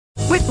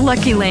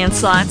Lucky Land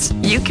Slots,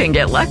 you can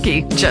get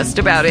lucky just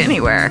about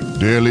anywhere.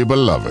 Dearly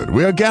beloved,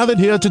 we are gathered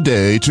here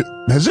today to...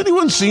 Has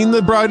anyone seen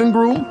the bride and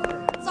groom?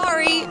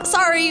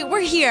 Sorry, we're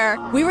here.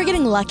 We were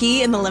getting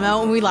lucky in the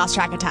limo and we lost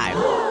track of time.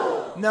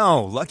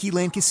 No, Lucky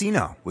Land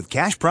Casino, with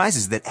cash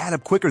prizes that add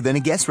up quicker than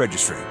a guest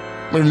registry.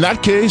 In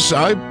that case,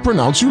 I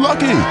pronounce you lucky.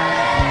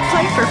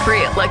 Play for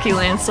free at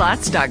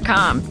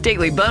LuckyLandSlots.com.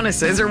 Daily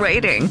bonuses are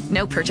waiting.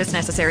 No purchase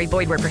necessary.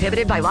 Void where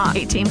prohibited by law.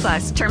 18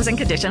 plus. Terms and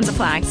conditions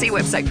apply. See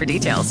website for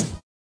details.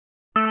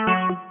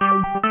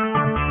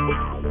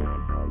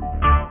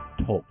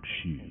 Talk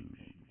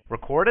shoes.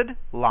 Recorded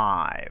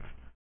live.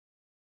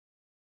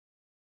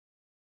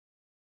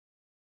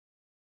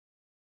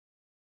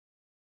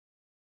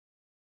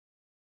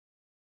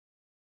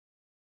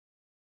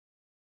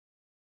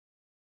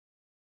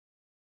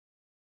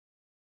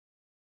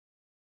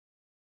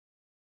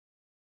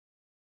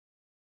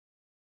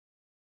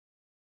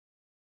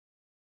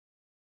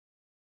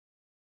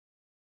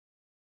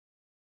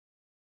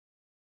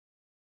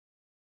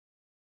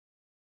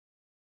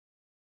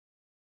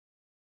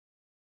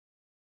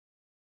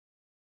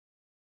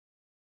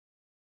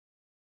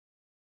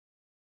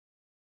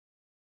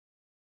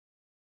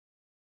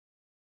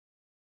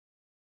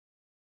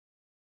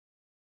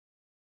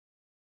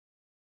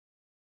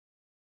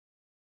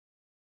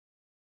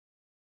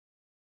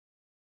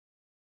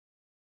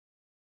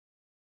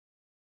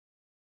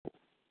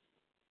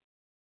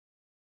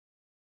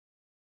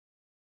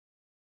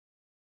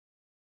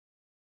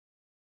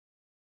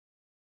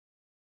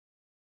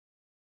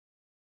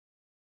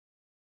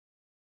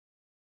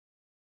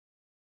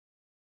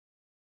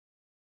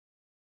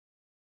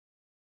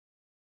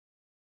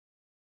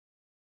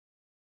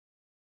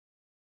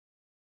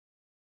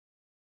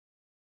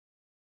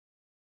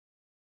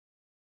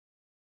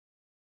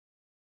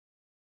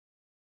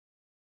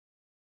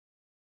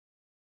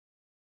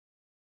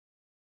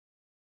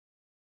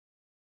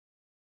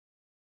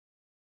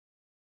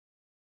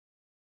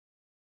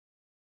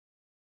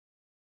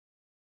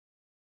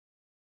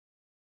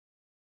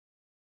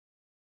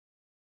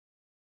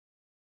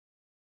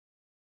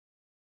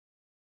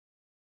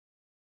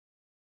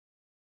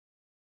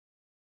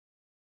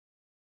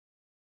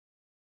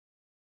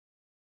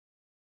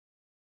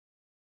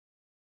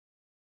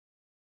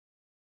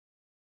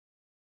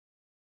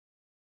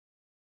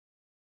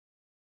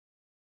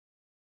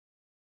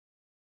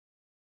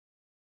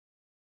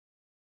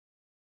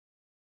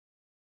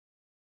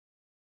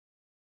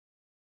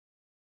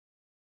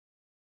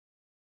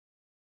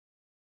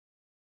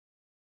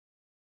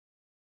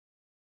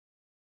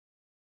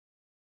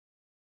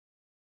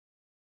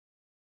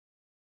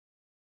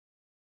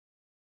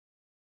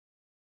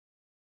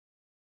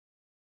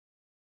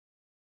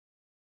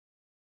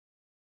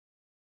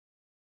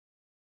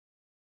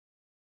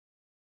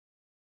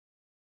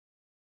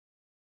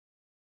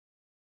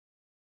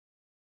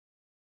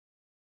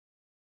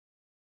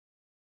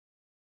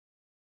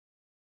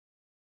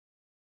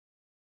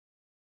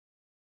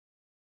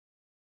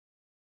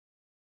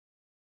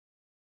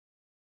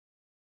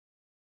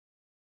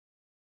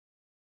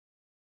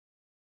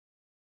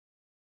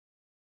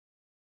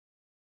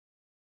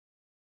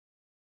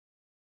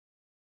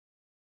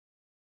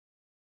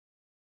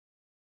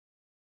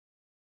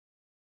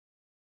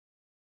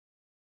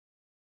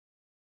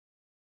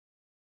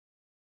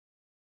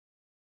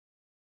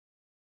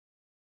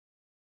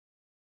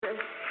 I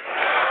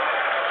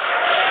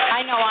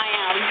know I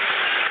am.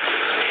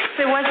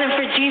 If it wasn't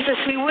for Jesus,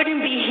 we wouldn't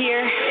be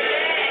here.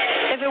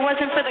 If it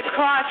wasn't for the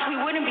cross, we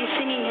wouldn't be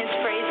singing his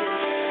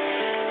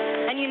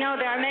praises. And you know,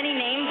 there are many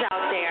names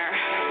out there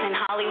in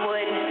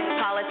Hollywood,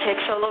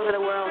 politics, all over the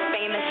world,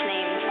 famous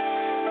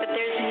names. But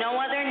there's no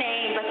other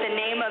name but the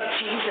name of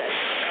Jesus.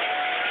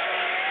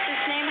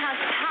 This name has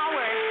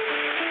power,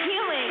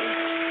 healing,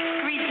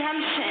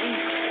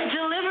 redemption,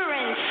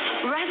 deliverance,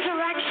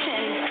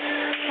 resurrection.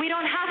 We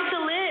don't have to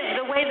live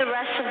the way the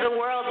rest of the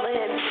world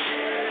lives.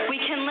 We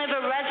can live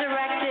a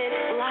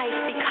resurrected life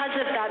because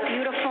of that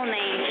beautiful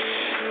name.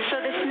 So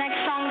this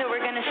next song that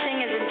we're going to sing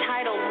is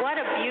entitled, What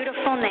a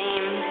Beautiful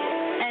Name.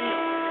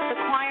 And the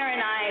choir and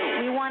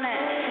I, we want to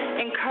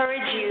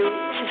encourage you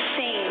to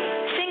sing.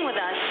 Sing with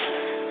us.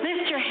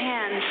 Lift your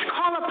hands.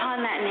 Call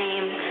upon that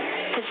name,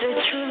 because there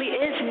truly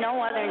is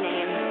no other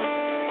name.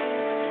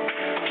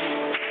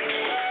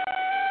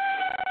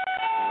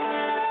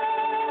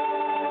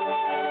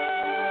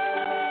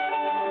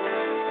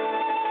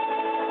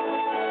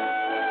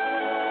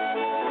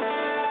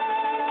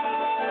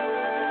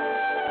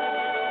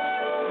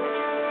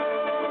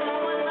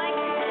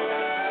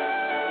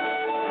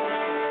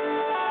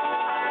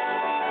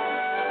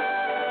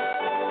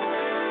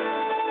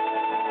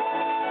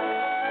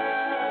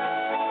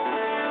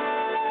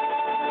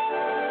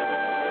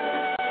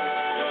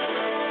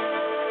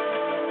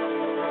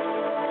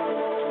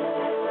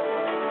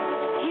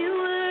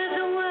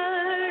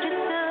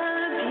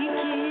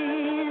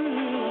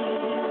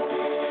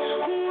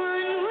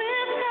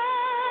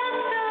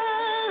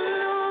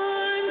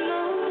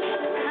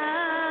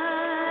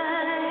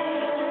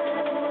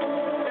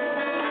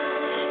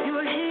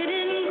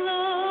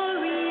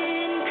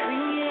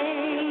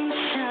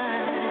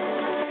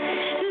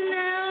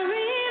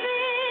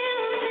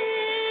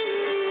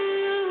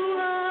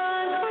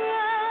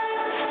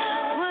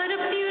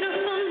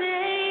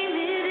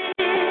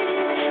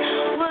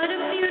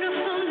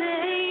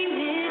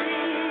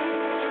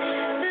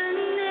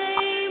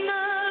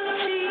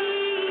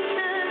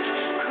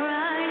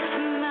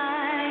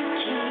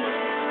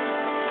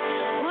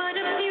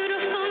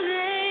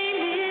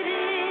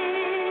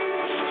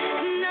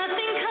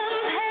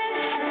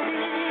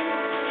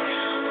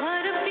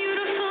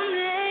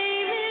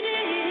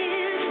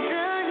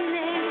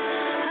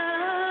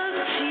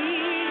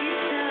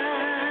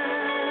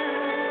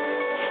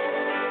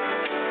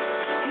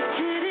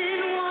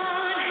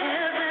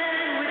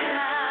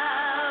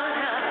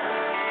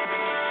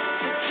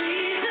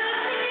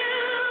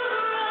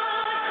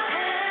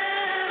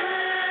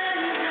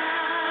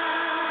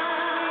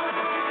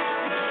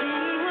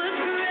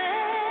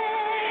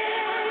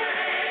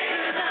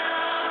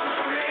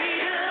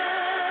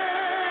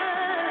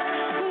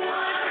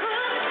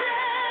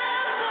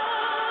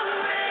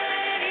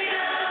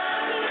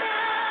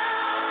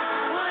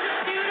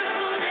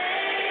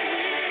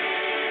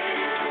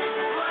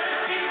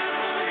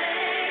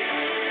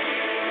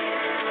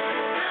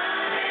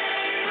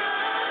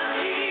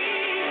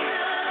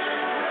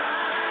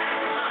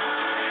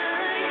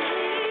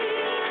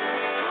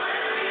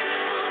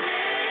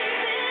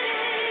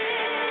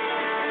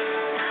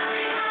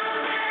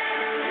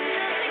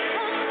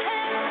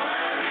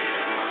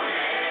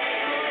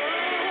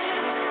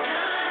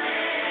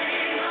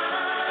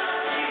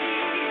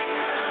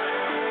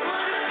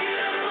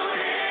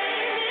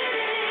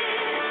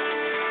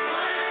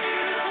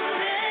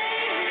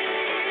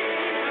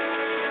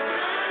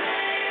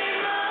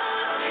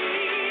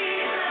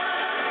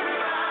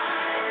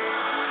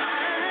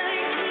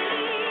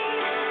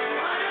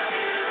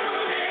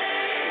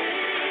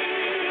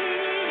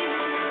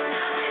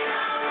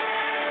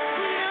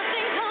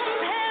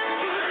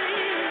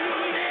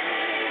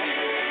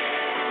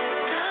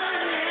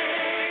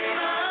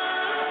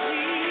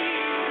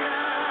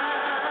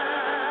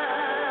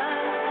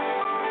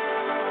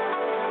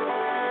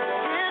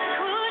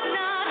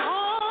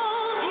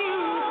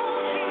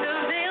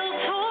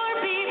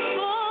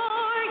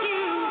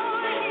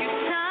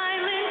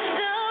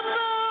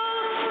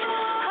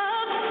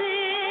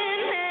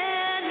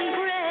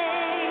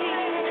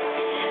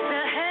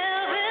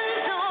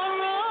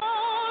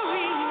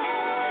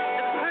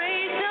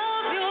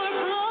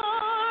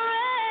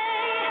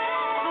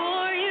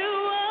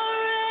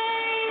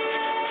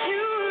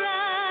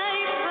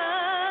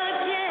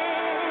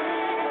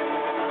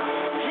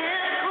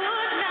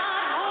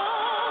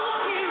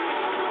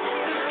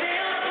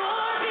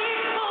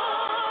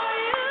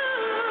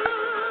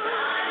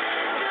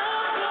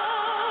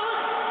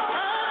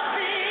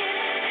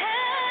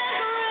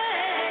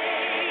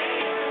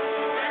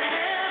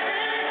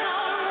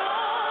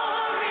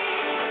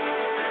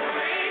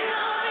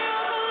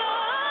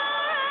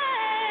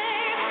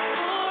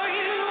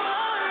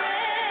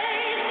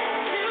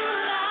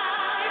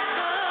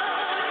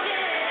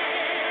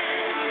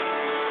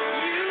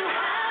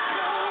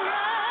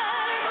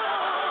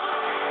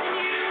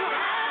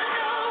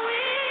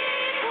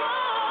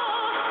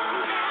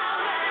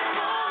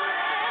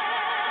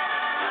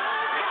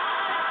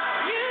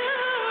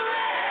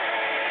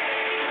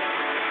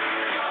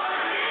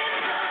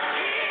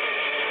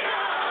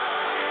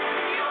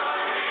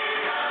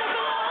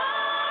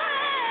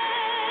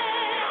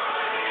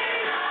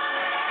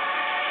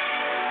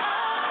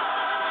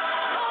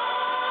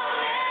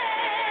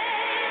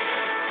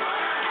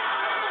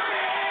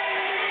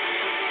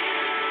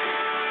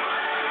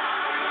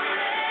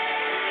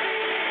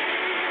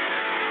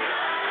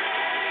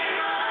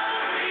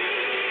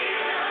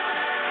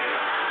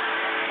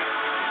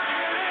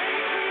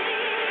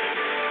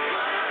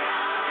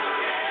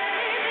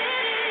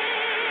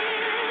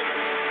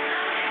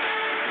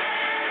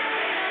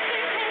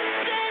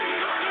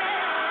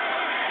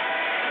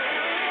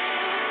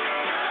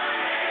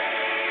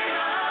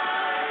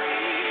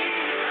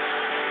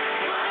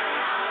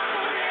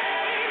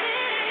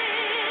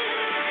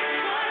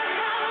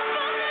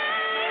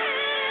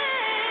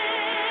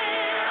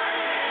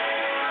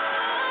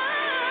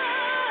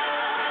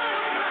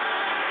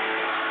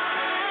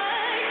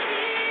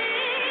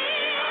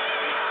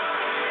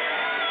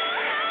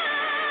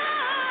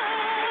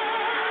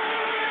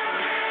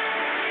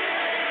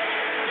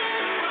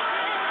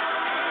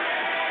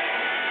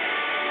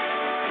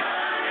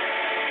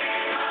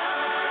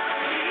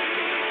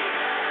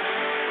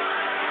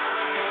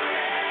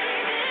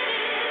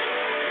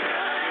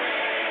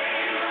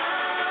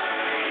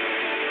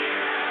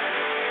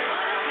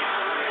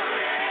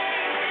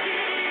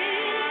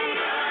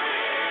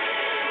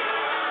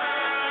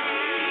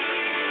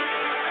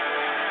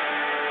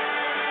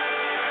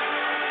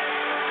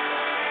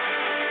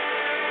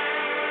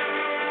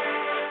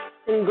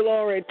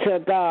 Glory to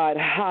God.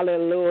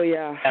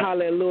 Hallelujah.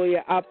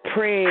 Hallelujah. I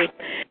pray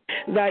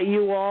that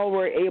you all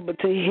were able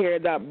to hear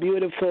that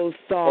beautiful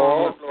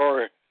song. Oh,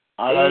 glory.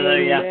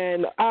 Hallelujah.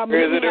 Amen.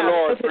 Praise the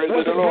Lord.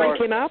 Praise the Lord.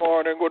 Breaking up? Good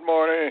morning. Good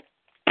morning.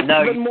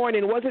 No, Good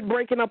morning. Was it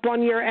breaking up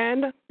on your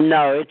end?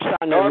 no, it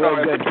sounded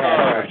real good,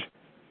 Pastor.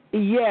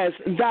 Yes,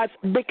 that's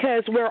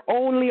because we're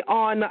only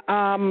on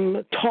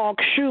talk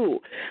show.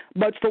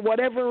 But for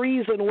whatever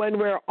reason, when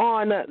we're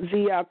on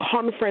the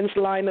conference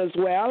line as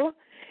well,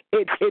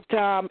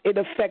 it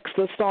affects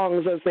the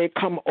songs as they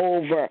come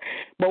over.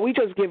 But we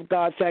just give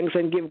God thanks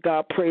and give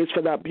God praise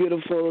for that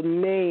beautiful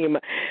name,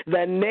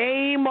 the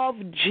name of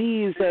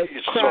Jesus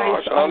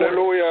Christ.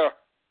 Hallelujah.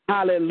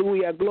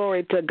 Hallelujah.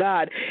 Glory to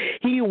God.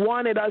 He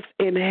wanted us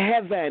in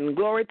heaven.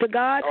 Glory to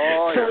God.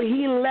 Oh, so yes.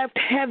 he left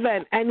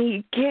heaven and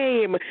he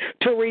came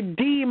to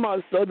redeem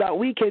us so that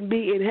we can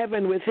be in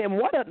heaven with him.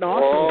 What an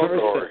awesome person.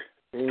 Glory.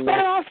 What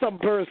an awesome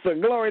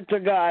person. Glory to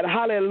God.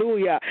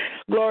 Hallelujah.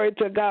 Glory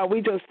to God.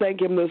 We just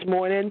thank him this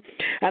morning.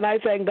 And I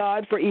thank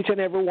God for each and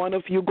every one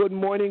of you. Good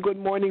morning, good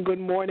morning, good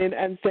morning.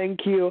 And thank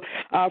you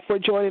for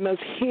joining us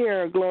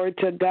here. Glory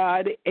to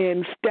God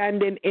in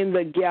Standing in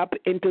the Gap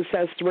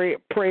Intercessory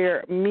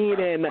Prayer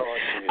Meeting.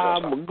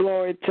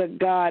 Glory to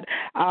God.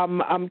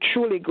 I'm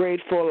truly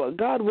grateful.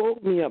 God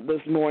woke me up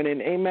this morning.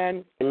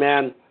 Amen.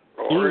 Amen.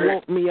 He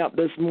woke me up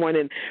this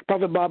morning.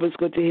 Prophet Bob, it's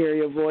good to hear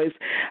your voice.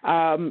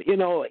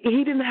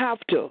 He didn't have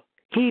to.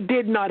 He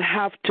did not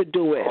have to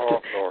do it.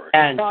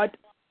 But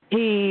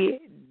he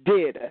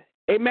did.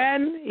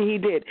 Amen? He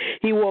did.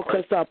 He woke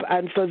us up,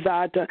 and for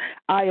that,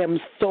 I am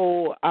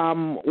so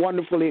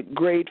wonderfully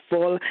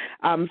grateful.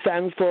 I'm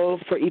thankful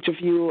for each of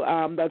you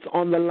that's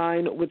on the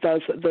line with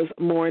us this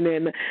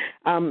morning.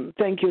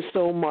 Thank you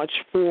so much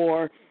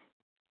for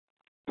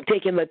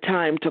taking the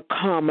time to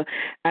come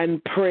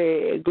and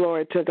pray.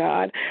 Glory to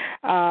God.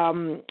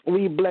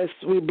 We bless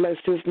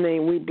his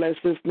name. We bless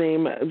his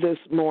name this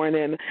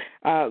morning.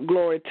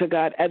 Glory to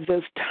God. At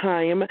this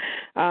time,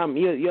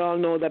 you all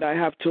know that I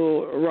have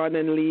to run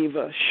and leave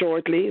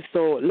shortly,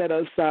 so let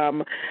us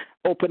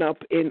open up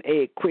in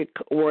a quick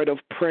word of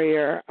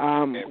prayer.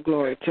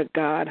 Glory to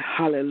God.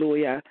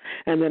 Hallelujah.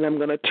 And then I'm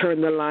going to turn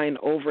the line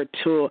over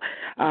to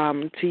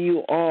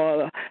you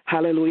all.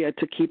 Hallelujah,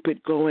 to keep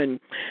it going.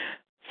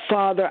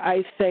 Father,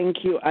 I thank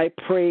you, I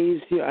praise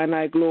you, and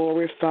I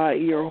glorify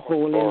your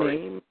holy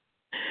name.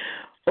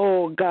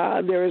 Oh,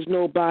 God, there is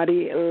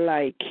nobody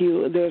like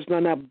you. There's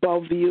none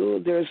above you.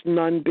 There's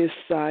none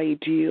beside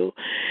you.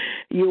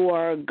 You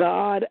are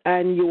God,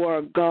 and you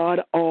are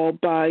God all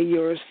by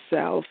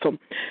yourself.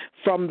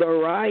 From the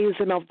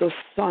rising of the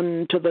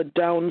sun to the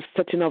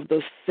downsetting of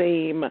the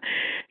same,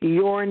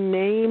 your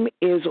name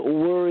is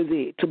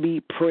worthy to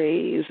be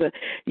praised.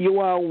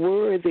 You are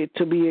worthy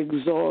to be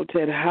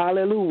exalted.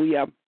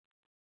 Hallelujah.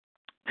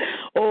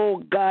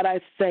 Oh, God, I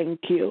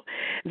thank you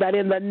that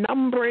in the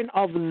numbering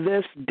of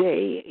this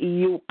day,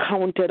 you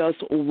counted us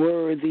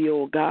worthy,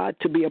 oh, God,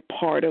 to be a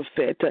part of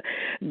it.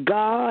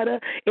 God,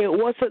 it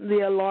wasn't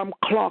the alarm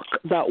clock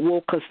that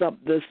woke us up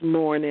this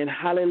morning.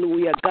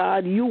 Hallelujah.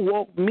 God, you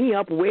woke me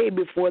up way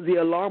before the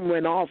alarm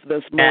went off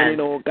this morning,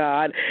 oh,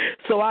 God.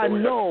 So I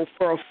know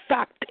for a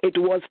fact it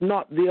was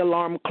not the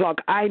alarm clock.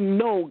 I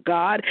know,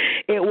 God,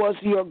 it was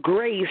your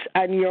grace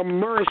and your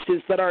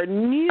mercies that are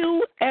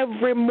new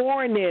every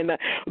morning.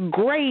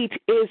 Great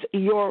is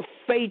your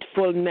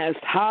faithfulness.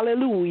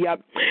 Hallelujah.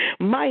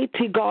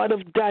 Mighty God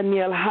of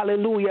Daniel.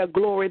 Hallelujah.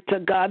 Glory to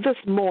God. This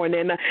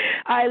morning,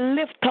 I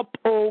lift up,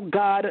 oh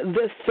God,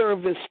 this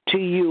service to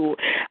you.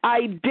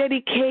 I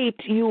dedicate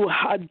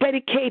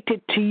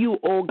it to you,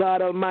 oh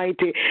God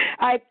Almighty.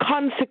 I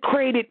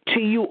consecrate it to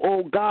you,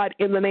 oh God,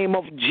 in the name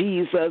of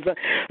Jesus.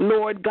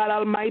 Lord God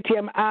Almighty,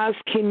 I'm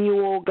asking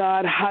you, oh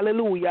God,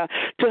 hallelujah,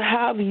 to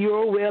have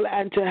your will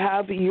and to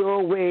have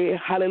your way,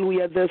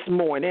 hallelujah, this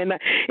morning.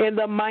 In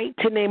the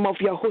mighty name of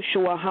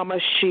Yahushua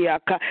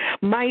HaMashiach,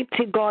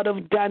 mighty God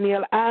of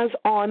Daniel, as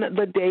on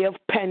the day of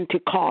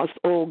Pentecost,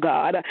 oh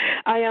God,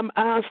 I am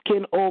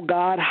asking, oh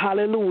God,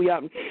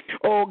 hallelujah,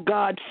 oh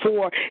God,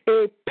 for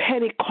a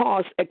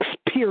Pentecost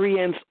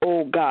experience,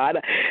 oh God.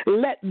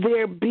 Let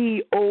there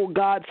be, oh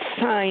God,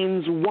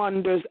 signs,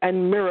 wonders,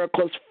 and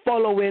miracles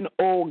following,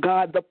 oh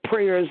God, the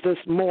prayers this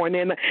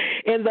morning.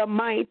 In the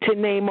mighty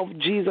name of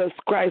Jesus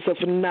Christ of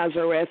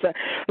Nazareth,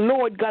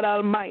 Lord God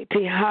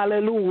Almighty,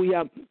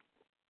 hallelujah.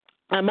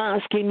 I'm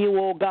asking you,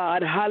 oh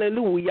God,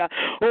 hallelujah,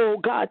 oh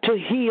God, to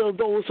heal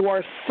those who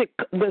are sick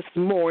this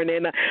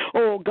morning.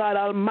 Oh God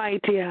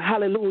Almighty,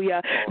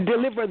 hallelujah.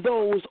 Deliver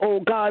those,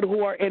 oh God,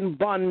 who are in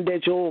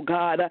bondage, oh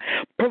God.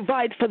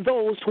 Provide for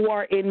those who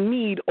are in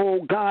need,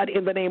 oh God,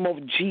 in the name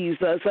of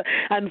Jesus.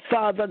 And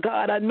Father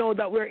God, I know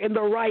that we're in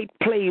the right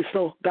place,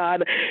 oh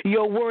God.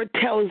 Your word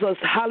tells us,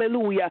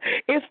 hallelujah,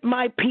 if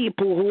my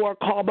people who are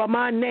called by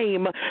my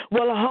name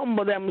will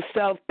humble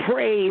themselves,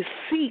 pray,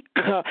 seek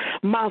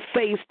my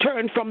face,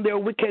 turn from their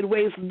wicked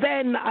ways,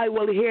 then I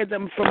will hear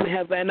them from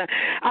heaven.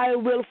 I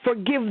will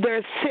forgive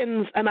their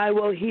sins and I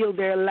will heal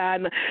their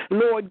land.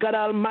 Lord God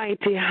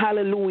Almighty,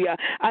 hallelujah.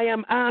 I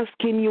am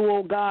asking you,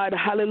 oh God,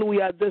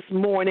 hallelujah, this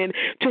morning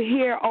to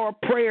hear our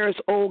prayers,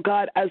 oh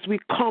God, as we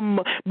come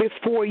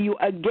before you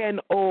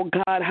again, oh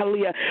God,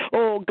 hallelujah.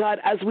 Oh God,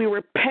 as we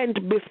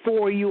repent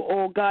before you,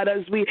 oh God,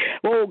 as we,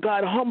 oh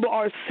God, humble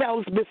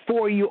ourselves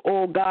before you,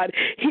 oh God.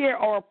 Hear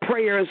our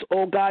prayers,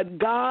 oh God.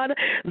 God,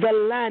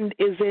 the land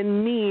is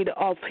in need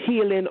of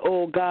healing,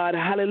 oh God,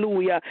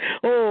 hallelujah.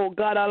 Oh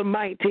God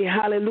Almighty,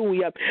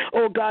 hallelujah.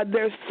 Oh God,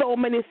 there's so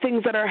many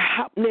things that are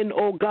happening,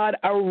 oh God,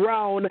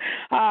 around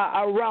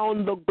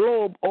the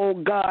globe, oh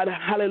God,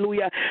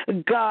 hallelujah.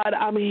 God,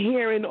 I'm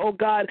hearing, oh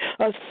God,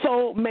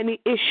 so many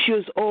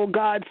issues, oh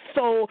God,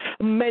 so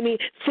many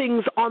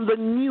things on the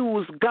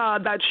news,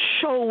 God, that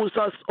shows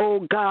us,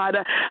 oh God,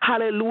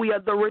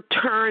 hallelujah, the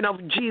return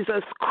of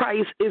Jesus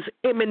Christ is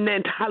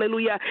imminent.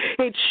 Hallelujah.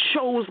 It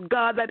shows,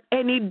 God, that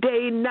any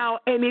day now,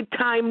 any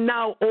time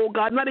now, oh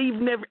God, not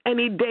even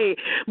any day,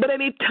 but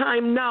any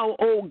time now,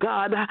 oh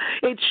God,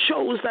 it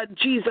shows that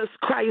Jesus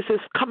Christ is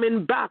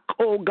coming back,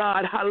 oh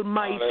God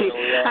Almighty.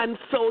 Hallelujah. And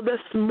so this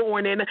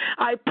morning,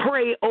 I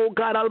pray, oh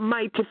God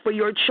Almighty, for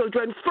your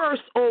children.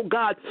 First, oh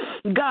God,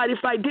 God, if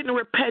I didn't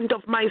repent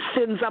of my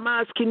sins, I'm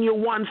asking you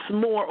once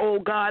more, oh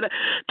God,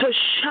 to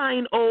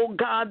shine, oh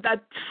God,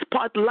 that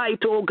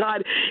spotlight, oh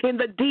God, in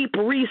the deep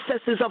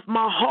recesses of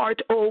my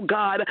heart, oh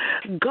God.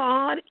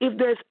 God, if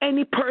there's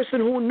any person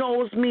who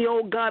knows me,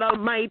 oh God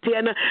Almighty,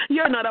 and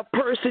you're not a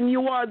person,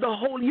 you are the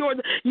whole,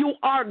 you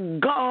are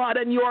God,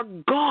 and you're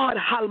God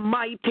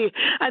Almighty.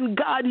 And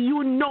God,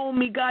 you know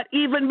me, God,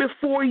 even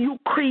before you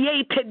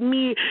created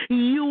me,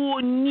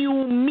 you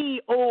knew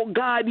me, oh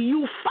God.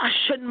 You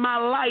fashioned my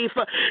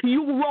life.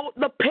 You wrote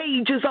the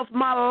pages of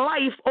my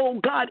life, oh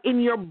God, in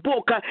your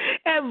book.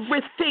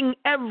 Everything,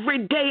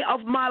 every day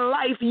of my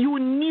life, you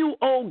knew,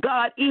 oh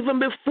God, even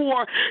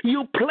before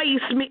you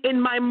placed me in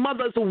my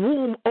mother's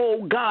womb,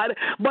 oh God.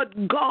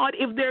 But God,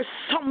 if there's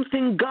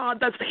something, God,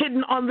 that's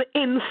hidden on the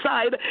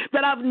inside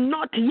that I've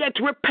not yet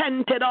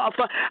repented of,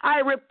 I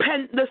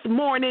repent this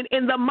morning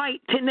in the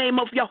mighty name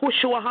of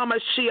Yahushua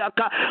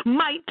HaMashiach.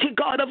 Mighty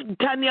God of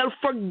Daniel,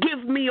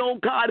 forgive me, oh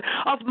God,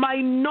 of my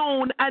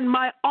known and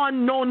my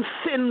unknown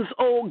sins,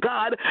 oh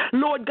God.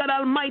 Lord God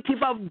Almighty,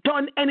 if I've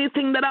done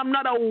anything that I'm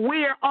not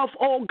aware of,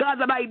 oh God,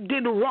 that I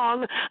did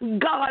wrong,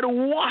 God,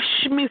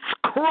 wash me,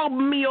 scrub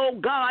me, oh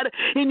God,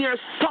 in your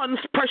Son's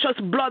precious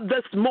blood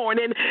this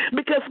morning,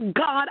 because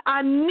God,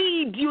 I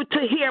need you to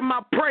hear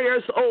my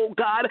prayers, oh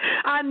God.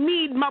 I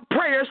need my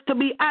prayers to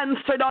be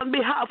answered on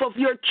behalf of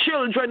your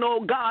children,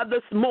 oh God,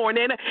 this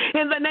morning,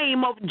 in the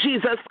name of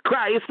Jesus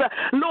Christ.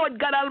 Lord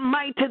God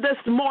Almighty, this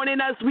morning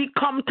as we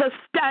come to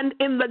stand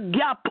in the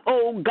gap,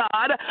 oh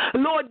God,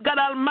 Lord God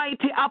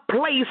Almighty, I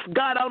place,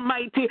 God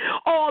Almighty,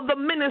 all the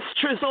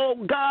ministries, oh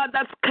God,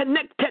 that's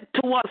connected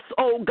to us,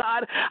 oh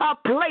God. I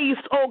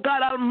place, oh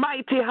God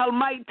Almighty,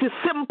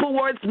 Simple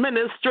Words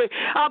Ministry.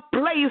 I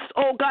place,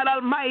 oh God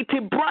Almighty,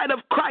 Bride of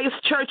Christ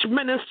Church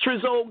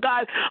Ministries, oh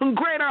God,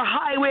 Greater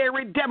Highway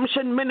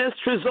Redemption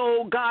Ministries,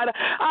 oh God,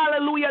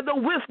 hallelujah, the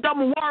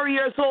Wisdom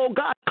Warriors, oh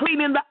God,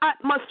 cleaning the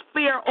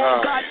atmosphere,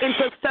 oh God,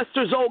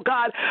 intercessors, oh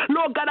God,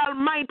 Lord God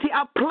Almighty,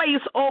 I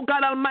place, oh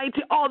God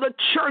Almighty, all the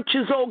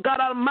churches, oh God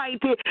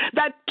Almighty,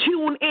 that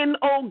tune in,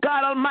 oh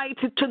God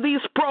Almighty, to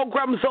these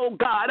programs, oh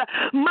God,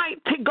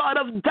 mighty God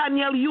of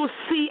Daniel, you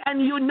see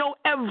and you know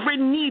every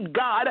need,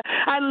 God,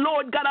 and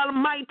Lord God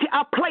Almighty,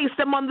 I place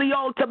them on the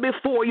altar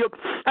before you,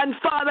 and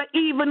Father,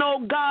 even,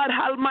 oh God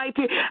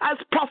Almighty, as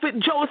Prophet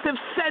Joseph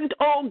sent,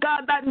 oh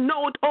God, that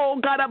note, oh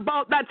God,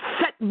 about that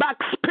setback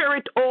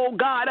spirit, oh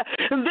God,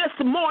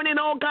 this morning,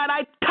 oh God,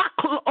 I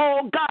tackle,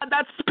 oh God,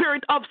 that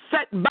spirit of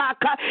setback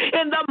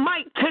in the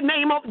mighty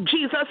name of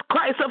Jesus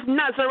Christ of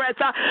Nazareth.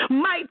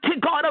 Mighty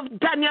God of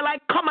Daniel, I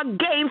come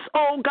against,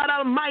 oh God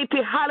Almighty,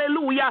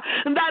 hallelujah,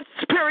 that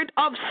spirit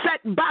of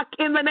setback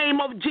in the name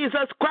of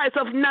Jesus Christ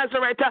of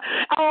Nazareth.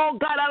 Oh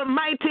God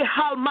Almighty,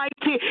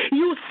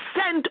 you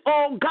sent,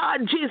 oh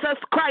God, Jesus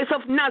Christ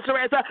of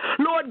Nazareth,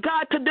 Lord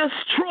God, to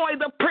destroy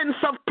the prince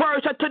of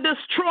Persia, to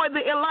destroy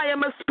the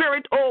Eliam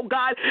spirit, oh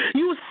God.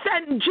 You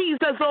sent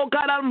Jesus, oh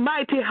God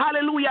Almighty,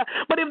 hallelujah.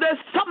 But if there's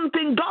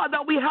something, God,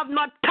 that we have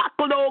not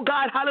tackled, oh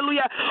God,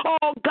 hallelujah,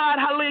 oh God,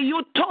 hallelujah,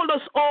 you told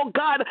us, oh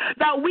God,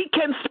 that we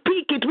can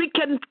speak it, we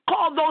can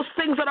call those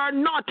things that are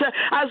not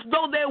as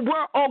though they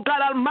were, oh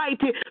God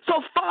Almighty.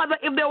 So Father,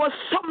 if there was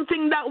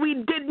something that we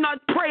did not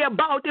pray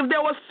about, if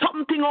there was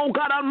something, oh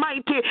God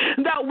Almighty,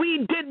 that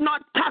we did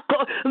not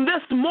tackle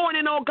this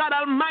morning, oh God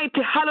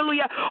Almighty,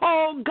 hallelujah,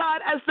 oh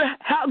God, as the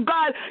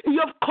God, you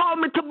have called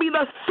me to be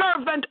the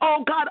servant,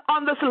 oh God,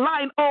 on this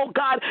line, oh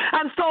God,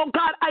 and so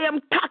God, I am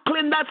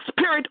tackling that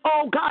spirit,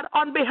 oh God,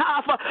 on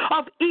behalf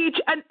of each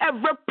and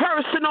every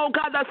person, oh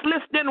God, that's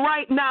listening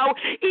right now,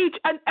 each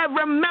and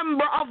every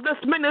member of this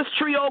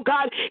ministry, oh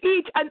God,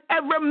 each and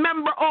every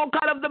member, oh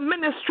God, of the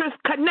ministries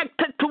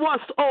connected to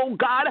us, oh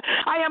God,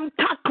 I am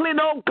tackling,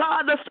 oh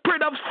God, the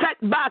spirit of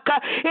setback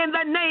in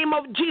the name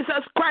of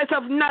Jesus Christ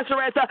of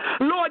Nazareth.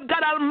 Lord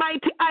God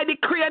Almighty, I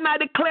decree and I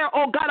declare,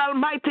 oh God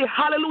Almighty,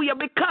 hallelujah,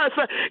 because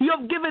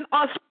you've given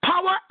us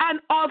power and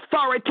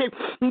authority.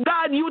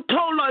 God, you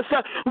told us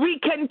we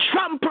can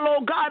trample,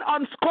 oh God,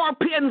 on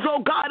scorpions,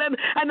 oh God, and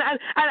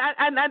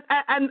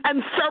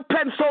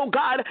serpents, oh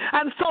God.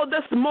 And so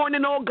this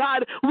morning, oh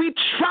God, we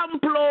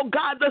trample, oh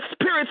God, the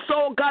spirits,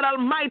 oh God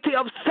Almighty,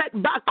 of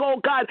setback, oh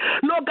God.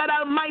 Lord God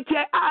Almighty,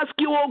 I ask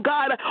you, oh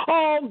God,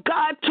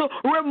 to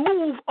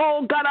remove,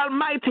 oh God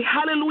Almighty,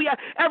 hallelujah,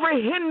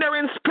 every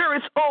hindering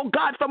spirits, oh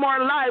God, from our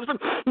lives. lives.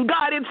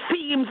 God, it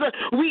seems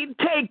we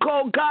take,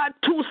 oh God,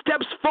 2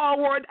 steps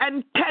forward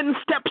and 10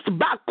 steps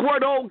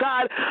backward, oh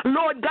God.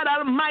 Lord God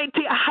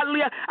Almighty,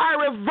 hallelujah, I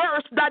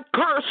reverse that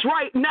curse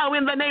right now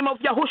in the name of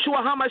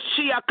Yahushua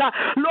HaMashiach.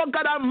 Lord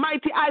God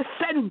Almighty, I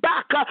send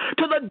back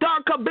to the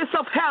dark abyss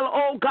of hell,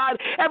 oh God,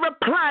 every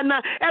plan,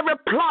 every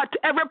plot,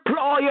 every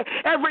ploy,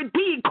 every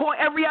decoy,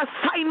 every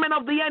assignment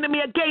of the enemy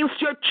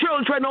against your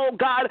children, oh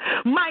God.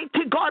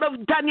 Mighty God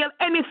of Daniel,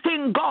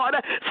 anything, God,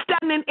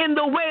 standing in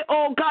the way,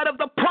 oh God, of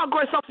the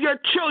progress of your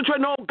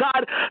children, oh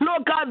God.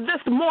 Lord God,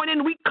 this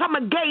morning we come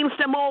against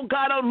them, oh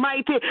God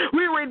Almighty.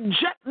 We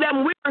reject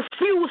them. We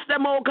refuse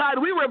them, oh God.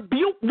 We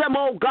rebuke them,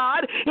 oh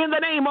God, in the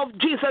name of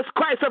Jesus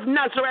Christ of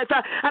Nazareth.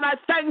 And I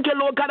thank you,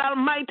 Lord God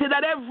Almighty,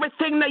 that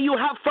everything that you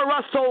have for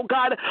us, oh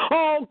God,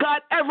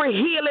 every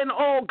healing,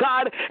 oh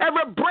God,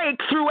 every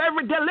breakthrough,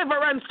 every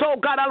deliverance, oh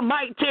God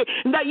Almighty,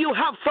 that you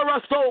have for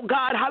us, oh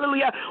God,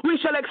 hallelujah, we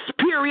shall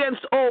experience,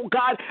 oh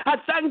God. I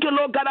thank you,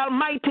 Lord God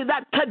Almighty,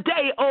 that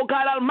today, oh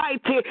God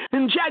Almighty,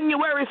 in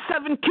January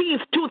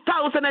 17th,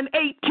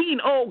 2018,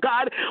 oh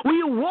God,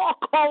 we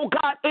walk, oh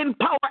God, in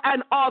power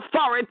and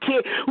authority.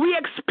 We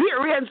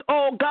experience,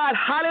 oh God,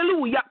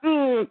 hallelujah,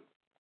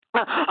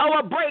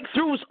 our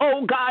breakthroughs,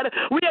 oh God.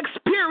 We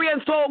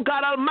experience, oh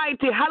God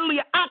Almighty,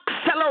 hallelujah,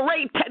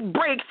 accelerated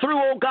breakthrough,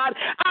 oh God,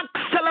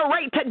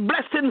 accelerated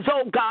blessings,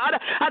 oh God.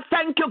 I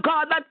thank you,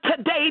 God, that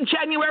today,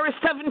 January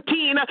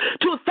 17,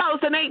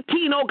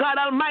 2018, oh God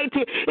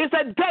Almighty, is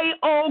a day,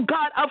 oh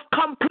God, of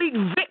complete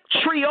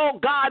victory, oh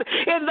God,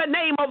 in the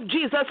name of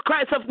Jesus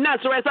Christ of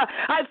Nazareth.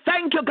 I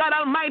thank you, God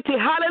Almighty,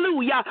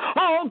 hallelujah,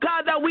 oh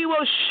God, that we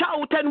will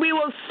shout and we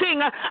will sing,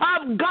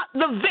 I've got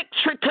the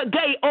victory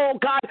today, oh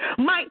God.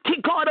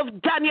 Mighty God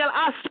of Daniel,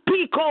 I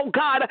speak, oh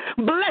God,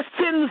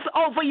 blessings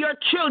over your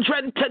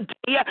children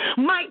today.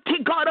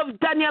 Mighty God of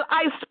Daniel,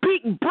 I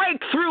speak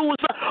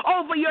breakthroughs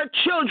over your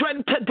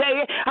children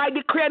today. I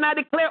decree and I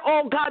declare,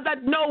 oh God,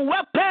 that no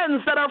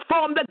weapons that are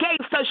formed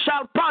against us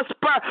shall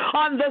prosper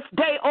on this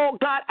day, oh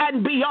God,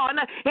 and beyond,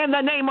 in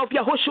the name of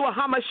Yahushua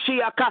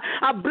HaMashiach.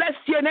 I bless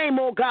your name,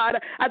 oh God.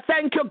 I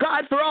thank you,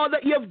 God, for all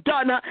that you've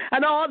done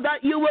and all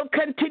that you will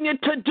continue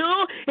to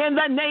do in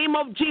the name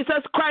of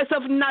Jesus Christ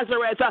of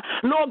Nazareth.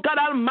 Lord God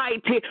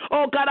Almighty,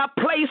 oh God, I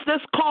place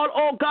this call,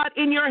 oh God,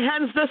 in your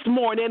hands this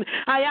morning.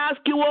 I ask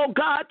you, oh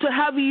God, to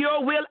have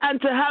your will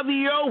and to have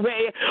your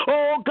way.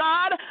 Oh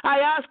God, I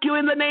ask you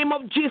in the name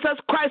of Jesus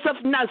Christ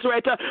of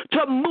Nazareth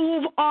to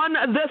move on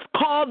this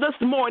call this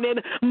morning.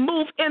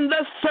 Move in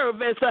this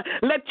service.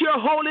 Let your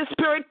Holy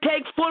Spirit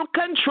take full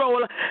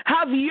control.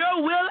 Have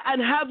your will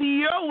and have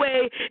your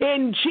way.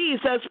 In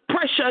Jesus'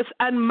 precious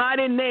and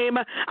mighty name,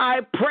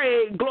 I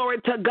pray.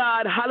 Glory to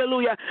God.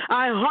 Hallelujah.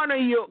 I honor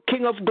you,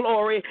 King of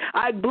Glory.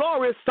 I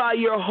glorify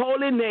your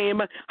holy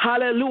name.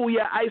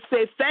 Hallelujah. I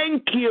say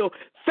thank you.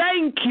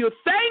 Thank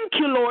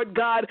you, Lord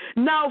God.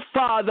 Now,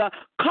 Father,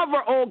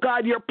 cover, oh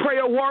God, your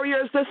prayer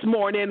warriors this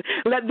morning.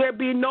 Let there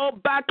be no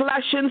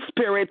backlashing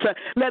spirits.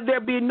 Let there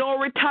be no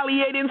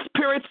retaliating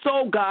spirits,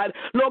 oh God.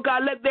 Lord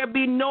God, let there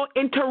be no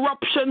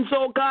interruptions,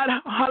 oh God.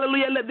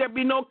 Hallelujah. Let there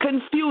be no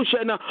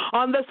confusion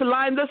on this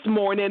line this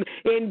morning.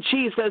 In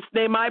Jesus'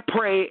 name I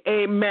pray.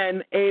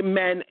 Amen,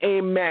 amen,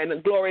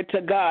 amen. Glory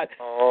to God.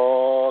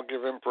 Oh,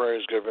 give him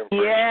praise, give him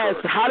praise. Yes,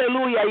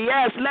 hallelujah.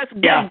 Yes, let's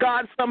give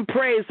God some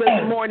praise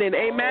this morning.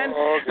 Amen.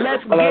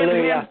 Let's give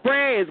him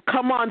praise.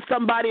 Come on,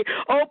 somebody.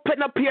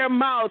 Open up your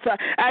mouth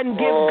and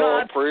give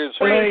God praise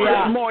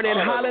this morning.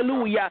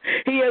 Hallelujah.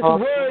 He is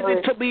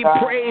worthy to be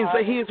praised.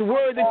 He is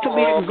worthy to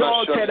be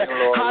exalted.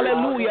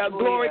 Hallelujah.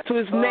 Glory to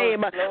his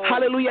name.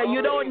 Hallelujah.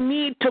 You don't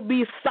need to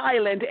be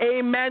silent.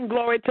 Amen.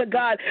 Glory to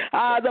God.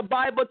 The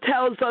Bible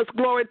tells us,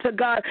 glory to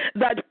God,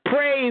 that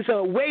praise,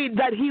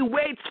 that he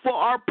waits for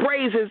our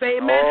praises.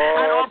 Amen.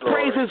 And our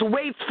praises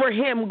waits for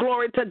him.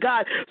 Glory to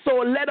God. So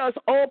let us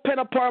open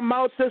up our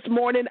mouths this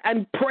morning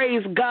and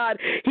praise God.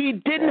 He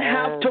didn't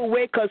have to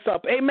wake us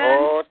up. Amen.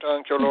 Oh,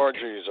 thank you, Lord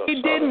Jesus. He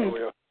didn't.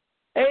 Hallelujah.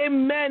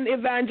 Amen,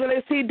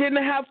 evangelist. He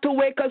didn't have to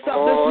wake us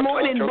up this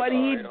morning, but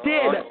he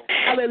did.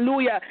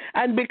 Hallelujah.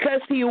 And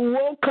because he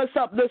woke us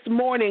up this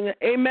morning,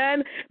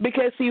 amen,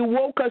 because he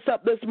woke us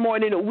up this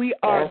morning, we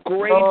are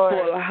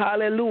grateful.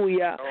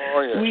 Hallelujah.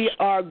 We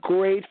are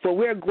grateful.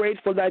 We're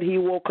grateful that he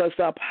woke us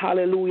up.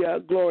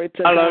 Hallelujah. Glory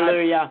to God.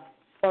 Hallelujah.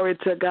 Glory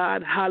to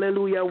God.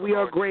 Hallelujah. We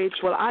are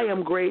grateful. I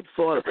am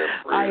grateful.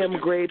 I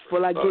am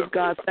grateful. I give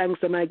God thanks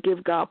and I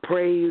give God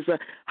praise.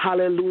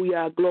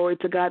 Hallelujah. Glory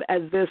to God.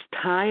 At this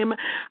time,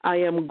 I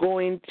am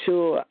going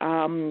to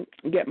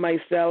get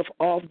myself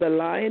off the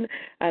line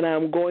and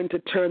I'm going to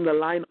turn the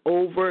line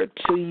over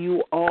to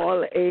you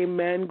all.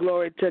 Amen.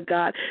 Glory to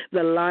God.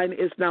 The line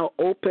is now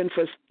open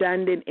for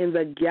Standing in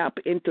the Gap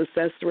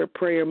Intercessory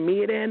Prayer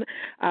Meeting.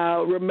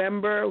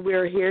 Remember,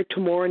 we're here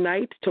tomorrow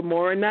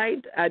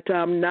night at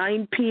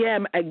 9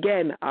 p.m.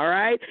 again, all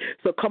right?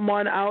 So come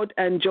on out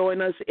and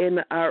join us in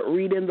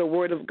reading the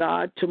Word of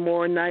God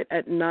tomorrow night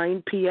at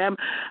 9 p.m.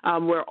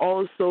 We're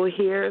also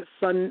here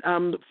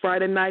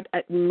Friday night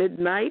at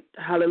midnight.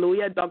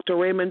 Hallelujah. Dr.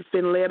 Raymond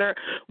Finlater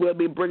will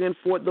be bringing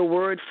forth the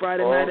Word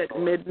Friday night at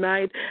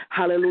midnight.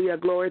 Hallelujah.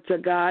 Glory to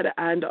God.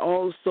 And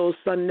also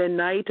Sunday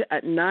night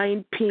at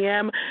 9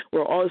 p.m.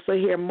 We're also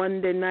here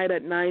Monday night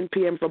at 9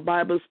 p.m. for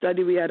Bible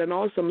study. We had an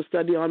awesome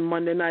study on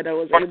Monday night. I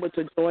was able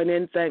to join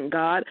in, thank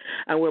God.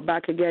 And we're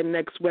back again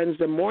next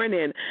Wednesday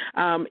morning.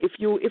 If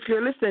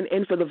you're listening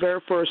in for the very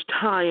first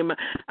time,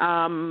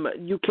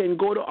 you can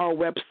go to our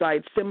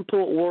website,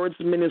 Simple Words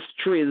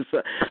Ministries.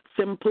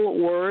 Simple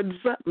Words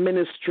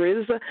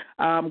Ministries.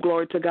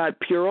 Glory to God,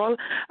 plural.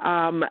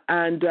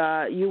 And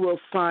you will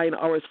find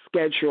our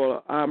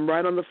schedule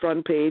right on the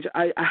front page.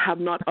 I have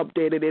not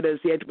updated it as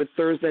yet with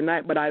Thursday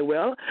night, but I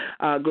will.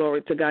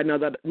 Glory to God. Now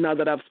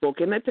that I've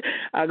spoken it,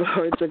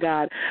 glory to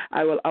God,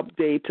 I will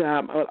update.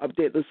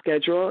 The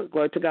schedule.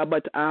 Glory to God.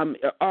 But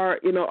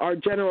our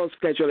general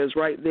schedule is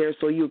right there,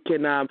 so you'll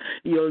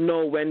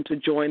know when to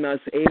join us.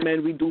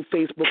 Amen. We do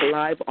Facebook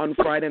Live on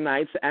Friday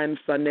nights and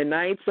Sunday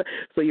nights,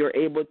 so you're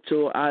able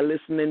to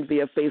listen in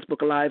via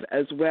Facebook Live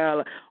as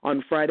well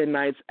on Friday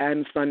nights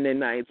and Sunday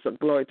nights. So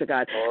glory to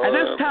God. At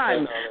this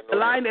time, the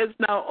line is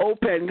now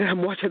open.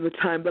 I'm watching the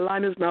time. The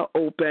line is now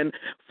open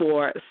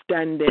for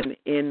Standing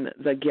in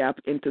the Gap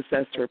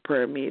Intercessory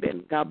Prayer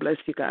Meeting. God bless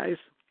you guys.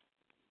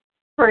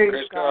 Praise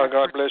God.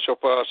 God bless you,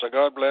 Pastor.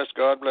 God bless.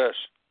 God bless.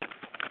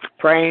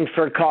 Praying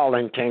for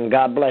Collington.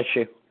 God bless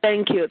you.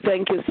 Thank you.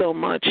 Thank you so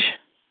much.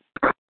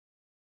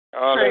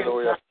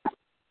 Hallelujah.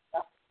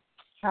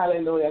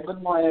 Hallelujah.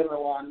 Good morning,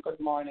 everyone. Good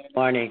morning.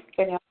 Morning.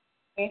 Can you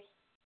hear me?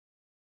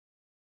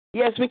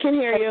 Yes, we can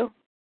hear you.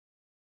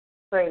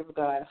 Praise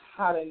God.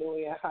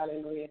 Hallelujah.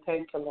 Hallelujah.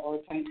 Thank you,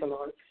 Lord. Thank you,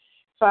 Lord.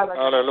 Father,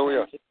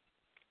 hallelujah.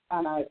 God,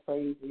 and I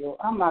praise you.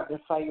 I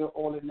magnify your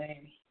holy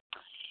name.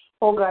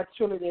 Oh, God,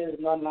 truly there is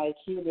none like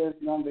you. There is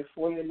none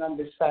before you, none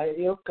beside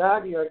you.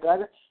 God, you're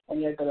God, and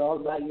you're God all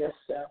by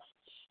yourself.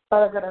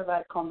 Father God, as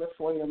I come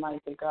before you,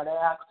 mighty God,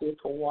 I ask you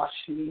to wash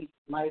me,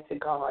 mighty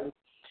God,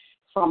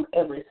 from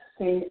every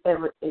sin,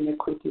 every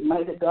iniquity,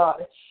 mighty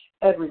God,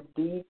 every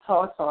deed,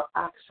 thought, or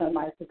action,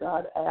 mighty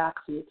God. I ask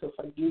you to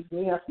forgive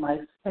me of my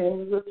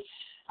sins.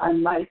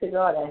 And mighty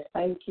God, I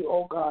thank you,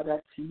 oh God,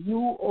 that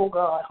you, oh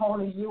God,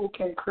 only you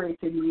can create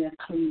in me a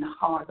clean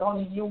heart.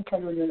 Only you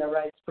can renew the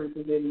right spirit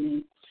within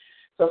me.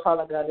 So,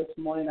 Father God, this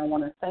morning I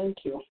want to thank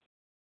you.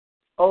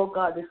 Oh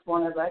God, this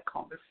morning as I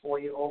come before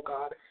you, oh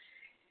God.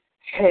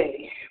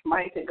 Hey,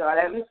 mighty God,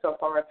 I lift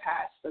up our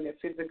pastor, the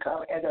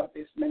physical head of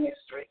this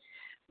ministry.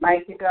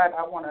 Mighty God,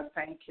 I want to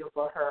thank you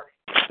for her.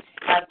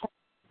 I thank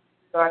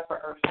God for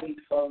her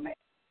faithfulness.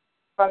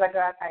 Father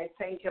God, I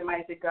thank you,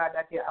 mighty God,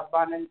 that your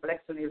abundant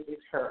blessing is with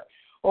her.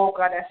 Oh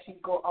God, as she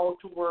go out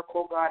to work,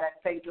 oh God, I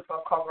thank you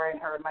for covering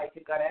her,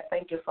 mighty God. I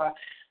thank you for,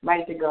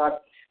 mighty God,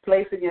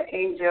 placing your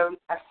angel,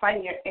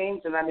 assign your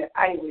angel on the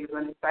highways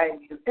and the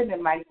byways in the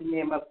mighty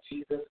name of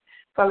Jesus.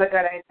 Father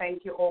God, I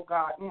thank you, oh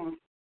God,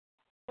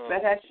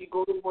 that as she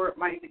go to work,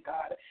 mighty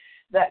God,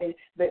 that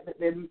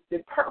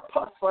the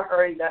purpose for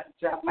her in that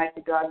job,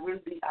 mighty God, will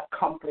be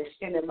accomplished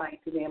in the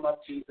mighty name of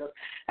Jesus.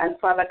 And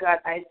Father God,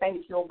 I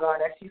thank you, oh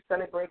God, as she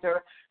celebrated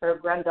her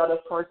granddaughter's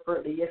first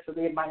birthday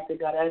yesterday, mighty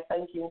God. I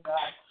thank you, God,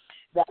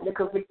 that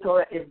little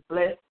Victoria is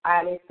blessed,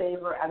 highly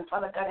favored. And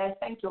Father God, I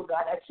thank you,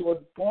 God, that she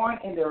was born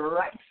in the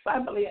right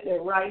family at the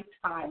right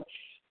time.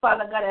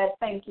 Father God, I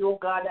thank you, oh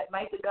God, that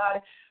mighty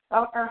God,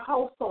 our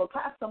household,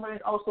 Pastor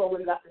Mary's household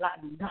will not lack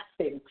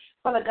nothing.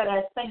 Father God,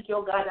 I thank you,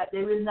 oh God, that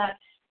they will not,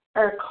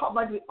 her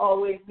cupboard will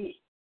always be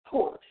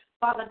full.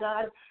 Father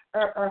God,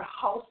 her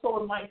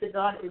household, mighty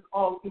God, is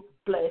always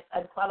blessed.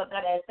 And Father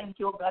God, I thank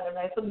you, oh God, and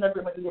I send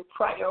agreement with your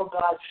prayer, oh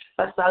God,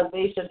 for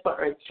salvation for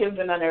her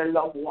children and her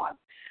loved ones.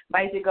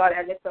 Mighty God,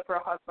 I lift up her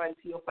husband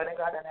to you, Father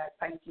God, and I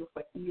thank you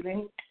for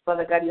healing.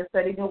 Father God, you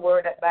said in your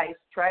word that by his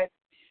stripes,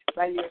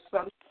 by your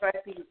son's stripes,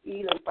 he is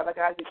healed. Father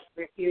God,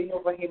 we're healing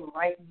over him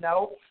right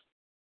now.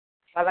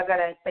 Father God,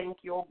 I thank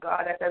you, oh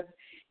God, that as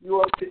you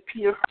have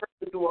prepared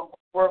her to do a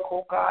work,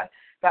 oh God,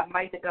 that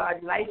mighty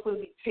God, life will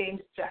be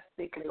changed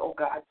drastically, oh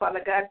God.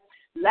 Father God,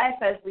 life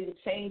has been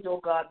changed, oh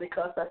God,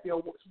 because of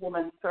your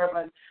woman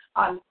servant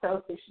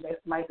unselfishness,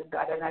 mighty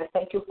God. And I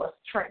thank you for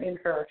strengthening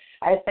her.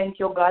 I thank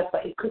you, oh God,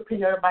 for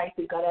equipping her,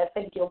 mighty God. I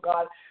thank you,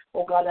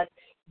 oh God, that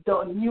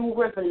the new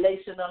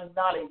revelation of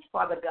knowledge,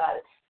 Father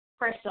God,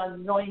 fresh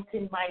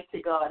anointing,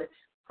 mighty God,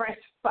 fresh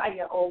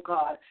fire, oh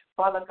God.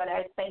 Father God,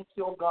 I thank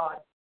you, oh God,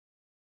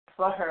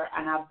 for her,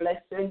 and I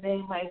bless your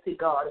name, mighty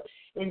God,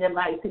 in the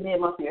mighty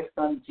name of your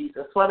Son,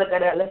 Jesus. Father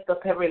God, I lift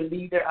up every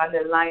leader on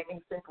the line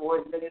in Simple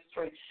Word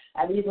Ministry,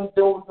 and even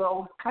those who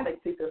are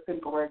connected to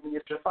Simple Word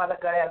Ministry. Father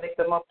God, I lift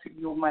them up to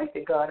you,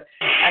 mighty God,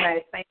 and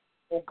I thank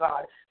you, oh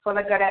God.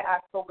 Father God, I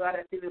ask, oh God,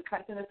 that you will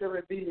continue to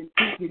reveal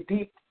the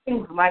deep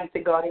things, mighty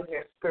God, in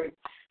their spirit.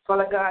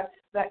 Father God,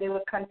 that they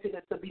will continue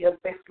to be a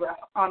vessel of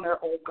honor,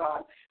 oh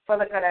God.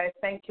 Father God, I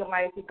thank you,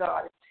 mighty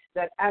God,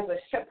 that as a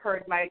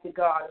shepherd, mighty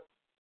God,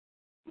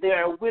 They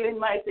are willing,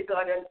 mighty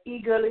God, and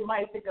eagerly,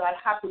 mighty God,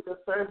 happy to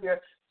serve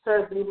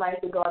you,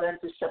 mighty God, and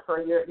to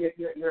shepherd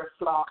your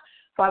flock.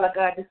 Father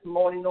God, this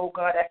morning, oh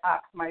God, I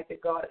ask, mighty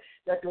God,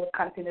 that you will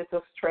continue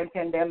to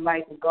strengthen them,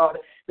 mighty God,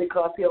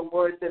 because your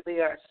words that they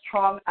are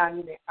strong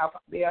and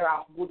they are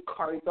of good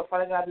courage. So,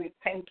 Father God, we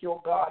thank you,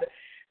 oh God,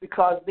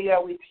 because they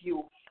are with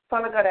you.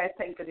 Father God, I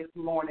thank you this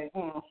morning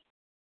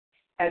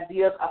as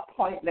you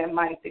appoint them,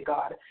 mighty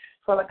God.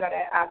 Father God,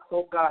 I ask,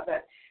 oh God,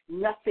 that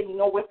nothing,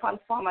 no weapon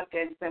formed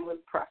against them will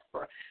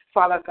prosper.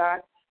 Father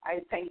God, I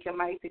thank you,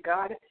 mighty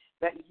God,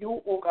 that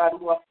you, oh God,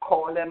 who have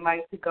called them,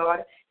 mighty God,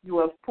 you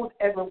have put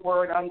every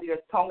word on their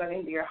tongue and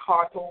in their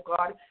heart, oh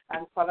God,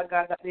 and Father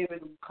God, that they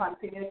will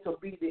continue to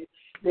be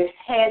the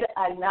head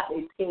and not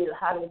the tail.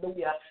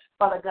 Hallelujah.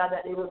 Father God,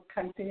 that they will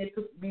continue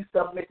to be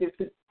submitted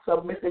to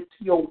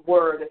your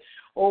word.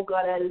 Oh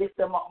God, I lift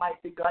them up,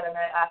 mighty God, and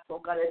I ask, oh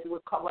God, that you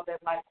will cover them,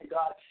 mighty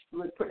God.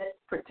 You will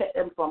protect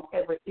them from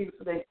every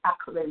incident,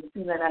 accident,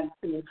 seen and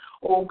unseen.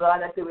 Oh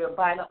God, that they will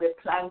bind up their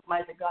plans,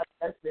 mighty God,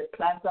 that's the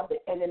plans of the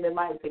enemy,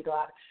 mighty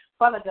God.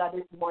 Father God,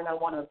 this morning I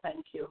want to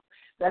thank you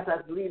that as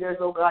leaders,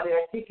 oh God, they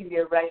are taking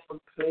their rightful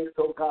place,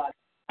 oh God.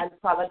 And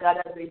Father God,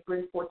 as they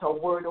bring forth a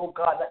word, oh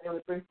God, that they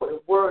will bring forth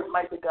a word,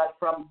 mighty God,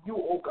 from you,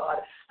 oh God,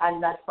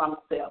 and not from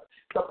self.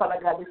 So Father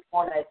God, this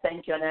morning I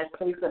thank you and I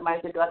place the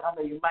mighty God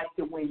under your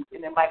mighty wings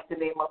in the mighty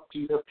name of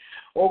Jesus.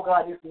 Oh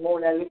God, this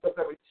morning I lift up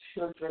every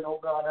children, oh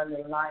God, on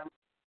their line,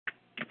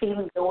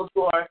 even those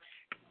who are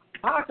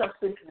part of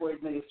this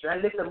word ministry. I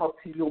lift them up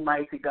to you,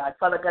 mighty God.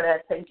 Father God, I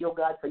thank you, oh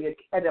God, for your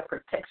head of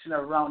protection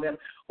around them.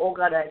 Oh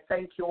God, I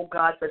thank you, oh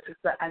God, for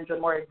Sister Andrea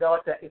Moore's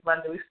daughter,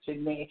 Evangelist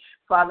Janae.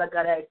 Father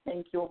God, I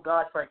thank you, oh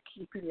God, for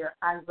keeping your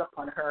hands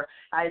upon her.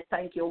 I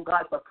thank you, oh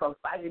God, for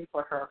providing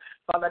for her.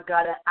 Father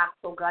God, I ask,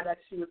 oh God, that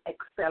she will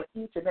excel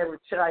each and every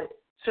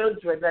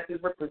children that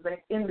is represented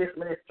in this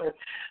ministry,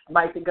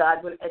 mighty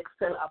God, will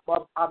excel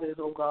above others,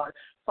 oh God.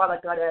 Father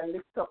God, I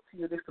lift up to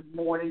you this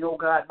morning, oh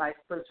God, my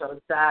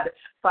spiritual dad.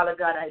 Father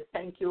God, I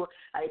thank you.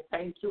 I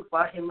thank you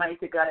for him,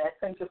 mighty God. I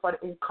thank you for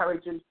the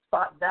encouraging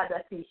dad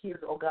that he is,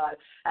 oh God.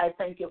 I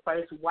thank you for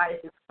his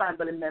wife, his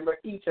family member,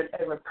 each and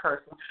every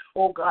person.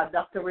 Oh God,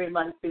 Dr.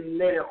 Raymond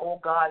Finleder, oh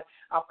God,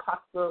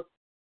 Apostle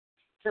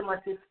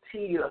Timothy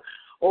Steele.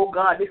 Oh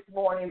God, this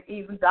morning,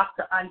 even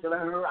Dr. Angela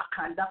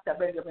Raka and Dr.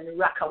 Benjamin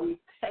Raka, we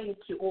thank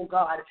you, oh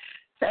God.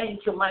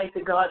 Thank you,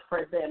 mighty God,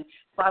 for them.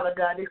 Father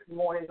God, this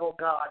morning, oh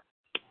God,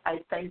 I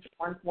thank you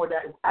once more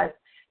that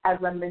as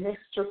a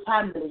ministry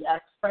family, as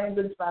friends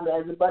and family,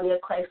 as the body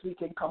of Christ, we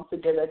can come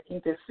together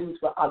and intercede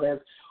for others.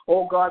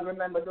 Oh God,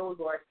 remember those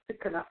who are sick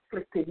and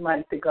afflicted,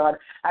 mighty God.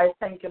 I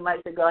thank you,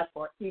 mighty God,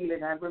 for healing.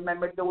 And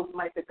remember those,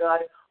 mighty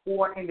God,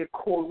 who are in the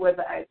cold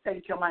weather. I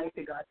thank you,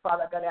 mighty God.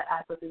 Father God, I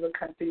ask that you will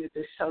continue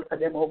to shelter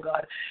them, oh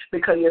God,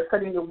 because you're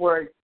studying the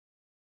word.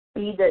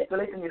 He that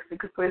dwelleth in the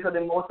secret place of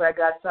the Most High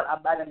God shall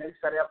abide in the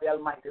shadow of the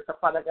Almighty. So,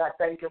 Father God,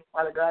 thank you,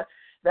 Father God,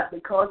 that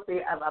because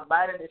they have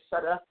abided in the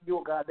shadow of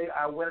you, God, they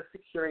are well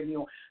secure in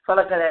you.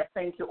 Father God, I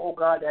thank you, oh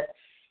God, that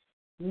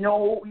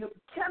no, you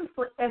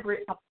cancel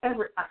every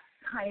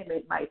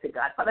assignment, mighty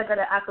God. Father God,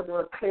 I ask that you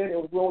will clear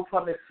the road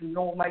from the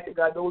snow, mighty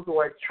God. Those who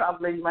are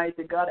traveling,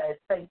 mighty God, I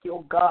thank you,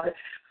 oh God,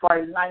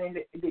 for lining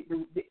the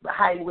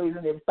highways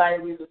and the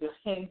byways with your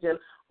angel.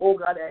 Oh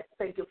God, I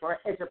thank you for a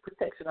hedge of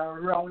protection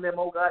around them,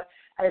 oh God.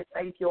 I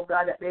thank you, oh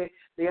God, that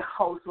their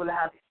house will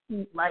have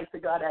heat, mighty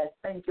God. I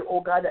thank you, oh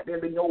God, that there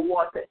will be no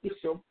water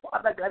issue.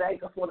 Father God, I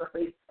just want to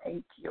say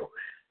thank you.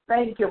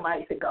 Thank you,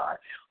 mighty God.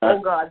 Oh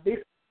God, this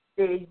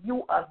day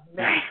you have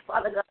made.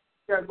 Father God,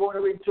 we are going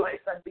to rejoice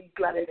and be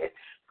glad in it.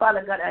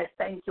 Father God, I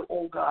thank you,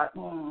 oh God.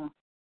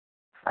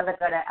 Father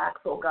God, I ask,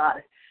 oh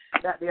God,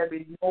 that there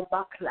be no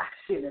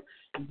backlashing,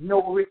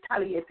 no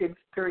retaliating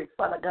spirit.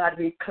 Father God,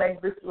 we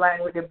cleanse this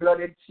line with the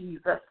blood of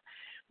Jesus.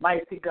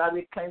 Mighty God,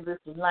 we cleanse this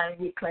line,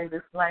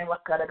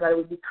 what God,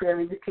 we declare,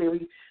 we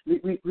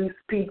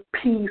speak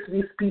peace,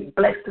 we speak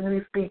blessing,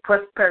 we speak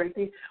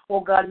prosperity.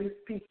 Oh God, we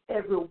speak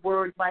every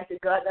word, mighty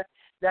God,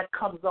 that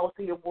comes out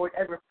of your word,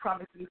 every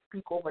promise we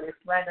speak over this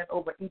line and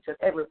over each and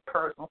every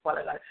person,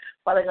 Father God.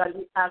 Father God,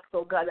 we ask,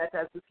 oh God, that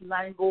as this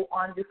line go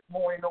on this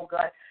morning, oh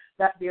God,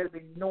 that there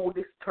be no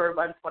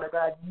disturbance, Father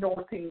God,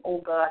 nothing, oh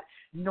God,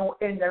 no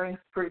entering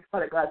spirit,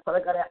 Father God.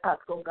 Father God, I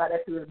ask, oh God,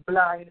 that you will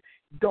blind,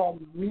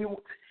 dumb, mute,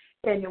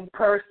 any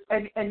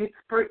person, any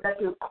spirit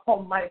that will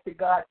come, mighty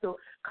God, to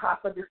cause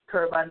a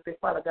disturbance,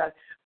 Father God,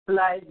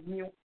 blind,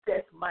 mute,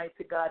 death,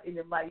 mighty God, in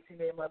the mighty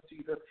name of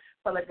Jesus.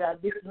 Father God,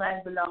 this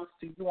line belongs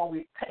to you, and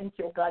we thank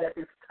you, God, that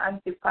it's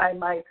sanctified,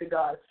 mighty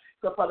God.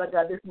 So, Father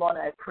God, this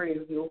morning I praise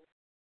you.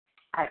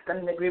 I stand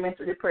in agreement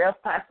with the prayer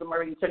of Pastor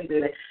Marie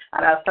Chandler,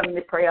 and I stand in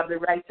the prayer of the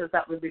righteous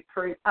that will be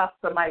prayed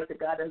after, mighty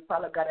God. And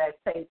Father God, I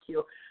thank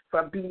you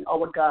for being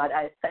our God.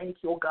 I thank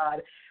you,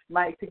 God.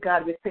 Mighty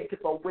God, we thank you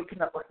for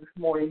waking up us this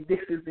morning. This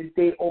is the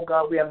day, oh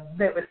God, we have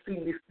never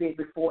seen this day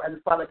before.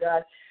 And Father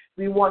God,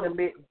 we want to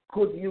make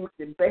good use,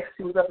 the best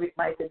use of it,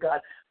 mighty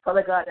God.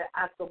 Father God,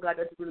 I ask, oh God,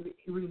 that we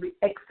will be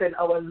extend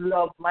our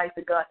love,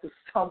 mighty God, to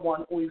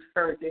someone who is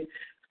hurting,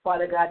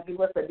 Father God,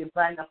 give us a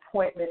divine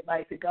appointment,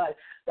 mighty God,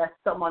 that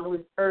someone who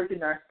is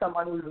hurting or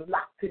someone who is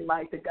locked in,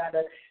 mighty God,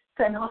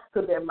 send us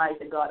to them,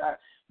 mighty God.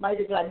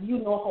 Mighty God, you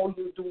know how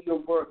you do your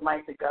work,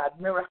 mighty God.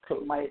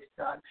 Miracle, mighty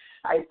God.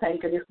 I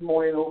thank you this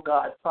morning, oh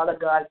God. Father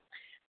God,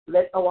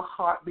 let our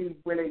heart be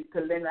willing to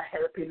lend a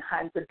helping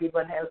hand, to give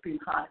a helping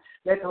hand.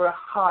 Let our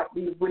heart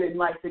be willing,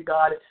 mighty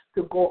God,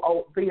 to go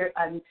out there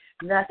and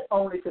not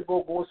only to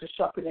go grocery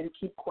shopping and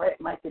keep quiet,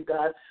 mighty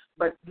God,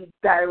 but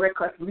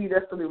direct us, lead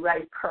us to the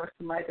right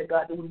person, mighty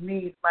God, who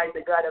needs,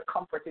 mighty God, a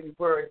comforting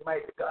word,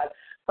 mighty God.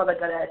 Father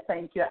God, I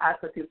thank you. I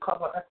ask that you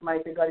cover us,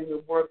 mighty God, in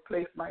the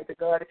workplace, mighty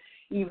God,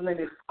 even in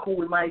the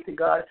school, mighty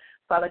God.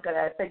 Father God,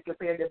 I thank you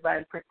for your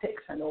divine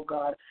protection, oh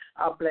God.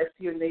 I bless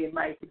your name,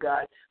 mighty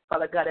God.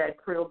 Father God, I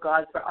pray, oh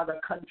God, for other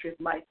countries,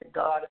 mighty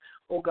God.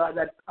 Oh God,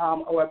 that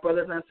our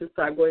brothers and sisters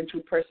are going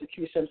through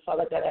persecution.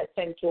 Father God, I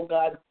thank you, oh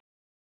God,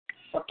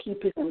 for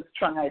keeping them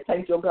strong. I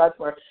thank you, oh God,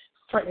 for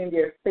strengthening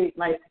their faith,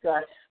 mighty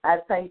God. I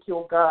thank you,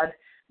 oh God,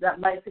 that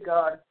mighty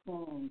God,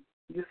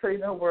 you say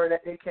in the word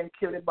that they can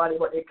kill the body,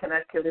 but they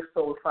cannot kill the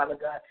soul, Father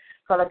God.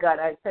 Father God,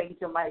 I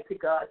thank you, mighty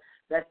God,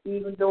 that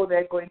even though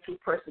they're going through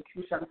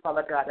persecution,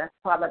 Father God,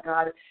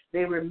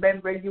 they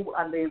remember you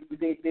and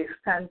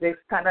they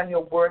stand on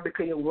your word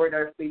because your word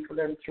are faithful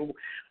and true.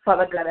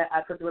 Father God, I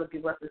ask that you will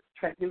give us the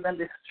strength, give them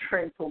the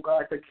strength, oh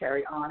God, to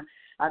carry on.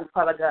 And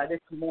Father God,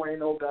 this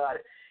morning, oh God,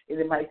 in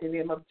the mighty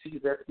name of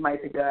Jesus,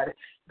 mighty God,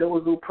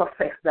 those who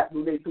profess that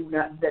they do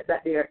not, that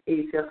they are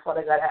atheists,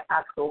 Father God, I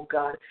ask, oh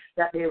God,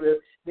 that they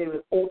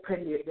will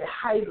open, their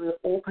eyes will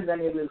open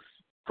and they will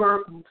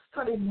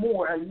study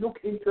more and look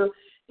into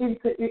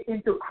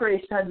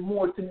creation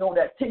more to know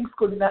that things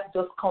could not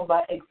just come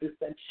by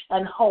existence.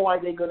 And how are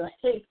they going to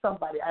hate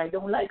somebody? I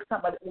don't like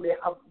somebody who they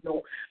have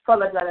no.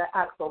 Father God, I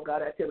ask, oh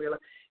God, that you will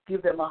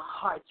give them a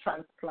heart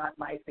transplant,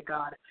 mighty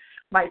God.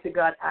 Mighty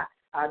God,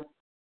 and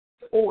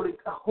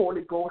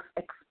Holy Ghost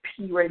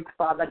experience,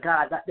 Father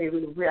God, that they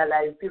will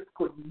realize this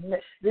could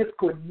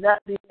not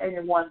be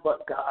anyone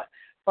but God.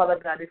 Father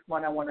God, this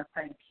morning I want to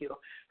thank you.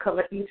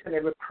 Cover each and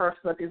every person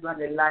that is on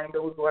the line,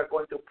 those who are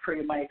going to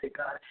pray, mighty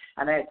God.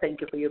 And I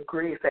thank you for your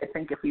grace. I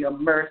thank you for your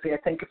mercy. I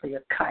thank you for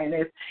your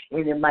kindness.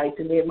 In the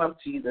mighty name of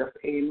Jesus.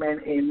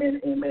 Amen,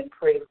 amen, amen.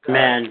 Praise God.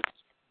 Amen.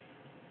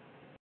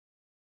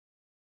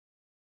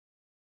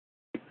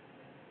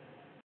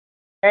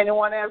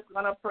 Anyone else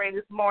going to pray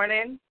this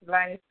morning? The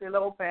line is still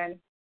open.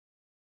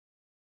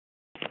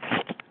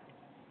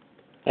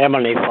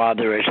 Heavenly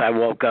Father, as I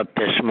woke up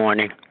this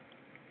morning,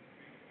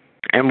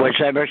 and was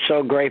ever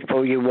so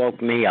grateful you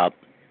woke me up.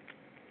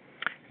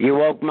 You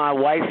woke my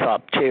wife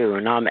up, too,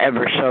 and I'm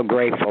ever so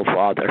grateful,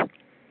 Father.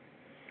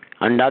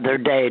 Another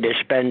day to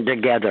spend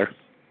together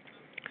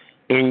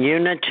in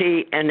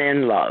unity and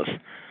in love.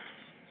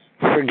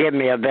 Forgive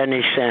me of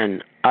any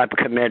sin I've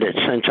committed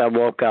since I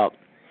woke up.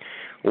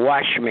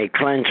 Wash me,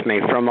 cleanse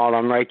me from all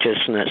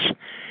unrighteousness,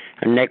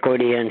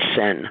 iniquity, and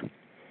sin.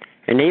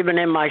 And even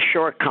in my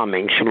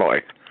shortcomings,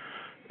 Lord,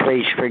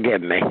 please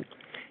forgive me.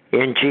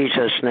 In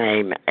Jesus'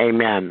 name,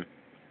 amen.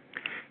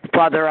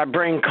 Father, I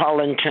bring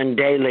Collington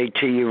Daly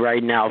to you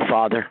right now,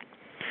 Father.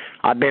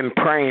 I've been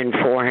praying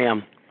for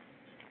him.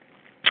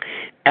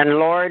 And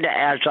Lord,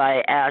 as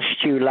I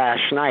asked you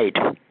last night,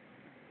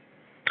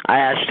 I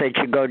asked that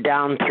you go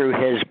down through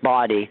his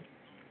body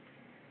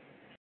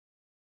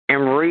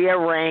and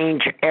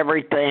rearrange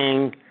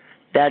everything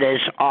that is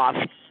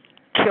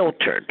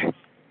off-kiltered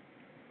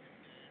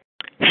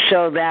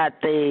so that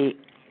the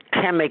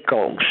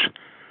chemicals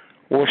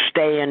will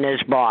stay in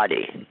his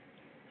body.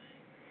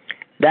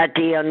 That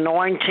the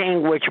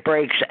anointing which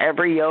breaks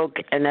every yoke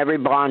and every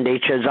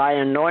bondage, as I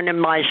anointed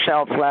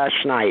myself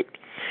last night,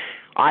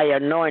 I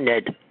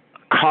anointed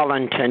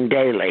Collington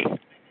Daly.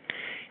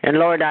 And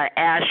Lord, I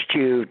asked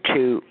you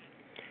to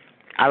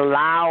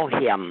allow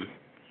him,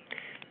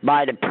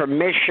 by the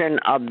permission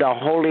of the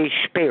Holy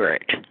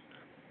Spirit,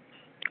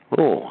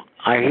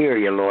 I hear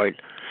you,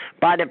 Lord,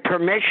 by the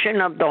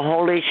permission of the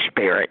Holy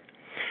Spirit,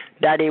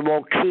 that he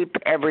will keep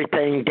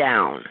everything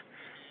down,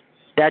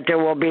 that there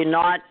will be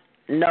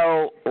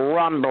no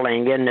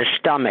rumbling in the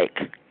stomach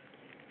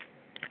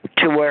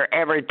to where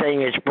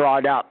everything is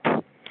brought up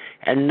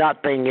and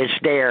nothing is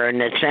there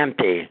and it's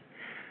empty.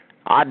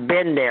 I've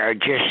been there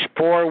just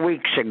 4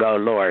 weeks ago,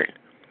 Lord.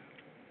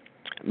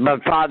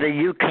 But, Father,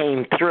 you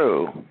came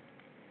through,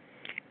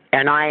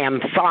 and I am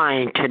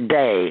fine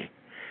today.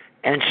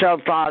 And so,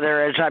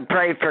 Father, as I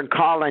pray for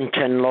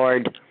Collington,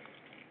 Lord,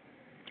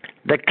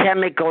 the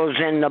chemicals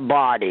in the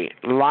body,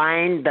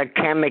 line the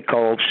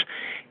chemicals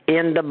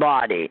in the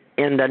body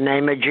in the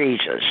name of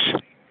Jesus.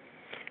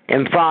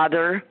 And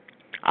Father,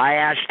 I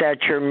ask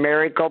that your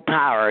miracle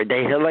power,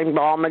 the healing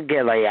balm of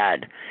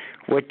Gilead,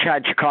 would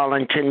touch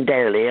Collington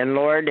Daly. And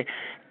Lord,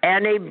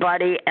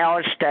 anybody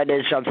else that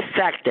is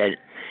affected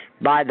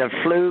by the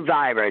flu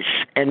virus,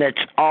 and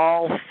it's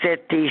all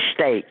 50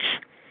 states,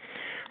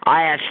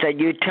 I ask that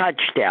you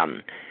touch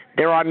them.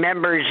 There are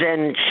members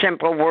in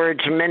Simple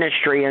Words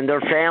Ministry and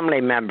their family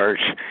members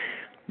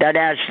that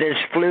has this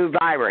flu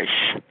virus,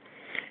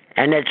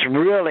 and it's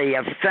really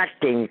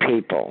affecting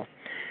people.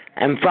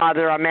 And,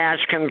 Father, I'm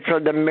asking for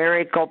the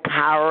miracle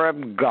power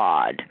of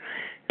God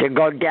to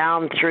go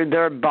down through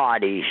their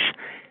bodies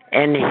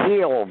and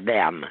heal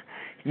them.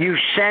 You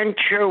sent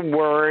your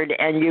word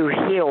and you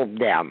healed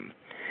them.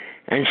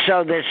 And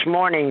so this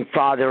morning,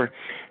 Father,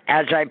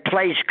 as I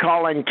place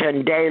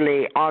Collington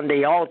Daly on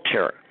the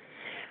altar,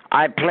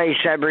 I place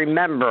every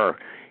member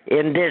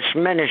in this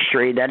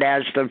ministry that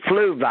has the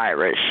flu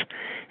virus,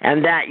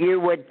 and that you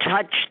would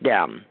touch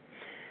them.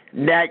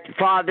 That,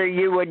 Father,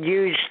 you would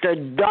use the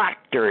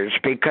doctors,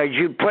 because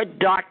you put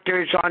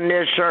doctors on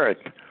this earth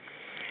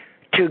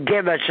to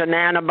give us an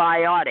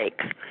antibiotic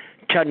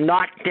to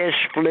knock this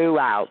flu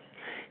out.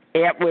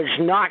 It was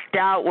knocked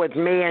out with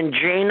me and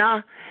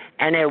Gina,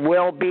 and it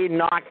will be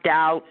knocked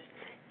out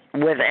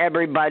with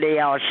everybody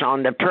else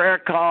on the prayer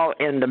call,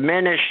 in the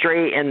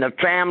ministry, in the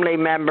family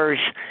members.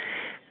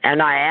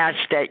 And I ask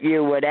that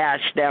you would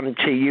ask them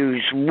to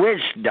use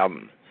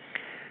wisdom.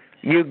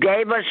 You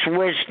gave us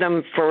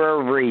wisdom for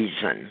a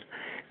reason.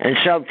 And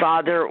so,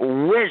 Father,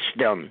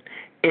 wisdom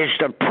is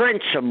the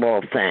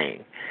principal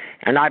thing.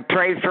 And I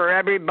pray for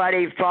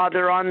everybody,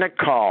 Father, on the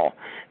call,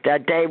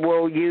 that they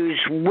will use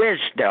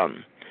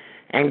wisdom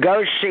and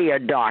go see a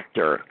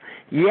doctor.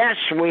 Yes,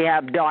 we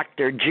have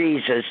Dr.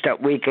 Jesus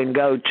that we can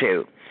go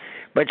to,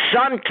 but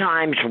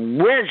sometimes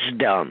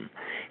wisdom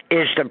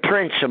is the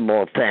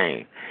principal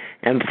thing.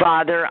 And,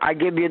 Father, I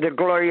give you the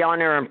glory,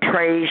 honor, and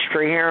praise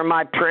for hearing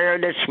my prayer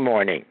this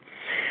morning.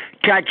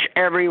 Touch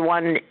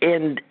everyone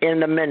in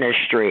the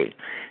ministry.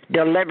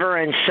 Deliver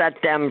and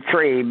set them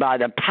free by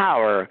the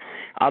power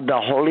of the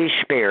Holy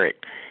Spirit.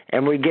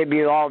 And we give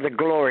you all the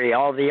glory,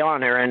 all the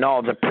honor, and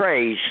all the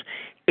praise.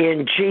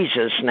 In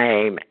Jesus'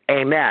 name,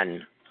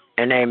 amen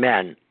and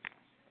amen.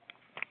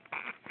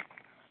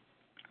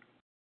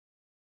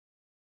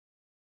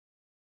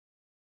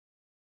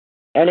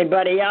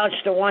 Anybody else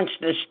that wants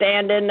to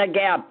stand in the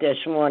gap this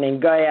morning,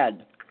 go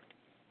ahead.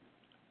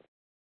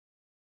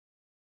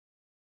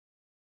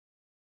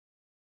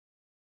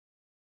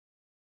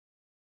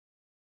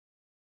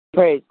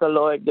 Praise the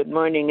Lord. Good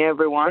morning,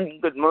 everyone.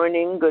 Good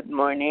morning. Good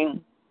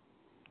morning.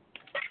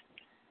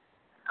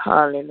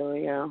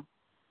 Hallelujah.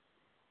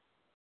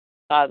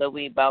 Father,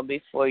 we bow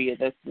before you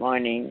this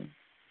morning.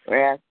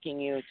 We're asking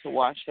you to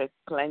wash us,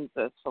 cleanse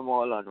us from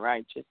all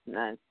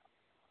unrighteousness.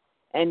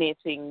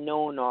 Anything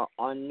known or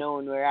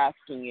unknown, we're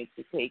asking you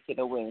to take it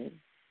away.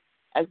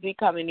 As we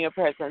come in your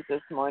presence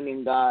this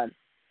morning, God,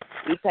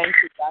 we thank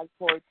you, God,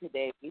 for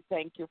today. We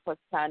thank you for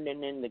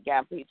standing in the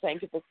gap. We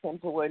thank you for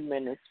Simple Word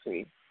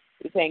Ministry.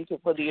 We thank you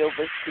for the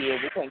overseer.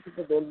 We thank you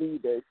for the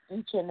leaders,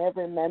 each and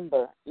every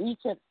member, each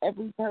and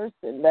every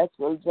person that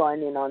will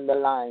join in on the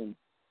line.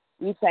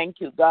 We thank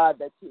you, God,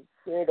 that you've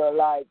spared our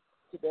lives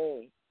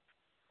today.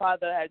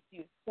 Father, as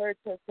you search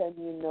us and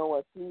you know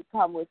us, we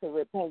come with a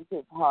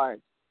repentant heart.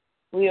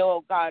 We,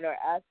 oh God, are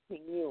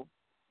asking you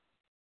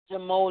to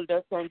mold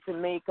us and to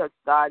make us,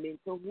 God,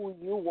 into who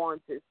you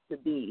want us to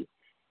be,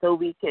 so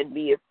we can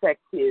be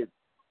effective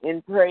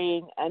in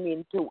praying and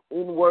in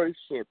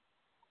worship,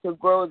 to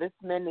grow this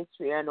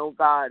ministry and, oh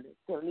God,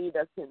 to lead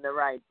us in the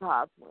right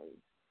pathway.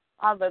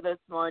 Father, this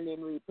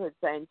morning we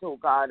present, oh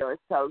God,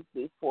 ourselves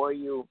before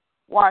you.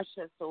 Wash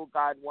us, oh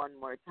God, one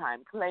more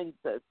time. Cleanse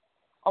us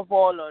of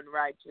all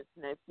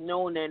unrighteousness,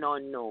 known and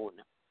unknown.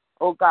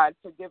 Oh God,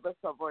 forgive us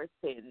of our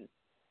sins.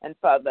 And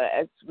Father,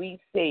 as we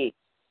say,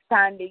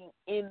 standing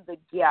in the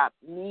gap,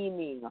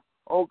 meaning,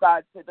 oh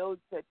God, for those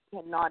that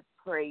cannot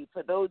pray,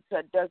 for those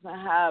that doesn't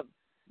have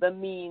the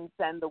means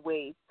and the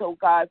ways, so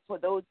God, for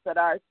those that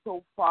are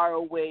so far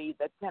away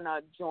that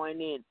cannot join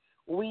in,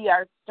 we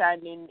are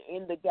standing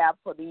in the gap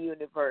for the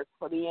universe,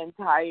 for the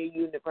entire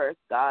universe,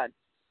 God,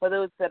 for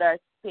those that are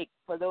sick,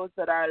 for those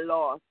that are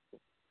lost,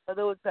 for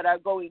those that are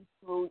going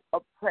through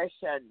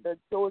oppression,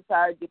 those that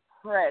are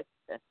depressed,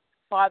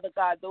 Father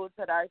God, those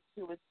that are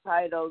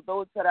suicidal,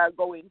 those that are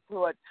going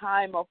through a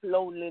time of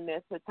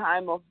loneliness, a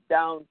time of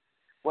down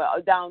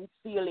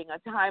feeling,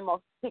 a time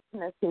of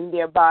sickness in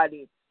their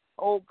body.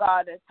 Oh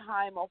God, a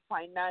time of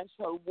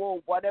financial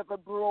woe, whatever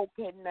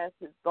brokenness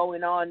is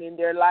going on in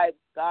their lives,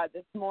 God,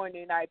 this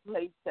morning I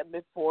place them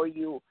before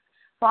you.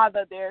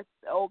 Father, there's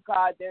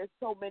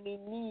so many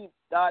needs,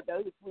 God, that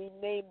if we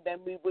name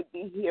them, we would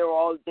be here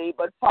all day.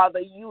 But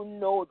Father, you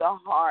know the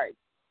heart.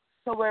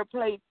 So we're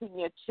placing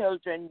your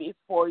children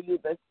before you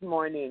this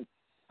morning.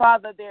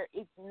 Father, there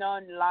is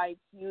none like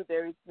you,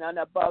 there is none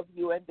above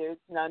you, and there is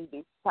none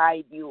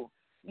beside you.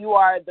 You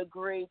are the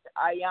great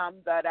I am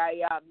that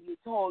I am. You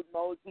told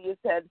Moses, you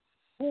said,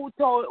 who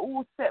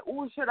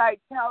should I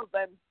tell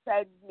them,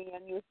 send me?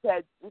 And you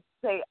said,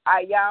 say,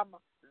 I am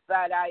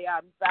that I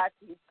am. That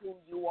is who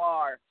you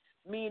are,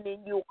 meaning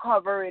you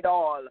cover it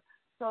all.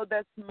 So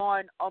this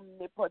morning,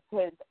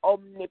 omnipotent,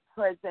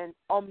 omnipresent,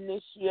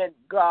 omniscient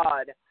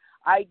God,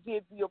 I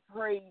give you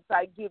praise,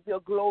 I give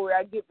you glory,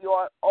 I give you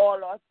all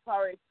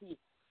authority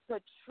to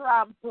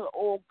trample,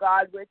 oh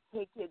God, we're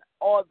taking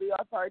all the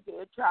authority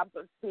to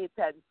trample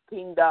Satan's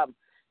kingdom.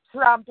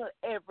 Trample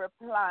every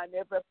plan,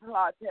 every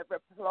plot, every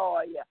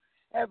ploy,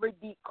 every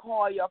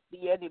decoy of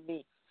the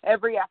enemy,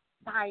 every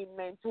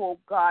assignment, oh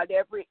God,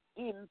 every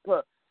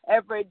imp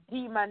Every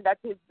demon that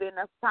has been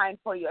assigned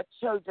for your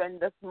children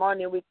this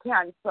morning, we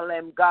cancel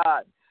them,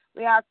 God.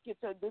 We ask you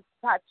to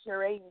dispatch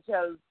your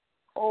angels,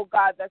 oh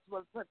God, that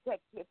will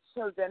protect your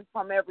children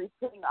from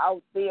everything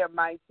out there,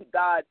 mighty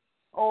God.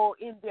 Oh,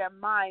 in their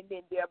mind,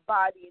 in their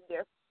body, in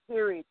their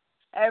spirit.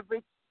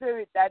 Every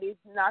spirit that is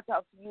not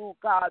of you,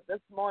 God, this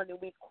morning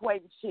we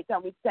quench it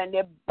and we send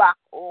it back,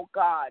 oh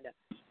God.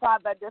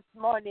 Father, this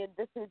morning,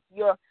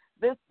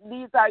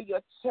 these are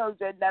your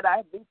children that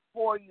are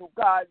before you,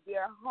 God. We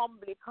are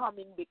humbly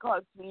coming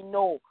because we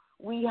know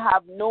we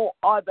have no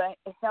other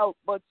help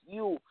but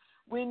you.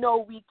 We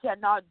know we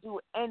cannot do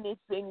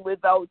anything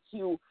without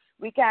you.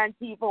 We can't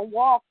even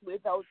walk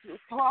without you,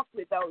 talk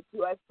without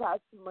you, as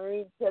Pastor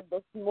Marine said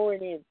this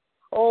morning.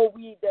 Oh,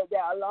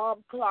 the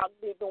alarm clock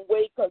didn't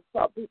wake us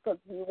up because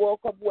we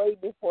woke up way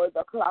before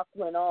the clock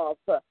went off.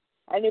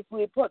 And if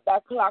we put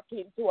that clock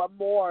into a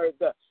morgue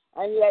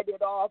and let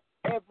it off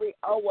every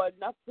hour,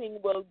 nothing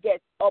will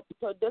get up.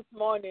 So this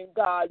morning,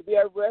 God, we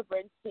are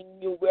reverencing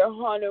you, we're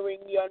honoring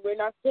you, and we're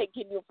not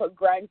taking you for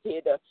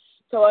granted.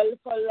 So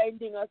for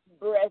lending us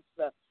breath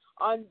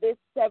on this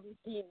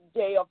 17th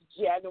day of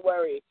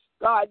January.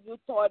 God, you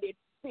thought it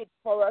fit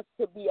for us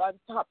to be on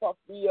top of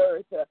the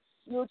earth.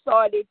 You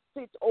thought it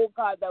fit, oh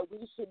God, that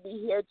we should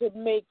be here to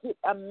make it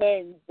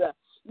amends.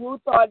 You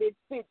thought it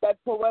fit that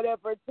for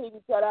whatever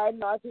things that are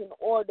not in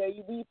order,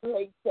 we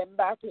place them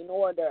back in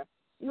order.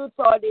 You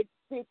thought it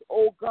fit,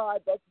 oh God,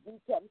 that we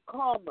can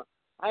come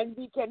and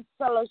we can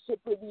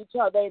fellowship with each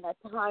other in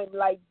a time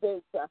like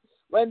this,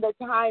 when the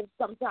time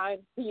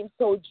sometimes seems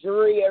so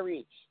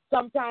dreary.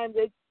 Sometimes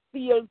it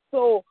feels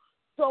so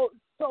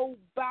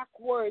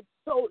backwards,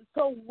 so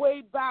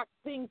way back,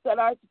 things that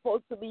are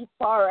supposed to be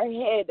far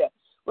ahead.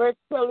 We're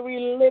still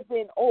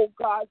reliving, oh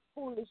God,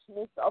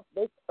 foolishness of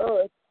this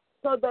earth.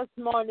 So this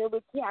morning we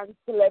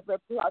cancel every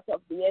plot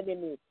of the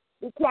enemy.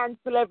 We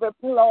cancel every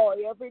ploy,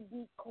 every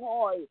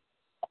decoy,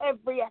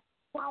 every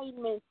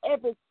assignment,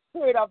 every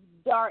spirit of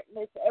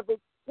darkness, every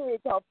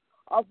spirit of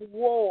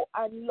woe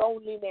and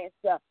loneliness,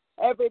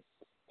 every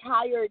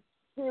tired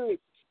spirit,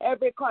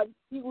 every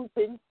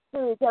confusing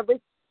spirit,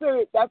 every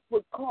spirit that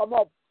would come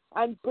up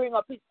and bring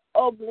up its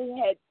ugly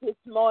head this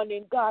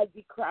morning, God,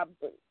 we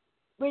trample.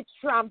 We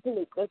trample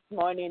it this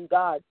morning,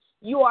 God.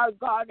 You are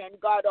God and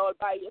God all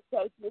by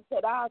yourself. You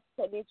said, ask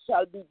and it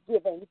shall be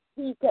given.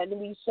 Seek and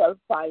we shall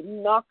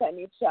find. Knock and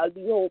it shall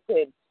be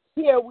opened.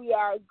 Here we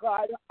are,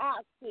 God,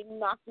 asking,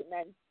 knocking,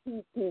 and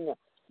seeking,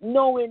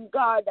 knowing,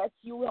 God, that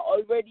you are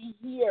already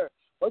here,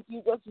 but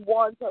you just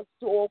want us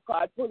to, oh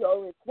God, put our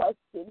request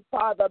in.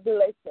 Father,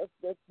 bless us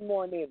this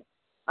morning.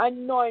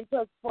 Anoint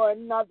us for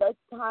another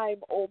time,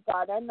 oh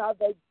God,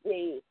 another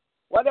day.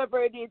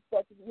 Whatever it is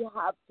that we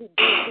have to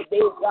do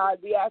today, God,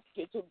 we ask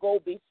you to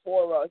go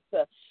before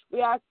us.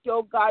 We ask you,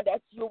 oh God,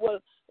 that you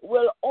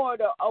will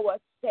order our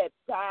steps.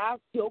 I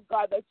ask you, oh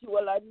God, that you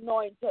will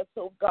anoint us,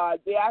 oh God.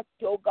 We ask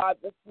you, oh God,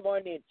 this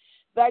morning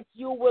that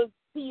you will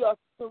see us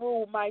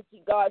through,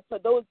 mighty God. For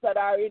those that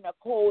are in a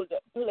cold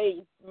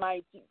place,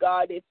 mighty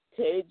God, it's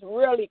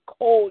really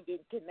cold in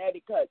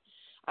Connecticut.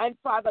 And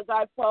Father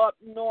God, for up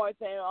north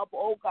and up,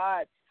 oh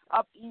God,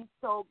 up east,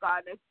 oh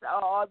God, it's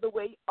all the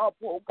way up,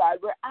 oh God.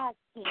 We're asking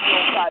you,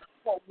 oh God,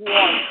 for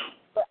warmth.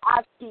 We're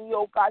asking you,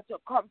 oh God, to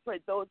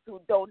comfort those who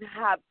don't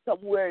have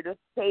somewhere to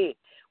stay.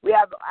 We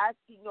are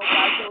asking you, oh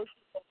God, those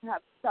who don't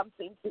have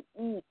something to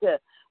eat.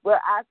 We're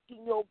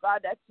asking you, oh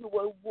God, that you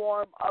will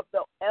warm up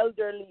the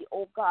elderly,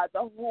 oh God,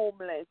 the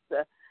homeless.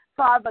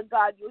 Father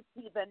God, you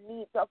see the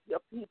needs of your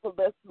people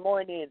this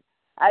morning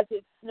as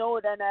it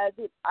snowed and as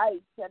it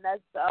iced and as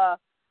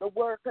the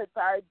workers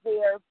are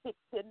there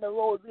fixing the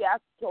road. We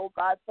ask you, oh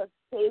God, for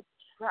safe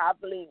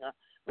traveling.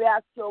 We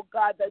ask you, oh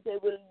God, that they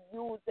will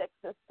use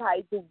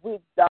exercise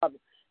wisdom.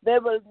 They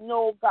will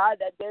know, God,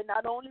 that they're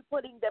not only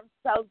putting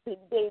themselves in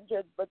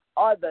danger, but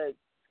others.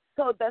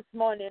 So this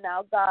morning,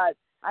 now, God,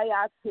 I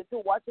ask you to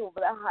watch over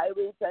the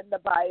highways and the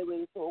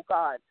byways, oh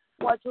God.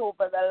 Watch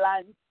over the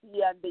land,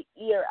 sea, and the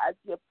air as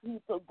your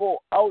people go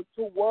out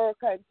to work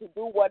and to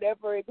do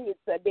whatever it is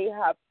that they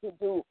have to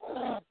do.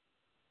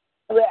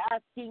 We're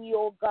asking you,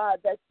 oh God,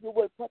 that you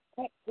will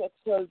protect your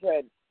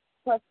children.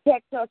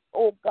 Protect us,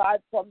 oh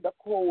God, from the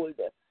cold.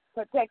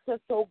 Protect us,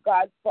 oh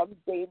God, from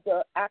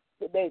danger,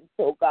 accidents,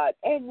 oh God.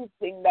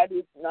 Anything that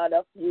is not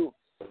of you.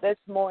 This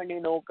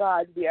morning, oh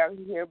God, we are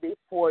here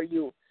before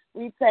you.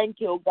 We thank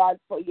you, oh God,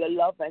 for your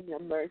love and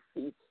your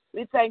mercy.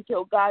 We thank you,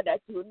 oh God,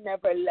 that you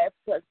never left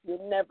us. You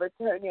never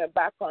turn your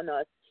back on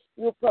us.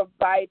 You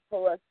provide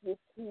for us. You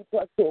keep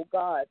us, oh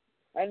God.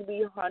 And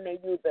we honor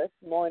you this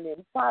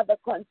morning. Father,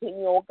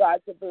 continue, oh God,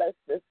 to bless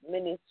this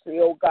ministry,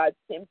 oh God,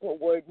 Simple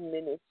Word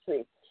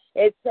Ministry.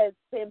 It says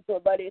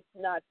simple, but it's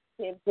not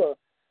simple.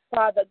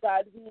 Father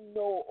God, we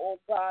know, oh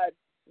God,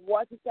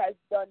 what it has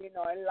done in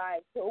our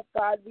lives. Oh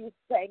God, we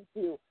thank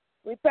you.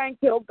 We thank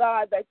you, oh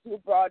God, that you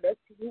brought us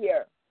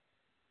here,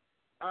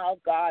 oh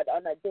God,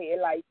 on a day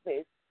like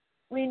this.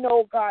 We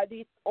know, God,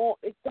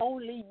 it's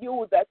only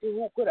you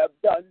who could have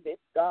done this,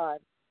 God.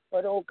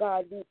 But, oh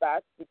God, we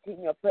bask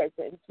in your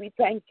presence. We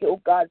thank you,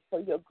 oh God, for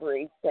your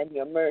grace and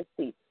your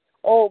mercy.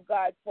 Oh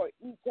God, for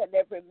each and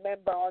every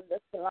member on this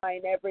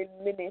line, every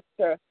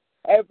minister,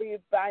 every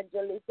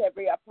evangelist,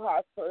 every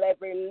apostle,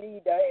 every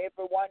leader,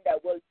 everyone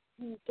that will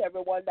teach,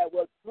 everyone that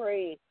will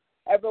pray,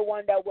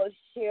 everyone that will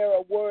share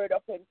a word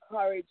of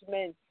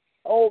encouragement.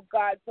 Oh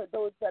God, for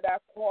those that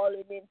are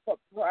calling in for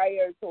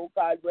prayers, oh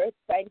God, we're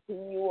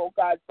thanking you, oh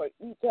God, for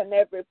each and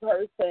every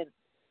person,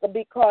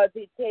 because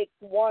it takes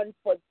one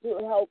to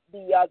help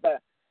the other.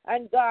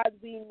 And God,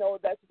 we know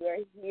that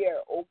we're here,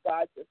 oh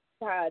God, to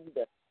stand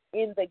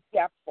in the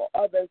gap for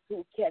others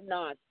who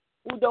cannot,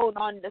 who don't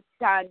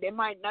understand. They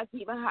might not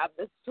even have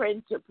the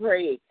strength to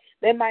pray.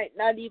 They might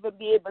not even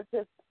be able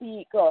to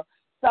speak, or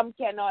some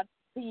cannot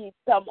see.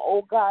 Some,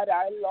 oh God,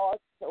 are lost,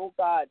 oh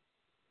God,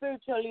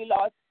 spiritually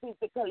lost,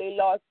 physically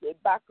lost. They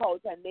back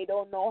out and they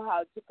don't know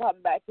how to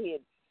come back in.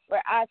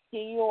 We're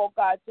asking you, oh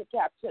God, to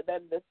capture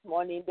them this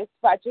morning.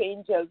 Dispatch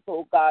angels,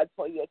 oh God,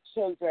 for your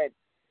children,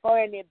 for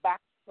any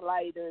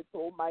backsliders,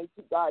 Almighty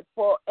God,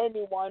 for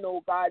anyone,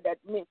 oh God, that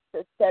missed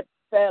a step,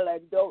 fell,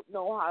 and don't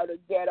know how to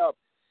get up.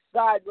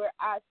 God, we're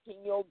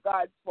asking you, oh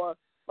God, for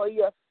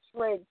your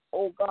strength,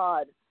 oh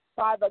God.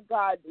 Father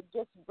God,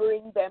 just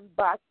bring them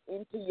back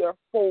into your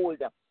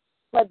fold.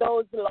 For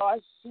those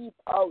lost sheep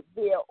out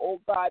there, oh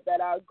God,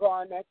 that are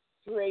gone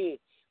astray.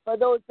 For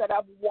those that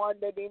have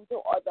wandered into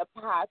other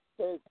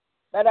pastors,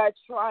 that are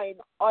trying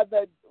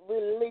other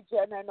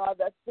religion and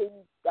other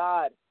things,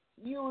 God.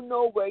 You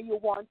know where you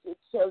want your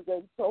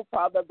children. So,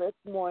 Father, this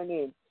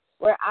morning,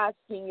 we're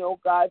asking you,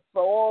 God,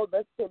 for all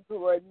the Simple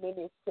Word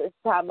Ministers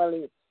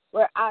family.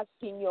 We're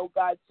asking you,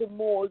 God, to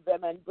mold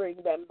them and bring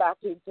them back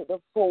into the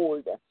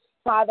fold.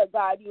 Father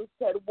God, you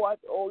said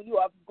you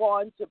have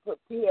gone to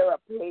prepare a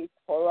place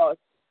for us.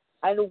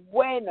 And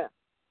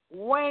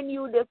when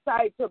you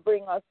decide to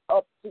bring us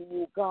up to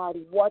you, God,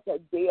 what a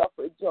day of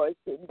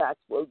rejoicing that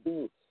will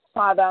be.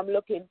 Father, I'm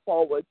looking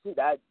forward to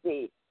that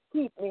day.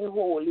 Keep me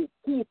holy.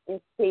 Keep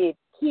me safe.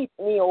 Keep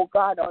me, oh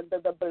God, under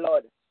the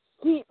blood.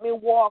 Keep me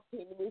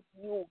walking with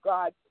you,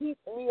 God. Keep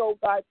me, oh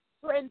God,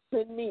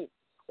 strengthen me,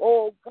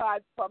 oh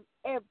God, from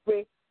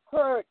every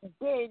hurt,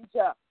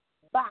 danger,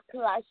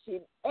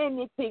 backlashing,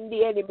 anything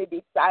the enemy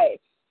decides,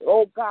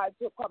 oh God,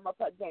 to come up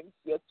against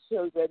your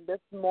children.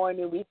 This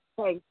morning, we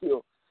thank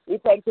you. We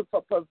thank you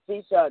for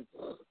provision.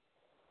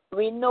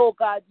 We know,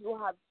 God, you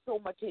have so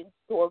much in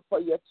store for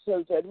your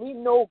children. We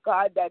know,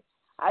 God, that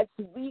as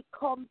we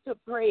come to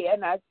pray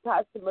and as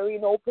Pastor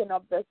Marine open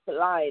up this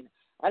line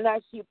and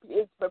as she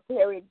is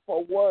preparing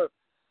for work,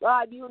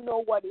 God, you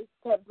know what is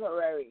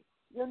temporary.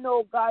 You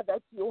know, God,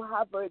 that you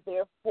have her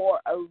there for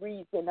a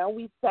reason. And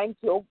we thank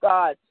you,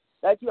 God,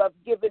 that you have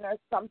given her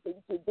something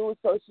to do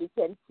so she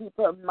can keep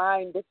her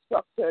mind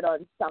structured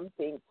on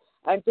something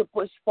and to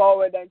push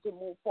forward and to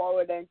move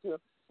forward and to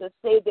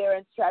stay there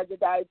and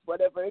strategize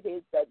whatever it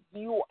is that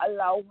you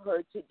allow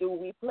her to do.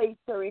 We place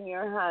her in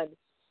your hand.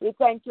 We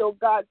thank you,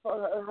 God, for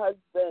her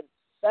husband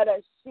that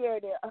has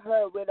shared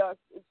her with us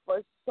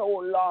for so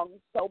long,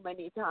 so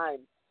many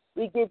times.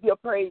 We give you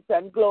praise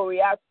and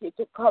glory. Ask you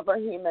to cover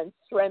him and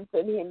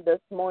strengthen him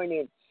this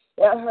morning.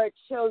 Her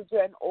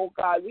children, oh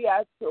God, we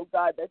ask you,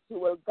 God, that you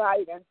will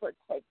guide and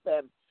protect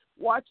them.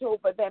 Watch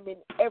over them in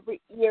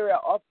every area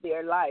of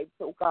their lives,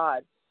 oh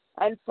God.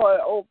 And for,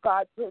 oh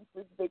God,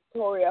 Princess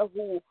Victoria,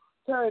 who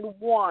turned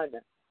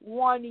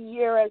 1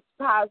 year has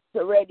passed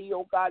already,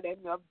 oh God, and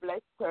you have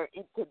blessed her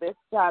into this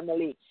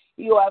family.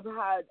 You have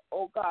had,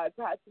 oh God,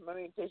 Pastor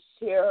Marine to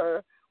share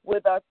her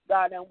with us,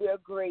 God, and we're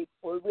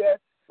grateful.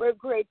 We're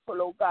grateful,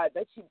 oh God,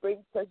 that she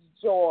brings such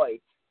joy,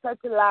 such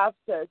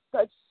laughter,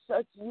 such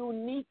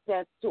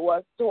uniqueness to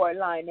us, to our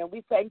line. And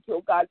we thank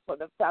you, God, for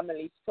the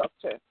family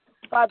structure.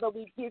 Father,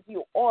 we give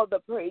you all the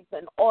praise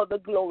and all the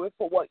glory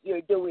for what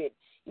you're doing.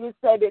 You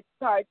said it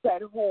starts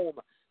at home.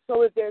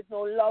 So if there's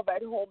no love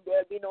at home,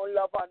 there'll be no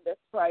love on this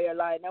prayer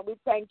line. And we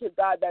thank you,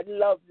 God, that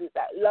love is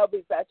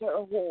at her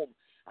home,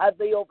 at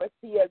the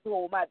overseer's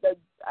home, at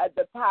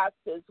the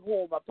pastor's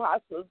home,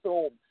 apostle's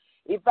home,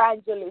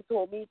 evangelist's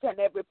home, each and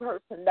every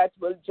person that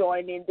will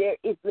join in. There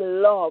is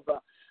love.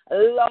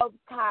 Love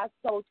casts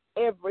out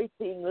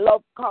everything.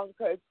 Love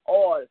conquers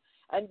all.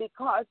 And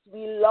because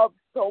we love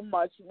so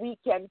much, we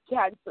can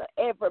cancel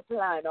every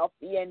plan of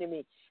the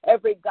enemy,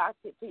 every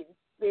gossiping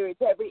spirit,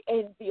 every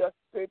envious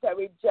spirit,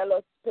 every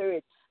jealous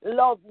spirit.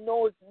 Love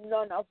knows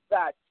none of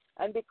that.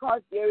 And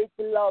because there is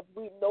love,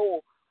 we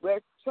know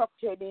we're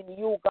structured in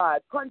you,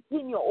 God.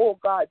 Continue, oh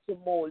God, to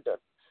mold us.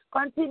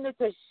 Continue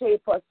to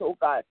shape us, oh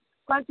God.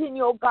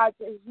 Continue, oh God,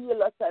 to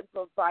heal us and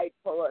provide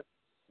for us.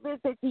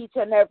 Visit each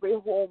and every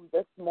home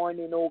this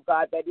morning, oh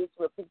God, that is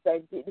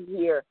represented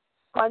here.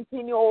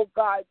 Continue, oh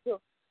God, to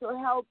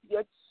help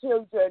your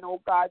children, oh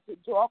God, to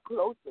draw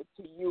closer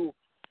to you.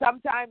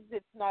 Sometimes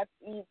it's not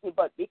easy,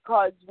 but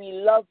because we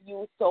love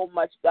you so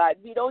much, God,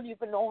 we don't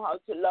even know how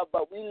to love,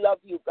 but we love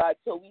you, God,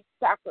 so we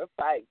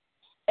sacrifice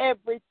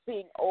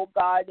everything, oh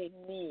God, in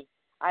me.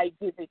 I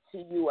give it to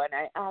you, and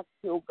I ask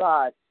you,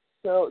 God,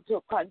 to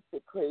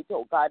consecrate,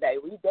 oh God. I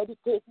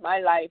rededicate my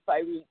life.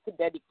 I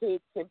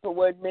rededicate Simple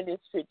Word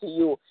Ministry to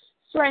you.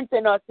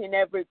 Strengthen us in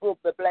every group,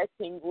 the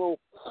blessing group,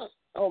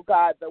 oh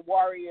God, the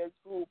warriors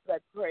group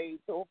that prays,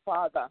 oh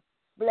Father.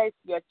 Bless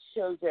your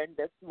children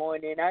this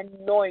morning.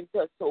 Anoint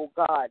us, oh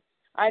God.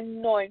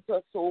 Anoint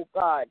us, oh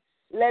God.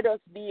 Let us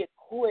be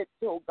equipped,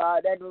 oh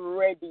God, and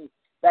ready,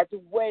 that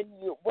when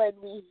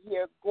we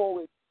hear go,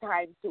 it's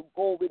time to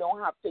go. We don't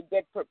have to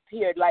get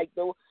prepared like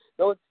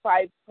those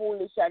 5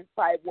 foolish and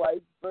 5 wise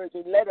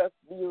virgins. Let us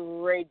be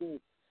ready.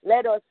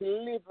 Let us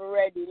live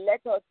ready.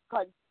 Let us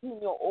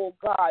continue, oh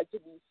God, to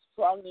be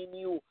strong in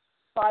you.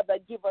 Father,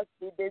 give us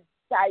the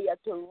desire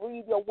to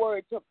read your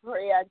word, to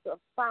pray, and to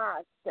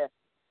fast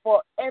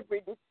for every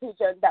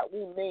decision that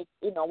we make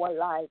in our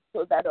lives,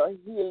 so that our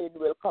healing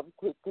will come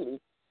quickly,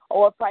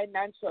 our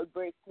financial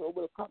breakthrough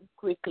will come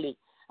quickly,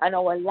 and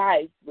our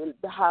lives will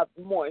have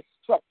more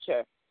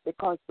structure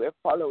because we're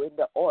following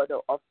the order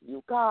of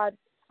you. God,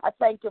 I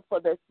thank you for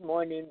this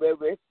morning where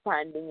we're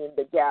standing in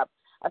the gap.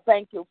 I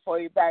thank you for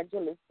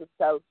Evangelist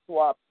Cecile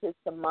Swap,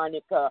 Sister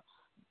Monica,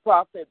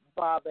 Prophet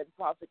Bob, and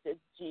Prophetess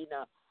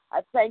Gina.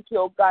 I thank you,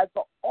 oh God,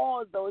 for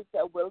all those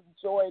that will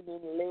join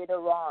in later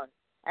on.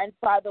 And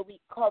Father, we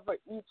cover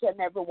each and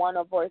every one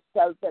of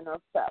ourselves and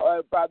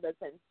our brothers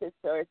and sisters,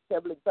 our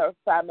siblings, our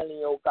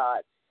family, oh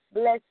God.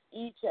 Bless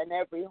each and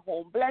every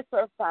home. Bless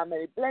our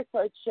family. Bless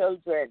our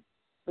children.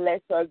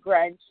 Bless our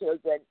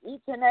grandchildren,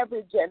 each and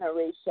every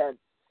generation.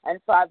 And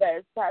Father,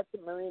 as Pastor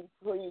Marine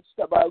preached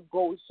about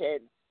Goshen,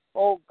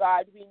 oh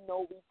God, we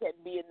know we can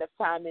be in the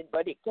famine,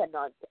 but it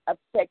cannot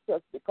affect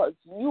us because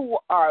you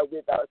are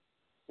with us.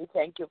 We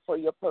thank you for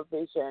your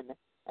provision,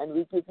 and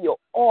we give you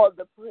all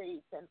the praise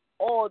and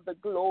all the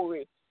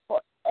glory for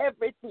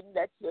everything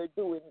that you're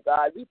doing,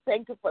 God. We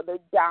thank you for the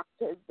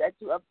doctors that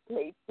you have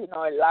placed in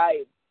our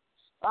lives.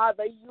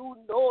 Father, you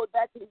know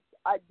that is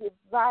a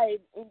divine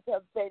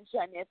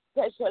intervention,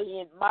 especially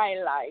in my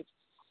life.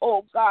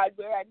 Oh, God,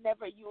 where I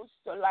never used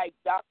to like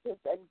doctors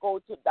and go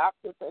to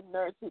doctors and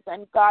nurses.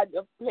 And, God,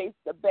 you've placed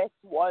the best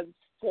ones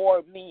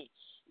for me.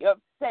 You've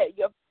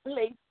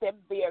placed them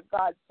there,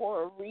 God,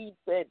 for a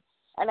reason.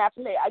 And I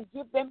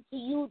give them to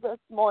you this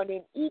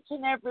morning, each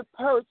and every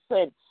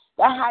person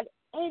that had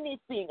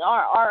anything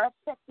or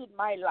affected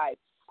my life.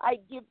 I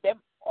give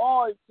them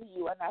all to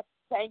you, and I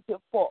thank you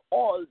for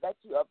all that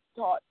you have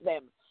taught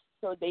them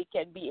so they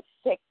can be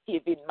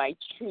effective in my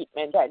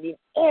treatment and in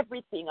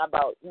everything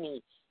about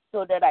me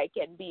so that I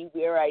can be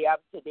where I am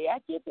today. I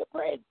give you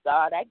praise,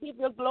 God. I give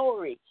you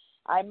glory.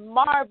 I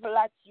marvel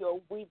at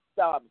your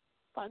wisdom.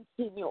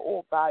 Continue,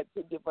 oh God,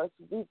 to give us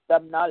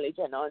wisdom, knowledge,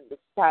 and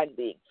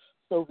understanding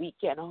so we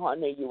can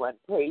honor you and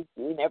praise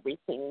you in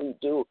everything we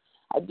do.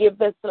 I give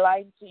this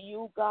line to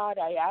you, God.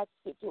 I ask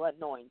you to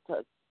anoint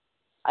us.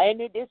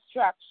 Any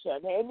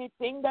distraction,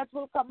 anything that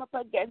will come up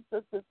against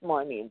us this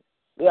morning,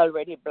 we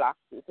already blocked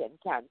it and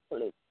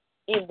cancel it.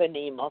 In the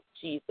name of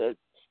Jesus,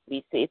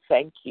 we say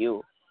thank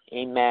you.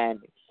 Amen.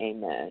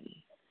 Amen.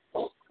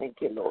 Thank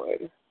you,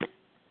 Lord.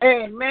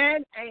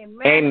 Amen.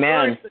 Amen.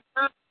 Amen.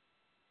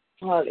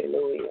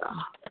 Hallelujah.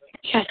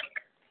 Yes.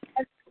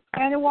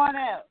 Anyone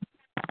else?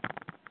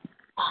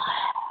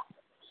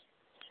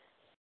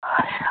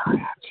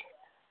 Hallelujah.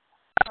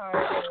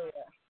 Hallelujah.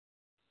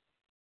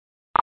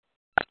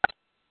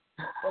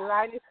 The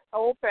line is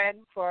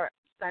open for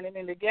standing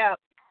in the gap.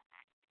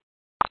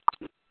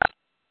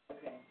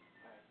 Okay.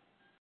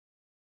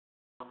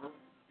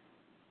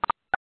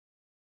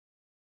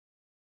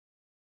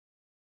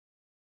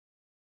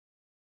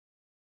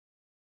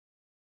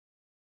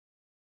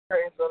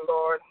 Praise the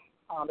Lord.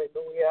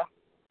 Hallelujah.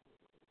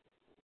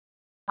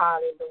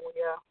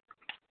 Hallelujah.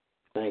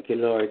 Thank you,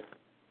 Lord.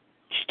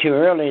 It's too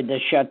early to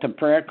shut the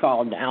prayer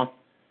call down.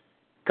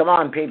 Come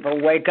on,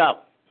 people, wake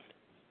up.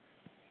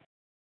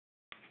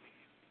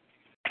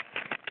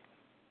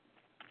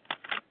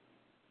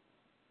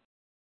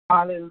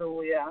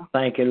 Hallelujah.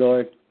 Thank you,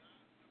 Lord.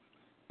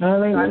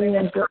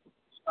 Hallelujah.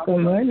 Good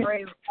morning.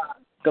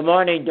 Good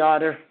morning,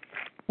 daughter.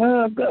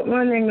 Oh, good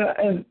morning.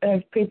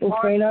 Have people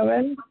prayed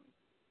already?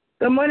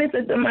 Good morning,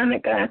 Sister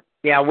Monica.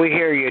 Yeah, we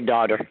hear you,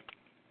 daughter.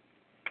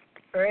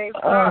 Praise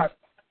God.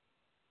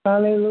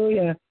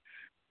 Hallelujah.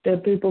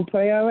 Did people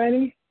pray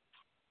already?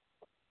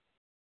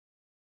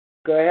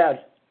 Go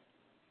ahead.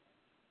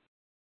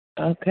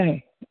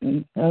 Okay.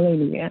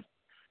 Hallelujah.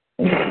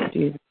 Thank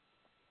you, Jesus.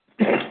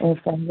 Oh,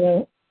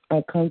 Father,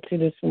 I come to you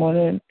this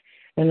morning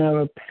and I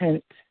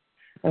repent.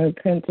 I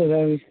repent of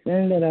every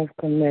sin that I've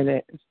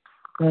committed.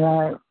 And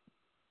I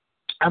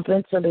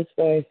repent for this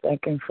very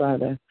second,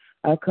 Father.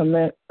 I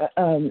repent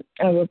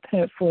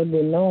for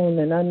the known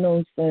and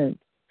unknown sins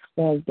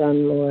that I've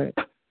done, Lord.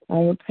 I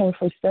repent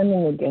for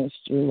sinning against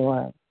you,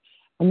 Lord.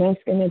 I'm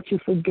asking that you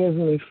forgive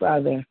me,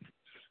 Father.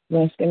 I'm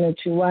asking that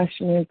you wash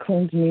me and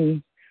cleanse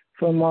me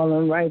from all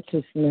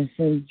unrighteousness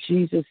in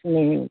Jesus'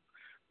 name.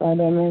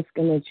 Father, I'm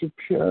asking that you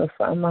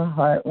purify my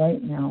heart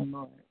right now,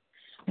 Lord.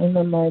 In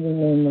the mighty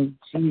name of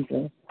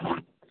Jesus.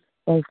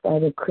 Oh,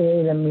 Father,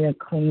 create in me a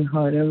clean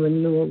heart and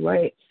renew a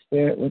right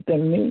spirit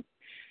within me.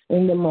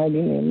 In the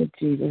mighty name of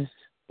Jesus.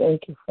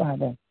 Thank you,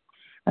 Father.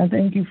 I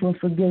thank you for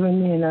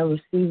forgiving me, and I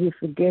receive your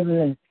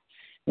forgiveness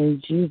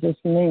in Jesus'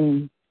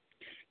 name.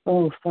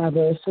 Oh,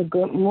 Father, it's a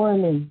good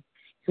morning.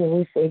 So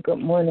we say good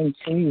morning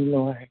to you,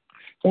 Lord.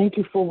 Thank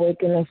you for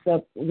waking us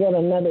up yet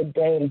another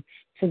day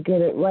to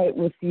get it right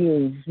with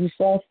you. You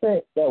saw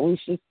fit that we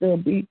should still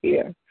be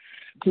here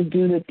to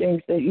do the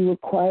things that you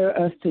require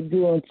us to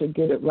do and to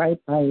get it right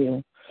by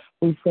you.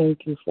 We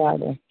thank you,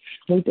 Father.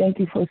 We thank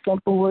you for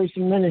Simple Words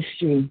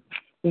Ministry.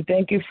 We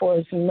thank you for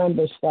its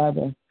members,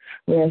 Father.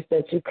 We ask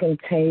that you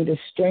continue to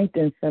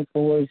strengthen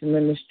Simple Words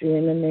Ministry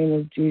in the name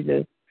of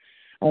Jesus.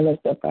 I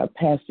lift up our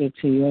pastor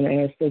to you and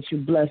I ask that you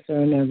bless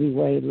her in every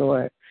way,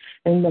 Lord,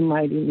 in the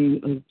mighty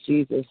name of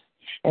Jesus.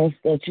 I ask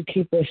that you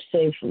keep her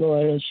safe,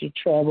 Lord, as she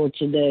travels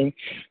today,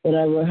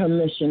 whatever her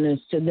mission is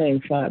today,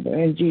 Father.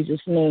 In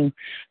Jesus' name,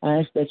 I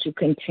ask that you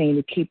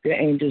continue to keep your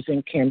angels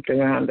encamped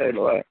around her,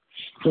 Lord.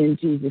 In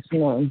Jesus'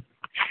 name.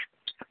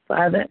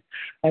 Father,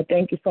 I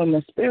thank you for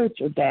my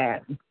spiritual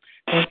dad.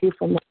 Thank you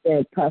for my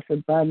dad,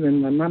 Prophet Bob,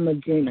 and my mama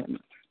Gina,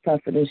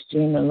 Prophetess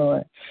Gina,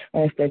 Lord.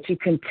 I ask that you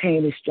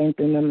continue to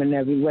strengthen them in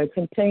every way.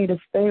 Continue to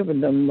favor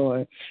them,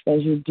 Lord,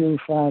 as you do,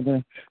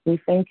 Father. We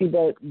thank you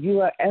that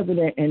you are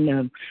evident in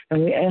them,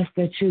 and we ask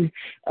that you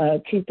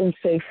keep them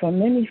safe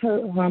from any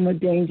hurt, harm, or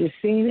danger,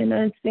 seen and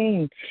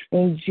unseen.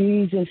 In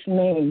Jesus'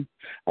 name,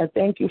 I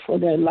thank you for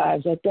their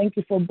lives. I thank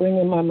you for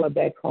bringing Mama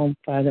back home,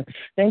 Father.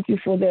 Thank you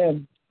for their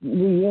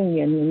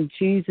reunion. In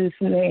Jesus'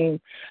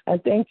 name, I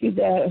thank you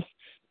that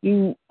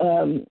you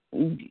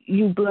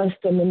bless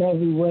them in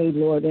every way,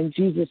 Lord, in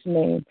Jesus'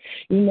 name.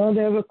 You know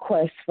their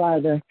requests,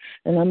 Father,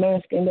 and I'm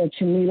asking that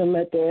you meet them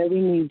at their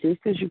every need, just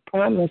as you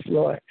promised,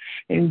 Lord,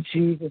 in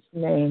Jesus'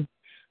 name.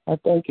 I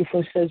thank you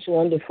for such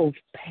wonderful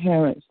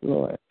parents,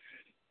 Lord.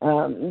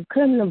 You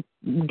couldn't have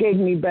gave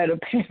me better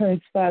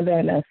parents, Father,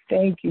 and I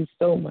thank you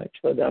so much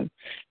for them,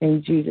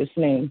 in Jesus'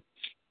 name.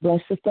 Bless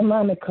Sister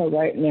Monica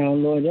right now,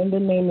 Lord, in the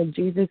name of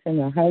Jesus, and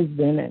her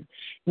husband and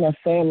her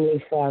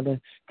family, Father.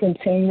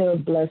 Continue to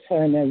bless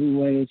her in every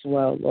way as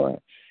well, Lord.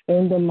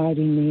 In the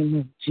mighty name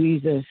of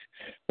Jesus,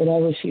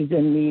 whatever she's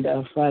in need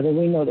of, Father,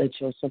 we know that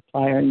you'll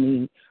supply her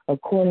need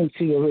according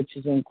to your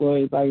riches and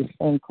glory by your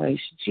Son,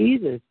 Christ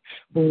Jesus.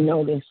 We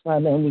know this,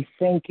 Father, and we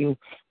thank you.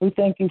 We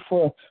thank you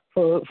for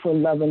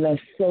loving us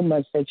so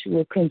much that you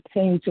will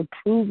continue to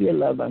prove your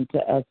love unto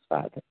us,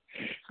 Father.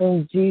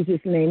 In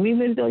Jesus' name,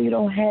 even though you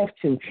don't have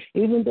to,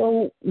 even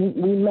though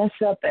we mess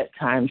up at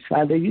times,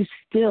 Father, you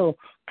still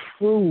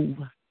prove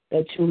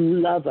that you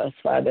love us,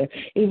 Father,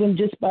 even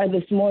just by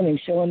this morning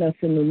showing us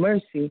a new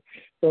mercy.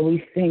 So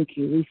we thank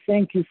you. We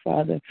thank you,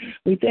 Father.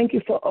 We thank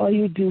you for all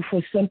you do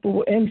for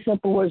Simple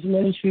Words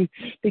Ministry,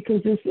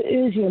 because this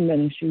is your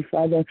ministry,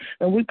 Father,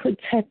 and we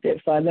protect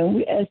it, Father, and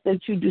we ask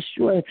that you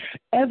destroy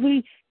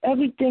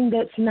everything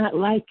that's not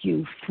like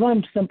you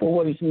from Simple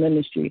Words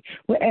Ministry.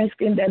 We're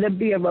asking that it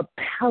be a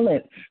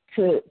repellent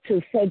to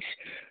such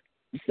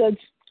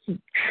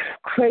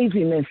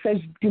craziness, such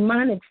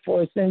demonic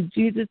force. In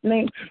Jesus'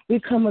 name, we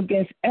come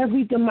against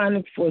every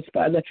demonic force,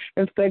 Father.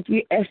 In fact,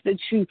 we ask that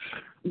you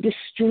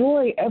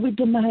destroy every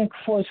demonic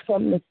force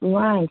from this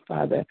line,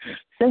 Father.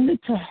 Send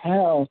it to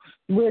hell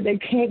where they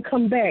can't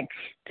come back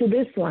to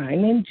this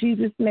line in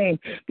Jesus' name.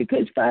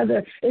 Because,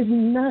 Father, there's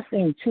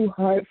nothing too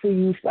hard for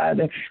you,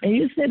 Father. And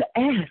you said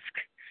ask.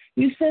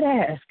 You said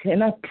ask.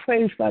 And I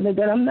pray, Father,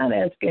 that I'm not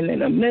asking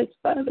in a miss,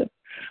 Father.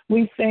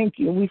 We thank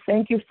you. We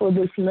thank you for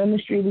this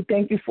ministry. We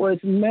thank you for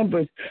its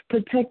members.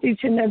 Protect each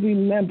and every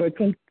member.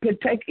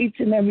 Protect each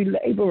and every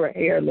laborer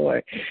here,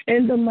 Lord.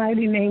 In the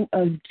mighty name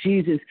of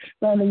Jesus.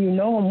 Father, you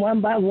know them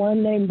one by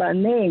one, name by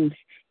name.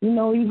 You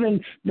know,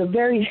 even the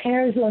very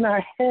hairs on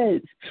our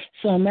heads.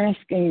 So I'm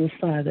asking you,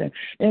 Father,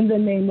 in the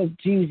name of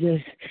Jesus,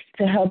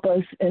 to help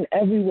us in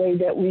every way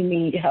that we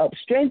need help.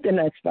 Strengthen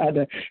us,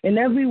 Father, in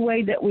every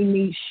way that we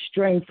need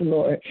strength,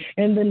 Lord,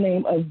 in the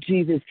name of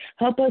Jesus.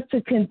 Help us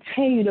to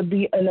continue to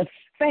be an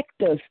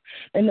effective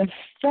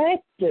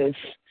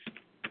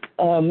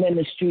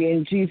ministry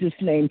in Jesus'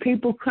 name.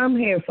 People come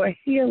here for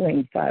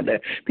healing, Father.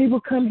 People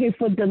come here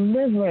for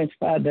deliverance,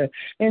 Father,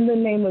 in the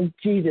name of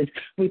Jesus.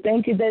 We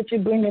thank you that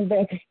you're bringing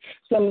back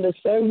some of the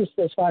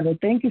services, Father.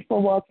 Thank you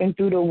for walking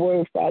through the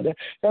word, Father.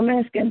 So I'm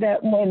asking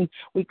that when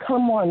we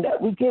come on,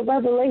 that we give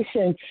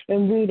revelation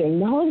and reading.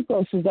 The Holy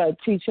Ghost is our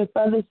teacher,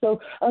 Father.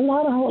 So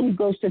allow the Holy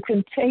Ghost to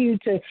continue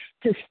to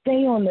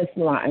stay on this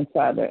line,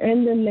 Father,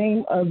 in the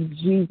name of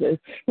Jesus.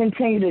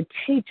 Continue to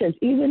teach us,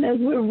 even as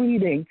we're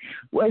reading,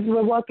 as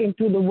we're walking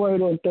through the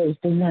word on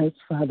Thursday nights,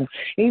 Father,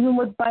 even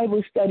with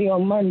Bible study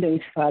on Mondays,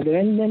 Father,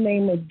 in the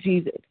name of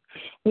Jesus.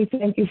 We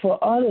thank you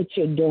for all that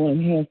you're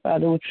doing here,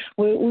 Father.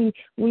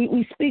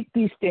 We speak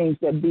these things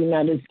that be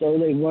not as though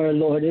they were,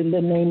 Lord, in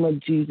the name of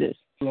Jesus.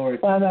 Lord.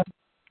 Father,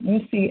 you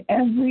see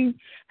every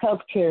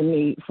healthcare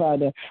need,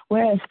 Father.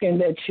 We're asking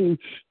that you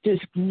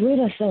just rid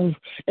us of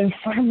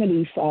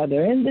infirmity,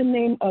 Father, in the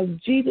name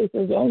of Jesus,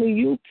 as only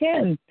you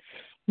can,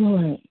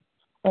 Lord.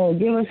 Oh,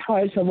 give us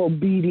hearts of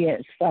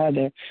obedience,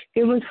 Father.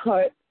 Give us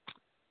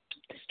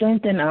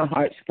strengthen our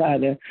hearts,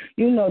 Father.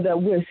 You know that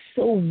we're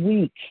so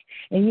weak,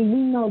 and we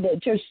know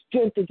that your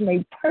strength is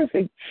made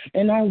perfect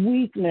in our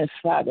weakness,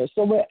 Father.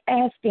 So we're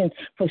asking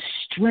for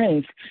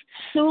strength,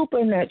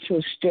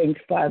 supernatural strength,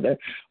 Father.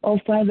 Oh,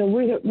 Father,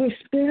 we're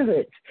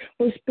spirits.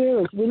 We're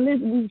spirits.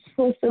 We're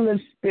supposed to live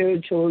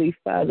spiritually,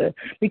 Father,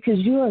 because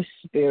you're a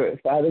spirit,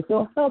 Father.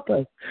 So help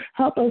us.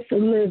 Help us to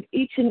live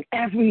each and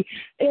every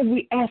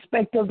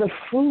aspect of the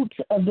fruits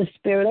of the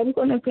Spirit. I'm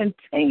going to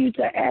continue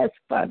to ask,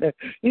 Father.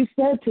 You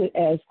said to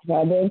ask,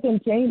 Father, and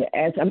continue to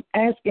ask. I'm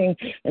asking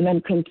and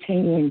I'm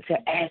continuing to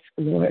ask,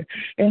 Lord,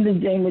 in the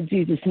name of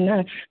Jesus.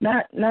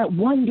 Not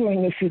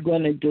wondering if you're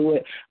going to do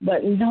it,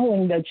 but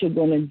knowing that you're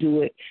going to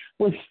do it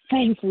with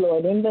faith,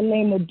 Lord, in the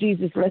name of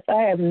Jesus, lest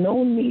I have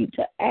no need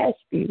to ask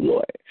you,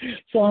 Lord.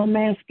 So I'm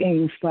asking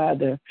you,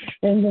 Father,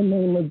 in the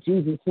name of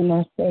Jesus, and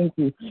I thank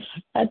you.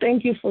 I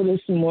thank you for this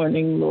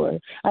morning,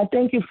 Lord. I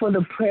thank you for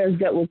the prayers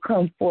that will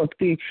come forth,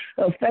 the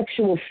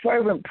effectual,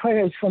 fervent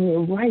prayers from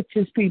your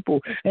righteous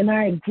people, and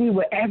I agree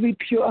with every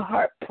pure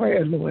heart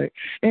prayer, Lord,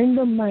 in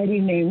the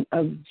mighty name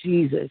of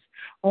Jesus.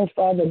 Oh,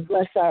 Father,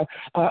 bless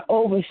our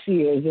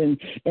overseers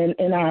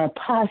and our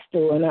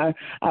apostle and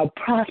our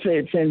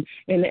prophets and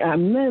our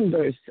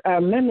members,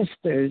 our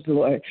ministers,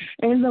 Lord.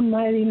 In the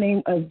mighty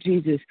name of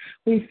Jesus,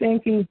 we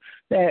thank you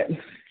that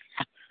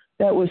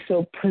we're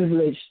so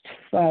privileged,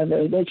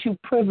 Father, that you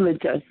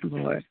privilege us,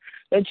 Lord,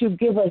 that you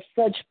give us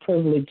such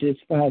privileges,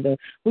 Father.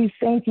 We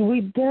thank you.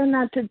 We dare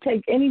not to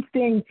take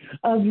anything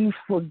of you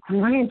for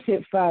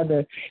granted,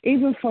 Father,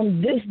 even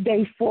from this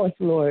day forth,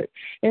 Lord,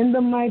 in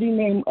the mighty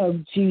name of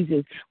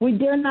Jesus. We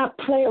dare not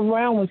play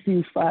around with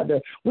you,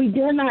 Father. We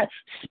dare not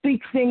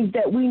speak things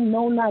that we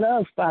know not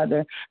of,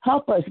 Father.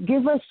 Help us.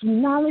 Give us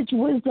knowledge,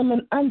 wisdom,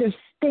 and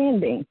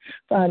understanding,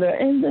 Father,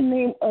 in the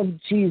name of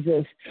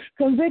Jesus.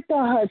 Convict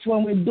our hearts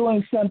when we're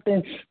doing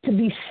something to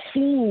be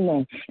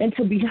seen and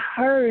to be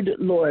heard,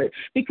 Lord,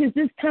 because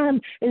this time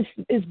is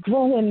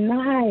growing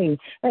nigh.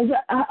 As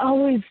I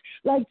always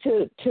like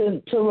to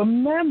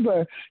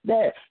remember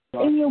that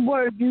in your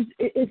word,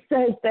 it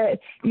says that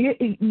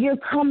you're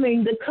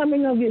coming. The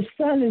coming of your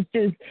Son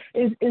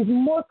is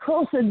more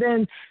closer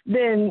than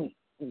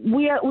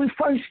we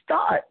first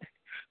thought,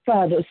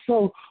 Father.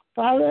 So,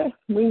 Father,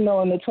 we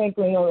know in the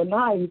twinkling of an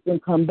eye you can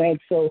come back.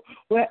 So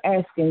we're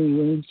asking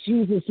you in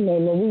Jesus'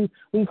 name, and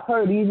we've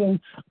heard even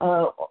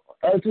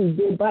as we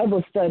did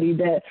Bible study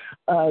that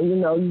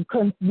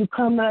you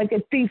come like a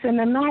thief in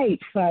the night,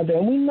 Father.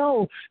 And we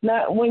know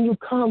not when you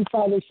come,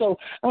 Father. So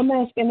I'm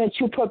asking that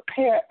you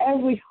prepare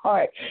every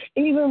heart,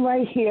 even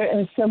right here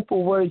in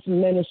Simple Words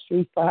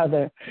Ministry,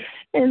 Father.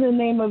 In the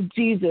name of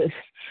Jesus,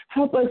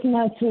 help us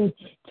not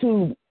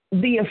to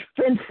be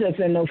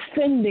offensive and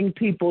offending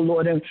people,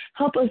 Lord, and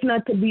help us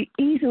not to be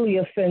easily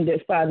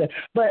offended, Father,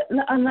 but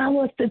allow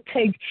us to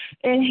take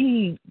and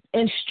heed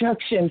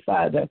instruction,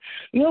 Father.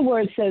 Your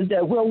word says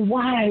that we're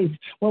wise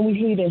when we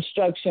heed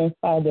instruction,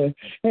 Father,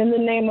 in the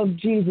name of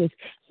Jesus.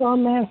 So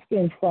I'm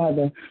asking,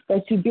 Father,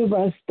 that you give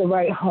us the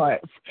right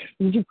hearts.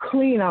 That you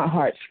clean our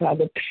hearts,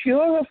 Father.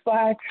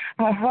 Purify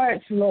our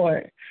hearts,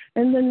 Lord,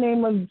 in the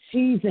name of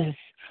Jesus.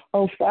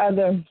 Oh,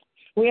 Father,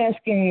 we're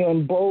asking you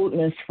in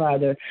boldness,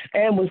 Father,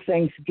 and with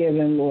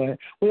thanksgiving, Lord.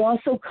 We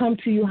also come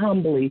to you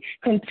humbly.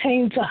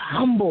 Continue to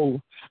humble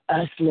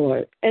us,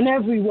 Lord, in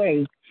every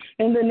way.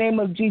 In the name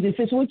of Jesus,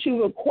 it's what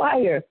you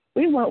require.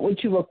 We want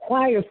what you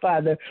require,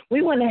 Father.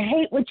 We want to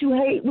hate what you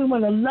hate. We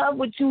want to love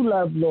what you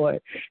love,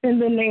 Lord. In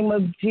the name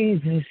of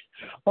Jesus.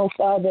 Oh,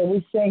 Father,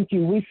 we thank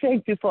you. We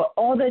thank you for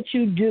all that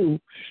you do.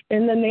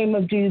 In the name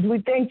of Jesus, we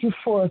thank you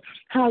for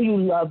how you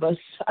love us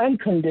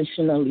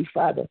unconditionally,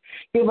 Father.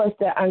 Give us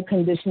that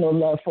unconditional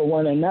love for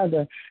one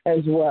another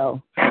as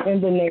well. In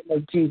the name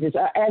of Jesus,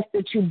 I ask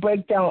that you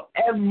break down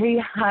every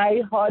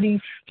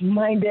high-minded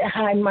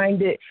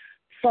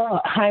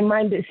thought,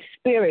 high-minded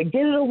spirit.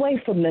 Get it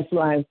away from this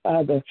line,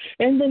 Father,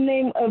 in the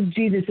name of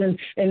Jesus,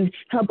 and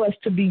help us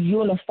to be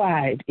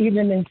unified,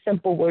 even in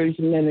Simple Words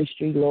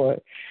Ministry, Lord.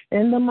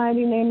 In the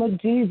mighty name of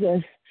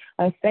Jesus,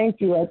 I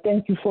thank you. I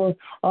thank you for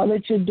all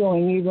that you're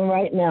doing, even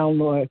right now,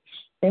 Lord.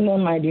 In the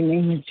mighty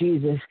name of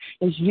Jesus,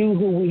 it's you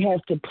who we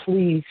have to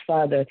please,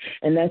 Father,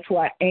 and that's who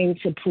I aim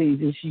to please.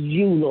 It's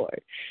you,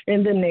 Lord.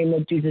 In the name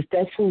of Jesus,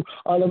 that's who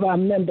all of our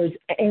members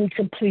aim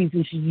to please.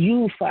 It's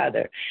you,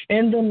 Father,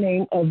 in the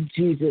name of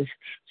Jesus.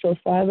 So,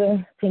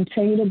 Father,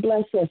 continue to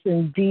bless us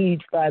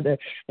indeed, Father.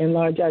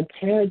 Enlarge our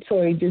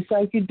territory just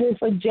like you did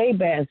for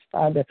Jabez,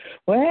 Father.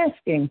 We're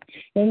asking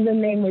in the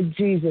name of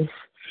Jesus.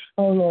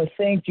 Oh, Lord,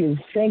 thank you.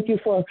 Thank you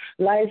for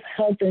life,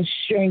 health, and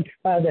strength,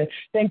 Father.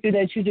 Thank you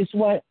that you just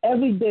want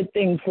every good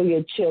thing for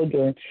your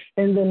children.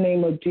 In the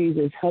name of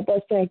Jesus, help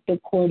us to act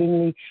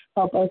accordingly.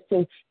 Help us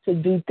to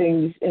do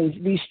things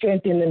and be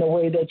strengthened in the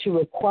way that you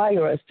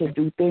require us to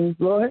do things,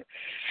 Lord.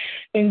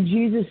 In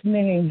Jesus'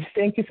 name,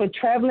 thank you for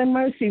traveling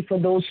mercy for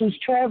those who's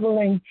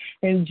traveling.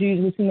 In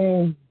Jesus'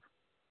 name,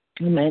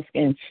 I'm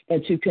asking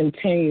that you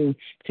continue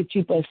to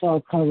keep us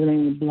all covered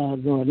in the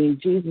blood, Lord. In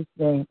Jesus'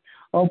 name.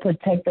 Oh,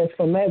 protect us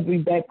from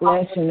every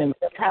backlash and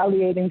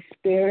retaliating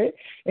spirit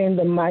in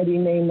the mighty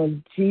name of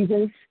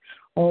Jesus.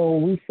 Oh,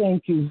 we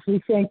thank you.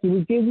 We thank you.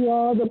 We give you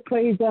all the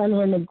praise,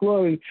 honor, and the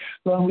glory.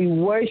 Lord, we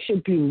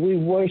worship you. We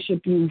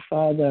worship you,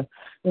 Father.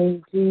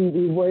 Indeed,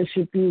 we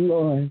worship you,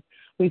 Lord.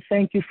 We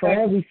thank you for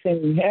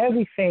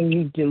everything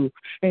you do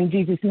in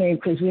Jesus' name,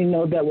 because we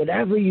know that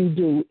whatever you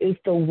do is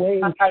the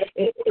way,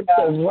 it's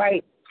the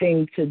right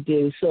thing to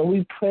do. So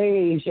we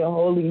praise your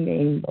holy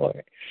name,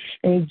 Lord.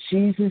 In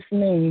Jesus'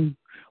 name,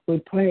 we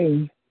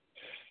pray.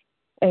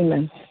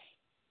 Amen.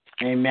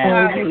 Amen.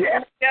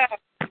 Hallelujah.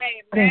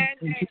 Amen.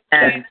 Amen.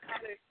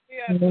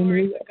 Hallelujah.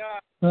 Glory to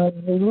God.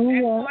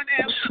 Hallelujah. Anyone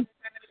else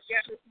going to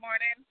get this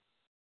morning?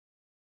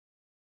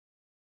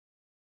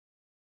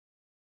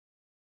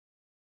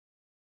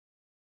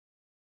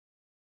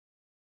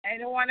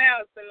 Anyone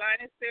else? The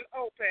line is still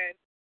open.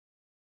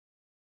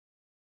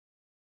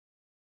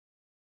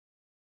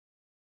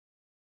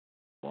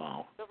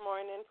 Wow. Good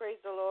morning. Praise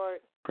the Lord.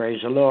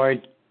 Praise the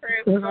Lord.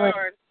 Praise the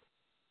Lord.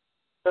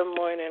 Good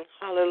morning.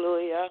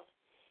 Hallelujah.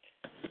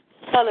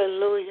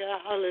 Hallelujah.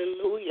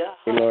 Hallelujah.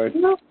 Lord.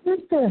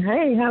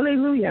 Hey,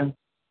 hallelujah.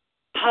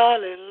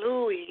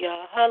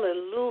 Hallelujah.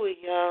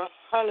 Hallelujah.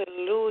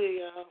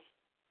 Hallelujah.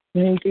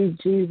 Thank you,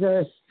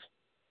 Jesus.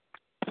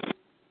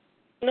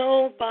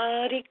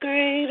 Nobody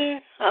greater.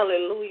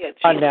 Hallelujah.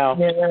 I know.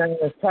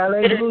 Yes,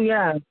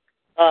 hallelujah.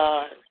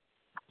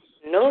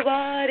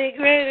 Nobody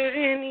greater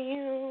than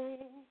you.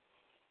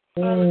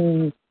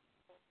 Mm.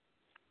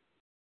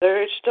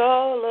 Searched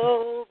all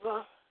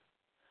over.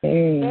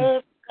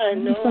 Hey. I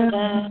know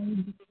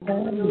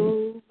that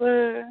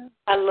over.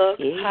 I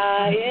looked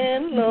high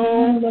and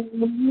low.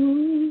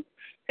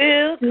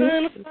 Still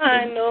couldn't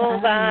find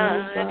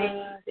nobody.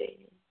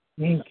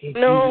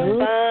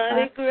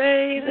 Nobody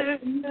greater.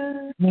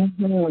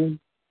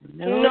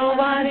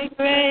 Nobody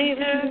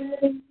greater.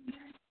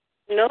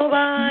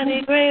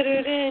 Nobody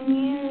greater than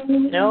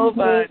you.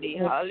 Nobody.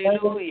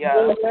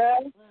 Hallelujah.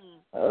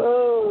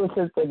 Oh,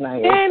 Sister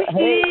Naya. And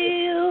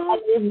heal.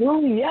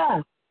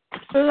 Hallelujah.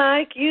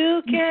 Like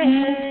you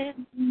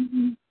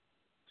can.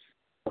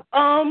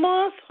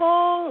 Almost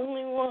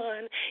Holy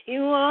One.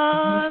 You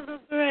are the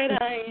great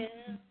I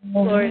am.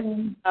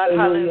 Lord God,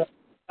 hallelujah.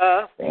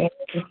 Thank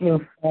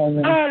you,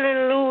 Father.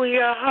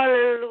 Hallelujah,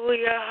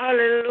 hallelujah,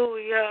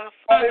 hallelujah.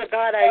 Father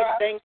God, I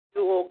thank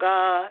you, oh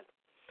God.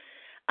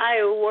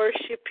 I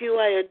worship you,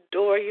 I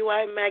adore you,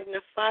 I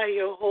magnify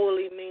your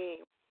holy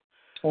name.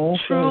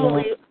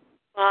 Truly,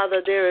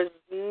 Father, there is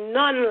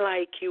none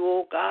like you,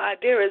 oh God.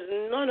 There is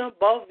none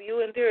above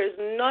you, and there is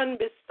none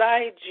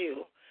beside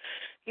you.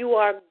 You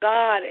are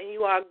God, and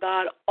you are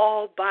God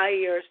all by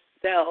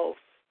yourself.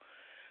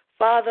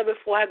 Father,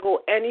 before I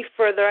go any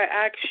further,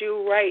 I ask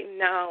you right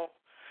now,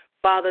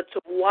 Father, to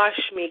wash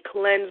me,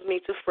 cleanse me,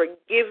 to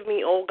forgive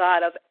me, oh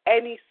God, of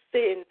any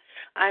sin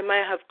I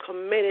might have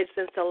committed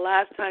since the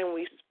last time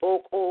we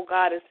spoke, oh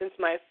God, and since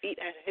my feet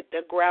had hit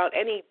the ground.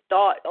 Any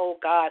thought, oh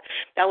God,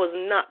 that was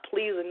not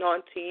pleasing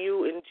unto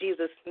you. In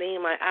Jesus'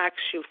 name, I ask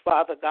you,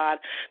 Father God,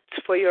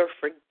 for your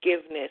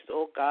forgiveness,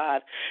 oh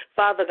God.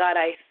 Father God,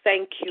 I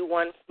thank you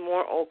once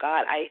more, oh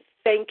God. I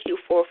thank you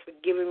for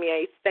forgiving me.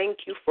 I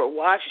thank you for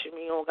washing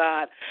me, oh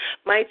God.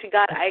 Mighty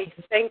God, I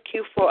thank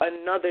you for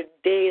another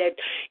day that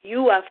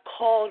you have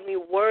called me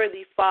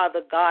worthy,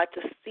 Father God,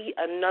 to see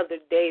another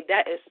day.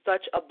 That is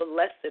such a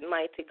blessing,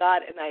 mighty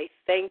God, and I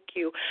thank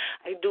you.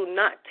 I do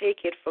not take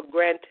it for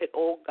granted,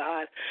 oh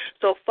God.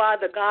 So,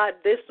 Father God,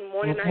 this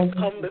morning I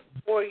come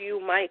before you,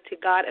 mighty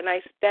God, and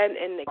I stand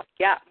in the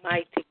gap,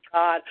 mighty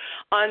God,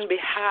 on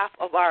behalf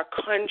of our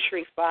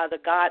country, Father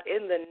God,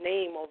 in the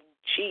name of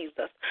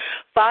Jesus.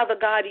 Father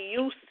God,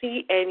 you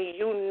see and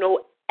you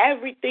know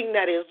everything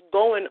that is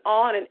going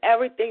on and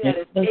everything that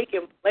is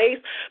taking place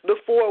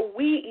before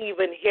we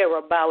even hear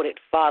about it,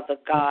 Father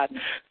God.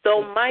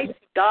 So, mighty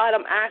God,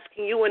 I'm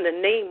asking you in the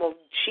name of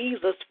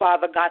Jesus,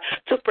 Father God,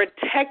 to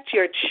protect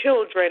your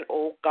children,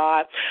 oh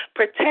God.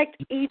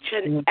 Protect each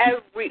and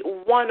every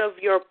one of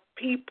your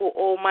people,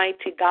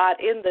 almighty God,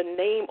 in the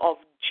name of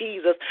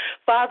Jesus.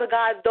 Father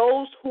God,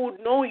 those who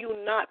know you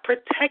not,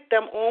 protect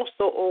them also,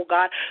 oh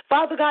God.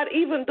 Father God,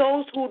 even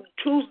those who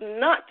choose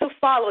not to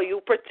follow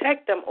you,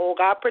 protect them, oh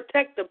God.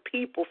 Protect the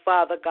people,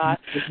 Father God.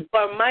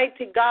 For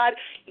mighty God,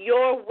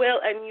 your will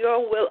and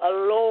your will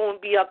alone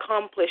be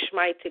accomplished,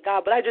 mighty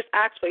God. But I just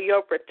ask for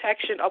your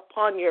protection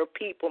upon your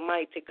people,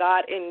 mighty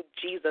God, in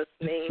Jesus'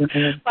 name.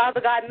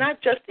 Father God,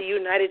 not just the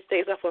United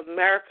States of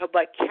America,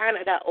 but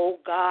Canada, oh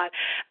God,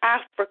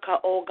 Africa,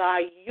 oh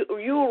God,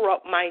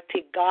 Europe,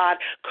 mighty God,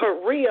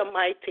 Korea,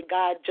 mighty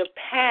God,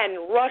 Japan,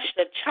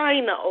 Russia,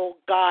 China, oh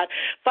God.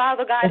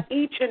 Father God,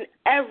 each and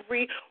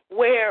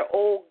everywhere,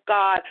 oh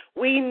God,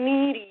 we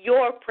need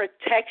your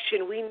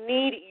protection. We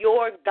need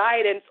your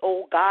guidance,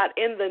 oh God,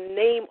 in the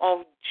name of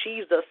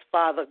Jesus,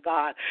 Father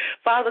God.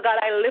 Father God,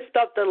 I lift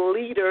up the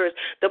leaders,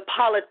 the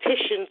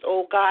politicians,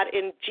 oh God,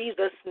 in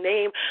Jesus'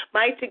 name.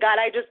 Mighty God,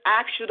 I just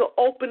ask you to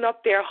open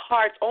up their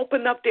hearts,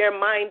 open up their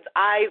minds'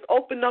 eyes,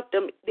 open up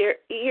their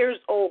ears,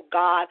 oh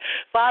God.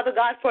 Father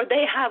God, for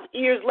they have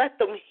ears, let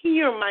them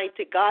hear,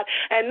 mighty God,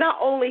 and not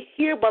only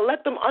hear, but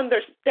let them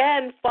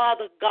understand,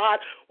 Father God,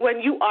 when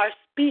you are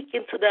speak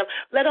into them.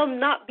 Let them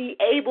not be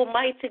able,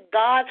 mighty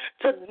God,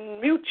 to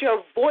mute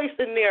your voice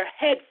in their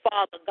head,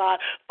 Father God.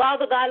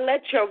 Father God,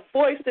 let your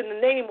voice in the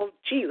name of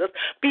Jesus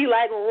be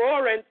like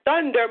roaring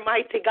thunder,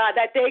 mighty God,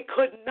 that they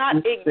could not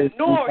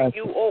ignore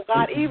you, oh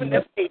God, even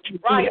if they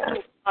tried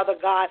to, Father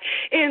God,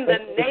 in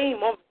the name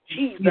of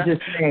Jesus.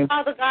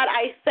 Father God,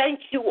 I thank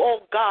you, oh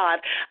God.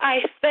 I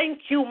thank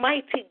you,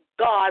 mighty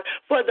God,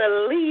 for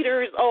the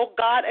leaders, oh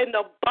God, and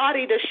the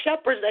body, the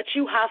shepherds that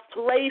you have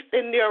placed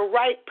in their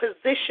right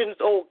positions,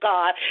 oh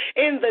God,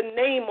 in the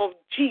name of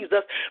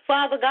Jesus.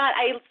 Father God,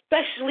 I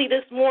especially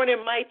this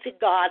morning, mighty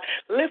God,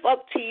 lift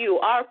up to you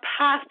our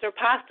pastor,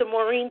 Pastor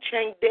Maureen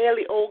Chang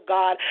Daly, oh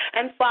God,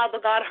 and Father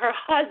God, her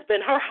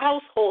husband, her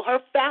household, her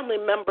family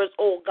members,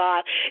 oh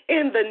God,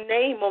 in the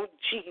name of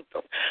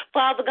Jesus.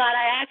 Father God,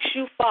 I ask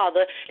you,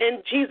 Father,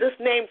 in Jesus'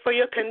 name, for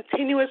your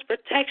continuous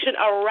protection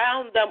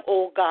around them,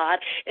 oh God,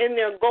 in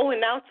their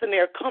going outs and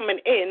their coming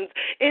ins,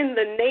 in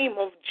the name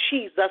of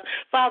Jesus.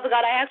 Father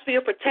God, I ask for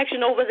your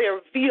protection over their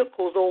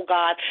vehicles, oh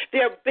God,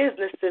 their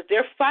businesses,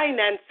 their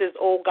finances,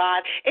 oh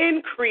God,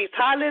 increase,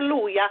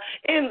 hallelujah,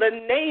 in the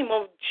name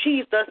of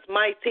Jesus,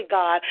 mighty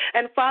God.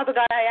 And Father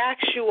God, I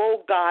ask you,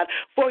 oh God,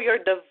 for your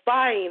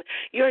divine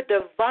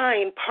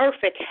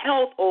perfect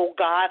health, oh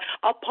God,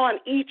 upon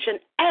each and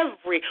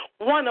every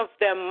one of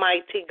them,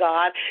 mighty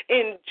God,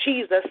 in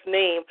Jesus'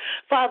 name.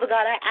 Father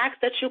God, I ask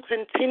that you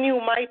continue,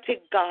 mighty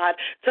God,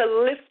 to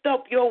lift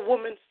up your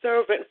woman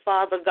servant,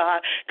 Father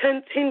God.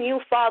 Continue,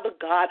 Father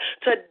God,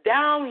 to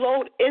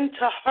download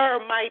into her,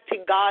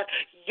 mighty God,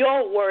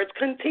 your words.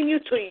 Continue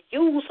to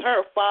use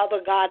her,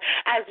 Father God,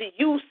 as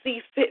you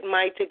see fit,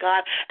 mighty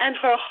God, and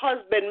her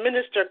husband,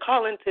 Minister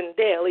Collington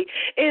Daly,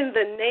 in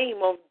the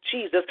name of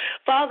Jesus.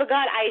 Father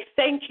God, I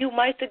thank you,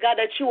 mighty God,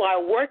 that you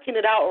are working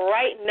it out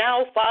right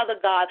now, Father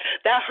God,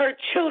 that her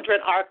children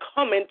are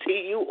coming to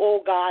you,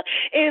 oh God,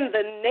 in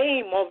the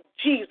name of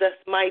Jesus,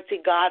 mighty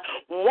God.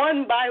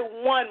 One by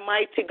one,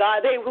 mighty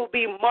God, they will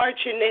be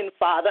marching in,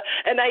 Father,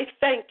 and I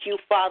thank you,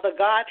 Father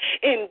God,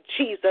 in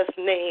Jesus'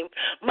 name.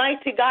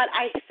 Mighty God,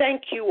 I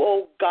thank you,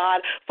 oh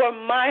God, for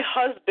my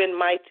husband,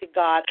 mighty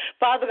God.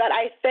 Father God,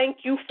 I thank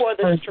you for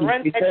the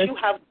strength that you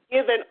have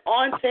given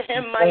unto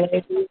him,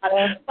 mighty God.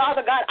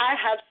 Father God, I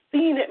have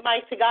seen it,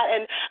 mighty God,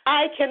 and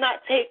I cannot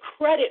take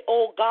credit,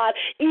 oh God,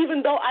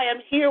 even though I am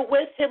here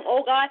with him,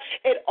 oh God,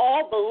 it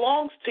all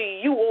belongs to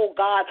you, oh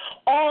God,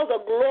 all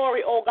the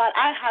glory, oh God.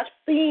 I have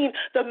seen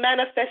the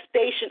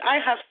manifestation. I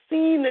have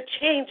seen the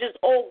changes,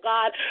 oh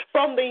God,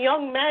 from the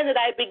young man that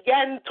I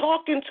began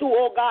talking to,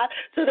 oh God,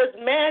 to this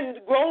man,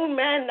 grown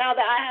man now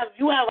that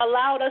you have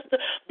allowed us to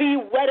be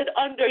wedded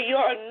under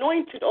your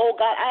anointed, oh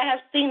God. I have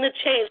seen the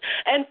change,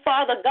 and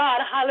Father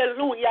God,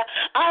 hallelujah,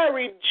 I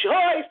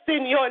rejoice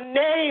in your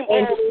name,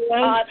 oh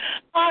God.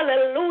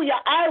 Hallelujah.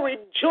 I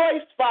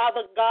rejoice,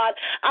 Father God.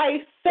 I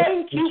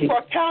thank you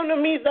for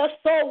counting me thus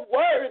so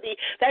worthy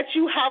that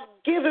you have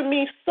given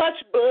me such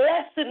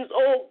blessings,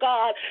 oh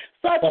God.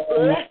 Such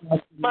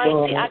blessings,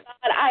 mighty God.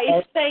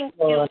 I thank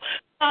you.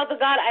 Father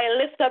God,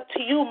 I lift up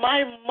to you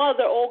my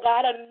mother, oh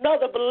God,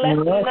 another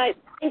blessing night.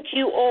 Thank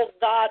you, oh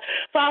God.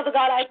 Father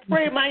God, I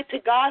pray, mighty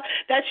God,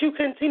 that you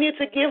continue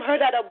to give her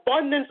that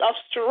abundance of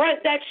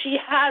strength that she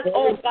has,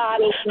 oh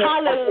God.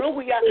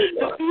 Hallelujah.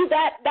 To be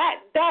that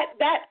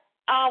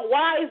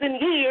wise in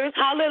years,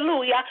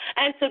 hallelujah,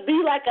 and to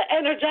be like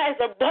an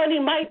energizer bunny,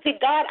 mighty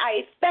God,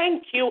 I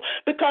thank you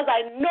because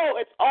I know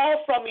it's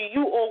all from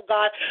you, oh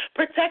God.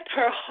 Protect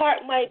her heart,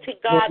 mighty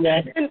God.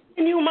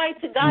 Continue,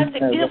 mighty God, to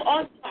give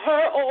unto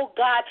her, oh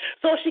God,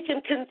 so she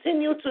can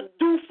continue to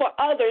do for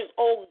others,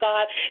 oh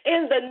God,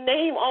 in the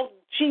name of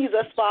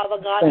Jesus,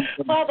 Father God.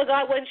 Father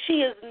God, when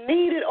she is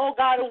needed, oh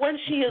God, and when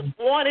she is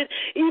wanted,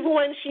 even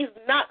when she's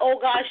not, oh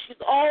God, she's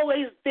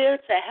always there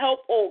to help,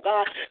 oh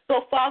God.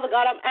 So, Father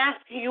God, I'm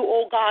asking you,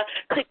 oh God,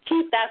 to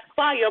keep that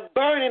fire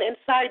burning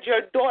inside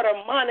your daughter,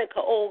 Monica,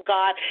 oh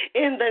God,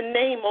 in the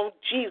name of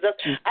Jesus.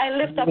 I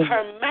lift up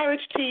her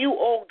marriage to you,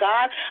 oh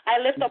God. I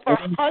lift up her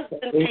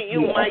husband to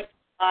you, my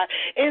God,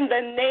 in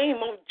the name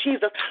of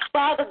Jesus.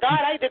 Father God,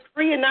 I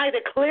decree and I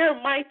declare,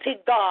 mighty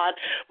God,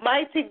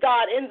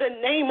 in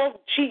the name of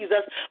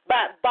Jesus,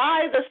 that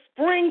by the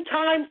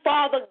springtime,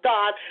 Father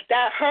God,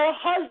 that her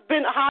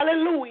husband,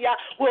 hallelujah,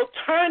 will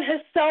turn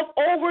himself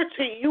over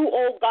to you,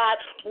 oh God,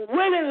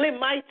 willingly,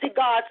 mighty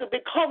God, to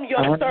become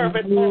your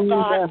servant, oh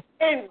God,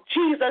 in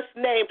Jesus'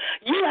 name.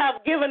 You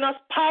have given us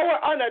power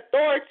and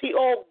authority,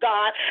 oh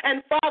God,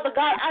 and Father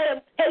God, I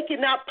am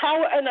taking that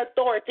power and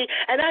authority,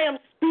 and I am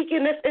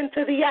speaking this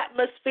into the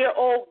atmosphere,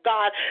 oh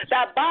God,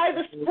 that by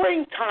the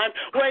springtime,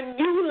 when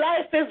new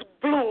life is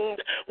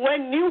bloomed,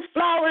 when new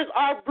flowers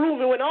are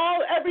blooming, when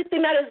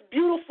everything that is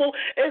beautiful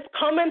is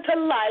come into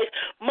life,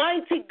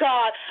 mighty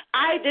God,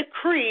 I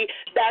decree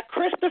that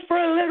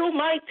Christopher Little,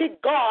 mighty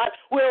God,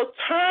 will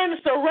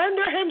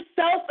surrender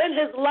himself and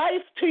his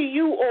life to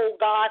you, oh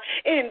God,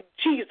 in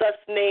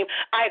Jesus' name.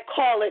 I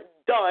call it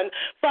done.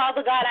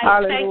 Father God,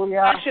 I thank you.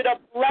 I should have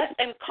blessed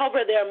and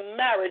cover their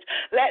marriage.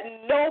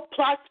 Let no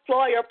plot,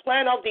 ploy, or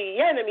plan of the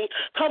enemy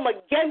come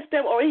against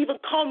them or even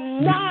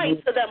come nigh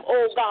to them,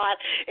 oh God,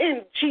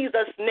 in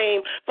Jesus'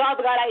 name.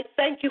 Father God, I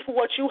thank you for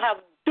what you are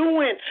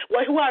doing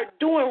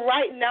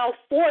right now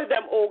for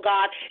them, oh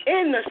God,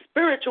 in the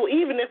spiritual,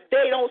 even if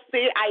they don't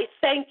see it. I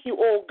thank you,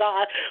 oh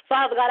God.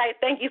 Father God, I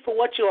thank you for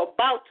what you're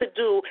about to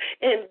do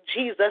in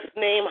Jesus'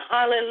 name.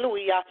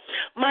 Hallelujah.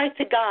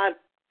 Mighty God,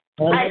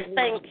 I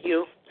thank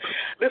you.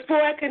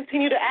 Before I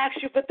continue to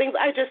ask you for things,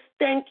 I just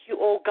thank you,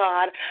 oh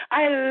God.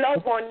 I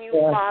love on you,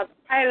 Father.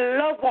 I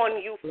love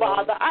on you,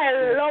 Father.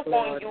 I love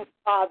on you,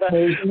 Father.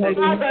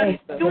 Father,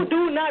 you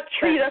do not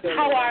treat us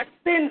how our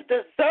sins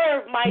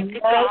deserve, mighty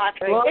God.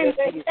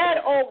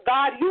 Instead, oh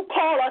God, you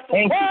call us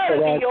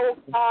worthy, oh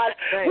God.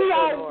 We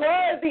are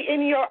worthy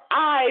in your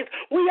eyes.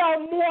 We are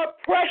more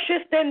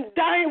precious than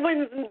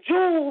diamonds and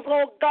jewels,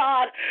 oh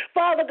God.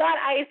 Father God,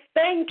 I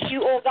thank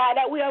you, oh God,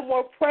 that we are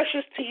more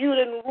precious to you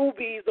than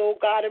rubies, oh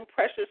God, and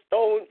precious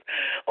stones,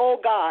 oh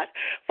God.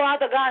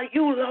 Father God,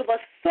 you love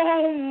us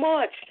so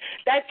much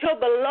that your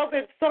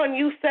beloved Son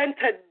you sent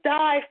to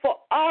die for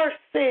our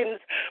sins,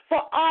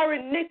 for our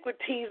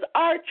iniquities,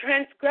 our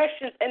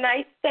transgressions, and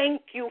I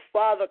thank you,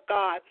 Father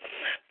God.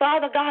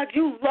 Father God,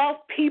 you love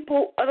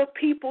other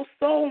people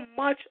so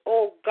much,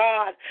 oh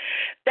God,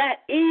 that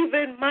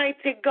even,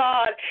 mighty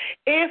God,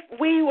 if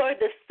we were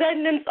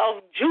descendants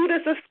of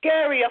Judas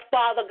Iscariot,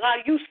 Father God,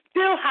 you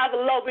still have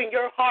love in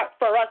your heart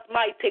for us,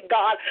 mighty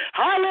God.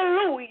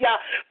 Hallelujah.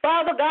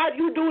 Father God,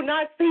 you do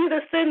not see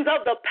the sins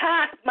of the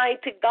past,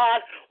 mighty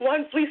God,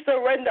 once we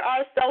surrender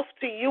ourselves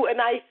to you,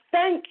 and I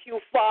thank you,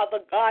 Father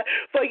God,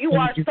 for you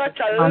are such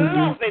a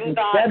loving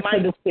God,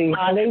 mighty God.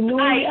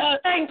 I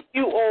thank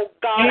you, oh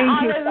God.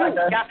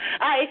 Hallelujah.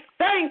 I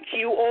thank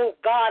you, oh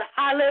God.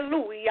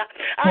 Hallelujah.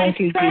 I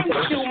thank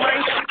you,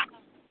 mighty God.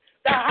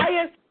 The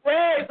highest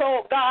praise,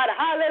 oh God.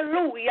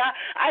 Hallelujah.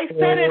 I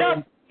set it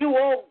up you,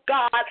 oh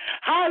God.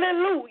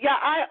 Hallelujah.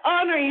 I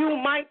honor you,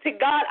 mighty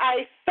God.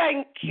 I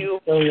thank you.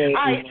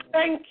 I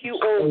thank you,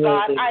 oh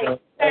God. I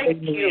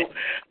thank you.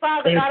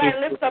 Father God,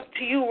 I lift up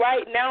to you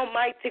right now,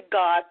 mighty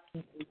God.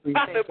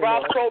 Prophet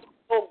Broadcroft,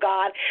 oh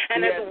God,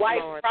 and his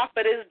wife,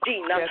 Prophetess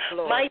Gina.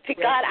 Mighty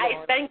God,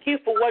 I thank you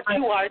for what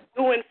you are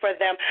doing for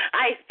them.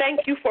 I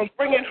thank you for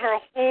bringing her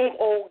home,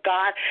 oh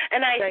God.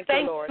 And I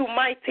thank you,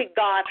 mighty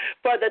God,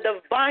 for the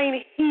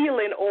divine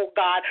healing, oh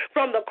God,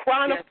 from the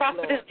crown of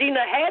Prophetess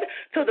Gina's head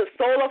to the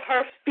sole of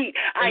her feet.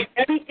 I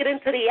speak it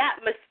into the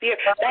atmosphere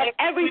that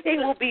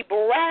everything will be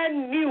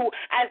brand new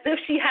as if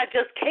she had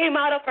just came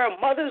out of her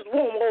mother's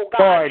womb, oh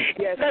God.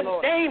 In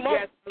the name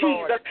of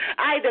Jesus,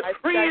 I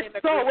decree it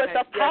so with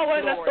the power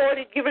and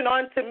authority given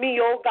unto me,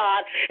 oh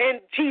God, in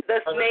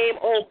Jesus' name,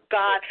 oh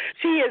God.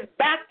 She is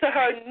back to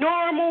her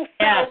normal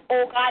self,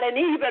 oh God, and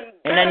even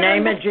better. In the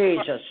name of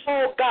Jesus.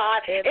 Oh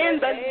God, in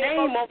the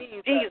name of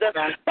Jesus.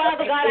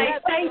 Father God, I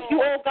thank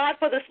you, oh God,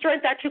 for the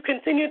strength that you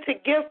continue to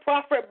give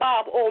Prophet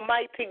Bob,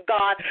 almighty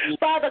God.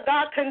 Father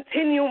God,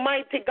 continue,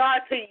 mighty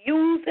God, to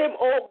use him,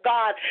 oh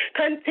God.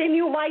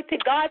 Continue, mighty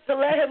God, to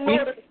let him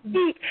know to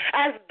speak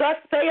as thus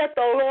saith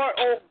the Lord,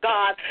 oh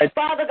God.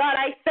 Father God,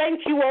 I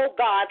thank you, oh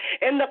God.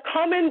 In the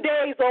coming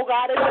days, oh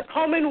God, in the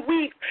coming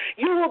weeks,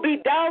 you will be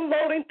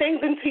downloading things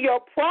into your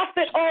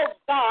prophet, oh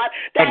God,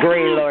 that he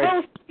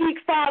will speak,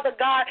 Father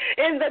God,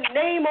 in the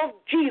name of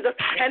Jesus.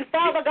 And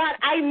Father God,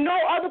 I know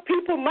other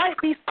people might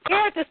be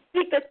scared to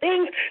speak the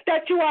things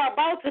that you are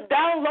about to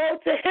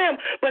download to him,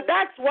 but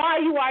that's why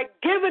you are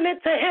giving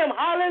it to him.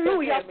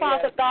 Hallelujah,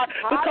 Father God,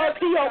 because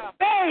he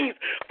obeys,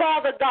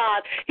 Father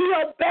God. He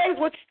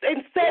obeys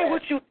and say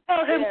what you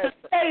tell him to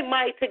say,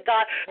 mighty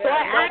God. So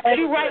I ask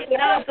you right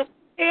now to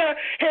prepare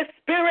his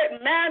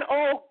spirit, man,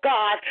 oh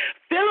God.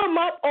 Fill him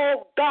up,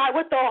 oh God,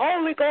 with the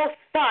Holy Ghost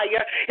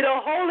fire, the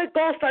Holy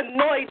Ghost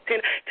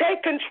anointing.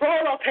 Take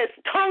control of his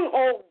tongue,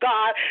 oh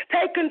God.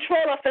 Take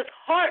control of his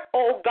heart,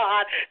 oh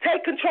God.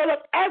 Take control of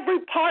every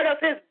part of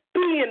his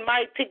being,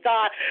 mighty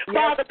God,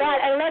 Father God,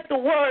 and let the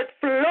words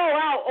flow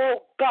out,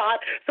 oh God,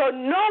 so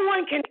no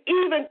one can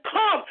even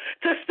come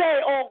to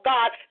say, oh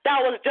God, that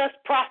was just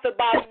Prophet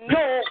Bob. No,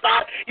 oh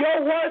God,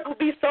 your words will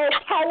be so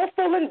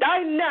powerful and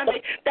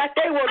dynamic that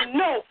they will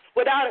know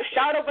without a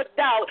shadow of a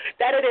doubt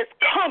that it is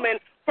coming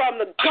from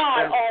the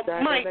God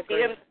Almighty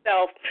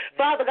himself.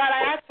 Father God,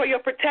 I ask for your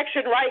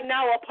protection right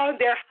now upon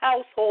their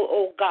household,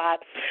 oh God.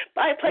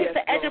 I place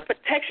the edge of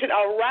protection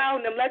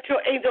around them. Let your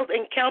angels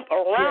encamp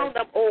around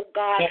them, oh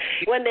God,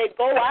 when they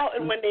go out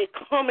and when they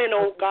come in,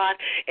 oh God.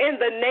 In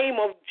the name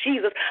of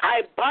Jesus,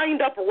 I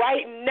bind up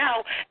right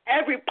now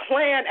every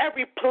plan,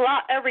 every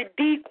plot, every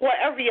decoy,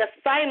 every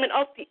assignment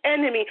of the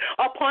enemy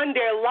upon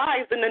their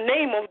lives in the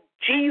name of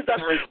Jesus.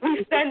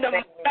 We send them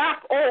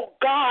back, oh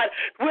God,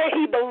 where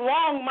he belongs.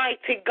 belong,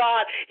 mighty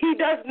God. He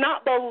does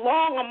not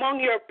belong among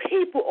your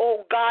people,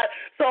 oh God.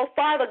 So,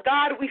 Father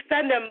God, we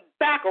send him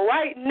back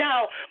right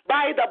now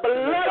by the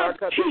blood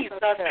of Jesus.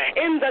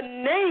 In the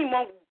name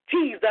of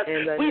Jesus,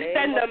 we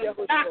send them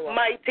back,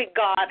 mighty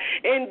God,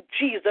 in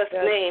Jesus'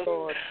 name.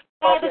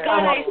 Father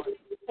God, I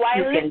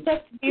lift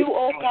up you,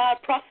 oh God,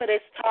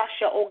 Prophetess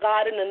Tasha, oh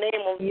God, in the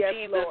name of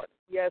Jesus. Lord.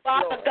 Yes,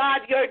 Father Lord.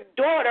 God, your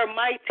daughter,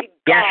 mighty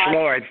God, yes,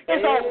 Lord,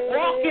 is a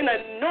walking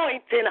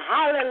anointing.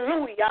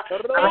 Hallelujah.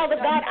 Father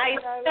God, I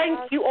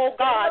thank you, oh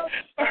God,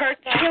 for her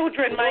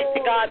children, mighty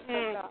God.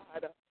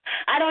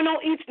 I don't know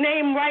each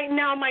name right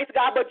now, mighty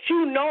God, but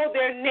you know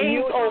their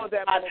names, oh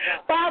God.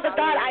 Father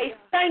God, I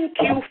thank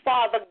you,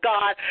 Father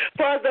God,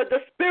 for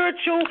the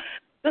spiritual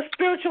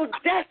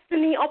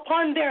destiny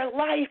upon their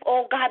life,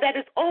 oh God, that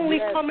is only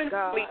coming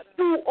from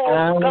you,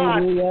 oh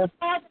God.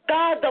 Father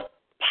God, the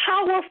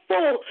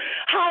powerful,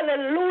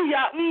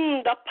 hallelujah,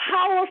 the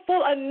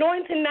powerful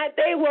anointing that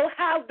they will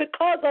have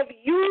because of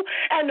you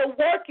and the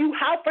work you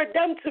have for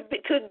them to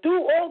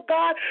do, oh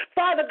God.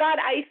 Father God,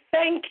 I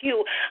thank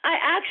you. I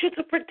ask you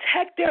to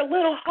protect their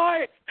little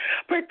hearts,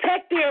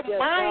 protect their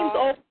minds,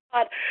 oh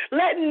God.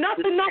 Let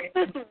nothing of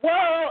this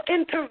world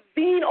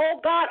intervene, oh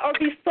God, or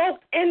be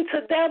soaked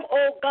into them,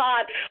 oh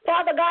God.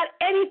 Father God,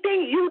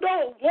 anything you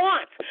don't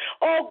want,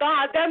 oh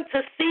God, them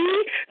to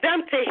see,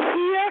 them to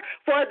hear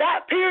for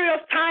that period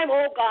of time,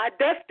 oh God,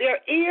 deaf their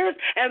ears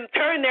and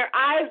turn their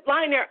eyes,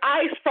 blind their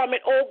eyes from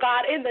it, oh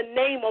God, in the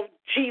name of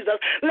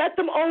Jesus. Let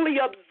them only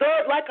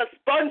observe like a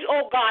sponge,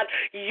 oh God,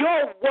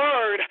 your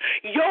word,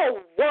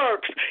 your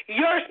works,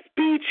 your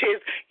speeches,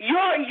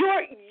 your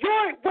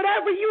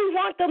whatever you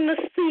want them to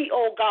see,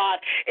 oh God,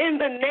 in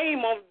the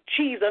name of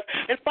Jesus.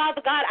 And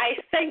Father God, I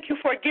thank you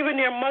for giving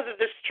their mother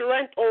the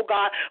strength, oh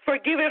God, for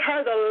giving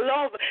her the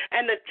love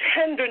and the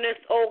tenderness,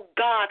 oh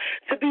God,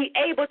 to be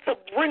able to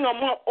bring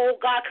them up, oh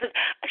God, because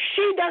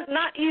she does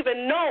not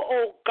even know,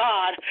 oh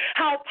God,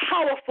 how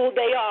powerful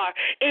they are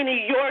in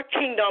your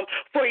kingdom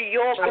for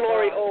your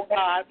glory, oh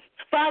God.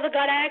 Father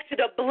God, I ask you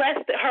to bless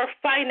her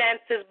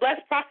finances, bless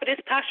Prophetess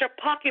Tasha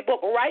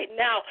pocketbook right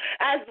now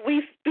as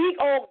we speak,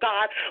 oh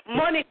God.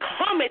 Money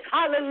cometh,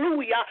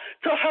 hallelujah,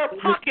 to her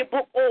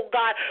pocketbook, oh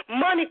God.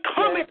 Money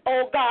cometh,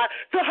 oh God,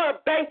 to her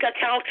bank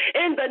account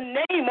in the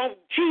name of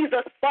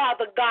Jesus,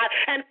 Father God.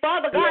 And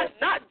Father God,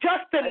 not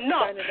just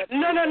enough.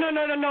 No,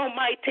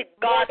 mighty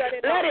God.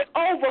 Let it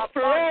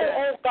overflow,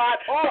 oh God,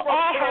 to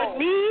all her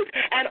needs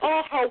and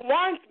all her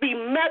wants be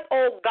met,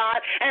 oh God.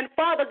 And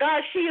Father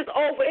God,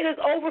 it is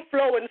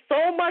overflowing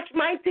so much,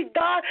 mighty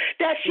God,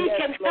 that she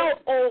can help,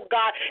 oh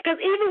God. Because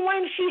even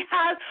when she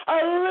has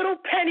a little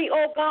penny,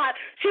 oh God,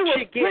 she will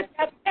split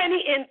that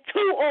penny in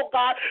two, oh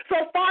God. So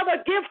Father,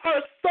 give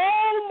her so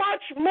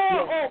much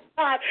more, oh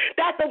God,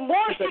 that the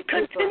more she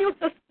continues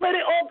to split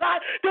it, oh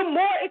God, the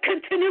more it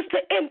continues to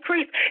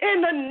increase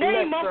in the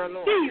name of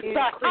Jesus.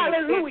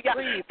 Hallelujah.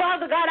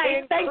 Father God,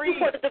 I thank you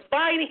for the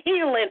divine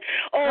healing,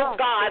 oh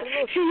God.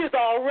 She is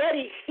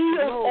already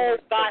healed, oh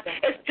God.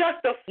 It's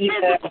just the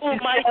physical,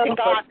 mighty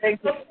God. The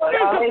physical,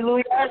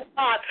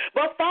 God.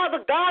 But Father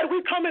God,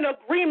 we come in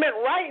agreement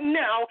right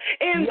now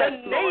in the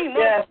name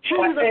of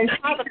Jesus,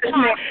 Father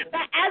God,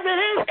 that as it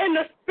is in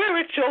the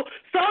spiritual,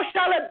 so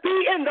shall it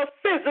be in the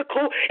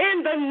physical,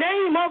 in the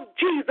name of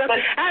Jesus.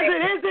 As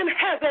it is in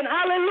heaven,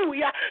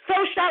 hallelujah, so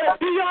shall it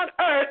be on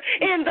earth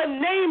in the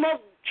name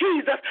of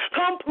Jesus.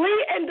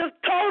 Complete and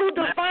total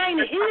divine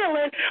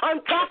healing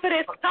on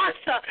Prophetess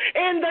Tasha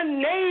in the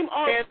name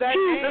of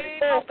Jesus,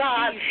 oh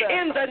God,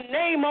 in the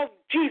name of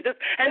Jesus.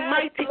 And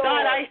mighty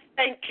God, I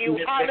thank you.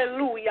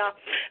 Hallelujah.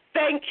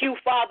 Thank you,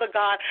 Father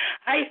God.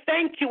 I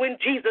thank you in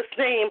Jesus'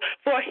 name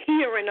for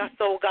hearing us,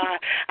 oh God.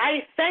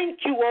 I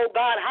thank you, oh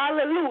God.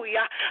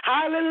 Hallelujah.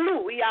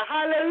 Hallelujah.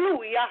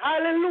 Hallelujah.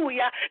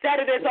 Hallelujah. That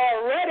it is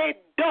already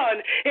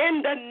done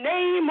in the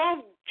name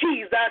of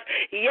Jesus.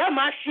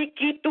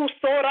 Yamashiki tu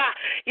sora.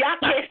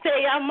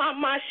 Yakese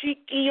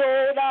yamamashiki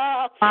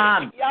ora.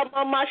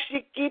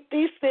 Yamamashiki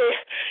tise.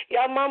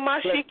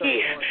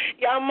 Yamamashiki.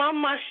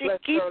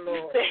 Yamamashiki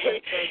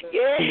tise.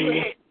 Yeah.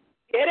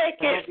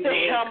 Yes,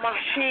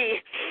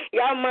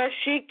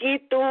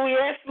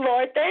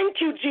 Lord.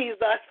 Thank you,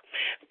 Jesus.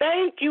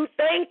 Thank you,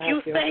 thank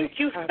you, thank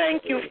you,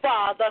 thank you,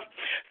 Father.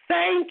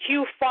 Thank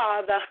you,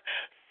 Father.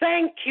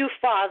 Thank you,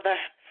 Father.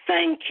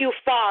 Thank you,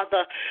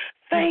 Father.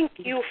 Thank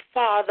you,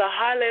 Father.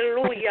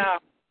 Hallelujah.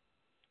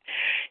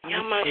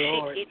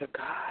 Glory to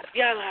God.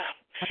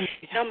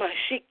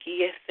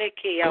 Yamashiki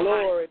eseke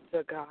Glory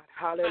to God.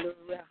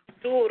 Hallelujah.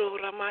 Duro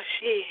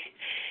ramashi.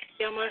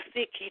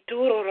 Yamasiki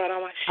duro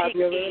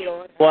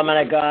ramashiki. Woman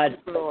of God.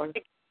 Lord.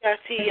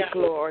 Speak,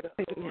 Lord.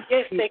 Speak, Lord.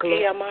 Speak,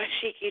 Lord.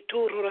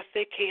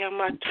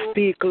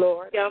 Speak,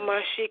 Lord.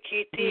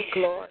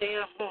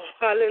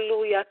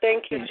 Hallelujah.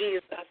 Thank you,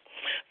 Jesus.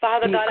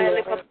 Father God, I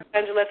lift up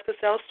Evangelist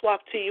Cassell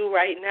Swap to you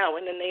right now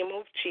in the name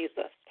of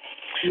Jesus.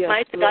 Yes,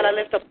 mighty God, I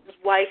lift up his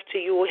wife to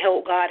you,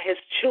 oh God, his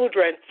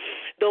children,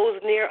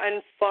 those near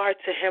and far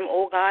to him,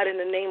 oh God, in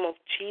the name of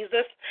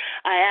Jesus.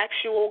 I ask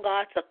you, oh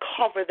God, to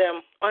cover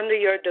them under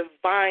your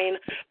divine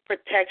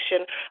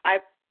protection. I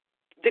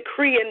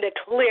decree and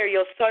declare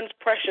your son's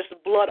precious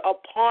blood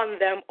upon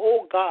them,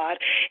 oh God,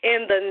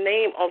 in the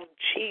name of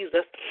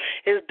Jesus.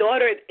 His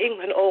daughter in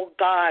England, oh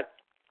God,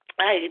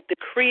 I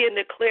decree and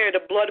declare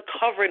the blood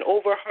covering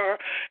over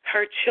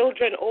her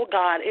children, oh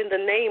God, in the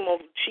name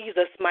of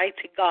Jesus,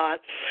 mighty God.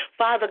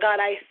 Father God,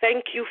 I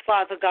thank you,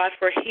 Father God,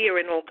 for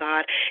hearing, oh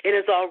God. It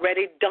is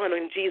already done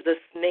in Jesus'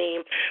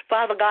 name.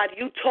 Father God,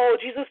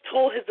 Jesus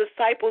told his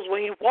disciples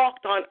when he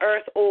walked on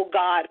earth, oh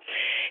God,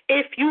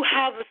 if you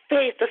have a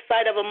faith the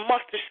size of a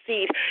mustard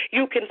seed,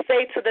 you can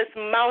say to this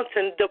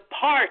mountain,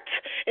 depart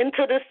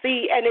into the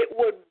sea, and it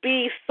would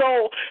be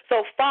so.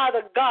 So,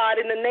 Father God,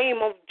 in the name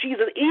of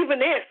Jesus,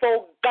 even if,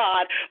 oh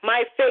God,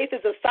 my faith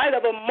is the size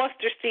of a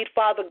mustard seed,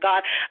 Father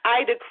God,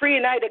 I decree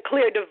and I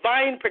declare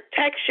divine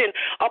protection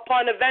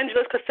upon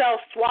Evangelist Cassell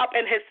Swap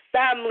and his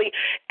family,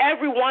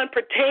 everyone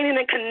pertaining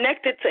and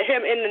connected to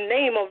him in the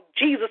name of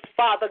Jesus,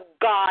 Father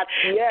God.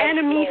 Yes,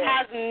 enemy Lord.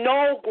 Has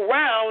no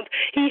ground.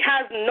 He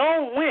has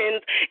no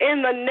winds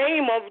in the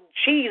name of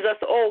Jesus,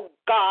 oh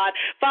God.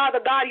 Father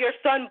God, your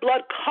son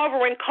blood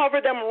cover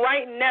them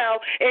right now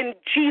in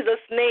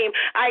Jesus' name.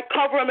 I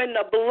cover them in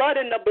the blood,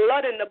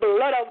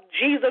 of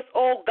Jesus,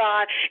 oh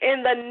God,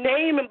 in the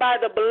name and by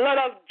the blood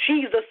of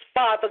Jesus,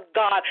 Father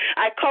God.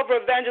 I cover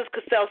Evangelist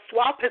Cassell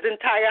Swap, his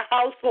entire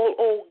household,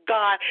 oh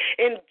God,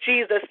 in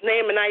Jesus'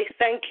 name, and I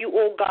thank you,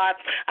 oh God.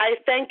 I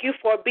thank you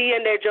for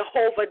being there,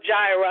 Jehovah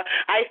Jireh.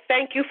 I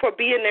thank you for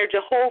being there,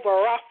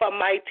 Jehovah Rapha,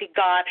 mighty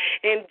God.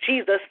 In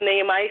Jesus'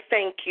 name, I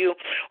thank you.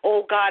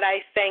 Oh God,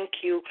 I thank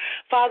you.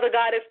 Father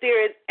God, if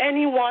there is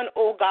anyone,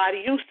 oh God,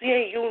 you see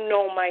and you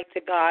know, mighty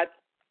God.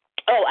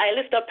 Oh, I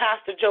lift up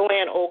Pastor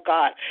Joanne, oh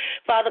God.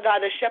 Father God,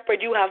 the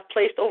shepherd you have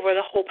placed over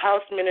the Hope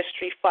House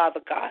ministry,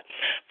 Father God.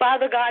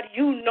 Father God,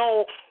 you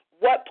know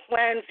what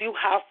plans you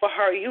have for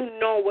her. You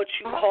know what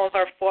you call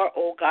her for,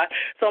 oh God.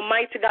 So,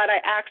 mighty God, I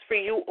ask for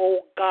you, oh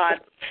God,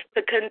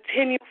 to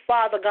continue,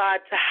 Father God,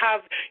 to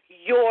have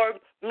your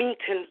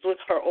meetings with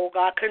her, oh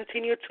God.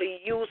 Continue to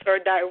use her,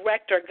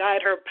 direct her,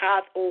 guide her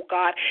path, oh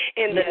God,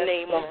 in the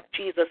name of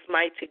Jesus,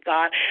 mighty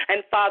God.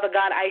 And Father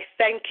God, I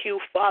thank you,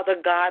 Father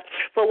God,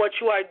 for what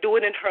you are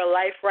doing in her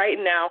life right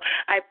now.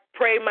 I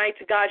pray,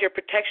 mighty God, your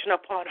protection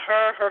upon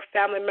her, her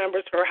family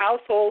members, her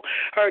household,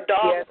 her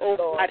dog, oh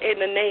God, in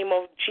the name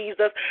of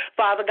Jesus,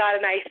 Father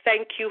God. And I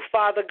thank you,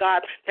 Father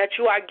God, that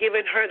you are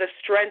giving her the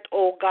strength,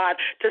 oh God,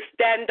 to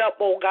stand up,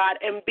 oh God,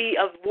 and be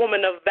a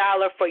woman of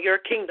valor for your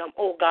kingdom,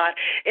 oh God,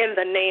 in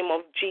the name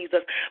of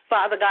Jesus.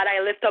 Father God, I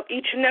lift up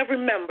each and every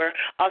member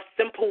of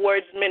Simple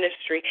Words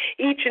Ministry,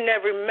 each and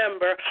every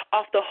member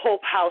of the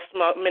Hope House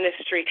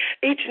Ministry,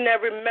 each and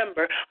every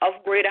member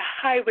of Greater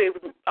Highway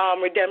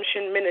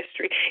Redemption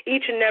Ministry,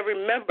 each and every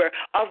member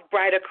of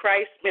Brighter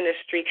Christ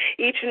Ministry,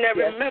 each and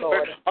every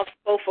member of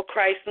Soul for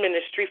Christ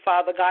Ministry,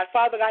 Father God.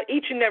 Father God,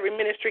 each and every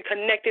ministry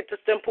connected to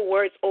Simple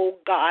Words, oh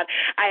God,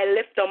 I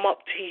lift them up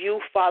to you,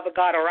 Father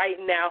God, right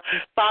now.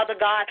 Father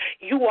God,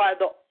 you are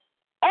the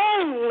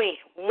only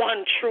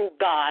one true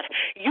God.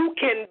 You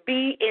can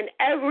be in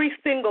every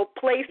single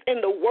place in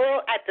the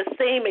world at the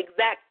same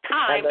exact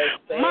time.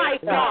 My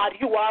God,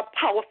 you are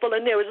powerful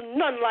and there is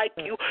none like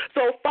you.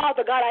 So,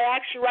 Father God, I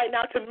ask you right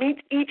now to meet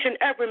each and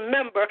every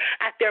member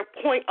at their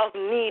point of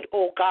need,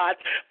 oh God.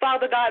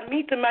 Father God,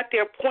 meet them at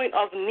their point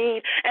of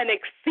need and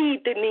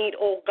exceed the need,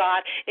 oh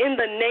God, in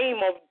the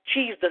name of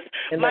Jesus.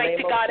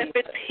 Mighty God, if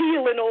it's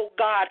healing, oh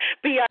God,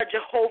 be our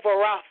Jehovah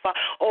Rapha,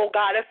 oh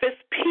God. If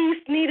it's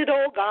peace needed,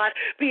 oh God,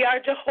 be our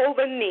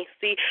Jehovah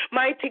Nisi.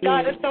 Mighty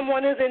God, if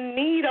someone is in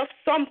need of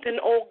something,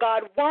 oh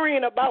God,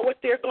 worrying about what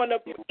they're going to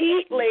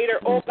eat later,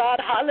 oh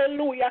God,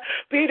 hallelujah,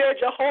 be their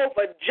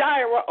Jehovah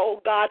Jireh, oh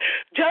God.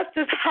 Just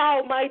as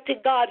how, mighty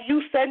God,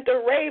 you sent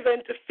the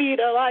raven to feed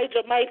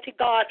Elijah, mighty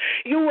God,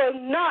 you will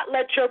not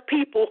let your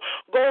people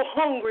go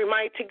hungry,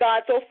 mighty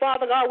God. So,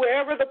 Father God,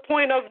 wherever the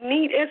point of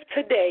need is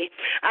today,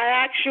 I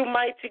ask you,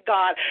 mighty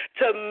God,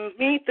 to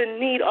meet the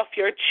need of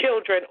your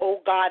children,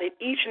 oh God, in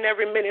each and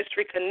every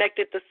ministry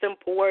connected to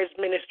Simple Words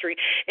Ministry,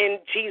 in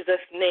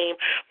Jesus' name.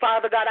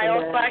 Father God, I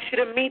also ask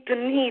you to meet the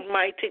need,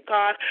 mighty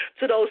God,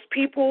 to those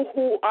people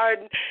who are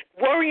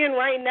worrying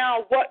right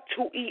now what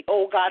to eat,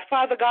 oh God.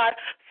 Father God,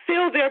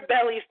 fill their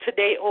bellies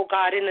today, oh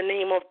God, in the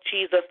name of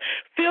Jesus.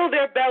 Fill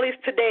their bellies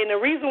today. And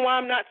the reason why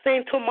I'm not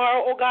saying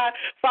tomorrow, oh God,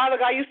 Father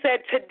God, you said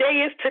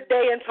today is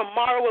today and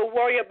tomorrow will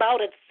worry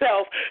about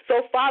itself.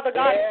 So, Father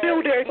God,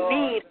 fill their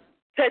need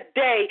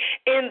today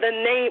in the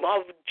name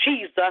of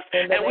Jesus.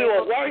 And we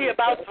will worry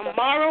about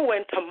tomorrow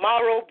when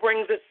tomorrow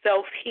brings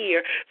itself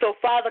here. So,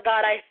 Father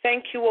God, I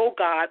thank you, oh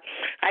God.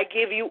 I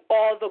give you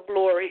all the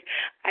glory.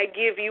 I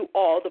give you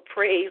all the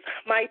praise.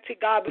 Mighty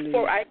God,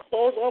 before I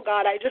close, oh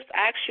God, I just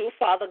ask you,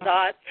 Father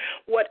God,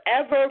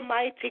 whatever,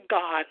 mighty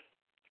God,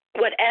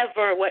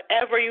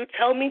 whatever you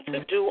tell me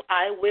to do,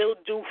 I will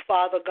do,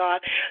 Father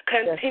God.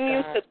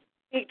 Continue to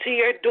speak to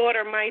your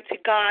daughter, mighty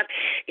God,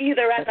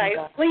 either as I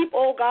sleep,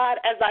 oh God,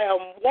 as I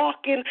am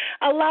walking.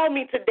 Allow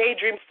me to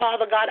daydream,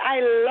 Father God. I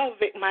love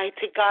it,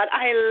 mighty God.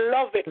 I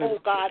love it, oh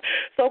God.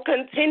 So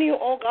continue,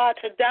 oh God,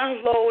 to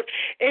download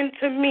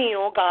into me,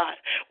 oh God,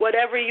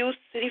 whatever you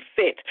see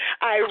fit.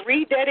 I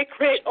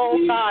rededicate, oh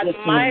God,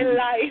 my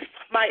life,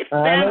 my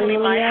family,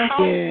 my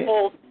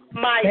household,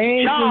 my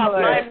job,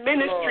 my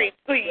ministry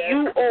to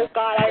you, oh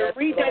God. I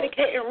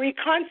rededicate and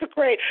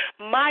reconsecrate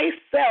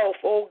myself,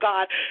 oh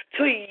God,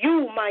 to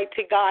you,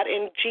 mighty God,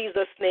 in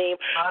Jesus' name.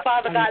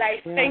 Father God,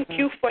 I thank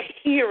you for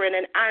hearing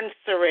and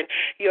answering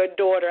your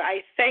daughter.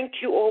 I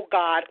thank you, oh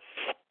God,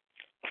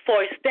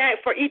 for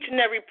each and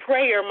every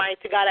prayer,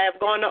 mighty God, I have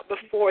gone up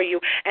before you.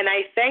 And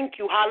I thank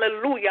you,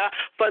 hallelujah,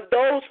 for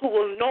those who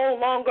will no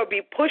longer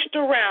be pushed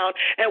around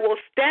and will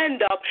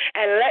stand up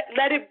and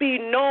let it be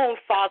known,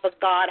 Father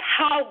God,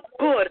 how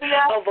good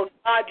of a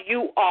God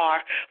you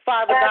are.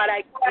 Father God,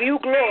 I give you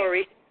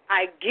glory.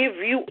 I give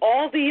you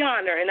all the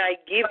honor, and I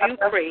give you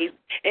praise.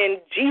 In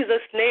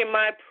Jesus' name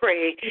I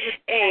pray.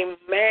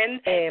 Amen,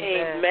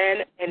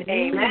 amen, and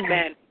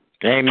amen.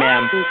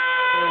 Amen.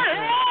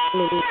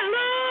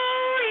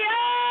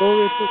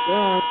 Glory to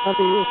God.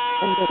 Hallelujah.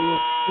 Hallelujah.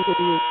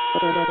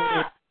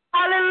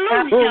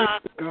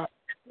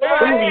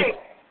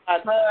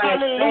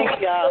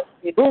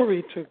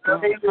 Glory to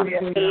God.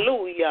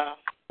 Hallelujah.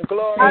 Glory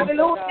Hallelujah.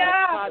 Hallelujah.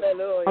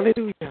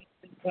 Hallelujah.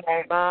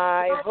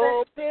 My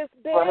hope is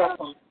built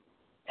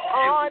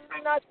on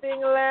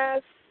nothing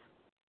less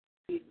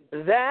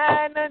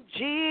than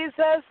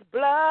Jesus'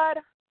 blood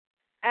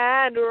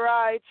and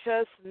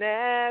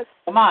righteousness.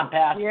 Come on,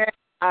 Pastor. Yeah.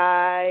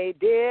 I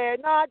dare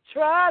not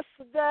trust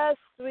the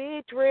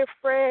sweet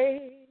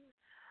refrain,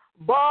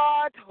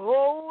 but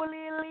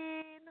wholly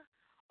lean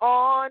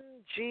on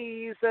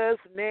Jesus'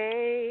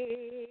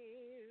 name.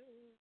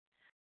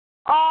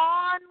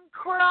 On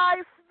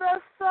Christ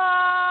the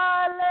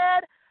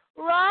solid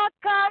rock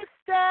I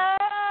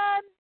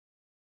stand.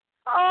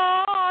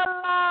 All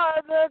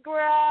other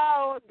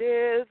ground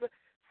is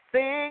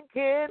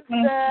sinking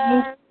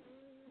sand.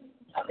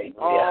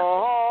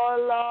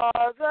 All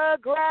other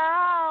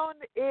ground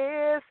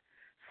is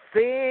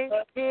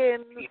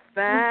sinking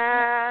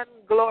sand.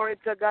 Glory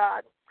to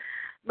God.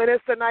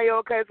 Minister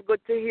Nayoka, it's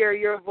good to hear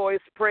your voice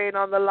praying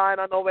on the line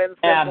on a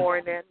Wednesday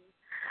morning.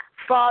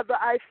 Father,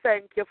 I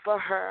thank you for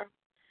her.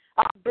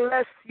 I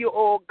bless you,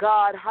 oh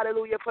God,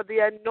 hallelujah, for the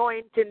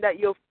anointing that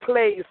you've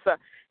placed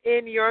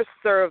in your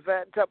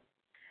servant.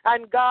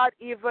 And God,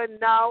 even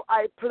now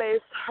I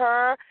place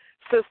her,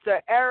 Sister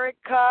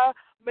Erica,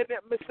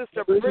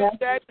 Sister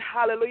Bridget,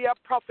 hallelujah,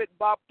 Prophet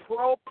Bob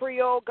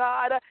Proprio,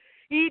 God,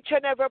 each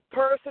and every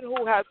person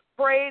who has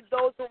prayed,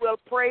 those who will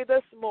pray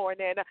this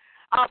morning,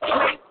 I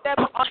place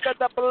them under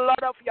the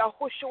blood of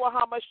Yahushua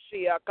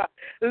HaMashiach.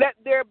 Let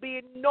there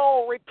be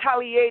no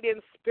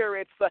retaliating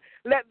spirits.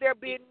 Let there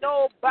be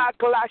no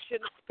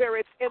backlashing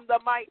spirits in the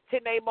mighty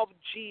name of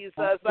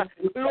Jesus.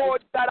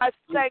 Lord God, I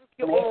thank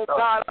you, oh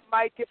God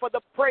Almighty, for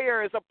the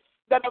prayers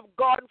that have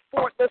gone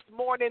forth this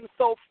morning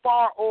so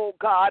far, oh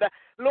God.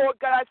 Lord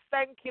God, I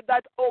thank you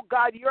that, oh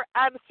God, your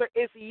answer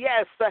is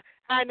yes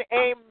and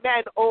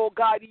amen, oh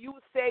God. You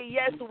say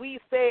yes, we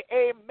say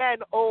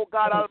amen, oh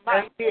God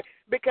Almighty,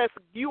 because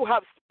you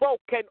have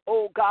spoken,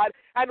 oh God.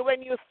 And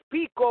when you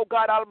speak, oh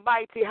God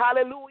Almighty,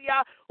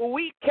 hallelujah,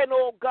 we can,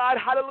 oh God,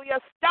 hallelujah,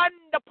 stand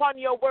upon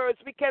your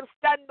words. We can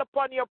stand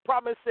upon your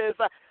promises,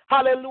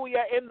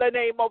 hallelujah, in the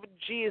name of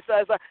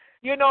Jesus.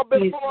 You know,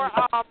 before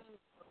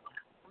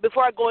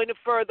I go any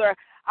further,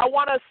 I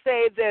want to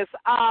say this.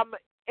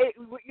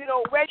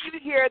 When you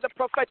hear the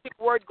prophetic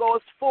word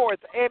goes forth,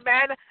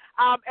 amen,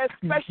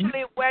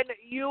 especially when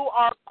you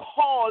are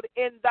called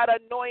in that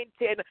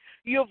anointing,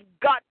 you've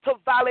got to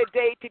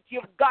validate it.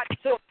 You've got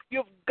to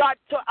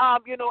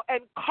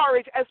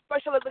encourage,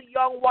 especially the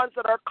young ones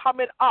that are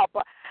coming up.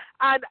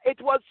 And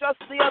it was just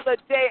the other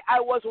day I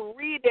was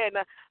reading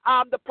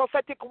the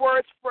prophetic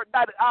words for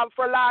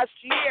last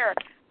year.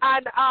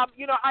 And, I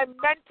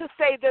meant to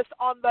say this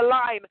on the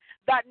line,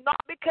 that not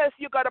because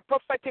you got a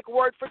prophetic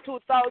word for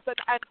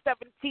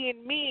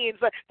 2017 means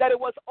that it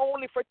was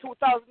only for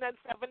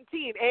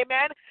 2017.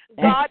 Amen?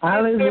 God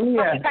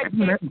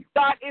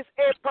is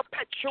a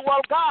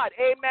perpetual God.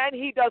 Amen?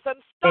 He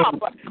doesn't stop.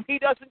 He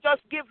doesn't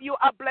just give you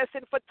a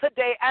blessing for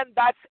today and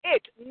that's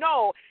it.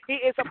 No, he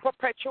is a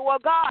perpetual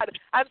God.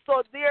 And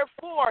so,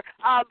 therefore,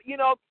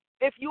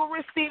 if you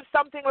received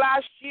something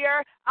last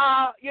year,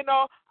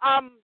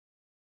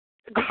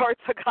 glory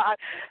to God.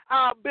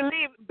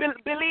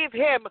 Believe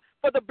him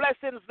for the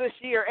blessings this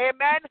year.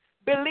 Amen.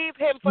 Believe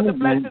him for the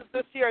blessings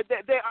this year.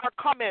 They are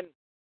coming.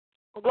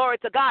 Glory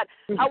to God.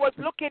 I was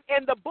looking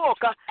in the book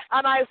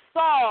and I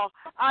saw,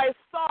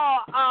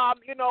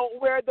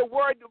 where the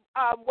word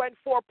went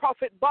for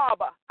Prophet Bob,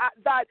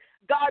 that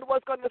God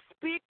was going to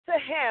speak to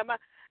him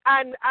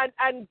and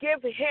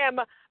give him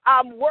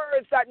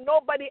words that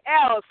nobody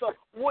else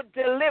would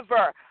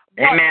deliver.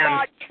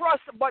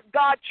 But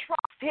God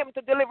trusts him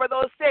to deliver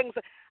those things.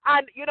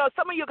 And,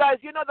 some of you guys,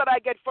 that I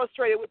get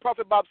frustrated with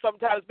Prophet Bob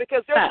sometimes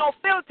because there's no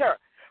filter.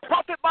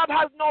 Prophet Bob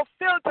has no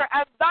filter,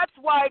 and that's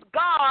why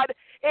God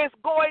is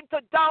going to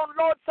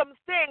download some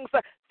things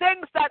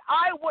that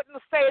I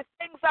wouldn't say,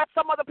 things that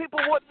some other people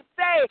wouldn't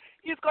say.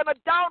 He's going to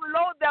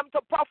download them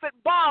to Prophet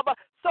Bob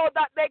so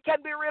that they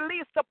can be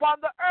released upon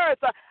the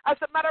earth. As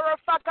a matter of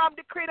fact, I'm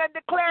decreeing and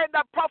declaring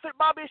that Prophet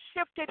Bob is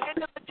shifted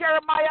into the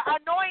Jeremiah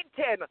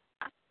anointing.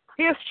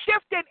 He is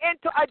shifting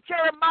into a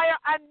Jeremiah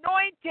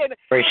anointing.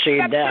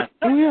 Receive that.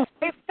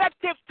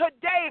 Effective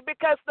today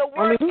because the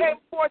word came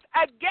forth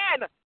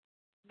again.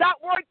 That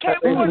word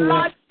came forth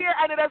last year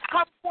and it has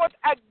come forth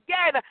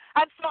again.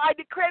 And so I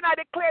decree and I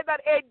declare that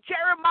a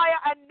Jeremiah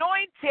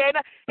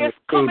anointing is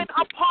coming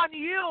upon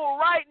you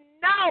right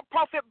now,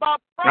 Prophet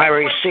Bob. I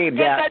receive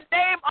that. In the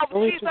name of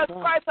Jesus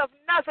Christ of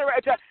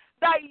Nazareth.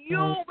 That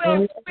you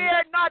will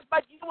fear not,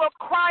 but you will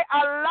cry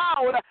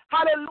aloud.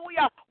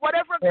 Hallelujah.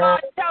 Whatever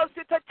God tells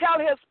you to tell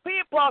his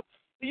people,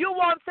 you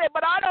won't say,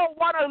 but I don't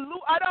want to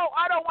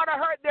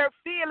hurt their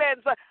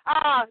feelings.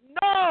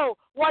 No.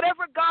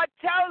 Whatever God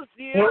tells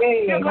you,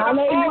 you're going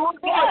to go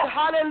forth.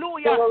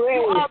 Hallelujah.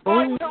 You are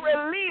going to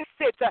release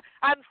it.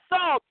 And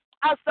so,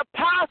 as the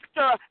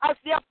pastor, as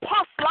the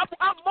apostle,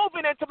 I'm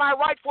moving into my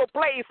rightful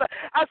place.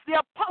 As the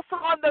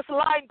apostle on this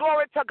line,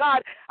 glory to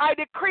God, I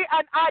decree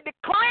and I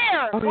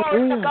declare,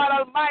 glory to God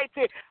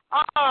Almighty,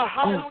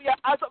 hallelujah,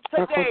 as of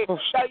today,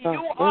 that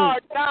you are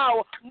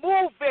now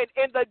moving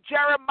in the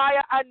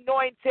Jeremiah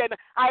anointing.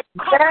 I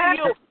cover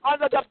you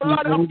under the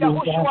blood of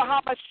Yahushua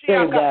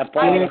HaMashiach.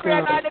 I decree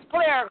and I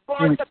declare,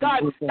 glory to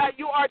God, that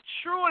you are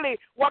truly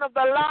one of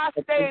the last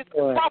days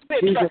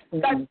prophets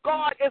that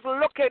God is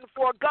looking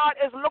for. God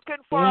is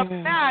looking for a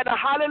man,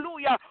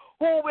 hallelujah,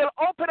 who will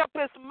open up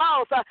his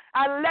mouth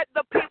and let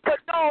the people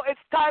know it's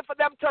time for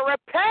them to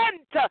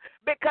repent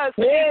because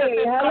Jesus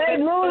is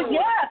coming soon.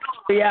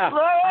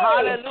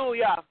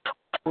 Hallelujah.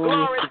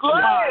 Glory to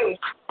God.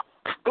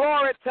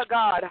 Glory to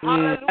God.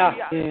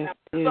 Hallelujah.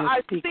 So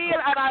I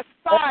seal and I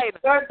sign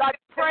that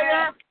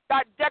prayer,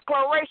 that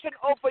declaration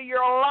over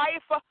your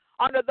life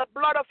under the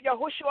blood of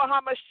Yahushua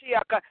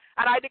HaMashiach.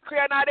 And I decree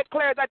and I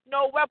declare that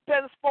no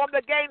weapons formed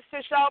against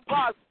you shall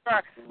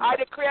prosper. I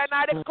decree and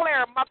I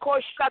declare,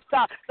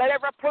 Makoshata, that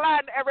every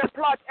plan, every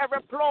plot,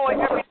 every ploy,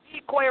 every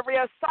decoy, every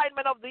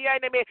assignment of the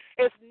enemy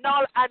is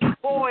null and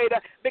void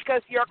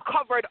because you're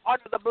covered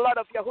under the blood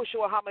of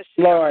Yahushua HaMashiach.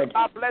 Lord.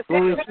 God bless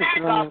you.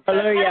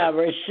 Hallelujah.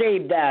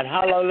 Receive that.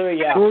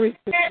 Hallelujah.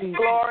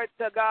 Glory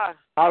to God.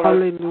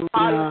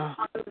 Hallelujah.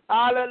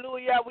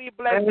 Hallelujah. We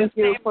bless his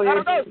name.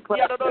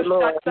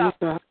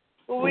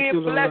 We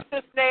bless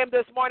his name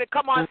this morning.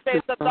 Come on,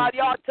 saints of God.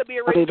 You ought to be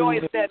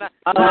rejoicing.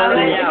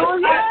 Hallelujah.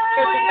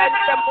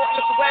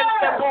 It's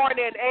Wednesday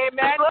morning.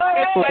 Amen.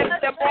 It's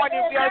Wednesday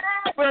morning.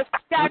 We're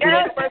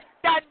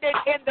standing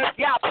in the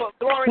gap.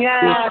 Glory to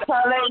God.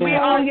 We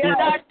are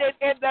standing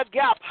in the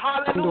gap.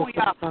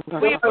 Hallelujah.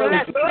 We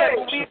bless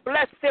him. We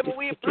bless him.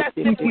 We bless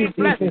him. We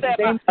bless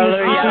him.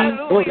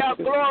 Hallelujah.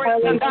 Glory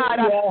to God.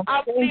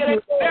 I'm feeling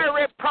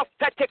very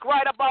prophetic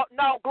right about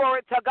now.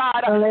 Glory to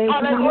God.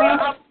 Hallelujah.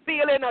 I'm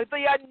feeling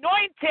the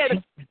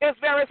anointing is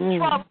very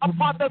strong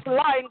upon this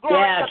line.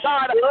 Glory to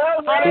God.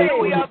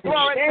 Hallelujah.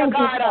 Glory to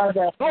God.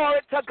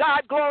 Glory to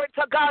God. Glory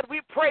to God.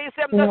 We praise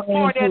him this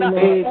morning.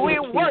 We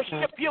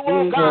worship you,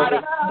 oh God.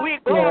 We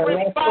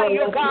glorify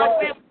you, God.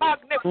 We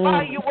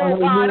magnify you, oh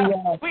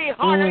God. We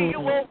honor you,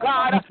 oh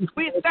God.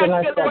 We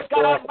thank you, Lord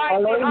God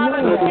Almighty.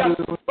 Hallelujah.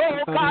 Oh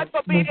God,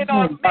 for being in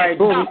our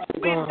midst.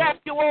 We thank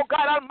you, oh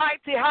God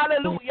Almighty.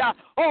 Hallelujah.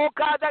 Oh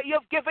God, that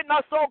you've given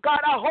us, oh God,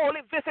 a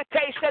holy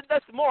visitation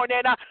this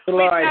morning. We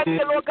thank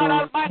you, Lord God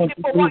Almighty,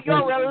 for what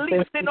you're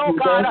releasing, oh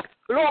God.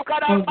 Lord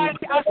God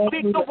Almighty, I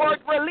speak the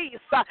word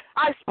release.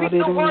 I speak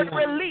the word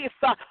release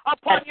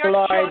upon your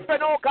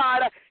children, oh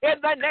God, in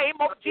the name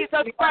of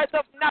Jesus Christ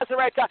of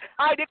Nazareth.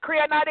 I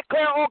decree and I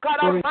declare, oh God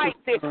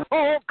Almighty,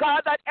 oh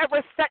God, that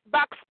every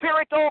setback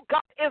spirit, oh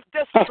God, is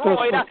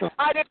destroyed.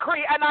 I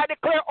decree and I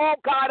declare, oh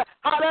God,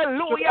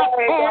 hallelujah,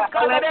 oh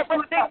God, that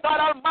everything, God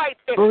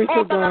Almighty,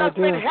 oh God, that has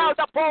been held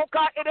up, oh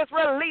God, it is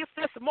released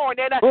this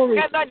morning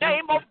in the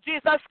name of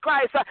Jesus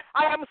Christ.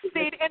 I am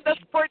seen in the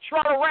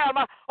spiritual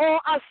realm, oh,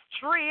 a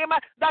stream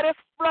that is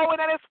flowing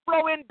and is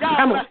flowing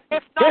down.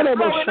 It's not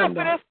flowing up,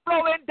 it is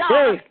flowing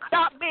down.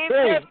 That means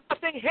there's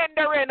nothing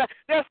hindering.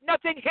 There's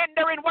nothing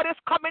hindering what is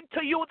coming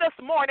to you this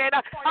morning.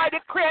 I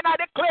decree and I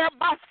declare,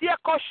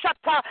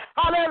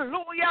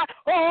 hallelujah.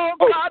 Oh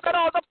God, that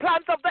all the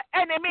plans of the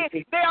enemy,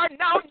 they are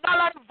now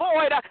null and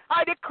void.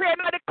 I decree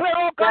and I declare,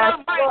 oh God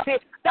Almighty,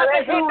 that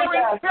the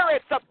hindering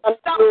spirits that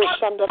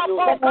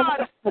oh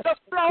God, the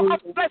flow of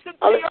blessings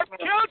to your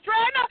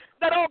children,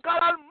 that oh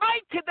God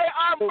Almighty, they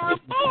are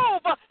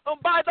removed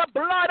by the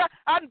blood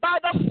and by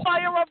the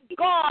fire of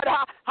God.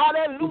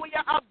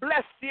 Hallelujah. I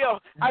bless you.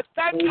 I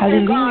thank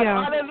you, God.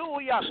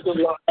 Hallelujah.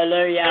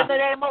 Hallelujah. In the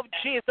name of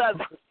Jesus.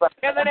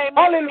 In the name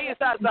of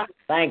Jesus.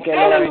 Thank you,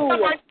 There's Lord. a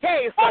stubborn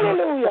case.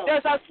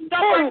 There's a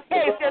stubborn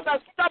case. There's a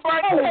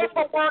stubborn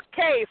paperwork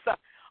case.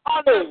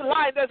 On this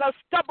line, there's a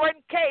stubborn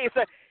case.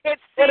 It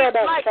seems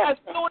like as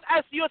soon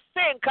as you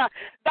think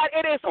that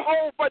it is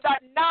over,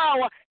 that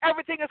now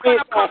everything is going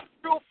to come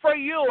through for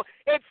you,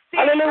 it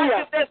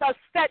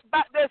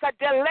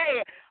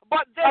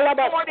But this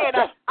morning,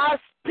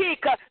 I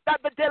speak that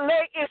the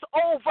delay is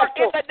over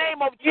in the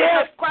name of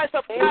Jesus Christ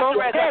of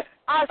Nazareth.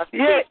 I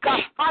speak,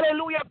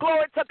 hallelujah,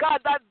 glory to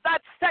God, that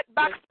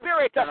setback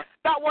spirit that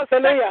was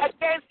set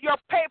against your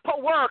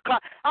paperwork.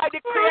 I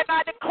decree and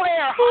I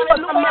declare,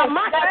 hallelujah,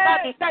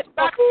 that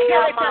setback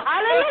spirit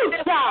is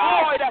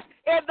destroyed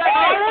in the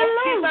name of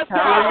Jesus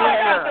Christ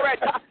of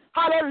Nazareth.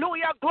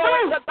 Hallelujah,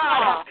 glory to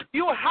God.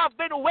 You have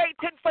been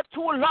waiting for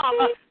too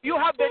long. You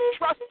have been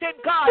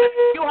trusting God.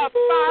 You have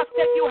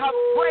fasted. You have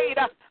prayed.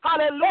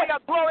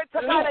 Hallelujah, glory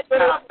to God. And you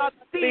have not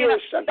seen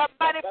the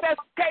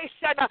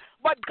manifestation.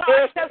 But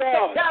God says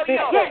to tell you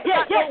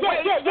that the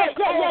wait is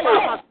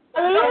over.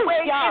 The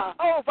wait is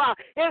over.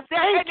 Is there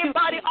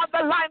anybody on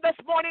the line this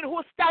morning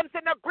who stands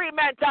in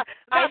agreement that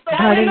the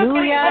wait is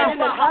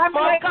over?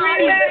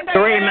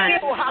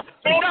 Agreement.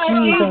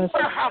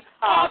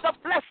 All the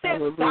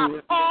blessings,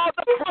 all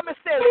the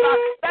promises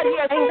that He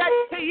has said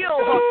to you.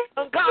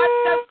 God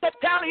says to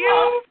tell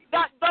you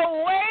that the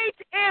wait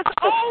is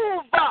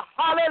over.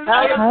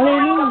 Hallelujah.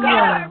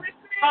 Hallelujah.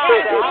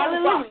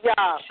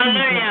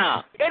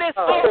 Hallelujah. It is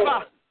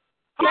over.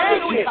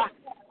 Hallelujah.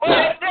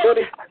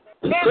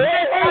 Is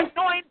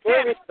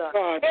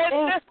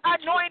this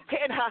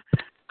anointing?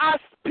 I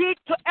speak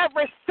to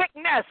every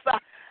sickness.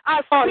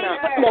 I speak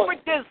to every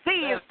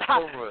disease.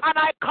 And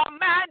I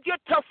command you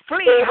to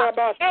flee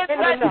in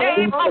the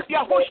name of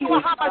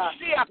Yahushua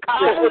HaMashiach.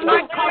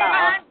 I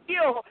command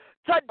you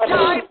to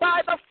die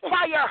by the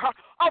fire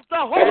of the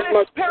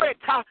Holy Spirit.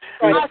 I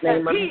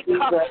speak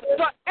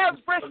to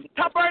every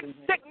stubborn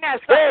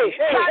sickness.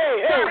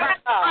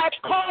 I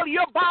call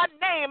you by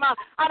name and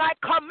I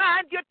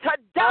command you to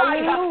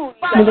die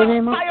by the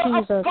fire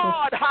of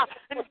God.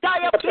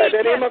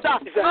 Diabetes, I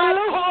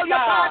call you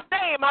by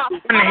name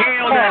and I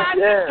command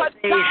you to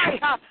die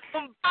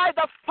by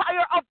the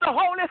fire of the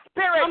Holy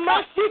Spirit.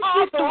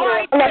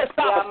 Arthritis,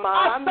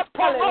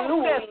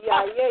 osteoporosis,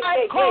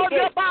 I call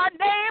you by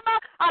name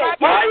and I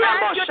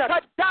command you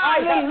to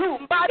die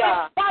by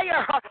the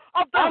fire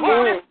of the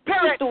Holy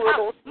Spirit.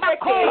 I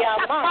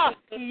cut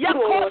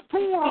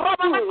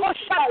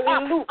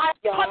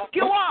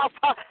you off.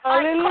 I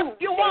cut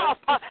you off.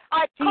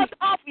 I cut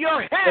off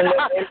your head.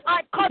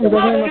 I cut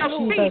off your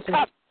feet.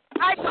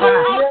 I cut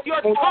off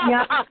your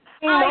tongue.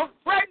 I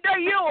render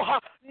you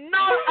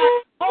null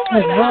and void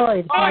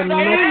in the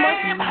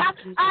name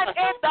and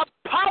in the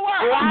power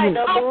of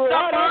the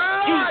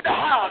blood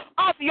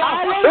of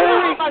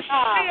Yahushua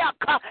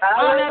HaMashiach.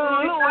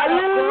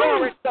 Hallelujah.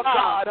 Glory to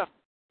God.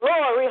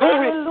 Glory.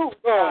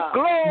 Hallelujah.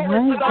 Glory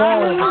to the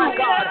Most High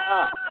God.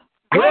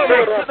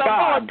 Glory to the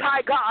Most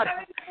High God.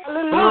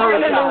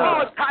 Glory to the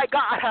Most High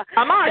God.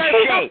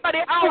 There's somebody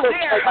out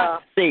there.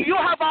 You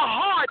have a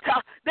heart.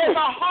 There's a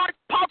heart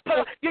pump.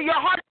 Your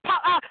heart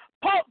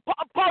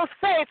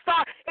pulsates.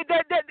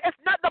 It's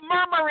not the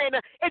murmuring.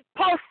 It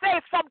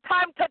pulsates from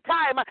time to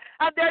time.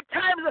 And there are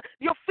times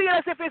you feel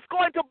as if it's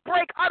going to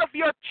break out of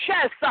your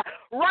chest.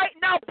 Right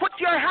now, put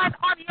your hand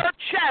on your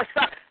chest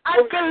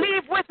and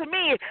believe with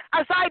me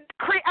as I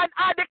decree and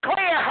I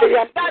declare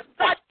that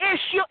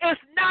issue is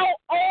now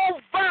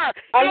over.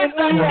 In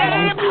the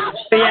name of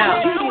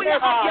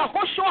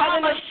Yahushua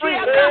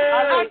HaMashiach,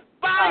 and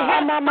by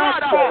His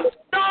blood,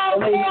 no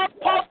more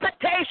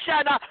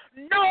palpitation,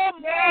 no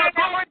more,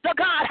 glory to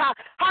God.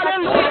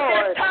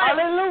 Hallelujah.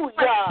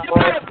 Hallelujah. You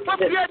got to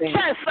flip your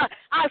chest.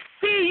 I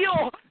see you.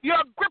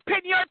 You're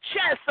gripping your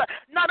chest.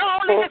 Not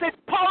only is it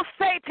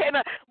pulsating,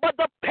 but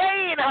the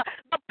pain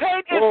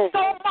is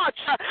so much.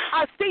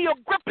 I see you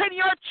gripping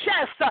your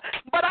chest.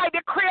 But I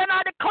decree and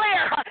I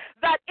declare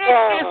that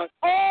it is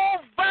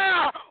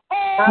over.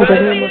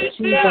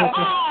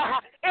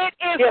 O-V-E-R. It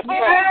is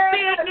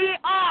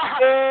O-V-E-R.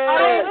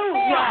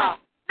 Hallelujah.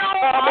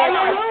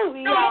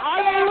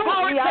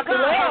 Hallelujah.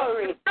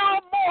 Glory. No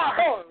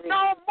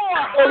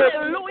more.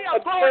 Hallelujah.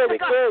 Glory.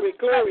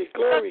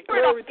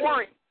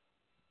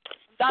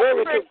 That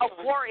spirit of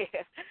worry.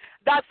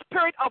 That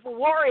spirit of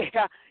worry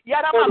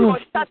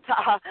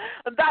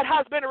that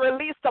has been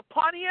released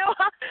upon you,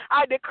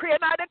 I decree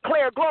and I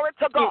declare, glory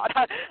to God,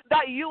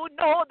 that you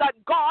know that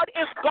God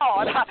is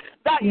God,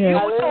 that you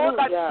know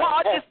that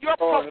God is your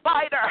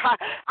provider.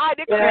 I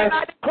decree and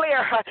I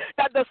declare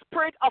that the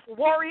spirit of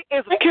worry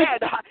is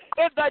dead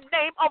in the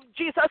name of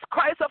Jesus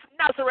Christ of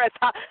Nazareth.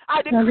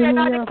 I decree and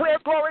I declare,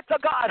 glory to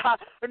God,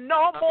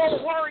 no more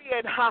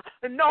worrying,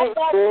 no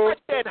more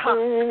fretting,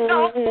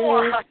 no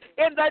more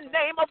in the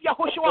name of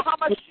Yahushua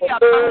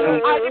HaMashiach.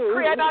 I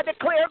decree and I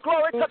declare,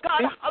 glory to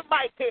God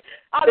Almighty.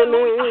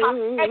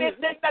 Hallelujah.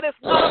 Anything that is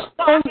not a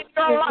song in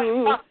your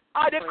life,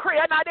 I decree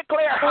and I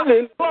declare,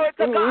 glory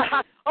to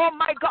God. Oh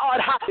my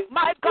God,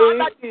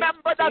 that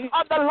member that's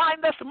on the line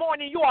this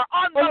morning, you are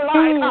on the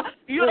line.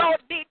 You don't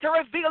need to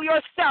reveal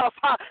yourself,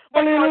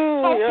 but you are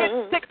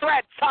smoking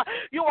cigarettes.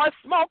 You are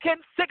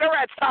smoking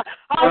cigarettes.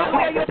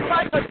 Hallelujah, you're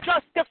trying to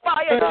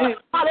justify it.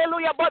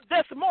 Hallelujah, but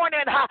this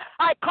morning,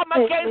 I come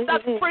against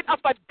that spirit of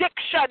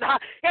addiction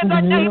in the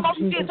name of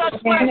Jesus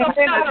Christ of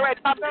Nazareth.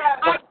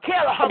 I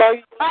kill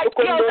I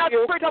kill that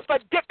spirit of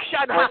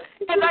addiction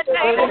in the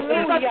name of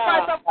Jesus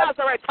Christ of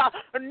Nazareth.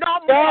 No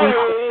more.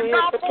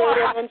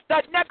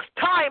 The next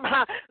time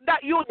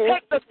that you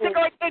take the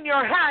cigarette in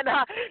your hand,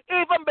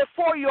 even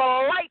before you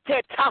light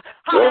it,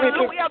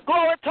 hallelujah,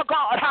 glory to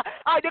God.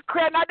 I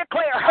decree and I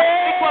declare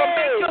it will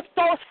make you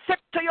so sick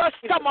to your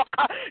stomach.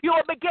 You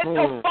will begin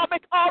to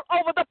vomit all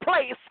over the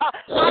place.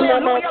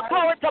 Hallelujah,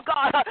 glory to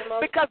God.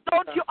 Because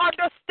don't you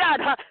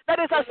understand that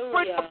is a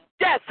spirit of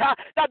death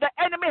that the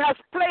enemy has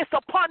placed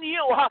upon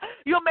you.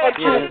 You may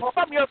hide it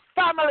from your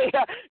family.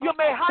 You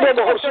may hide it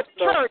from the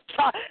church.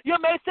 You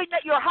may think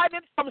that you're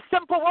hiding from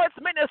Simple Words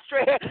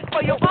Ministry,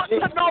 but you ought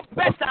to know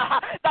better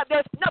that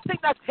there's nothing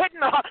that's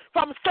hidden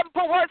from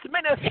Simple Words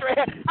Ministry.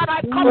 And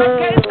I come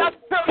against that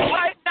spirit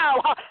right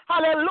now.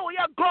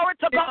 Hallelujah, glory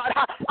to God.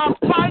 I'm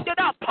binding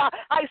up.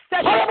 I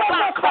send it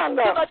back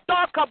to the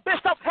dark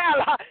abyss of hell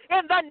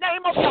in the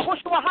name of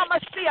Yahushua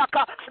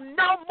HaMashiach.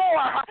 No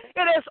more.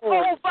 It is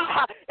over.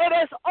 It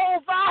is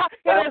over.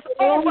 It is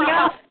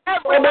over.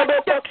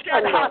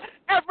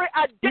 Every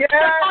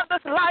addiction on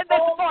this line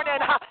this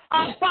morning,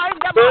 I bind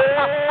them up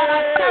and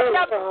I send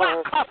them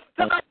back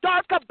to the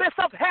dark abyss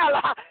of hell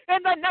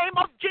in the name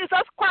of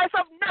Jesus Christ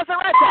of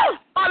Nazareth.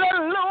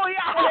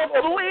 Hallelujah.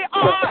 We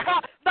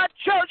are the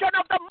children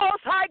of the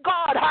Most High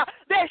God.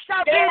 There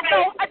shall be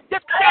no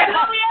addiction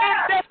in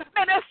this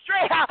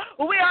ministry.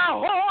 We are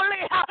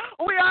holy.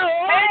 We are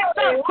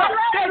righteous.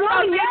 There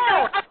shall be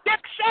no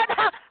addiction.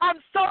 And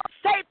so,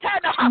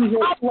 Satan,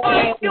 I'll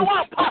bind you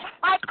up.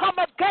 I come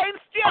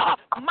against you.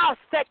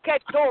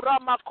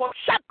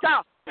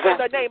 In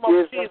the name of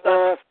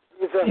Jesus.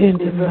 In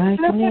the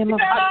mighty name of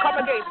I come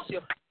against you.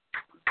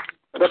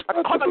 I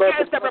come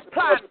against every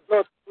plan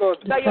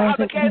that you have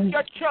against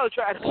your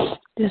children.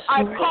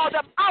 I call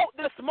them out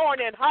this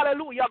morning.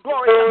 Hallelujah.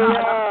 Glory to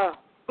God.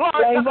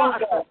 Glory to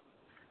God.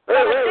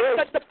 They're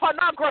addicted to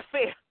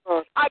pornography.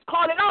 I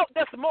call it out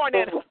this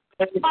morning.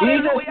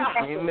 Hallelujah.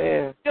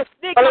 Amen. You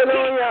sneak a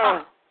peek.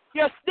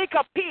 You sneak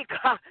a peek.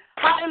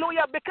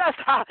 Hallelujah. Because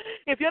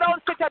if you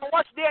don't sit and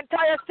watch the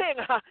entire thing,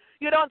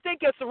 you don't think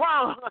it's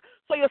wrong.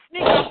 So you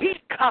sneak a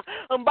peek.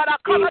 But I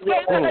come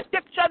against an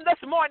addiction this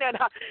morning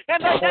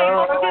in the name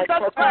of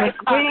Jesus Christ.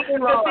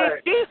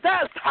 You see,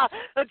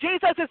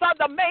 Jesus is on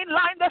the main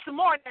line this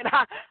morning.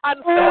 And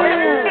so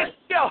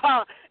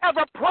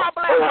every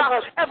problem,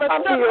 every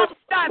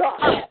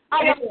circumstance,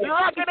 I am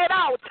dragging it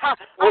out.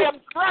 I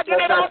am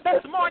dragging it out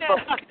this morning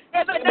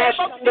in the name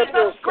of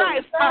Jesus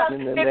Christ.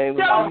 It's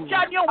still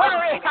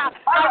January.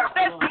 And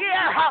this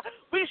year,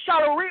 we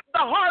shall reap the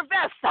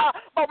harvest,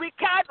 but we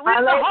can't reap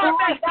the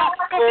harvest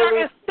if there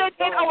is sin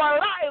in our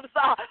lives.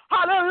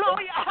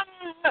 Hallelujah.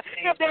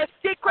 If there's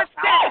secret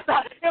sins,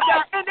 if there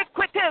are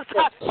iniquities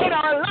in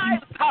our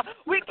lives,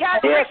 we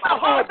can't reap the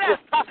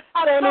harvest.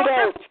 And so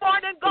this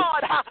morning,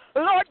 God,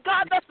 Lord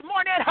God, this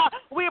morning,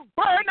 we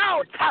burn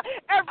out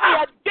every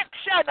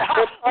addiction.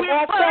 We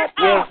burn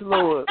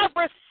out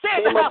every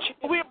sin.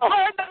 We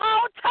burn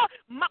out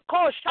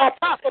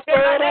Makoshata in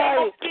the name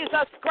of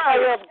Jesus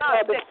Christ. God,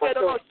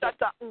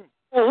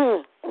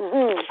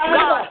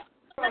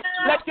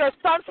 let your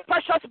son's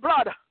precious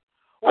blood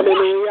wash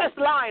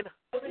this line.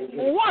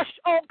 Wash,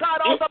 oh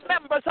God, all the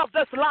members of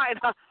this line.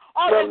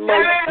 All the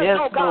members,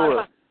 oh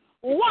God.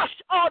 Wash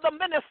all the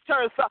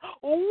ministers.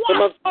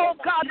 Wash, oh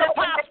God, the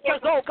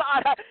pastors, oh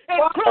God,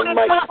 including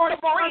Pastor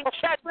Maureen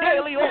Chet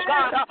Daly, oh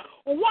God.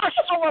 Wash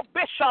our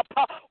bishop.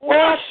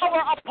 Wash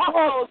our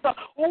apostles.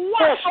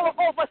 Wash our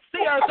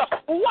overseers.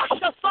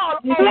 Wash us all,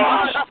 oh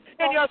God,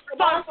 in your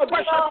son's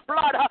precious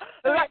blood.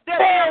 Let there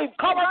be a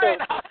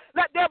covering.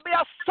 Let there be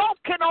a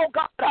soaking, oh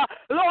God.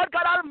 Lord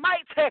God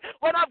Almighty,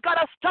 when I've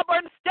got a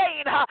stubborn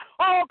stain,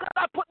 oh God,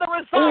 I put the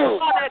resolve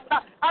on it.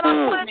 And I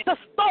put it to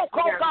soak,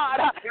 oh God.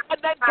 And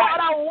then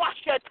God, I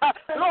wash it.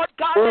 Lord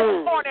God,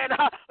 this morning,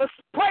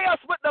 spray us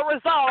with the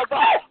resolve.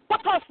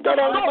 Put us to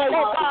soak,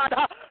 oh God.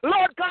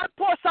 Lord God,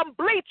 pour some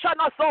bleach on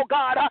us, oh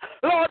God.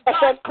 Lord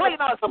God, clean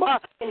us.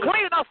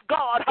 Clean us,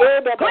 God.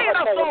 Clean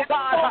us, oh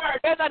God.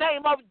 In the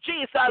name of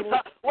Jesus.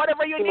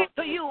 Whatever you need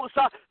to use,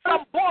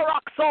 some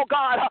borax, oh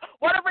God.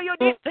 Whatever you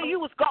need to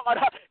use, God.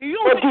 Use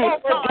it, oh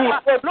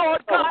God.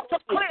 Lord God, to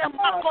clear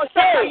Marco.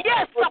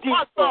 Yes,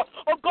 Apostle.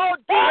 Go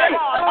deep,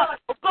 God.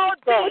 Go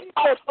deep.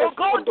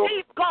 Go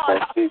deep,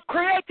 God.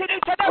 Created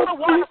each and every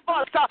one of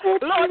us.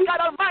 Lord God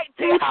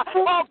Almighty.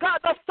 Oh God,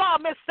 the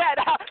psalmist said,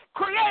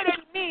 create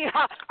in me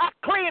a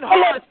clean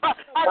heart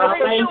and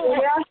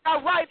renew a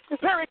right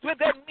spirit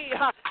within me.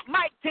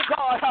 Mighty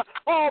God.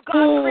 Oh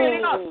God,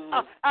 creating us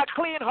a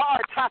clean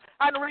heart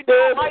and renew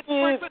a right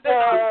spirit within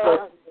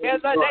us. In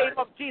the name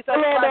of Jesus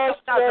Christ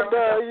of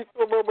Nazareth.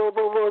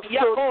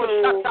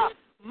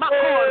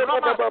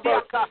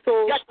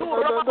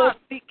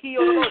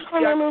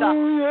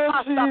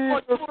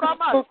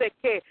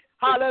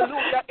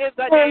 Hallelujah, in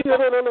the name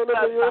of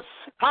Jesus.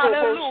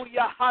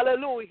 Hallelujah,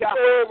 hallelujah.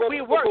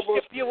 We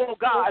worship you, oh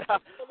God.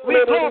 We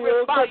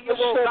glorify you,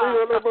 oh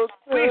God.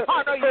 We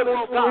honor you,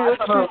 oh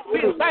God.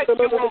 We thank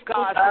you, oh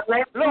God.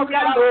 Lord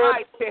God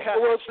Almighty,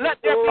 let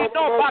there be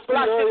no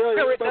backlash in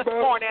spirit this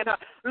morning.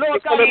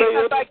 Lord God,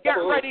 as I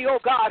get ready, oh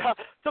God,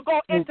 to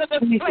go into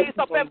this place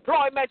of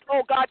employment,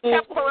 oh God,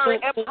 temporary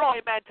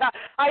employment.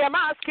 I am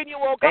asking you,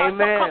 oh God,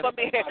 to cover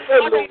me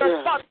under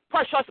your son's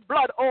precious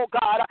blood, oh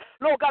God.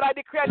 Lord God, I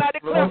declare and I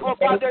declare, oh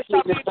God, there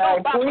shall be no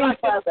backlash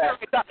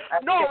spirit,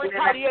 no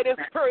retaliating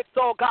spirits,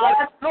 oh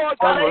God. Lord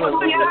God, I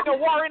release your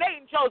warring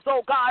angels,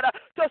 oh God,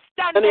 to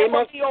stand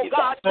over me, oh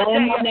God,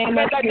 today in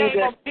the name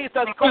of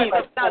Jesus Christ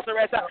of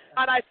Nazareth.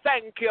 And I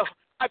thank you.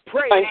 I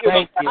praise you.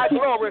 I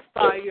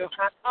glorify you.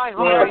 I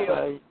honor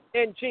you.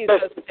 In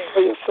Jesus'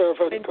 name.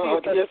 In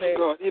Jesus' name.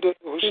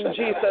 In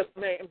Jesus'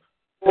 name.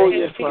 Oh,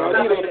 yes, God.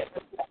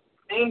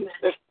 In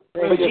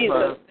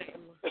Jesus'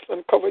 name.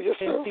 Let's cover your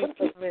servant. In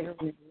Jesus' name.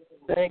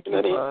 Thank you,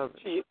 Father.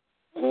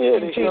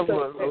 In Jesus'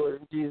 name.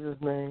 In Jesus'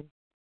 name.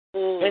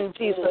 In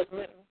Jesus'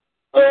 name.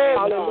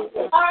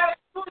 Hallelujah.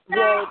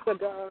 Glory to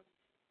God.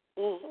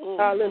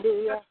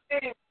 Hallelujah.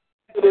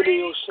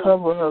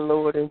 Cover her,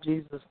 Lord, in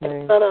Jesus'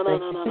 name.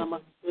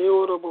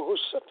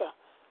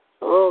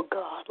 Oh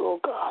God,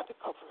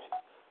 cover it.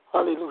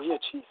 Hallelujah,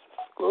 Jesus.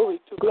 Glory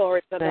to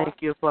God.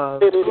 Thank you,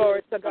 Father.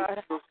 Glory to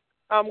God.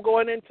 I'm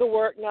going into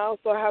work now,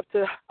 so I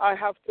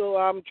have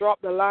to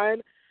drop the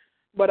line.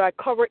 But I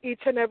cover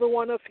each and every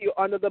one of you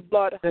under the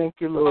blood. Thank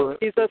you, Lord. Of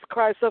Jesus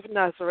Christ of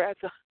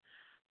Nazareth.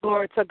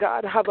 Glory to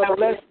God. Have a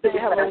blessed day.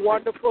 Have a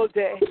wonderful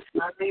day.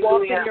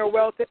 Walk in your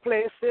wealthy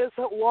places.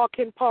 Walk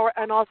in power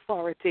and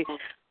authority.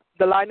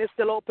 The line is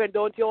still open.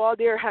 Don't you all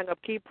dare hang up.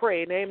 Keep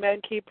praying.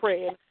 Amen. Keep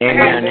praying.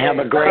 Amen. Have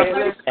a great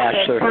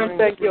Pastor.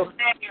 Thank you.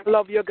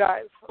 Love you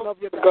guys. Love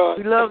you guys.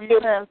 We love you,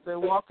 Pastor.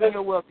 Walk in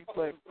your wealthy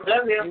place.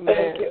 Love you. Amen.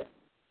 Thank you.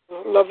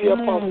 Love you,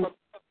 Apostle.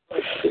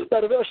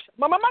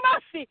 Mama,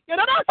 see. You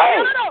don't know.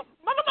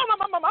 Mama.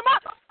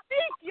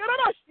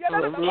 You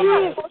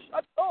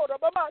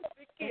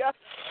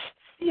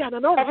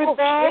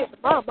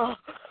don't know.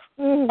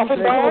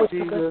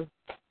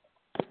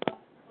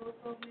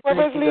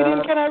 Whoever's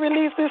leading, can I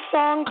release this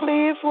song,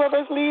 please?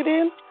 Whoever's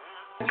leading.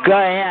 Go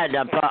ahead,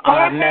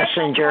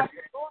 messenger.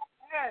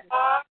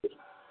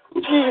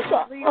 Jesus,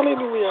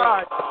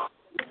 hallelujah.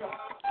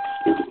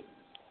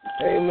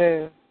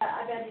 Amen.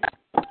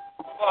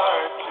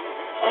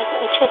 I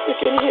trust you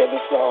can hear the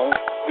song.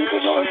 Be the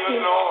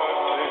anointing.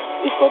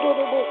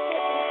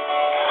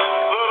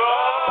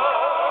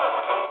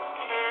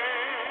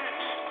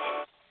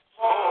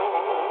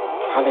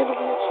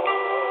 Hallelujah.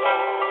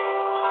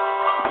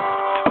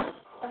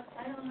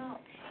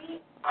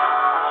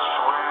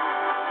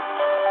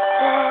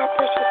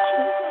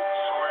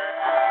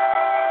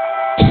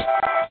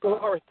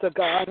 Glory to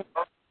God.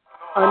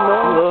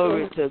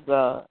 Glory to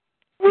God.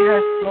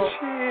 Yes, Lord.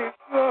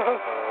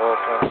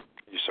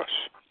 Jesus.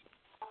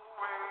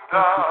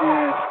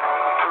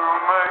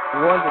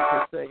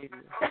 Wonderful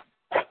Savior.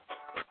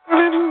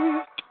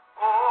 Hallelujah.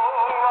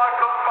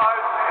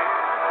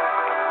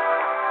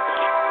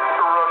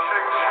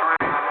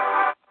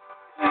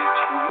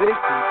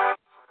 Victory.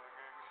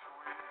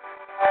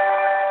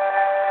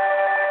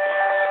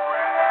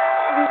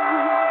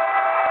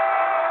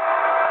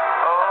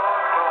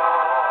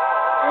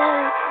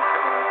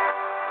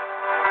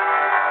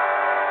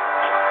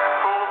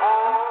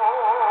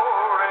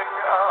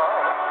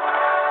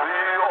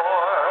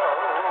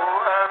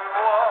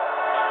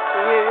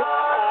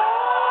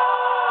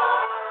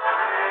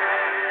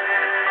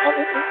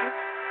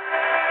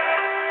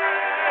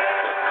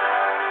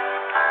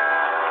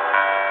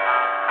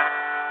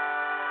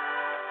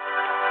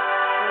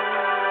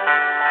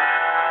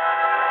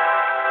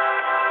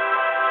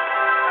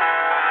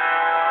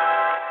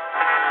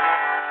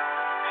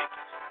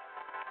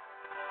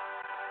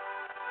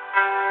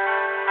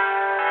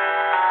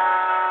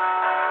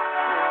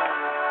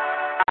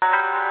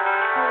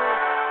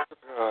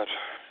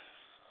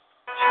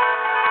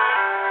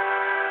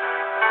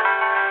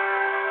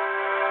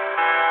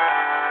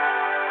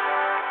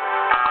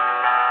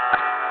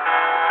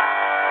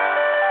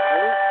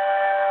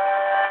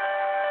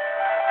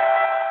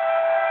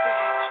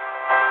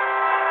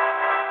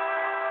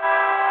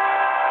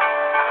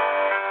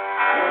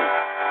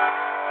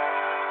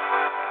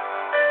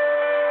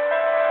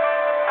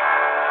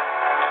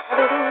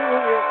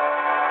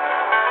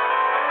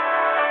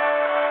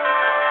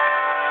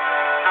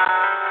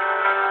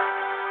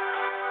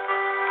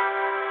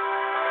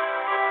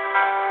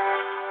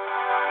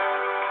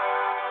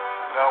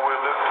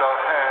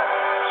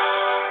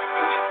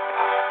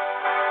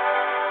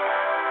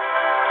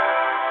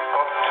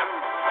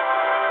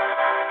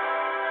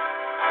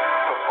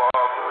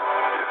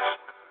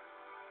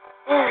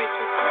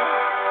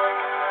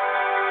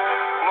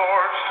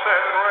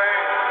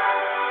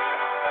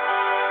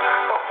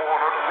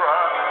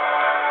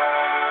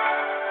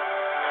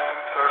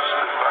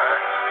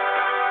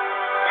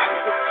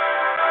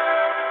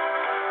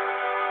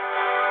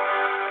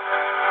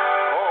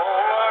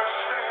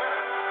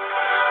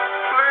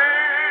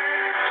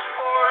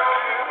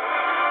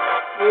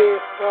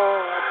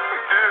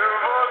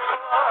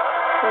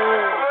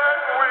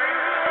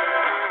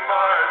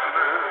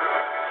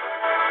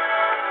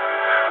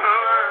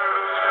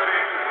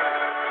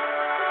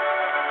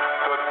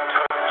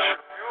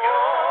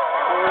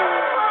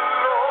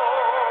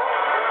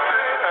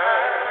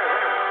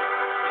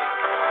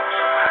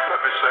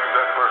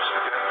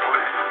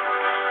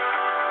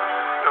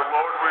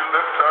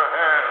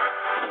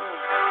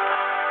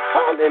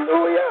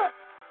 Hallelujah.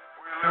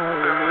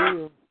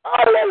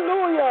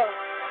 Hallelujah.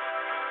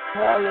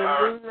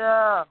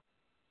 Hallelujah.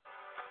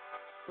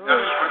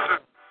 Hallelujah.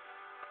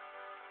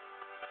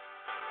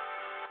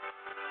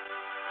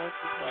 Thank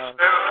you, God.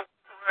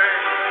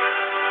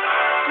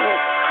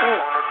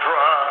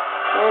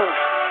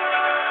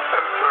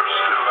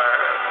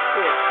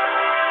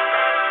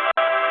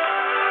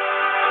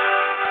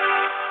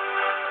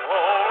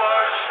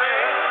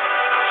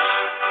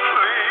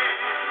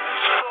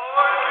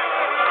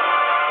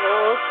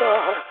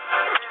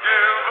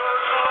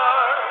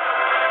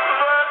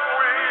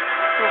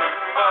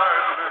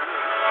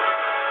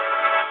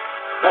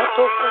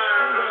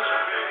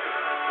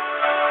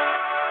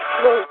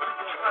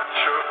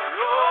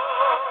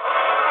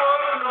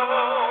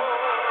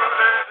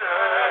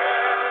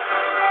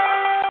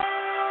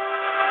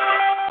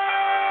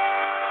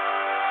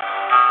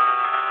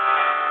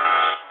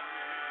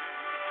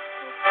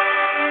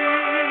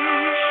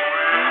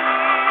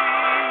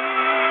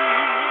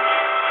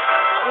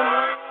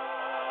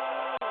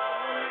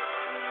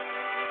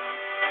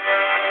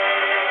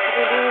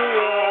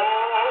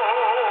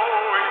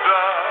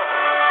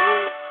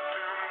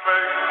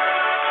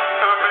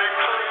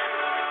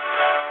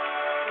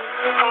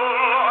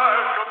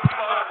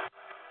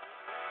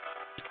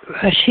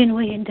 Rushing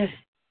wind.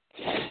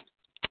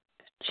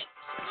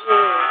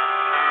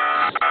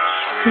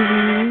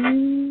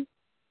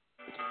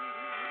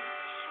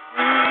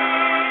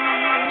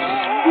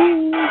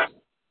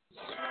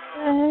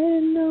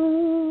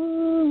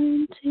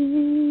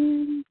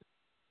 Anointing.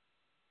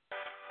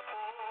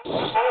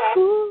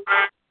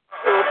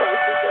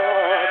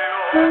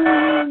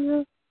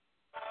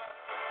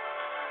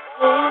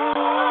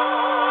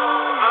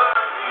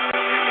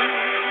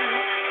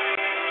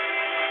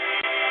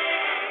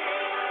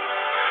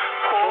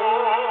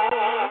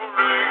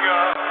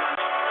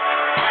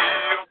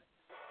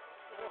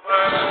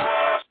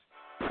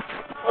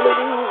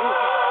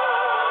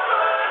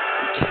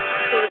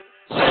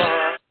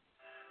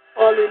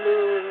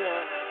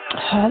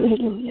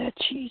 Hallelujah,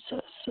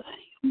 Jesus.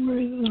 You're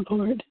worthy,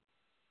 Lord.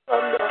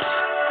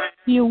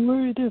 You're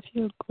worthy of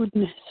your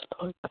goodness,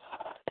 Lord God.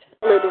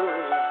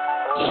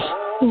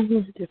 You're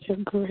worthy of your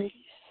grace.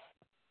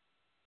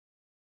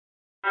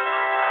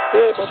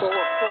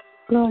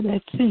 God, I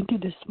thank you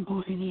this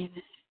morning,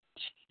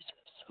 Jesus.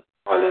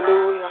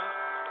 Hallelujah.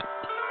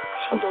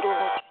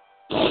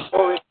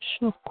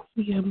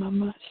 Shokuya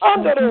mama.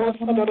 An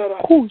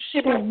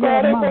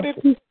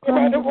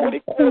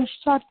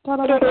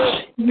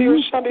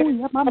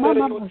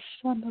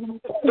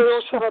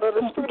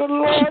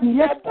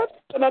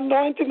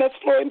anointing that's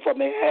flowing from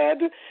the head.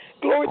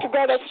 Glory to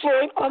God that's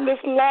flowing on this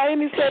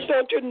line. He said,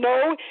 don't you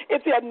know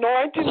it's the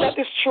anointing that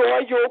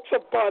destroys yokes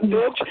of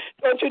bondage?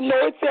 Don't you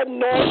know it's the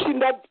anointing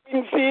that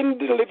brings in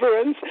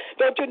deliverance?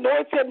 Don't you know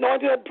it's the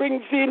anointing that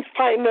brings in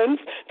finance?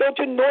 Don't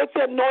you know it's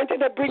the anointing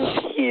that brings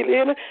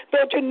healing?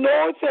 Don't you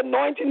know it's the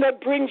anointing that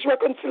brings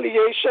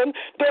reconciliation?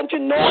 Don't you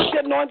know it's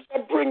the anointing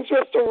that brings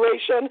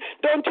restoration?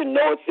 Don't you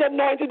know it's the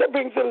anointing that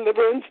brings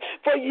deliverance?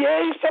 For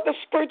yea, said the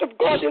Spirit of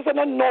God is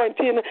an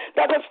anointing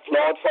that has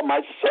flowed from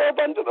my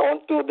servant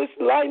onto this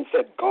line,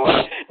 said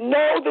God.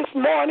 Know this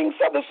morning,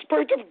 said the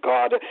Spirit of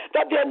God,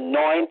 that the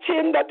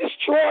anointing that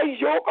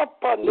destroys yoke of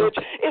bondage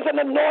is an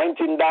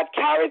anointing that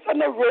carries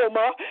an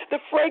aroma, the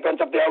fragrance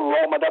of the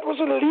aroma that was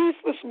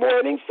released this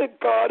morning, said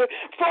God,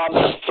 from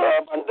the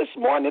servant this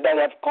morning that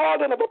I have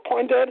called and have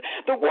appointed.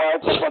 The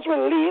words that was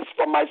released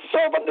from my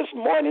servant this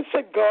morning,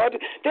 said God,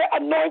 the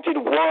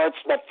anointed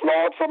words that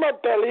flowed from her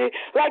belly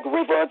like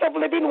rivers of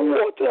living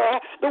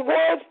water. The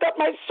words that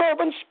my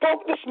servant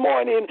spoke this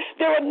morning,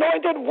 their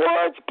anointed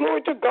words,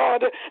 glory to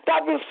God,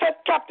 that will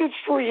set captives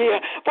free.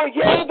 For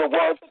yea, the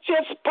words that she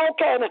has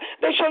spoken,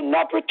 they shall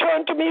not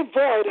return to me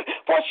void.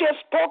 For she has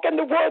spoken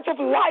the words of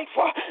life,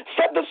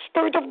 said the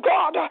Spirit of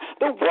God.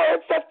 The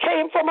words that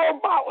came from her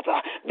mouth,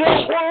 they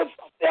are words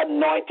of the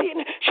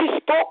anointing. She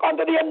spoke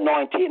under the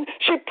anointing.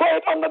 She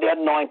prayed under the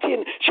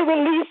anointing. She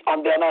released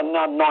under the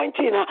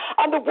anointing.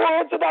 And the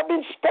words that have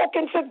been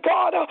spoken, said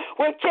God,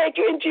 will take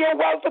you into your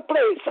wealthy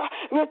place.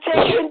 Will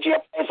take you into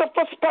your place of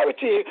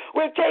prosperity.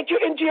 Will take you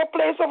into your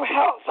place of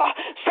health,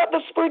 said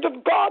the Spirit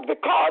of God,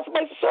 because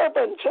my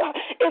servant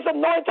is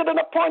anointed and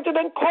appointed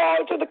and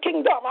called to the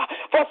kingdom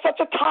for such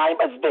a time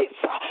as this.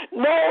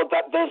 Know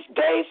that this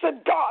day,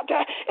 said God,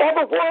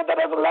 every word that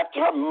has left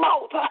her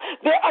mouth,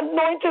 the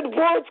anointed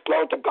words,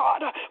 glory to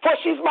God, for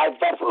she's my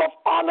vessel of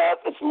honor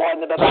this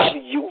morning that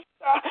I've used.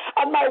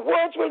 And my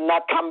words will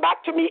not come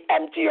back to me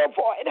empty or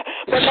void,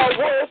 but my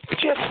words which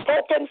is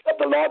spoken, said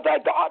the Lord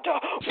thy God,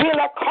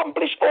 will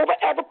accomplish over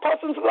every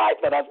person's life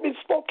that has been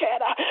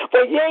spoken.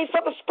 For yea,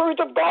 said the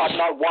Spirit of God,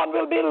 not one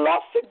will be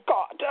lost in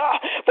God.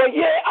 For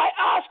yea,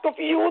 I ask of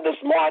you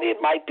this morning,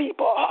 my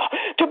people,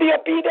 to be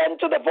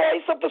obedient to the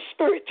voice of the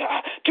Spirit,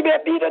 to be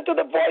obedient to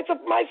the voice of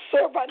my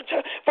servant.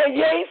 For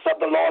yea, said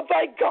the Lord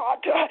thy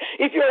God,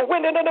 if you are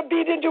willing and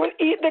obedient, you will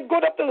eat the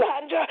good of the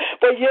land.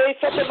 For yea,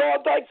 said the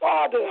Lord thy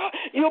God,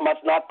 you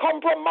must not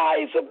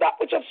compromise of that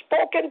which I've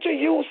spoken to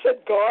you,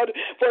 said God.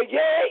 For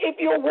yea, if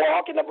you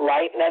walk in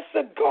uprightness,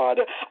 said God,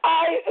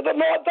 I, the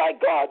Lord thy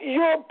God,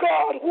 your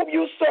God, whom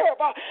you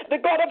serve, the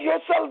God of your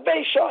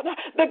salvation,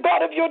 the God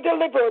of your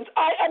deliverance,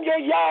 I am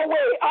your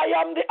Yahweh, I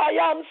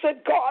am,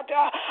 said God,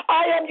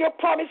 I am your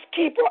promise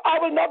keeper, I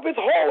will not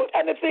withhold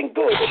anything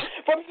good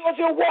from you as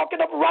you're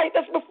walking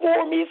uprightness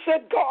before me,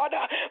 said God.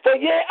 For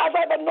yea, as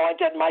I've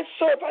anointed my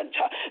servant,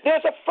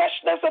 there's a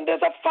freshness and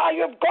there's a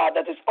fire of God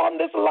that is on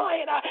this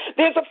line.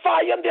 There's a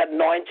fire and the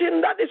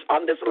anointing that is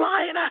on this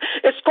line.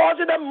 It's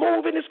causing a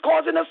moving, it's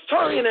causing a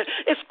stirring,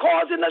 it's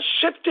causing a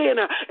shifting,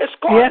 it's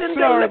causing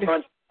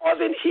deliverance,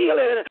 causing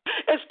healing,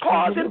 it's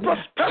causing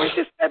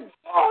prosperity, said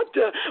God.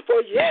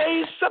 For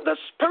yea, said the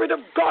Spirit of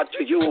God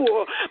to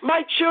you,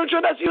 my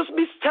children, as you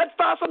be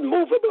steadfast and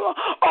movable,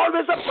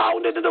 always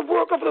abounding in the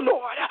work of the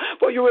Lord.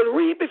 For you will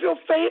reap if you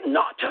faint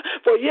not.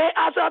 For yea,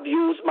 as I've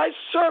used my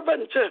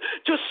servant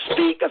to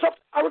speak as of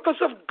oracles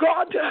of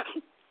God,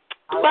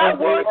 my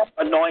word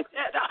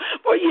anointed.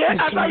 For yet,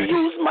 as I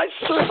use my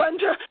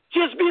servant, she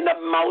has been the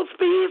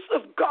mouthpiece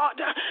of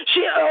God.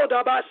 She held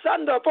up our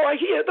thunder, for I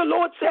hear the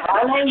Lord say,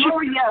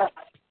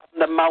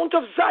 the Mount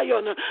of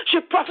Zion. She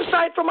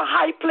prophesied from a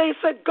high place,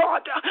 said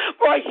God.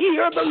 For I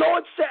hear the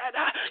Lord said,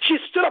 she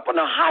stood up on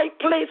the high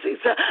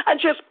places and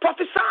she has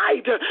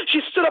prophesied.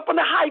 She stood up on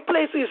the high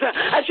places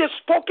and she has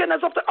spoken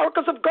as of the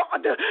oracles of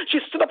God.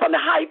 She stood up on the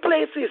high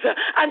places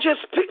and she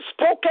has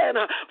spoken.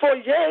 For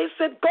yea,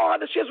 said God,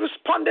 she has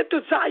responded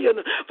to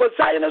Zion. For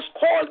Zion has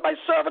called my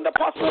servant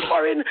Apostle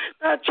Maureen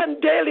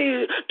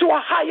Chandeli to a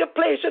higher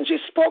place, and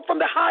she spoke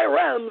from the high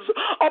realms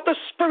of the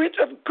Spirit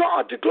of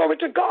God. Glory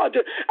to God.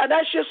 And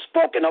as she has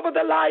spoken over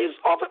the lives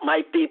of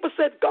my people,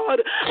 said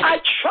God, I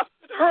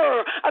trusted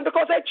her, and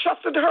because I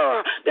trusted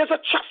her, there's a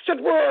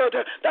trusted word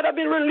that have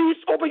been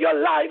released over your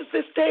lives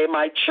this day,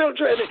 my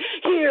children.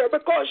 Here,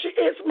 because she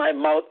is my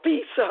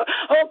mouthpiece.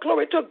 Oh,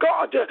 glory to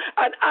God.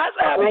 And as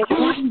I have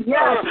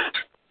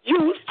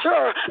used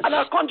her, and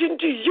I'll continue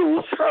to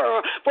use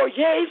her. For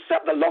yea, said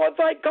the Lord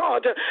thy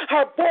God,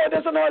 her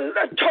borders and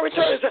her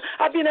territories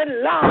have been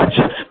enlarged.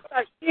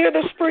 I hear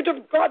the Spirit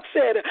of God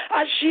said,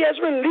 as she has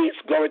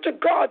released, glory to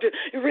God,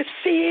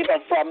 receive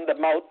from the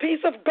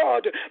mouthpiece of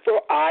God. For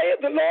I,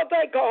 the Lord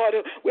thy God,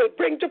 will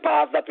bring to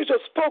pass that which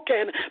was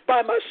spoken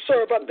by my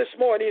servant this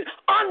morning,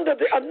 under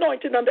the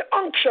anointing and the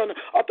unction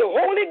of the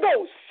Holy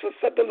Ghost,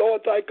 said the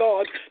Lord thy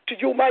God, to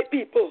you, my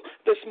people,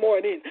 this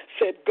morning,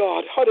 said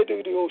God.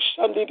 Hallelujah.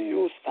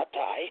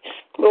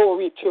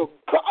 Glory to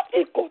God.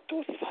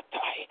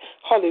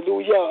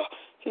 Hallelujah.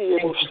 Hear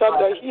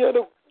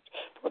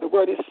the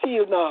word is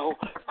sealed now.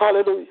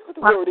 Hallelujah.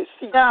 The word is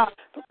sealed. The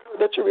word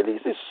that you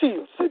release is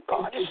sealed. Say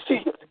God is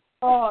sealed.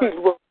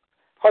 Sealed word.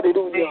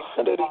 Hallelujah.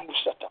 Hallelujah.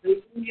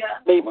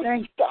 Thank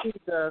you,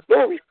 Jesus.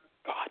 Glory to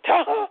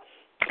God.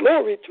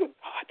 Glory to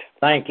God.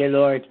 Thank you,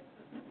 Lord.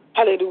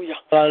 Hallelujah.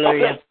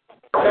 Hallelujah.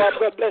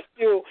 God bless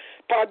you.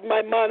 Pardon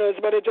my manners,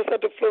 but I just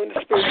had to flow in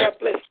the Spirit. God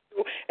bless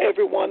you,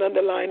 everyone on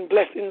the line.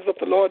 Blessings of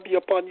the Lord be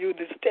upon you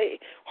this day.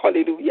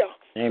 Hallelujah.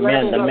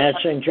 Amen. The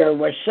messenger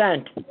was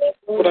sent.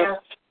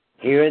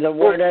 Hear the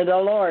word of the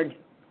Lord.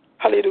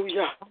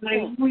 Hallelujah.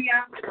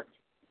 Hallelujah.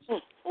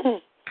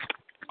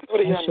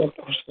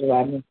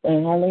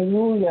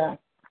 Hallelujah.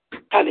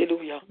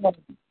 Hallelujah.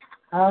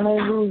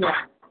 Hallelujah.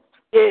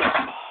 Yes.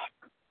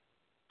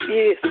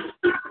 Yes.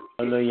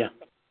 Hallelujah.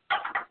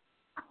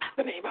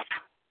 The name of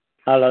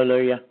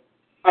Hallelujah.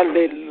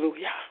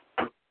 Hallelujah.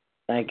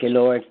 Thank you,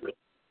 Lord.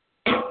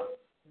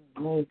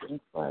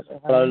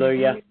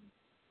 Hallelujah.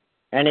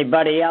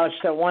 Anybody else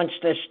that wants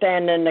to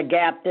stand in the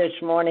gap this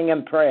morning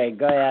and pray?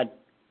 Go ahead.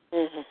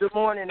 Good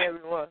morning,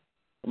 everyone.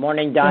 Good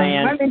morning,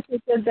 Diane. Good morning,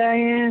 Sister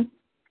Diane.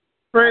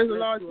 Praise the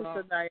Lord,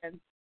 Sister Diane.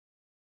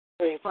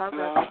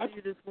 Father, I come to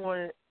you this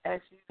morning,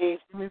 ask you to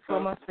forgive me for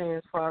my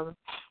sins, Father.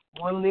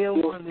 One live,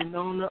 one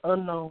known or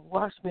unknown.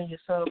 Wash me in your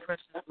Son,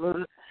 precious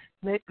blood.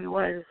 Make me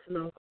white as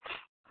snow.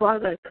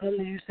 Father, I come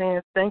to you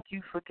saying thank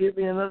you for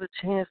giving me another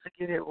chance to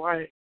get it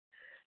right.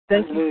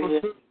 Thank you for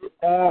who you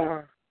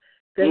are.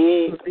 Thank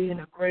you for being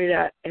the great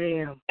I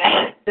am.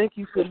 Thank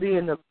you for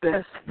being the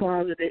best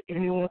father that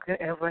anyone can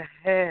ever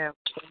have.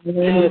 Thank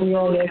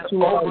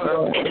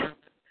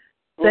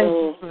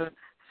you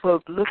for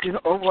looking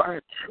over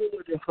our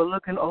children, for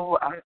looking over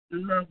our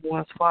loved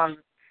ones,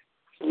 Father.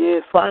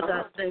 Yes, Father,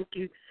 I thank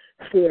you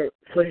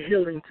for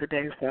healing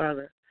today,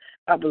 Father.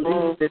 I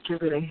believe that you're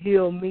going to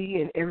heal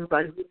me and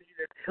everybody who needs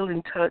a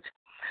healing touch.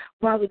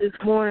 Father, this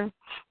morning,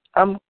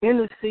 I'm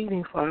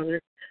interceding,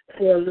 Father,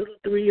 for a little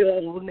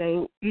 3-year-old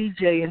named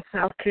EJ in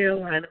South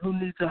Carolina who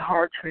needs a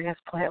heart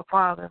transplant,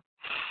 Father.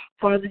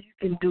 Father, you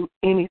can do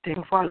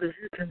anything, Father.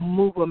 You can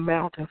move a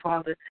mountain,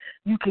 Father.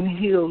 You can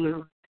heal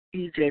little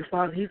EJ,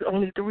 Father. He's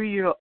only 3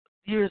 years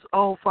years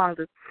old,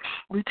 Father.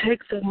 We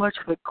take so much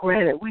for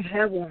granted. We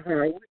have a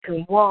heart. We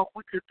can walk.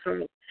 We can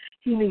talk.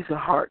 He needs a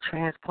heart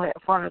transplant,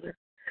 Father.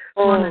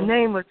 So in the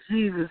name of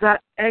Jesus, I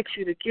ask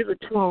you to give it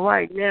to him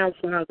right now,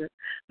 Father.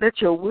 Let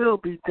your will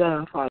be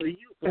done, Father.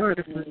 You are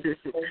the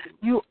physician.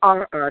 You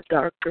are our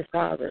doctor,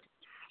 Father.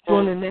 So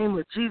in the name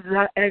of Jesus,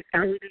 I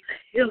release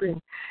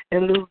healing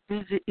in little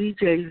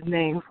EJ's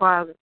name,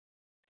 Father.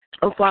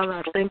 Oh, Father,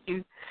 I thank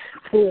you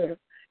for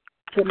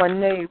my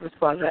neighbors,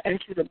 Father. I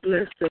ask you to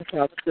bless them,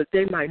 Father, so that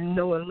they might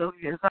know and love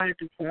you as I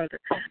do, Father.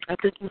 I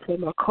thank you for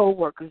my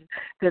co-workers,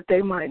 that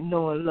they might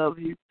know and love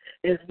you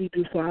as we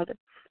do, Father.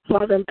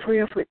 Father, I'm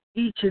praying for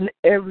each and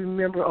every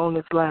member on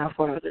this line,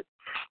 Father,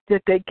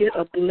 that they get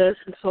a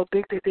blessing so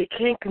big that they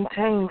can't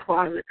contain,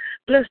 Father.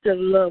 Bless their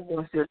loved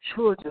ones, their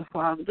children,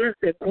 Father. Bless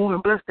their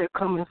going, bless their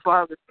coming,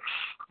 Father.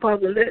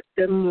 Father, let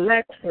them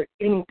lack for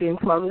anything,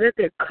 Father. Let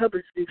their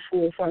cupboards be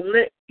full, Father.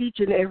 Let each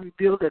and every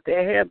bill that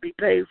they have be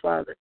paid,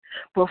 Father.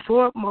 But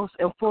foremost,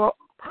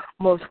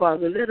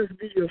 Father, let us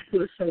be your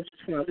foot soldiers,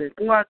 Father.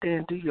 Go out there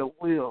and do your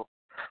will,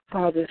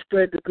 Father.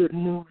 Spread the good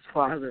news,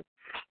 Father,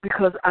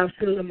 because I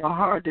feel in my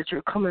heart that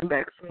you're coming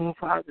back soon,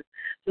 Father.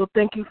 So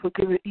thank you for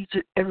giving each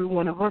and every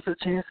one of us a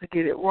chance to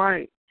get it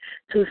right,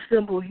 to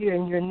assemble here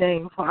in your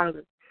name,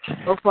 Father.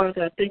 Oh,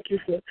 Father, I thank you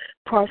for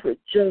Prophet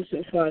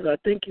Joseph, Father. I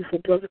thank you for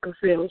Brother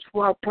Casellas,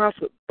 for our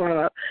Prophet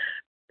Bob,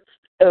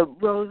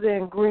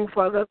 Roseanne Green,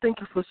 Father. I thank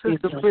you for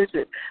Sister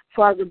Bridget.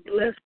 Father,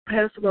 bless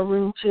Pastor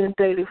Maureen Chin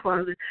daily,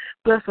 Father.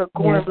 Bless her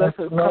going, bless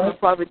her coming,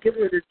 Father. Give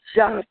her the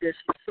job that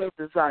she so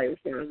desires,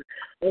 Father.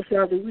 Oh,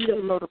 Father, we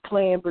don't know the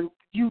plan, but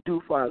you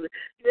do, Father.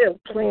 You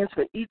have plans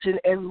for each and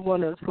every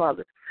one of us,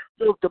 Father.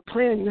 So the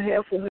plan you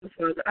have for her,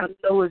 Father, I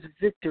know is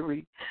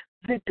victory.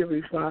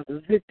 Victory,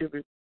 Father,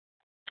 victory.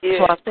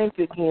 So I thank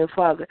you again,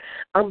 Father.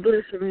 I'm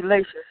blessing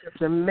relationships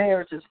and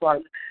marriages,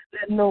 Father.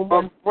 Let no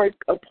one break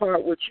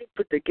apart what you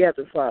put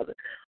together, Father.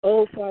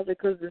 Oh, Father,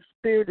 because the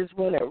Spirit is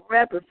running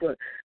rapid for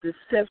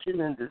deception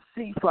and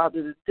deceit,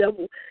 Father. The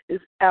devil is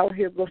out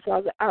here, but,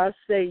 Father, I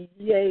say,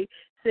 yea,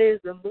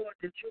 says the Lord,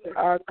 that you are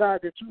our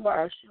God, that you are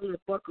our shield and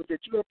buckler, that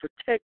you are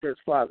protectors,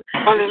 Father.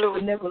 Hallelujah. You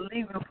will never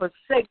leave and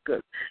forsake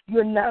us.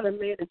 You're not a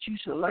man that you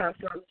should lie,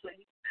 Father. So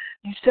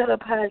you set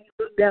up high, you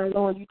look down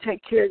low, and you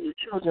take care of your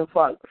children,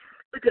 Father.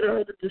 Look at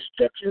all the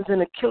destructions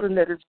and the killing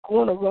that is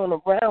going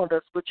around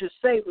us, but you're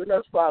saving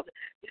us, Father.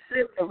 You're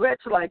saving a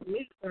wretch like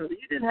me, Father.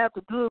 You didn't have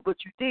to do it, but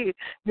you did.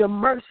 Your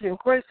mercy and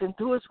grace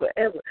endures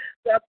forever.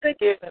 So I thank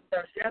you for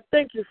mercy. I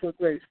thank you for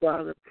grace,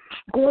 Father.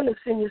 Going to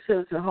senior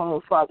citizen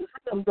homes, Father.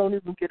 Some of them don't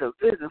even get a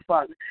visit,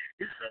 Father.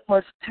 There's so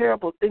much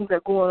terrible things that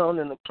are going on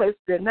in the place.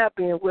 They're not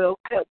being well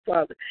kept,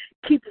 Father.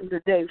 Keep them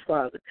today,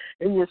 Father.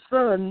 In your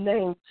Son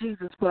named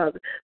Jesus,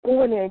 Father.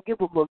 Go in there and give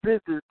them a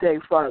visit today,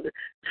 Father.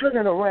 Turn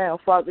it around,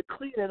 Father.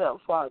 Clean it up,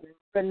 Father.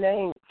 In your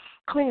name,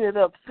 clean it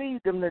up.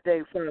 Feed them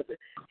today, Father.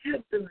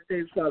 Help them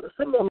today, Father.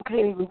 Some of them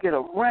can't even get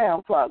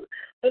around, Father.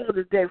 All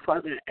today,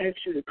 Father, I ask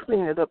you to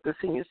clean it up, the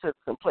senior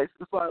citizen places,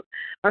 Father.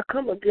 I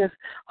come against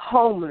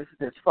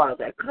homelessness,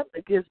 Father. I come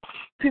against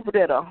people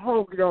that are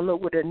hungry, don't know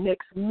where their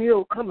next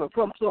meal coming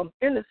from. So I'm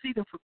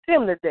interceding for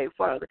them today,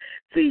 Father.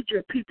 Feed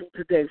your people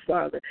today,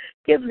 Father.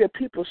 Give your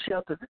people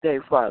shelter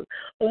today, Father.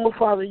 Oh,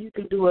 Father, you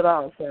can do it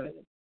all, Father.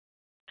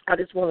 I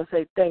just want to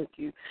say thank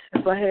you.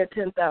 If I had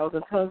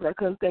 10,000 tongues, I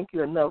couldn't thank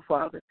you enough,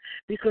 Father,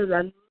 because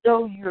I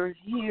know you're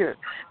here.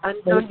 I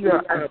know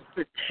you're our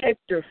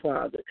protector,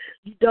 Father.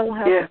 You don't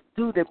have to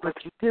do that, but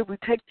you did. We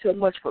take so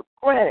much for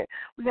granted.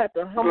 We have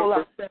to humble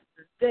ourselves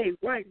today,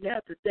 right now,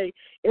 today,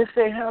 and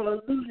say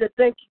hallelujah,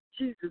 thank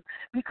you, Jesus,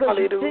 because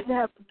you didn't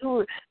have to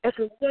do it if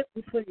it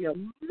wasn't for your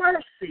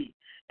mercy,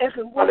 if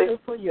it wasn't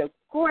for your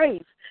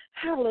grace.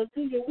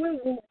 Hallelujah. Where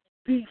would we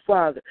be,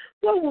 Father?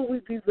 Where would we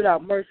be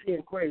without mercy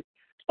and grace?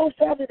 Oh,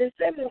 Father, they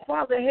said my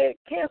father had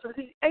cancer.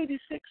 He's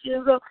 86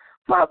 years old.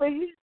 Father,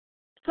 he's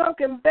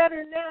talking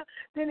better now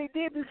than he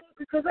did before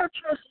because I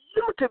trust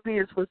you to be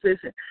his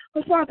physician.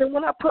 But, Father,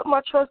 when I put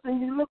my trust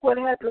in you, look what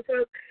happened.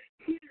 Father,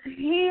 he's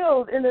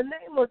healed in the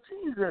name of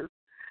Jesus.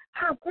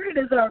 How great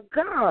is our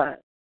God?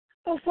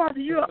 Oh, Father,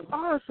 you're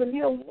awesome.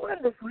 You're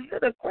wonderful. You're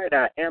the great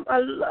I am. I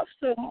love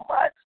so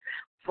much.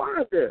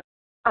 Father,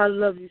 I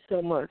love you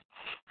so much.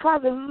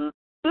 Father,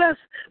 bless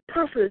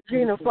Prophet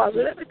Gina,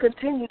 Father. Let her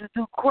continue to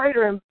do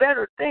greater and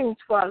better things,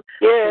 Father.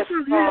 Yes,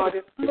 you have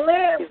a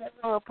plan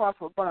for her,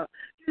 Prophet Bob.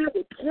 You have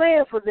a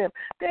plan for them.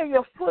 They're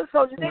your foot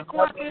soldiers. They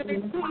go out there and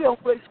they do your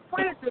way.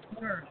 Spread this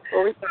word.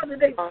 Father,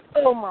 they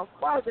my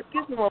Father,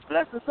 give them a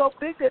blessing so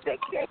big that they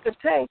can't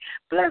contain.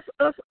 Bless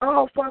us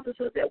all, Father,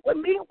 so that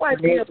when me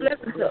might be a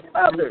blessing to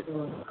others.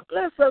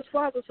 Bless us,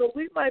 Father, so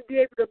we might be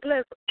able to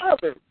bless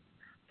others.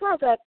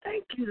 Father, I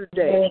thank you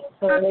today.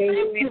 I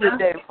thank you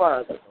today,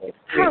 Father.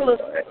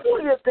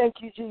 Hallelujah. Thank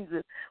you,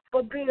 Jesus,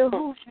 for being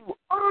who you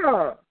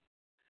are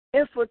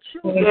and for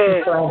choosing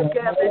us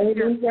together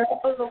here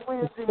on the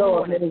Wednesday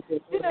morning.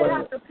 You didn't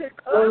have to pick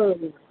us.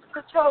 You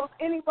could chose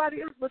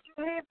anybody else, but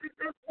you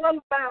handpicked us one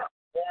by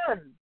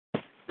one.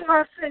 So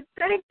I said,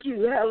 thank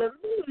you.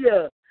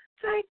 Hallelujah.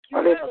 Thank you.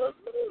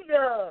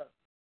 Hallelujah.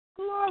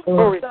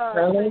 Glory to God.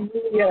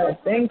 Hallelujah.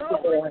 Thank you,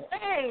 Lord.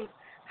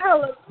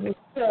 Hallelujah.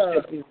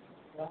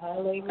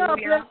 Hallelujah. God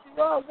bless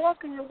you all.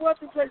 Walk in your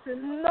working place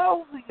and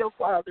know who your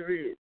Father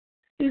is.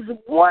 He's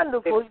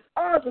wonderful. He's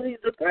awesome. He's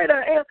the great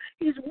I am.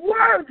 He's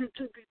worthy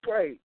to be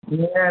praised.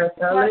 Yes,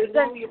 hallelujah.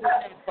 Thank you,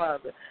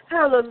 Father.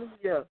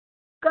 Hallelujah.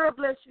 God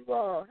bless you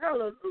all.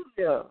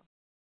 Hallelujah.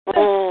 Thank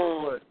you,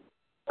 Lord.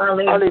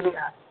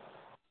 Hallelujah.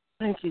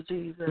 Thank you,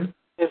 Jesus.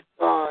 Yes,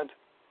 God.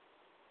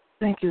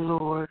 Thank you,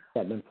 Lord.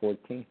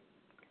 7:14.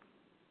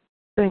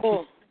 Thank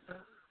you.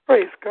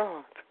 Praise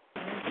God.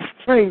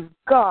 Praise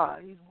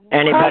God.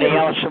 Anybody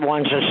else that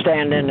wants to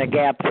stand in the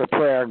gap for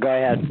prayer, go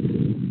ahead.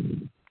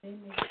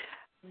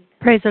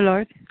 Praise the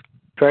Lord.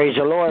 Praise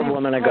the Lord,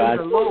 woman of God.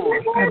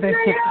 God bless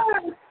you.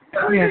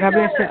 Yeah, God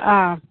bless you.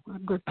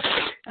 Good.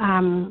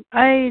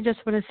 I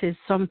just want to say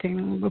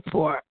something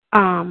before.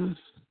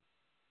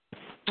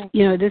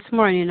 This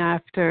morning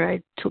after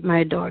I took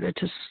my daughter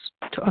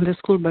on the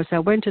school bus, I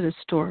went to the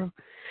store,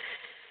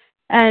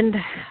 and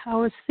I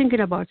was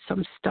thinking about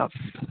some stuff.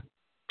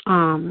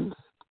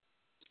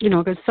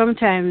 Because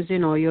sometimes,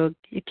 you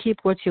keep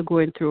what you're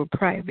going through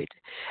private,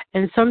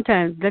 and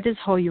sometimes that is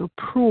how you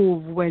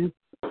prove when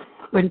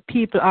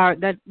people are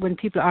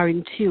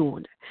in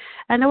tune.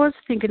 And I was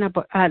thinking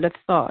about, I had a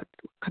thought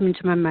coming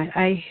to my mind.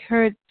 I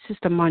heard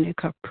Sister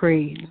Monica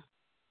praying,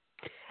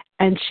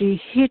 and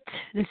she hit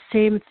the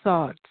same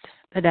thoughts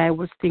that I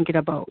was thinking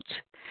about.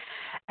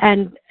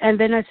 And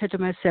then I said to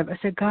myself, I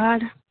said,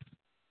 God,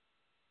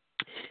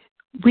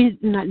 we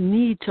do not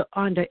need to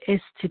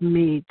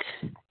underestimate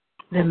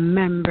the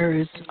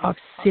members of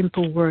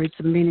Simple Words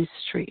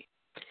Ministry.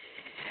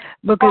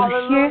 Because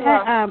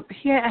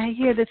here I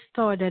hear the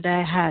thought that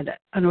I had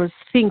and was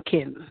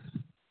thinking.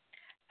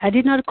 I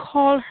did not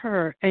call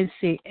her and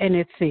say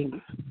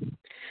anything,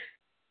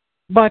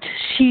 but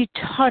she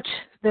touched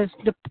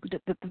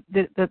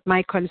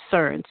my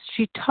concerns.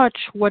 She touched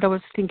what I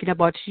was thinking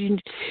about.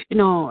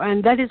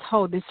 And that is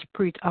how the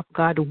Spirit of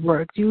God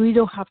works. We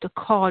don't have to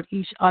call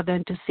each other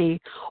and to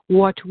say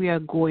what we are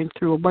going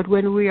through. But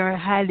when we are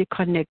highly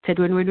connected,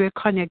 when we're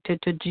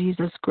connected to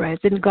Jesus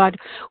Christ, then God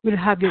will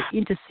have you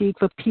intercede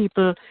for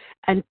people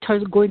and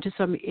go into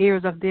some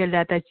areas of their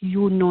life that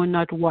you know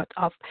not what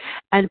of.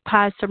 And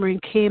Pastor Maureen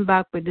came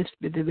back with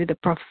the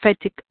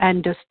prophetic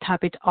and just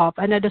tap it off.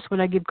 And I just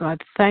want to give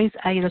God thanks.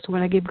 I just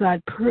want to give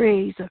God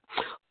praise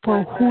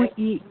for who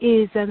He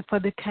is and for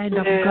the kind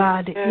of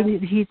God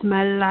He's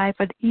my life.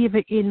 And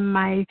even in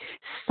my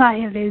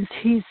silence,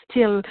 He's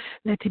still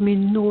letting me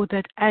know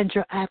that,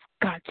 Andrew, I've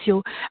got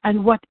you.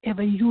 And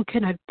whatever you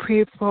cannot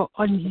pray for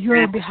on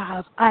your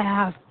behalf, I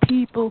have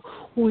people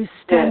who is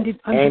standing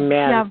on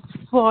behalf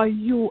for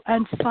you.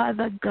 And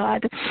Father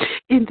God,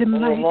 in the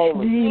mighty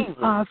name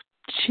of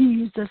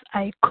Jesus,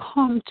 I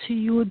come to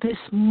you this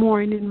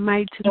morning,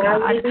 mighty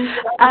God,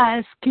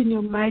 asking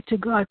you, mighty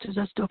God, to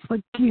just to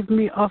forgive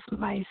me of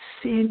my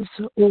sins,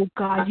 oh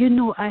God. You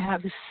know I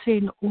have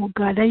sinned, oh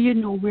God, and you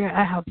know where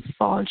I have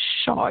fallen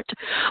short.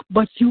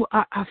 But you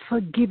are a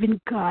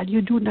forgiving God.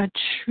 You do not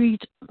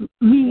treat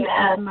me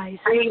as my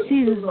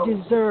sins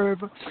deserve.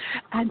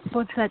 And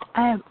for that,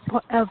 I am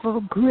forever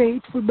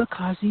grateful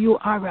because you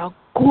are a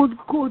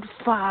good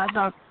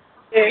Father.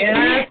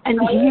 And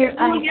here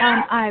I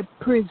am. I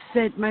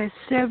present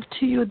myself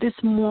to you this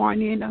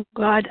morning,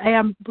 God. I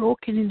am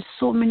broken in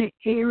so many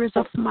areas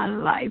of my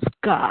life,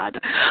 God.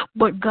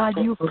 But God,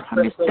 you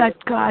promised that,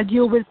 God,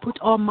 you will put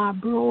all my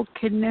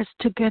brokenness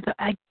together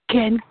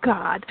again,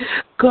 God.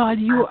 God,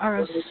 you are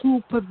a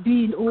super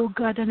being, oh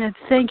God, and I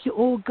thank you,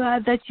 oh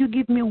God, that you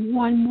give me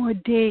one more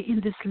day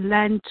in this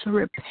land to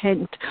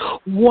repent,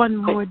 one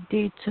more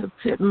day to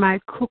put my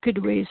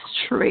crooked ways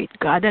straight,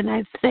 God. And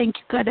I thank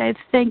you, God. I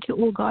thank you,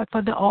 oh God,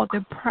 for all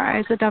the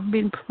prayers that have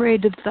been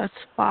prayed thus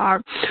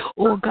far.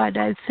 Oh God,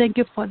 I thank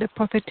you for the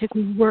prophetic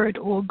word,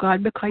 oh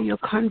God, because you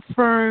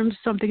confirmed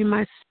something in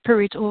my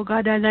spirit, oh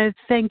God. And I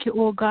thank you,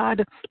 oh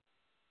God,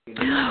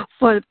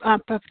 for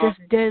Prophetess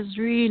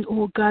Desiree,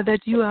 oh God, that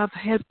you have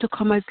helped to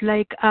come as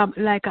like an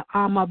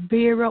armor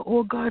bearer,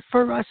 oh God,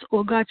 for us,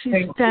 oh God. She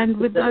stand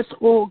with us,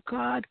 oh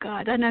God,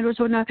 and I just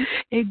want to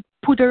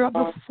put her up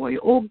before you,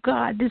 oh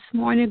God, this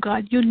morning,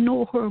 God. You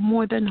know her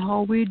more than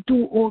how we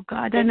do, oh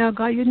God. And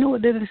God, you know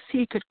the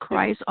secret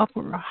cries of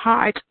her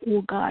heart,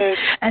 oh God.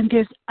 And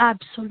there's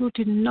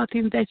absolutely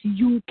nothing that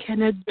you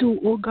cannot do,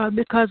 oh God,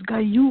 because God,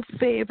 you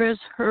favors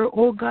her,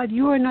 oh God.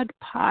 You are not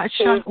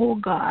partial, oh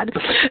God.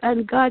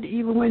 And God,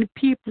 even when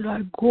people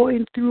are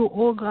going through,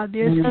 oh God,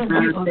 they're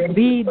still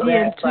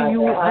obedient to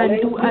you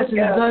and do as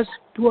thus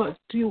to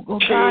you, oh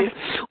God.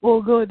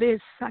 Oh God, they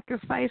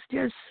sacrifice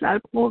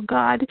themselves, oh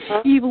God,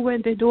 even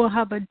when they don't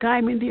have a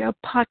dime in their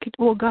pocket,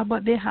 oh God,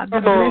 but they have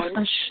the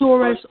blessed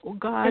assurance, oh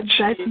God,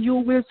 that you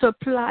will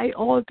supply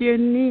all their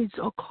needs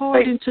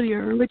according to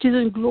your riches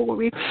and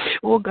glory,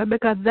 oh God,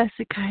 because that's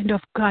the kind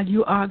of God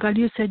you are. God,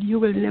 you said you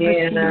will never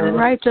see the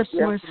righteous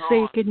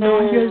forsaken,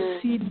 nor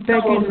your seed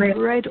begging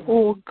bread,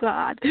 oh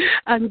God.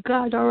 And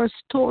God, our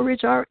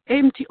storage are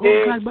empty,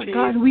 oh God, but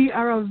God, we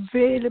are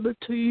available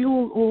to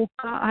you, oh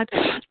God.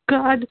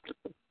 God,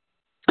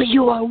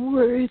 You are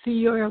worthy.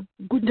 You're a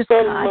goodness,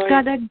 God.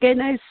 God,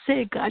 again, I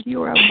say, God,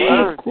 you are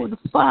a good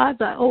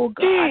Father, oh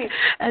God.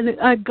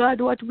 And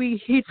God, what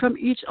we hid from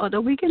each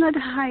other, we cannot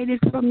hide it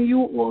from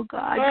you, oh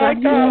God. God,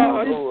 you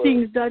know the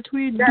things that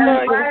we do,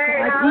 oh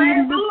God,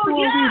 even before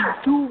we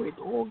do it,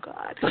 oh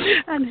God.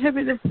 And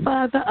Heavenly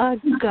Father, oh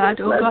God,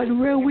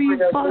 where we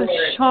fall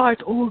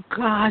short, oh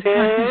God,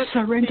 we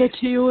surrender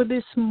to you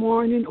this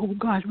morning, oh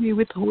God. We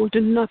withhold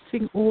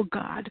nothing, oh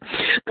God.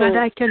 God,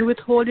 I can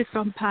withhold it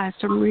from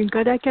Pastor Marine.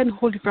 God, I can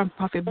hold it from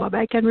Prophet Bob.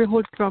 I can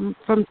withhold from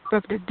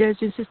Prophet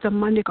Desi and Sister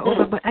Monica, oh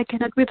God, but I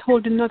cannot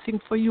withhold nothing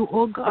for you,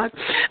 oh God.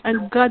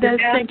 And God, I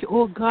thank you,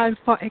 oh God,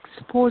 for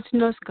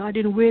exposing us, God,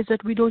 in ways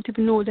that we don't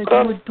even know that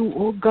you would do,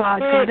 oh God.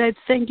 God, I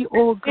thank you,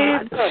 oh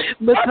God,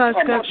 because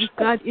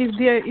God,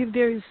 if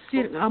there is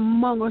sin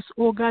among us,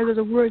 oh God, as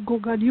a word, oh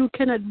God, you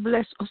cannot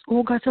bless us,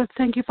 oh God. So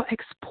thank you for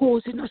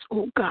exposing us,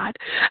 oh God.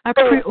 I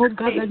pray, oh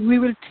God, that we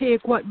will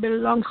take what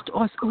belongs to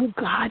us, oh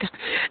God,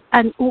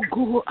 and oh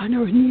go on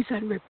our knees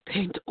and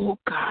repent, oh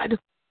God.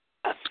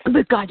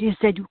 But God, you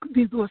said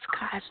we must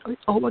cast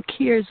our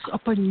cares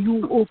upon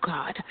you, oh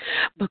God,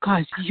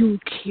 because you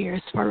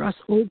cares for us,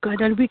 oh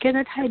God, and we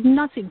cannot hide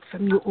nothing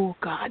from you, oh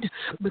God,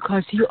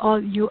 because you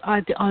are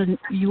the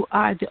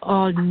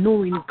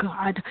all-knowing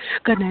God.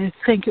 God, I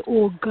thank you,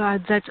 oh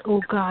God, that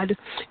you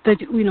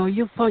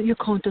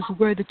count us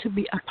worthy to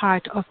be a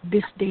part of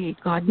this day,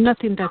 God.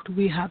 Nothing good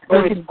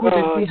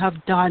that we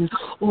have done,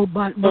 oh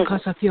God,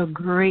 because of your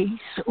grace,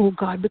 oh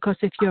God, because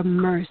of your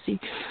mercy,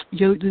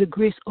 the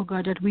grace, oh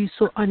God, that we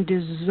so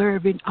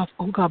undeserving of,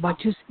 oh God, but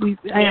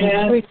I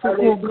am grateful,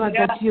 oh God,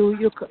 that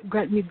you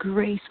grant me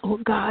grace, oh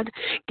God.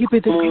 Give me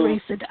the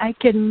grace that I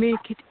can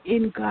make it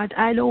in, God.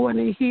 I don't want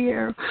to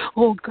hear,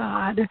 oh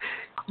God,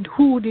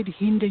 who did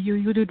hinder you?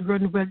 You did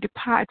run well.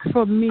 Depart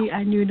from me.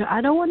 And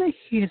I don't want to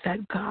hear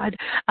that, God.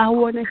 I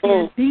want to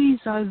hear these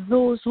are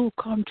those who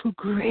come to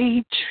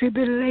great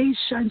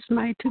tribulations,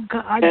 mighty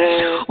God.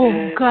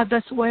 Oh God,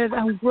 that's why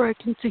I'm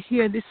working to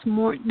hear this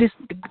morning.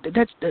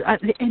 That's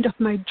at the end of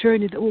my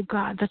journey. Oh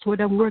God, that's what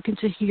I'm working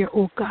to hear.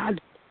 Oh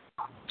God,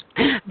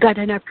 God,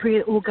 and I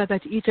pray, oh God,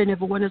 that each and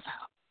every one of us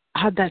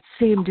have that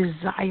same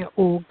desire,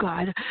 oh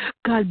God.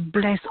 God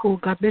bless, oh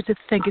God. Bless it.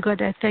 Thank you, God.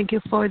 I thank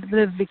you for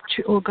the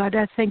victory, oh God.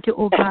 I thank you,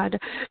 oh God.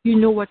 You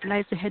know what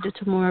lies ahead of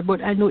tomorrow,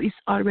 but I know it's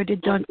already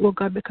done, oh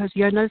God, because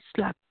you're not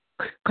slack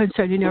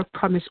concerning your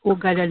promise, oh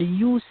God, and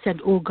you said,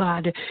 oh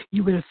God,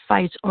 you will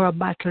fight our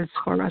battles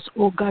for us,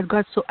 oh God.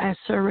 God, so I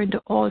surrender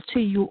all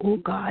to you, oh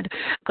God.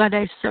 God,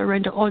 I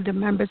surrender all the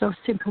members of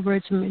Simple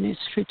Words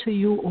Ministry to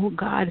you, oh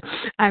God.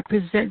 I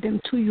present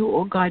them to you,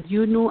 oh God.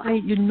 You know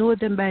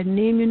them by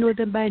name, you know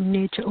them by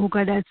nature, oh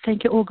God. I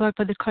thank you, oh God,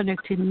 for the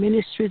connected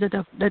ministries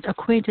that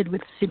acquainted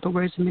with Simple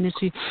Words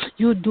Ministry.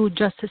 You do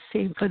just the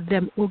same for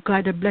them, oh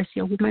God. I bless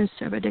your woman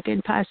servant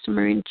again, Pastor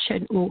Marine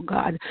Chen, oh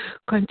God.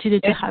 Continue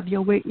to have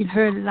your way in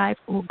her life,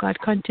 oh God.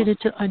 Continue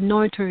to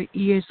anoint her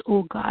ears,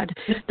 oh God,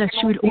 that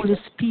she will only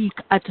speak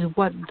at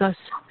what thus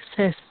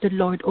says the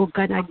Lord, oh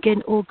God.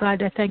 Again, oh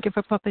God, I thank you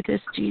for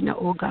Prophetess Gina,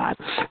 oh God,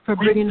 for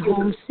bringing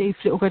home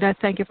safely, oh God. I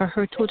thank you for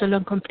her total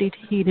and complete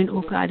healing,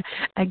 oh God.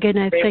 Again,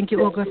 I thank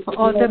you, oh God, for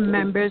all the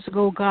members,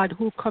 oh God,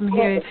 who come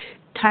here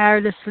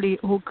tirelessly,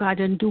 oh God,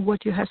 and do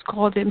what you have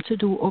called them to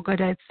do, oh God.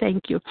 I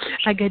thank you.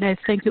 Again, I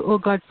thank you, oh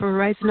God, for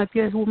rising up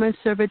your woman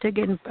servant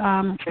again,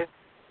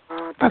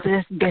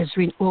 Prophetess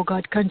Desiree, oh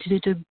God, continue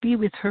to be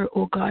with her,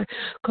 oh God.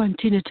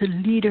 Continue to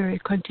lead her,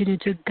 continue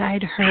to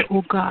guide her,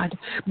 oh God,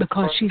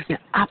 because she's the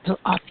apple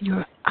of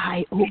your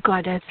eye, oh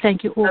God. I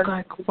thank you, oh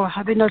God, for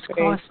having us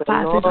cross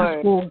paths with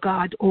us, oh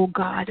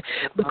God,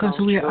 because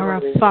we are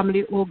a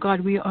family, oh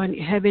God. We are in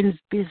heaven's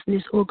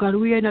business, oh God.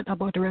 We are not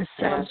about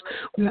ourselves.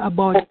 We are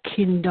about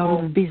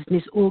kingdom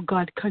business, oh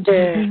God.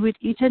 Continue to be with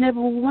each and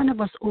every one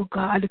of us, oh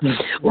God.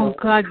 Oh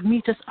God,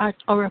 meet us at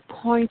our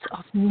points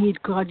of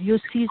need, God. You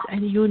see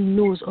and you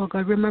know, oh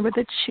God. Remember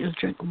the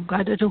children, oh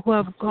God, who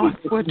have gone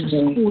forth to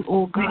school,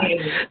 oh God.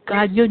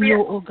 God, you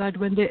know, oh God,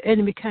 when the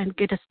enemy can't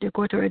get us, they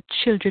go to our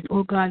children,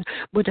 oh God.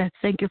 But I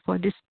thank you for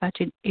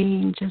dispatching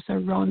angels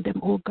around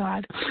them, oh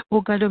God. Oh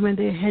God, when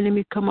the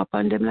enemy come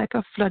upon them like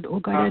a flood, oh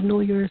God, I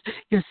know your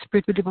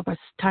spirit will develop a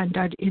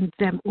standard in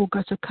them, oh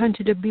God. So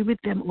continue to be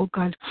with them, oh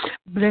God.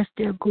 Bless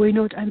their going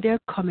out and their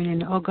coming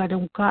in, oh God.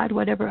 And God,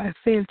 whatever I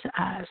fail to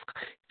ask,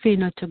 fail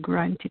not to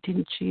grant it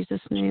in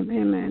Jesus' name.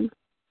 Amen.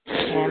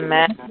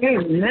 Amen.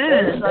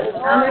 Amen.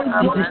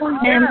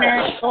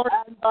 Amen.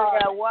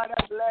 What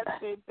a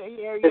blessing to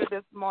hear you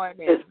this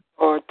morning.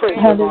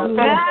 Hallelujah.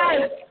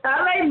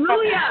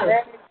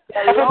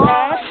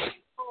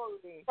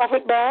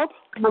 Prophet Bob?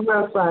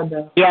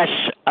 Yes,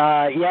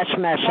 yes,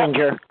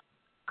 Messenger.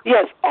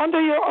 Yes, under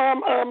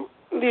your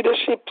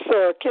leadership,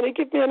 sir, can you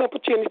give me an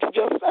opportunity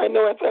to I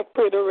know I've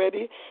prayed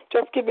already,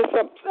 just give me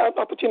an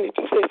opportunity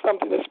to say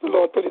something that the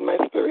Lord put in my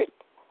spirit.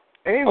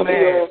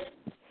 Amen.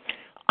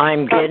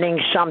 I'm getting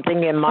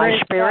something in my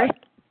spirit?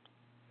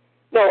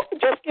 No,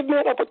 just give me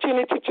an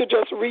opportunity to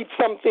just read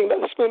something that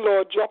the Spirit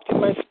Lord dropped in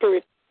my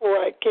spirit before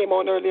I came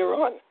on earlier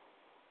on.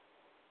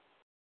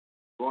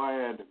 Go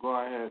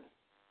ahead.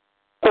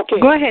 Okay.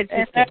 Go ahead,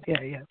 sister.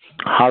 Yeah.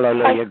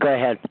 Hallelujah. Go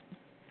ahead.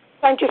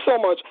 Thank you so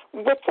much.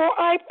 Before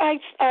I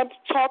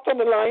talked on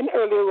the line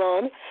earlier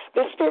on,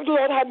 the Spirit of the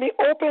Lord had me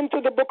open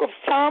to the book of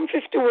Psalm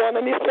 51,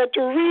 and he said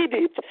to read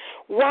it.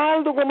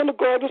 While the woman of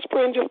God was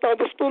praying just now,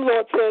 the Spirit of the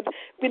Lord said,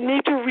 we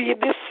need to read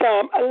this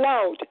psalm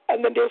aloud,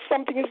 and then there's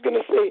something he's going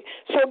to say.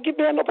 So give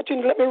me an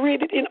opportunity. Let me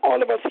read it in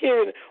all of us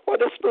hearing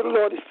what the Spirit of the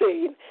Lord is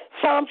saying.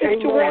 Psalm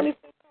 51 is,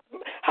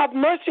 have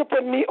mercy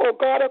upon me, O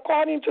God,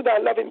 according to thy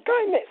loving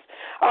kindness.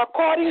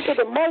 According to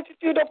the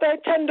multitude of thy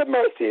tender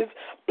mercies,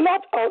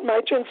 blot out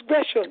my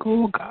transgression.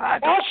 Oh,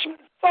 God. Wash me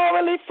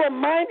thoroughly from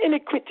mine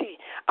iniquity,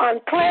 and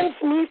cleanse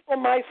me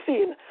from my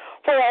sin.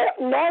 For I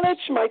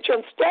acknowledge my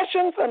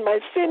transgressions, and my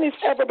sin is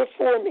ever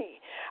before me.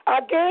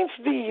 Against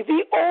thee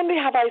only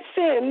have I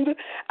sinned,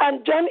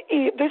 and done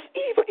this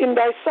evil in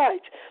thy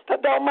sight,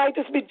 that thou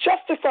mightest be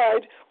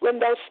justified when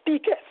thou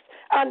speakest,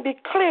 and be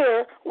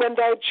clear when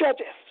thou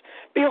judgest.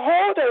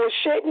 Behold, I was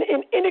shapen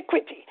in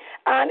iniquity,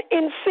 and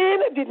in sin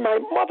did my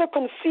mother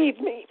conceive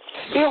me.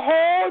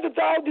 Behold,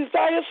 thou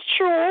desirest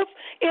truth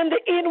in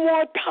the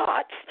inward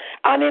parts,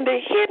 and in the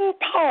hidden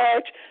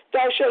part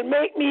thou shalt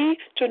make me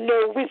to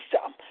know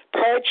wisdom.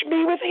 Purge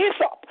me with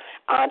hyssop,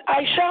 and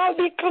I shall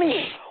be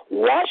clean.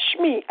 Wash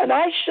me, and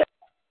I shall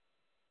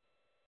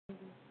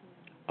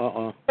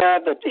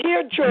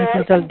hear joy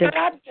and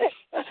gladness,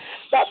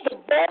 that the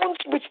bones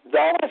which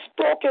thou hast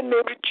broken may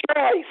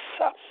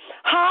rejoice.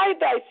 Hide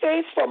thy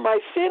face from my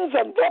sins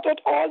and blot out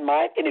all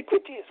my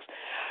iniquities.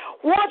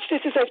 Watch this.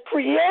 It says,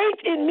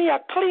 create in me a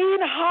clean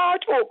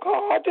heart, O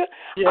God,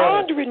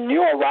 and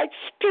renew a right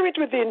spirit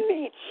within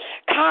me.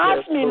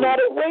 Cast me not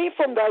away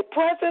from thy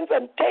presence,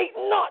 and take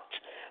not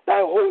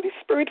thy Holy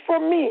Spirit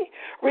from me.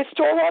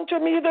 Restore unto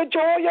me the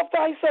joy of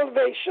thy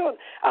salvation,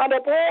 and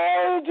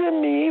uphold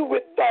me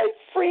with thy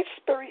free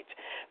spirit.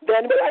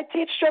 Then will I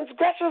teach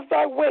transgressors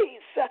thy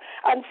ways,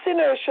 and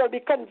sinners shall be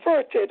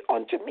converted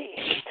unto me.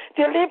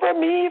 Deliver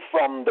me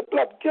from the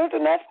blood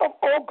guiltiness of,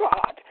 O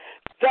God,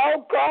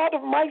 thou God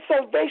of my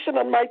salvation,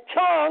 and my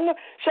tongue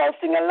shall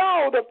sing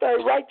aloud of thy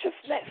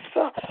righteousness.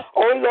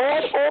 O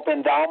Lord,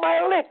 open thou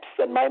my lips,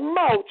 and my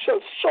mouth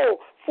shall show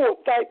forth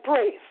thy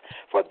praise.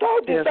 For thou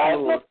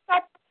desirest not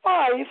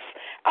sacrifice,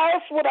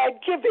 else would I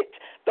give it.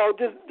 Thou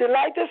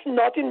delightest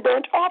not in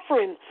burnt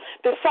offering.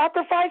 The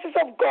sacrifices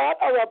of God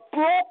are a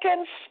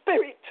broken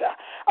spirit,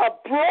 a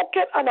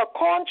broken and a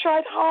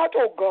contrite heart,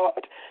 O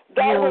God.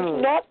 Thou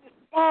wilt not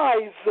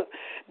despise.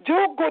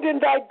 Do good in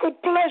thy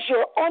good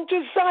pleasure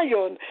unto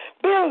Zion.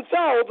 Build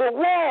thou the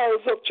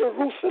walls of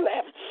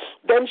Jerusalem.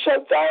 Then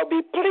shalt thou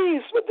be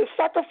pleased with the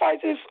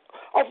sacrifices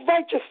of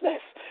righteousness,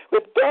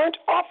 with burnt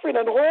offering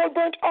and whole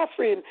burnt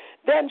offering.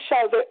 Then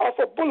shall they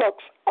offer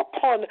bullocks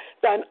upon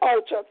thine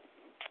altar.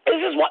 This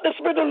is what the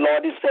Spirit of the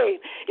Lord is saying.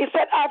 He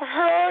said, I've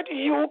heard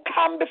you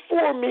come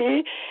before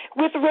me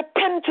with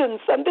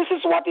repentance. And this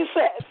is what he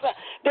says.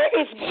 There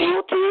is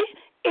beauty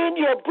in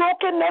your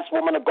brokenness,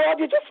 woman of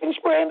God. You just finished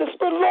praying. The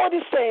Spirit of the Lord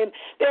is saying,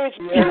 there is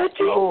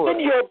beauty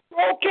in your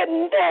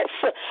brokenness.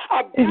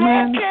 A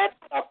broken,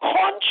 a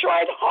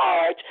contrite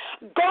heart.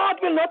 God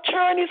will not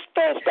turn his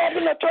face. God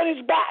will not turn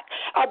his back.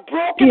 A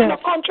broken and a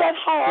contrite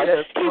heart,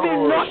 he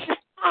will not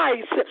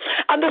eyes.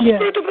 And the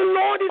Spirit of the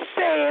Lord is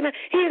saying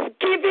he is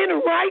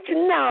giving right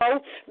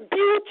now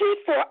beauty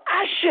for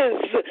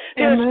ashes.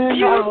 There's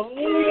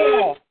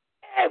beauty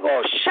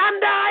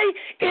Shandai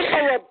in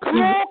our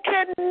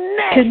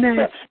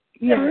brokenness.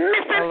 The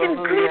missing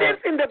ingredient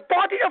in the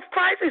body of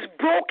Christ is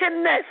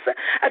brokenness.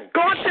 And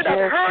God said,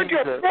 I've heard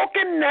your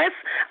brokenness.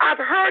 I've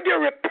heard your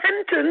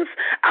repentance.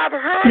 I've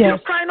heard you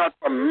crying out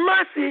for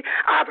mercy.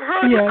 I've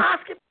heard you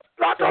asking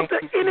blot out the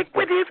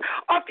iniquities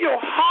of your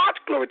heart,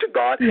 glory to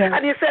God.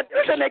 And he said,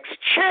 there's an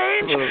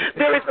exchange.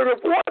 There is a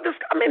reward that's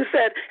coming. He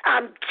said,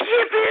 I'm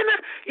giving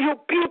you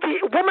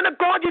beauty. Woman of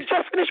God, you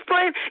just finished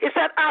praying. He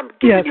said, I'm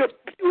giving you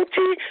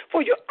beauty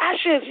for your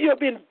ashes. You have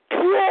been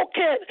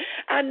broken,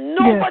 and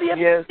nobody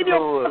has seen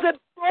your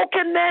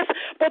brokenness,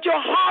 but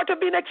your heart has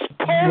been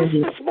exposed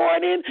this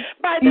morning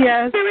by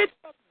the Spirit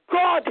of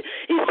God.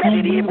 He said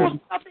in Hebrews,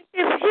 nothing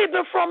is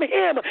hidden from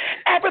him.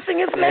 Everything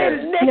is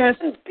laid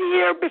naked and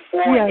bare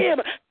before him.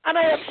 And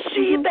I have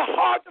seen the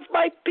heart of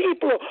my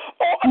people.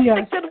 Oh,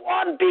 afflicted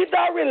one, be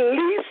thou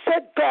released,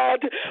 said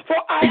God. For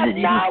I have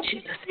now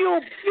given you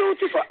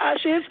beauty for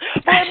ashes.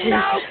 I am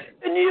now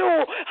giving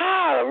you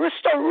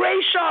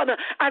restoration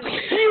and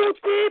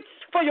beauty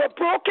for your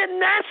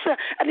brokenness.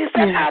 And he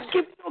said, I've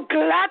given you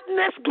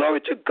gladness,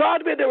 glory to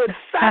God, where there was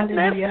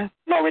sadness.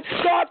 Glory to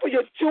God, for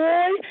your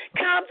joy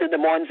comes in the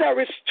mornings. I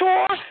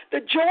restore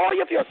the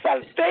joy of your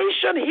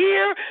salvation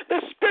here.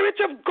 The Spirit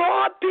of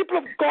God, people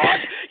of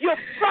God, your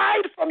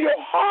pride from your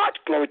heart,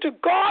 glory to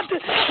God. He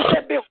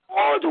said,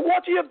 behold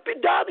what you have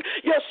been done.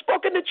 You have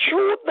spoken the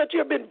truth that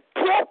you have been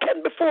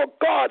broken before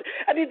God.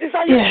 And he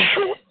desires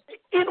truth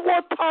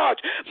inward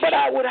part. But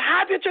I would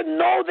have you to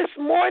know this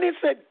morning,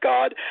 said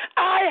God,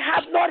 I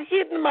have not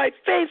hidden my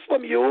face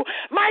from you.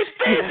 My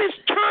face is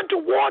turned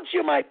towards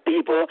you, my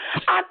people,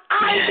 and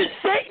I will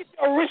say it's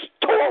a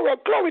restorer.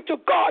 Glory to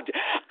God.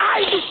 I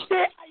will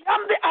say I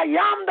am the I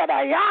am that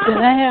I am.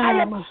 I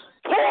am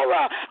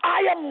Torah.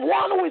 I am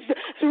one who is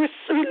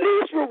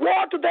release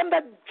reward to them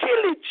that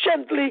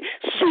diligently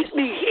seek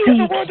me. Hear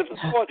the word of the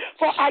Lord.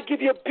 For I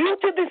give you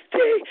beauty this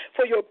day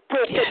for your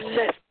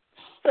brokenness.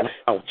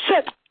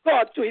 Set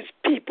God to his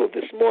people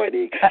this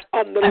morning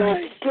on the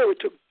line. Glory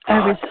to God.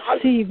 I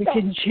receive it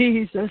in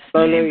Jesus'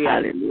 name.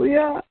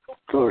 Hallelujah.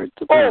 Glory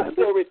to God. Oh,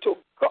 glory to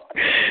God.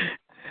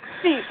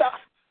 Jesus.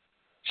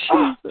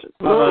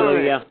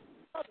 Hallelujah.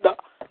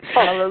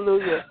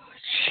 Hallelujah.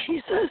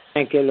 Jesus.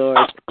 Thank you, Lord.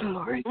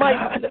 Glory to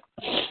God.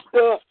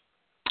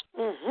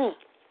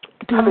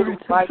 Glory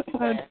to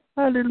God.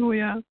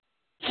 Hallelujah.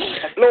 I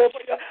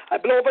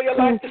blow over your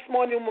life this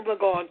morning, woman of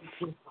God.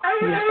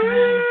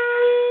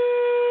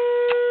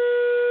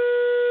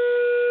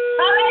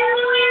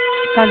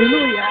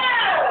 Hallelujah.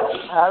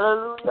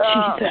 Hallelujah.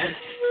 Jesus.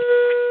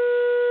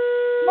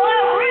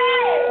 Glory.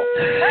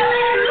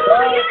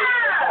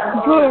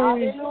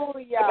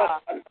 Hallelujah.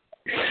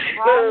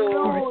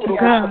 Glory to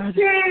God.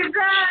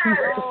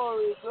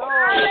 Glory,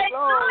 glory,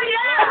 glory.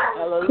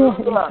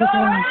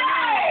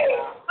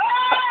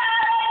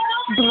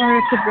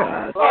 Glory to God. Glory to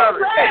God.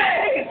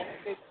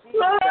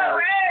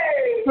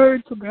 Glory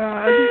to God.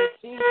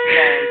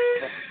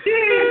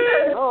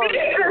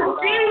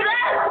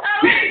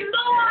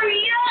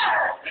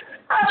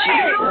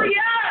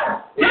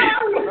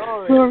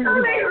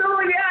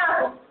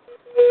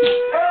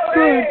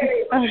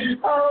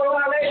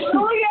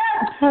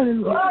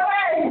 Hallelujah.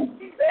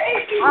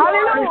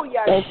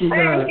 Hallelujah. Thank you,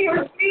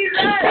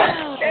 Jesus.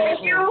 Thank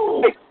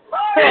you.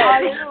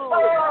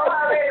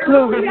 Hallelujah.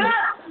 Glory.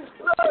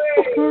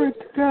 Glory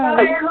to God.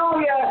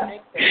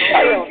 Hallelujah.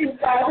 Oh,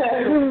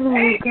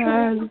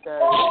 God.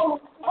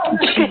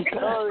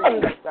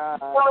 Glory to God.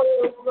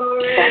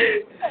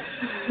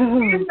 Oh,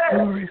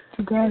 glory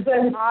to God.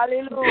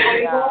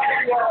 Hallelujah.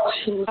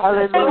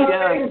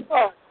 Hallelujah.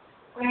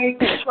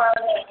 Thank you,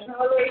 Father.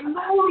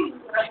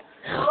 Hallelujah.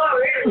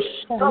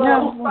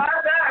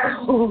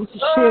 Oh,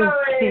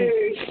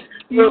 shit.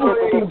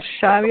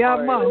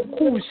 Yokushayama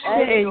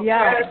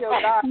kusheya.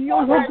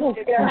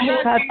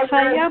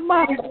 Yokushatayama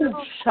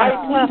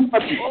kushata.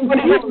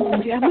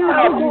 Yama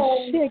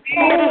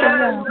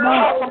kushekayama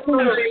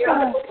kusha.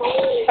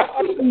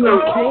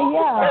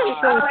 Yekeya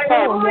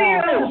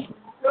shotoya.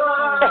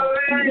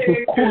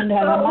 Yukunda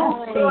la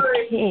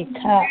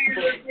maseketa.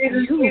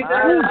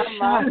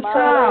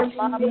 Yukushata.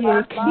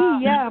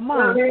 Yekiya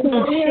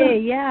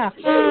makusheya.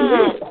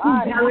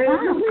 Yukunda la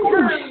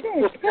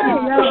makusheya.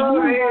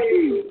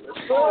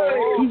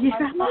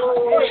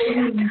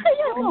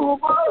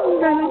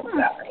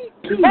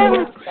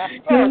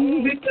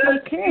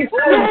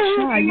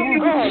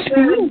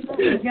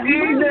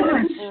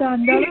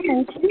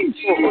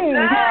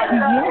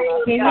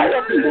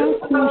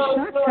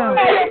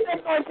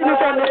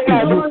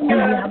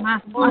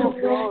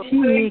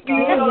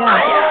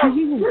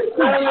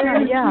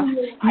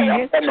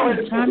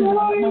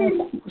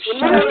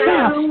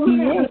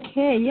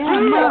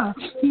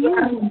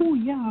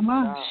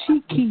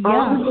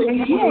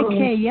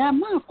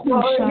 Yekeyama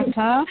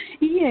kushata,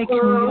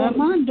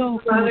 yekeyamando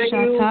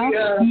kushata,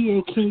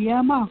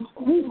 yekeyama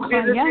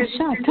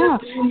kukayashata,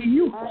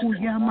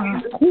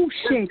 yukuyama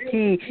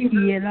kushete,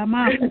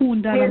 yelama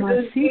kunda la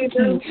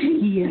masiki,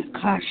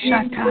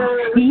 yekashata,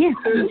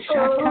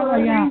 yekushata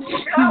ya,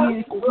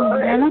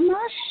 yekunda la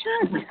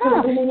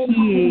mashata,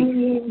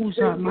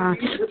 yekuzama.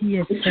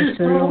 Yes, that's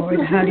the Lord.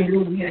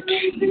 Hallelujah,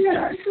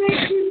 Jesus.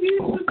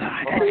 Oh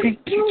God, I thank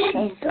you,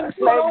 Jesus.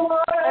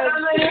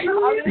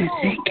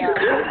 Thank you, God.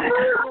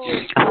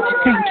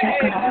 Thank you,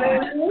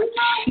 God.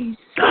 Jesus.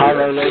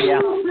 Hallelujah.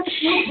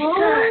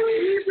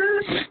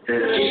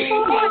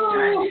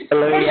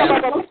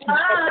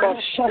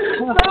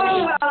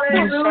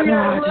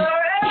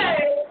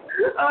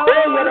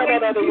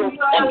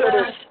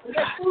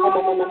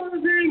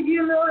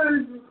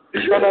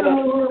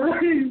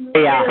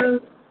 Yeah.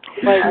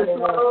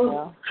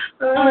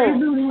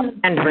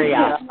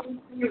 Andrea.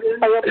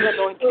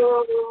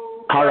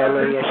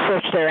 Hallelujah.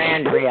 Sister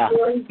Andrea.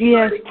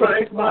 Yes,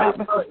 Prophet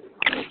Bob.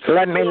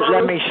 Let me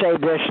say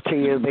this to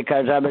you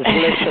because I was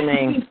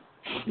listening.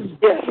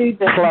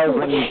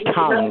 Cloven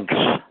tongues.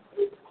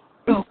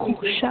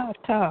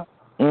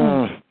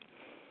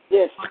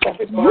 Yes.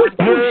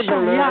 Hear the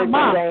Lord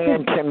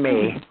saying to me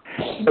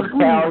to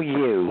tell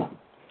you,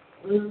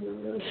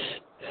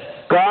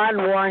 God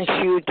wants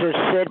you to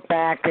sit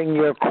back in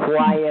your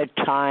quiet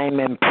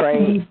time and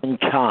pray in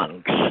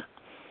tongues.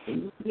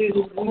 In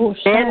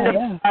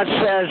the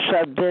process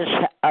of this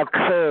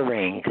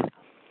occurring,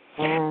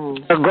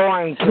 you're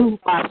going to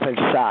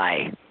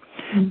prophesy.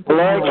 The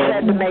Lord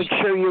said to make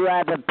sure you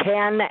have a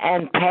pen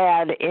and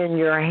pad in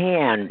your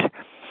hand.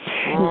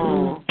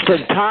 The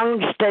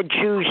tongues that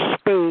you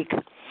speak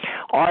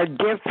are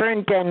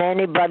different than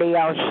anybody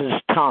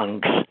else's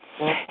tongues.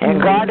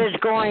 And God is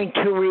going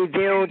to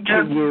reveal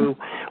to you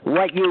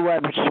what you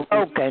have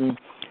spoken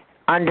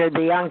under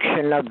the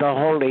unction of the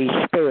Holy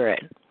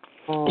Spirit.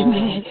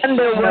 And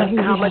there will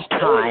come a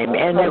time,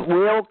 and it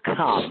will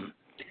come,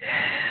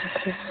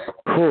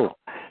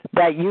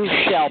 that you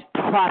shall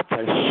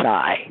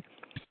prophesy.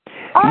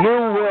 You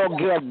will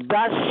get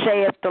thus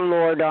saith the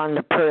Lord on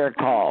the prayer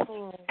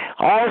call.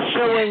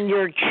 Also in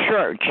your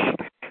church,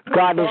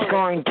 God is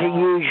going to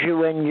use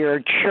you in your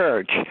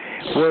church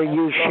where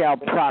you shall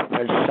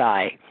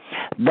prophesy.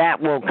 That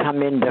will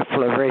come into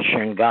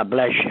flourishing. God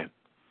bless you.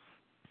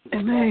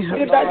 Amen.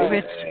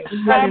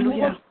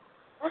 Hallelujah.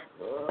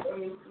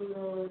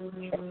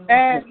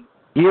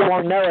 You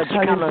will know it's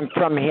coming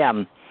from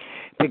Him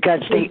because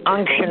the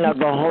unction of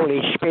the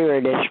Holy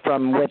Spirit is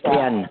from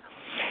within.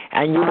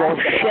 And you will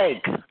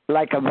shake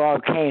like a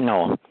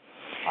volcano.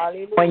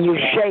 When you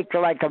shake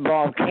like a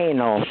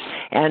volcano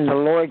and the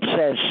Lord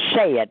says,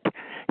 say it,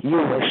 you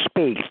will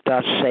speak,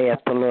 thus saith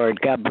the Lord.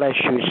 God bless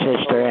you,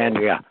 Sister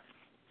Andrea.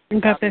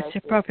 God bless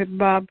you, Prophet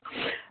Bob.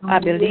 I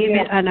believe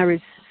it and I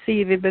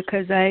receive it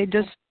because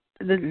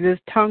the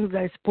tongues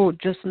I spoke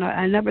just now,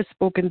 I never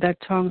spoken that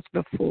tongues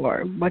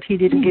before, but he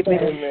didn't give me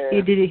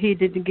he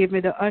didn't give me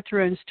the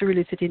utterance to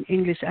release it in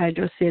English. I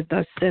just said,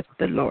 thus saith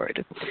the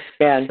Lord.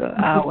 Amen. So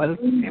I will.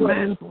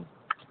 Amen.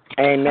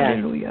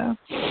 Amen. Hallelujah.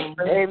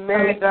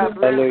 Amen. God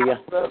bless Hallelujah.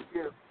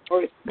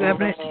 you. God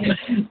bless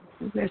you.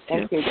 God bless you.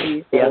 Thank you,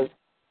 Jesus. Yeah.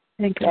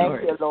 Thank you, Thank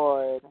Lord. you,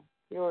 Lord.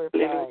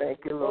 Purify. Thank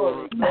you,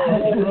 Lord.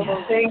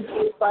 Thank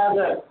you,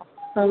 Father.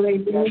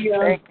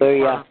 Hallelujah.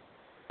 Hallelujah.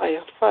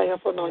 Fire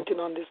for anointing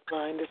on this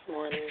line this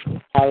morning.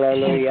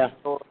 Hallelujah.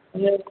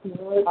 Yes,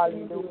 Lord.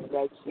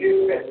 Hallelujah,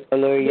 Jesus.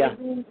 Hallelujah.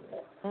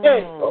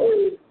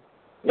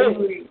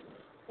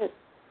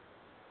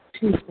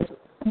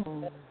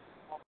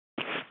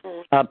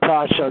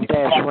 Apostle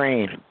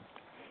Desiree.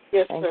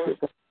 Yes, sir.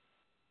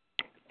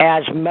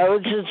 As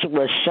Moses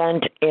was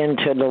sent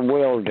into the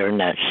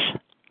wilderness,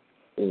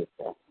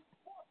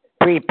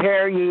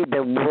 prepare ye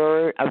the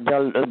word of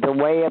the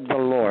way of the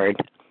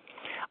Lord.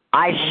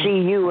 I see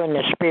you in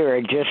the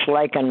spirit just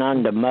like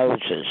unto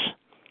Moses.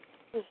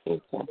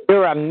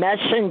 You're a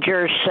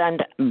messenger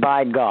sent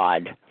by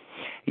God.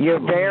 You're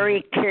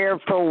very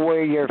careful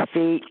where your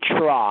feet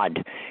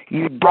trod.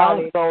 You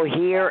don't go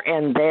here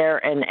and there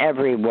and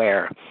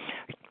everywhere.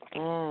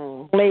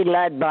 Only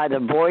led by the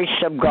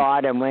voice of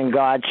God, and when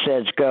God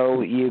says go,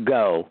 you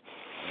go.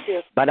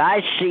 Yes. But I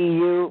see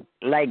you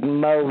like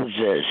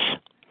Moses.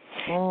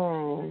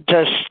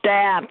 The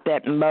staff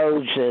that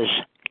Moses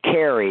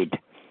carried.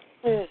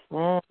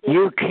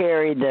 You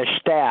carry the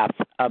staff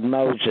of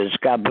Moses.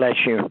 God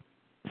bless you.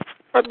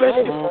 God bless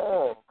you.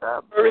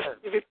 God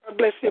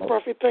bless you,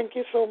 Prophet. Thank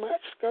you so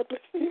much. God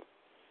bless you.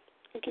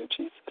 Thank you,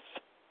 Jesus.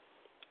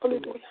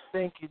 Hallelujah.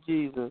 Thank you,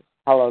 Jesus.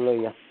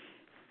 Hallelujah.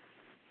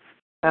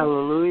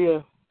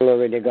 Hallelujah.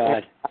 Glory to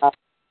God.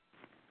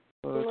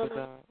 Glory to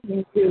God.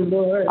 Thank you,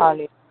 Lord.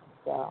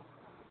 Hallelujah.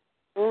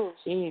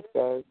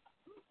 Jesus.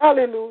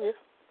 Hallelujah.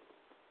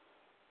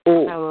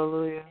 Ooh.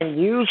 Hallelujah. And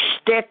you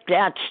stick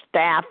that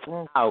staff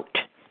out,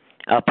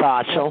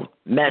 apostle,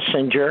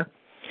 messenger.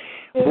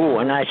 Ooh,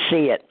 and I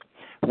see it.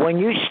 When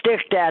you stick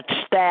that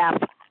staff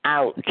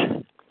out,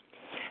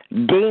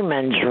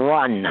 demons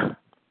run.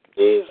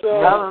 Jesus.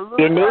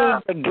 You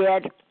need to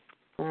get,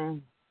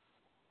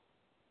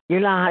 you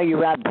know how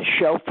you have the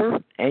shofar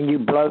and you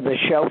blow the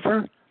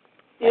shofar?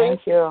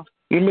 Thank you.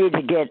 You need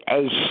to get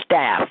a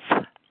staff.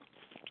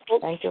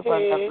 Thank you for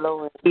the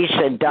blowing. He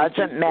said,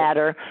 doesn't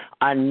matter,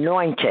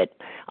 anoint it.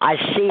 I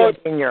see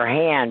it in your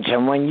hands,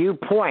 and when you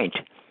point,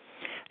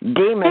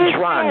 demons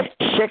run.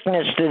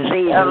 Sickness,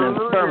 disease, and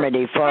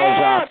infirmity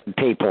falls off the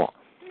people.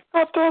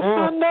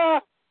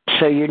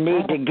 So you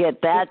need to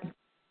get that.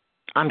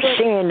 I'm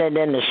seeing it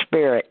in the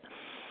spirit.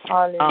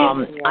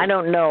 I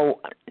don't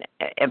know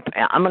if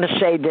I'm going to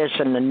say this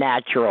in the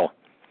natural.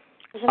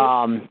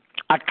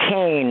 A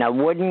cane, a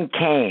wooden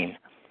cane.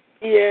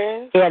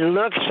 Yes. It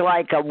looks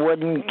like a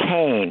wooden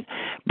cane,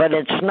 but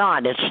it's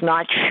not. It's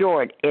not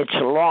short. It's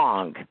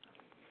long.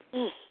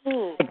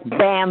 Like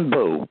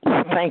bamboo.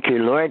 Thank you,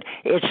 Lord.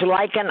 It's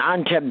likened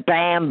unto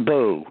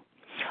bamboo,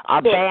 a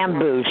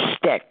bamboo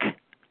stick.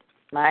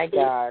 My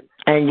God.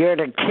 And you're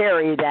to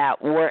carry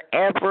that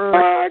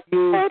wherever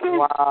you.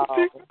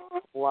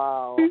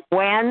 Wow.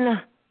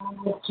 When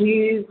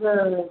Jesus.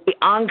 the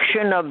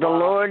unction of the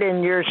Lord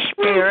in your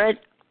spirit,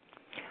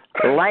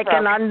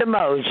 likened unto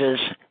Moses,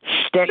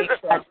 stick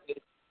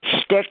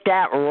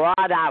that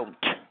rod out.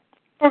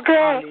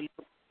 Okay.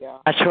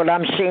 That's what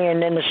I'm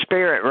seeing in the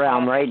spirit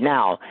realm right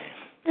now.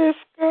 Yes,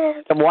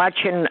 God. I'm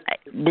watching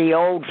the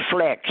old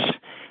flicks,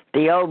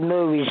 the old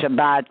movies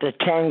about the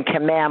 10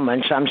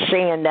 Commandments. I'm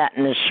seeing that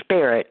in the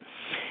spirit.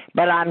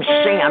 But I'm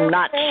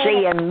not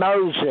seeing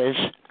Moses.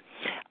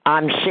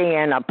 I'm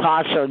seeing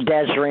Apostle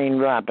Desiree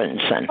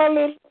Robinson.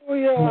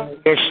 Hallelujah.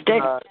 You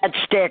stick that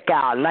stick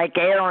out like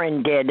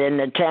Aaron did in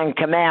the 10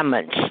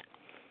 Commandments.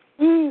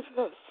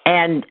 Jesus.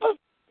 And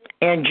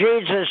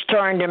Jesus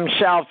turned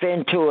himself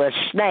into a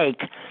snake,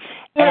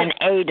 and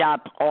ate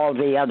up all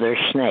the other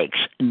snakes.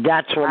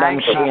 That's what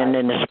I'm seeing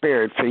in the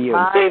spirit for you.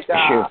 My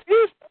God.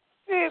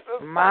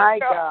 Jesus, my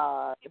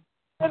God.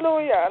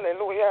 Hallelujah,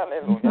 hallelujah,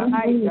 hallelujah.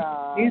 My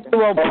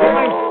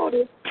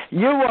God.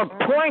 You were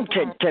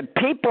pointed to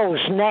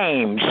people's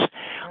names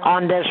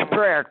on this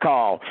prayer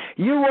call.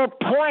 You were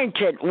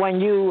pointed when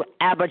you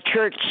have a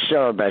church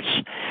service,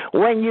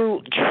 when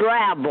you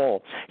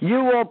travel.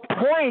 You were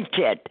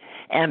pointed,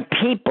 and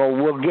people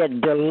will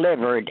get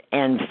delivered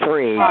and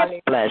free.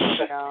 Bless.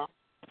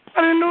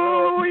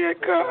 Hallelujah,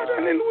 God.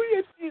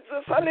 Hallelujah,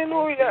 Jesus.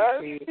 Hallelujah.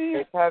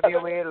 Jesus, have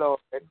your way, Lord.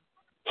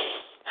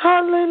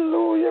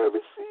 Hallelujah.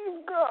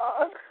 Receive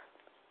God.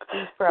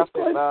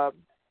 Prophet Bob.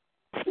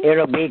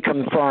 It'll be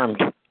confirmed.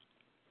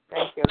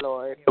 Thank you,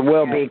 Lord. It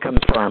will be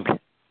confirmed.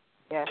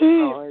 Yes,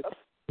 Lord.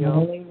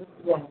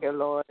 Thank you,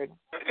 Lord.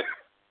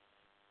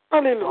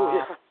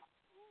 Hallelujah.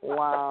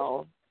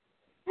 Wow.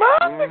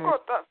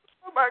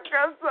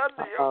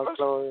 Oh,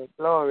 glory,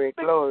 glory,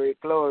 glory,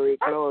 glory,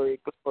 glory,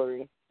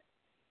 glory.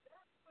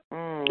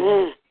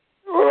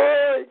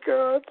 Oh,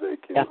 God. Thank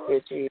you, Thank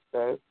you,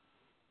 Jesus.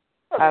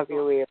 Have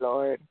your way,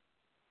 Lord.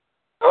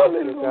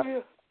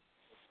 Hallelujah.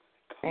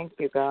 Thank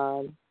you,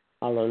 God.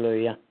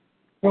 Hallelujah.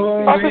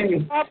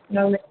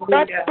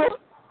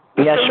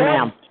 Yes,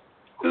 ma'am.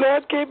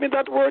 Lord gave me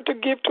that word to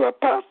give to a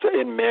pastor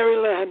in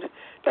Maryland,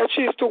 that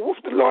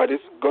the Lord is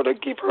going to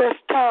give her a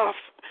staff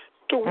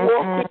to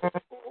walk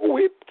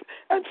with,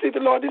 and see, the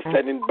Lord is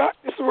sending back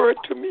this word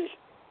to me.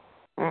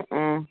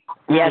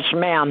 Yes,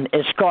 ma'am.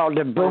 It's called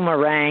the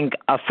boomerang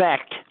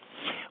effect.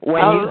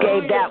 When you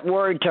gave that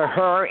word to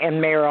her in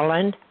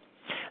Maryland,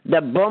 the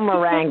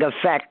boomerang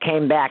effect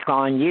came back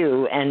on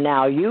you, and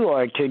now you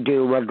are to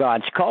do what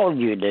God's called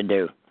you to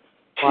do.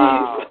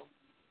 Wow.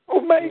 Oh,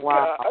 my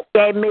God.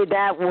 Gave me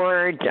that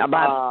word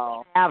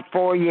about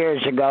 4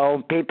 years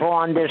ago. People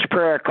on this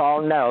prayer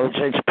call knows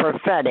it's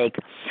prophetic.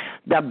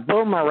 The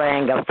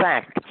boomerang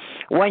effect.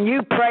 When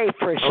you pray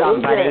for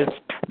somebody,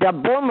 the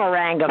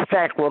boomerang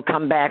effect will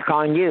come back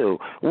on you.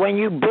 When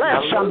you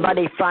bless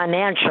somebody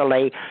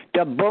financially,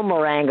 the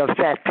boomerang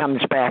effect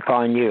comes back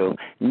on you.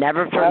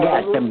 Never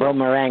forget the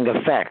boomerang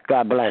effect.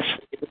 God bless.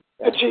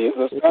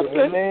 Jesus, God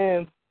bless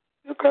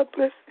you. God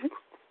bless you.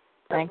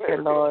 Thank you,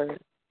 Lord.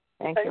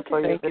 Thank you for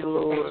your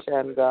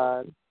visitation,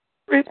 God.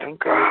 Thank you,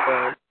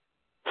 God.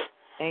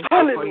 Thank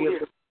you for your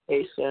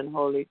visitation,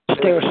 Holy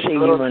Spirit. Still see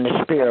you in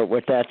the spirit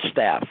with that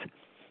staff,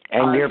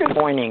 and you're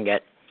pointing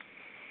it.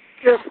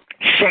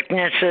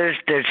 Sicknesses,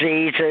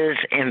 diseases,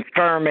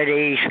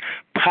 infirmities,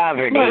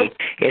 poverty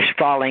is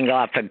falling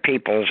off of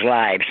people's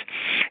lives.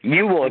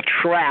 You will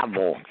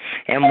travel,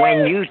 and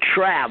when you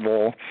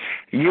travel,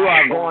 you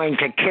are going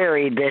to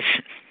carry this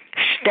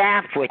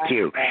staff with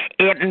you.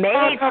 It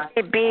may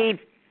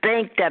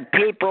think that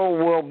people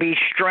will be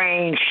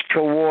strange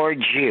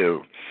towards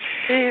you.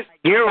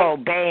 You're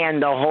obeying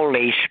the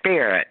Holy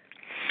Spirit.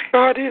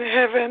 God in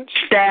heaven.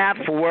 Staff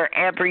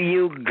wherever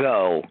you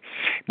go.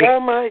 Oh,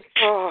 my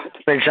God.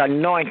 Is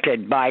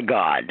anointed by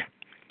God.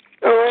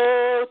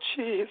 Oh,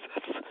 Jesus.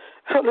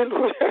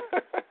 Hallelujah.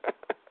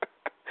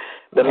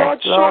 The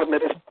Lord showed me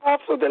the staff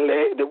of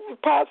the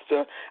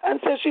pastor and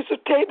said she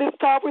should take the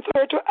staff with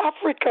her to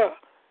Africa.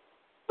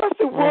 That's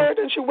the word,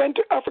 and she went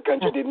to Africa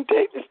and she didn't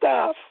take the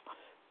staff.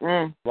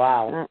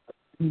 Wow.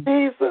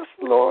 Jesus,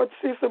 Lord,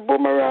 see the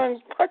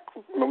boomerang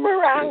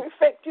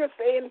effect you're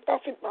saying,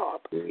 Prophet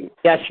Bob.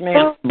 Yes,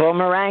 ma'am.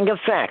 Boomerang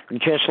effect,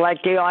 just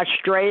like the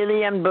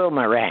Australian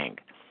boomerang.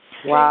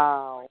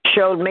 Wow.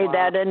 Showed me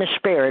that in the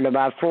spirit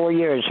about 4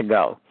 years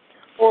ago.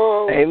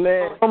 Whoa.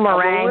 Amen.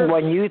 Boomerang,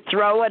 when you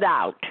throw it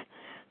out,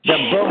 the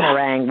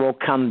boomerang will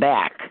come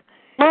back.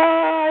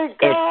 My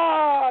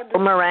God. It's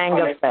boomerang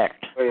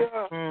effect.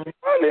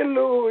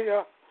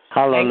 Hallelujah.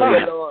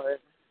 Hallelujah. Lord.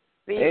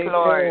 Speak,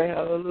 Lord.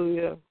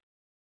 Hallelujah.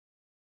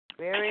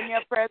 We're in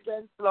your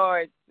presence,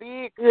 Lord.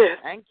 Speak. Yes.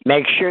 Thank you.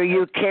 Make sure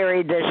you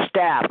carry this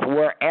staff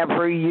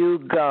wherever you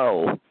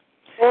go.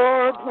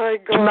 Oh, my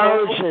God.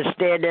 Moses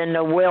did in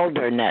the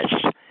wilderness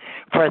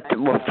for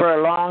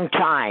a long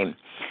time.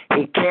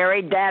 He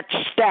carried that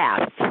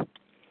staff.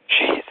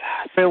 Jesus.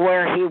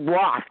 Everywhere he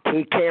walked,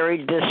 he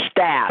carried the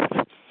staff.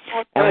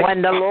 And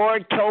when the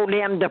Lord told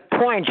him to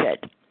point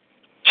it,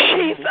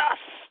 Jesus.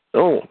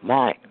 Oh,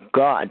 my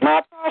God.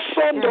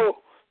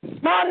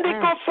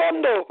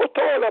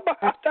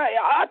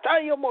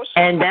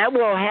 And that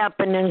will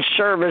happen in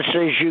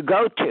services you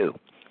go to.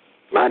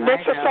 My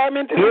next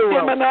assignment is in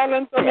Cayman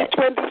Islands on the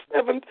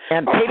 27th.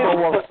 And people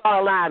will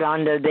fall out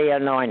under the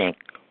anointing.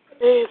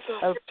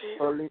 Jesus.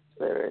 Holy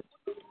Spirit.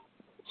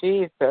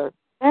 Jesus.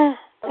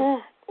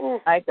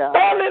 My God.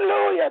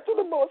 Hallelujah to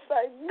the Most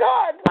High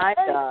God. My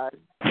God.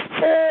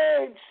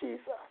 Hey,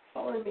 Jesus.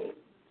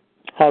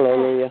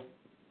 Hallelujah.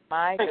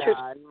 My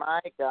God,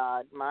 my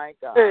God, my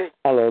God.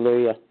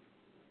 Hallelujah.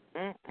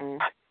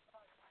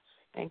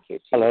 Thank you,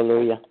 Jesus.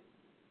 Hallelujah.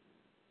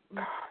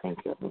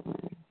 Thank you,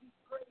 Lord.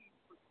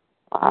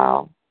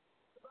 Wow.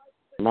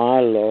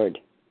 My Lord.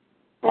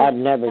 I've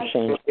never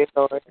seen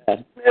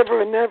that.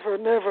 Never, never,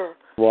 never.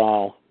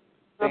 Wow.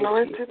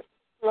 Anointed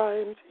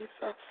Lion,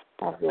 Jesus.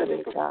 Have your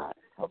way, God.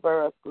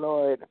 Cover us,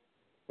 Lord.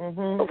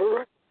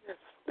 Cover us.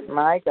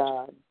 My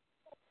God.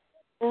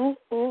 My.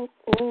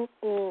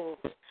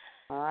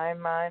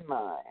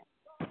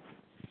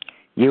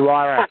 You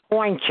are a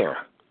pointer.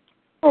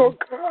 Oh,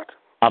 God.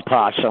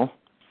 Apostle.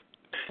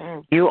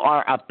 You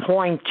are a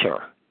pointer.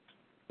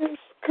 Yes,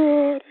 God.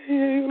 I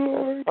hear you,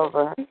 Lord.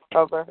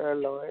 Cover her,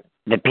 Lord.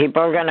 The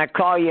people are going to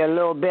call you a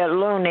little bit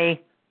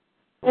loony.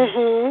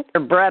 Your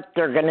breath,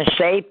 they're going to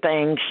say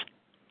things.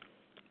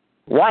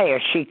 Why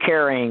is she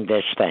carrying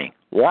this thing?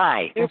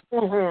 Why?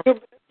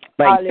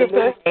 But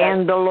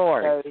and the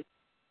Lord.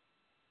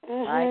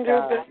 My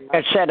God.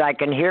 I said I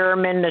can hear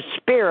him in the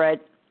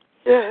spirit.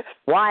 Yes.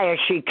 Why is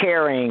she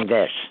carrying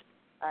this?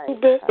 Who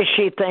does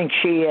she think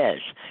she is?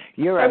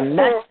 You're a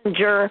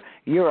messenger.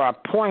 You're a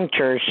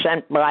pointer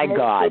sent by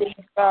God.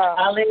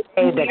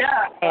 The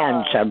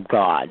hands of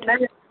God.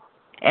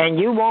 And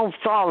you won't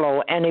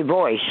follow any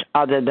voice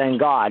other than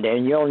God,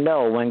 and you'll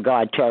know when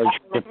God tells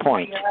you to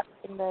point.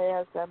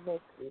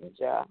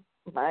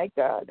 My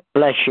God.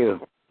 Bless you.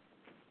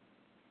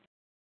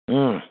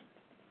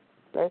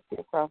 Bless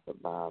you,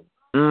 Prophet Bob.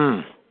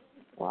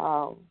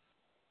 Wow.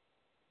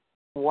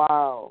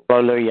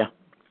 Hallelujah.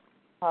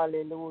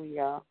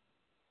 Hallelujah.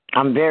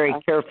 I'm very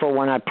careful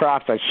when I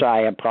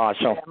prophesy,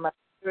 Apostle. Yeah, my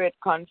spirit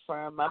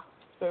confirm.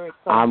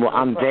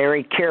 I'm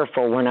very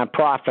careful when I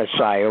prophesy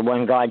or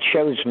when God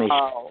shows me.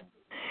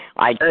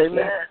 I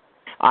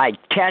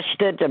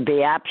tested to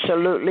be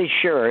absolutely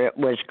sure it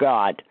was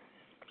God.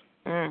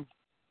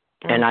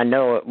 And I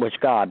know it was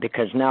God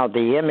because now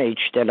the image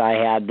that I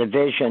had, the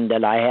vision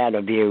that I had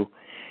of you,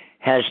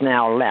 has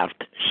now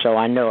left. So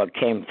I know it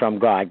came from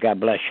God. God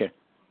bless you.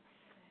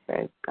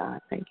 Praise God.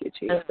 Thank you,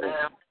 Jesus.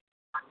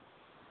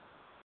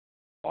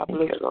 God bless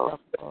you, Lord.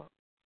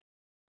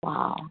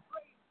 Wow.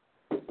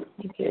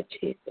 Thank you,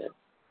 Jesus.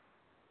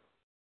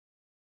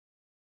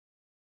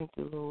 Thank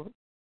you, Lord.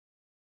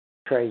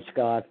 Praise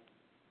God.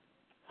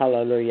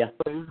 Hallelujah.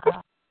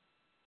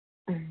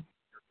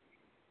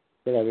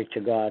 Glory to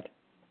God.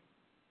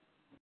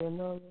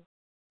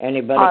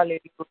 Anybody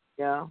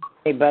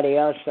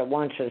else that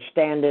wants to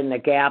stand in the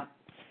gap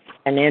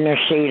and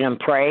intercede and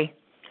pray?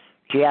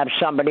 Do you have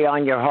somebody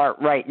on your heart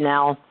right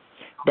now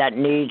that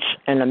needs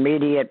an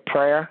immediate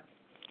prayer?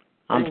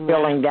 I'm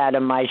feeling that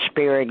in my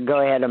spirit.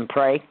 Go ahead and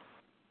pray.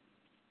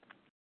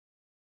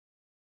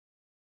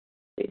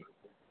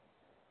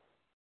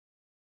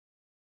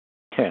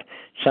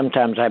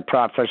 Sometimes I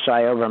prophesy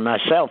over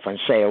myself and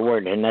say a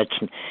word, and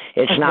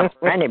it's not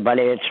for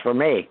anybody, it's for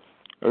me.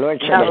 The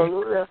Lord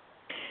said,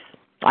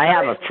 I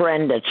have a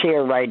friend that's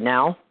here right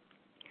now.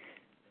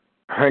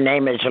 Her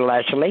name is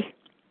Leslie.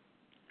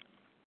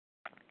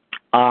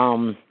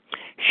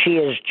 She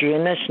is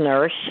Gina's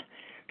nurse.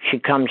 She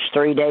comes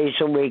 3 days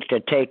a week to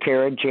take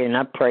care of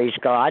Gina. Praise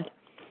God.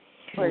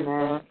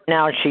 Amen.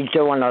 Now she's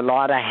doing a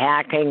lot of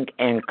hacking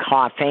and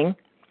coughing,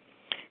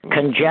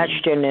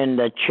 congestion in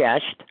the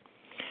chest.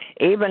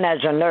 Even as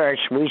a nurse,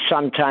 we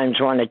sometimes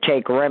want to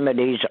take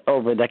remedies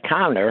over the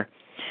counter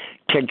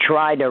to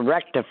try to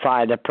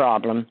rectify the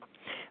problem.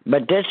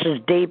 But this is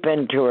deep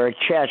into her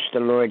chest, the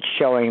Lord's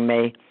showing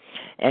me,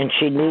 and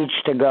she needs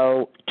to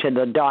go to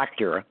the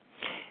doctor.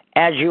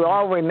 As you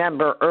all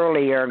remember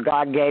earlier,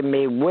 God gave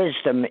me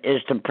wisdom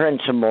is the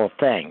principal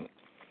thing.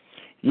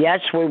 Yes,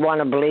 we want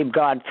to believe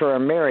God for a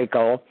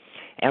miracle,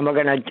 and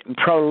we're going to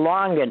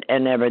prolong it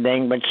and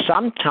everything, but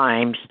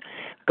sometimes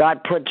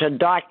God puts a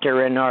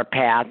doctor in our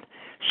path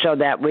so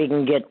that we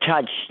can get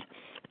touched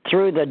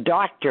through the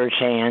doctor's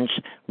hands,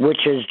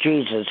 which is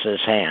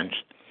Jesus' hands.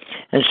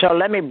 And so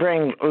let me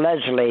bring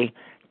Leslie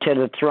to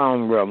the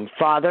throne room.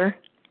 Father,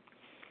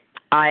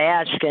 I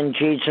ask in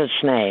Jesus'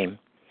 name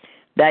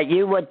that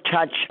you would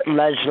touch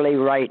Leslie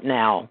right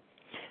now.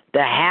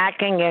 The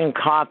hacking and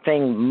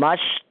coughing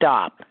must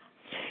stop.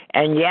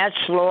 And yes,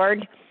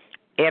 Lord,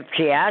 if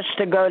she has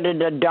to go to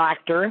the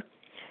doctor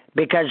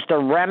because the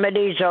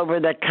remedies over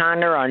the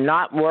counter are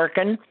not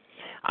working,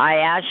 I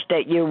ask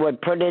that you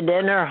would put it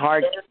in her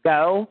heart to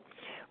go,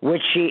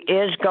 which she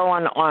is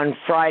going on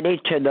Friday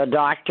to the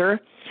doctor.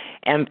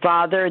 And,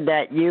 Father,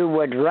 that you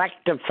would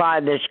rectify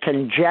this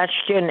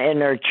congestion in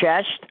her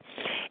chest.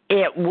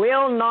 It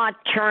will not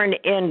turn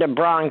into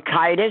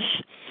bronchitis.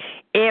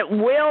 It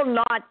will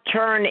not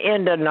turn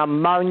into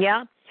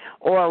pneumonia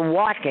or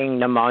walking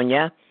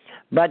pneumonia,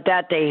 but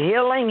that the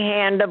healing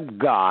hand of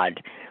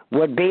God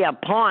would be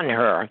upon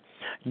her.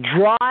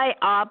 Dry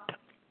up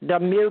the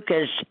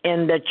mucus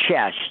in the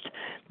chest,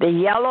 the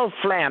yellow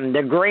phlegm,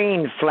 the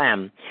green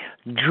phlegm.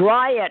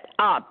 Dry it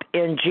up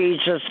in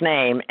Jesus'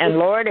 name. And,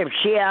 Lord, if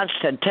she has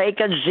to take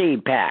a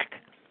Z-Pack,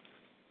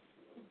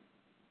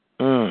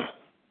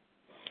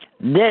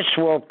 this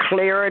will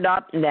clear it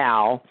up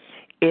now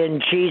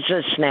in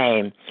Jesus'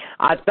 name.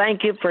 I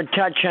thank you for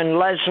touching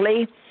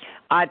Leslie.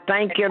 I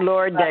thank you,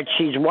 Lord, that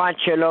she's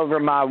watching over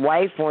my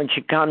wife when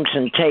she comes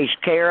and takes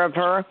care of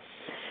her.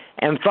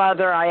 And,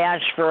 Father, I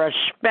ask for a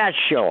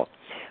special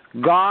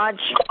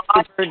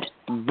God-centered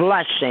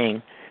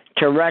blessing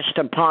to rest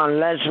upon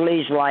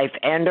Leslie's life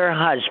and her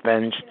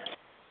husband's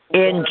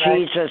in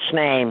Jesus'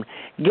 name.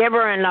 Give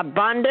her an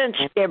abundance,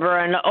 give her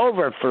an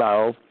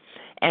overflow,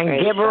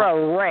 and give her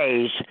a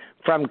raise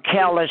from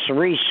Kellis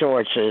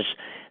Resources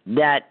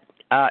that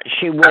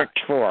she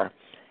works for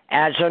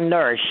as a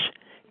nurse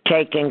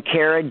taking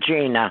care of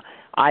Gina.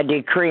 I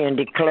decree and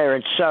declare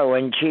it so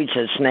in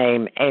Jesus'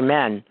 name.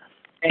 Amen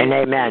and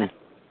amen.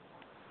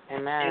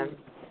 Amen.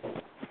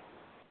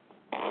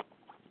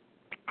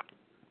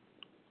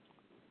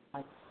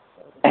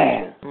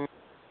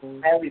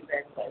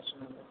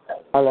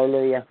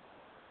 Hallelujah.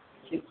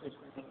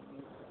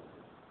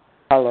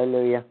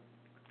 Hallelujah.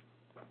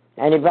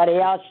 Anybody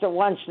else that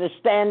wants to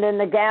stand in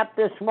the gap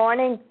this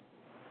morning?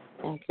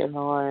 Thank you,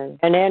 Lord.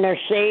 And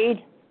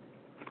intercede?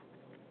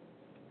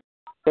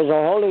 Because the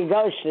Holy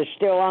Ghost is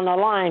still on the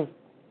line.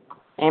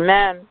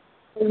 Amen.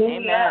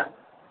 Amen.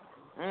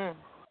 Mm.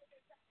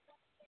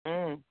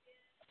 Mm.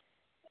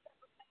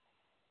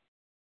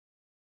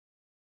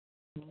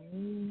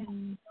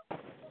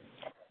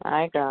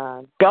 My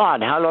God.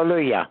 God,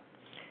 hallelujah.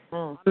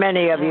 Mm.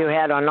 Many of you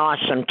had an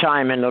awesome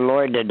time in the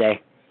Lord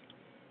today.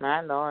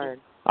 My Lord.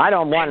 I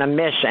don't want to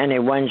miss any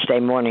Wednesday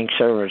morning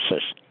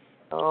services.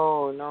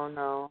 Oh,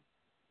 no.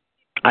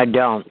 I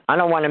don't. I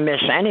don't want to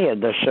miss any of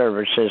the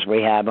services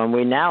we have, and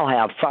we now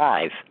have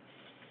 5.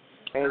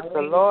 Praise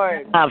the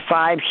Lord. We have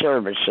 5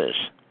 services.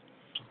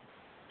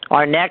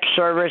 Our next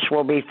service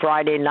will be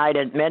Friday night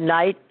at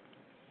midnight.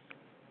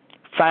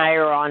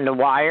 Fire on the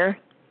Wire.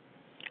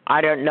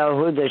 I don't know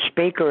who the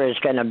speaker is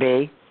going to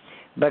be,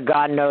 but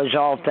God knows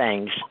all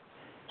things.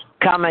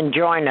 Come and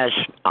join us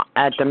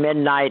at the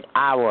midnight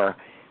hour.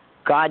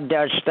 God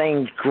does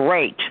things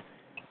great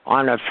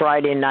on a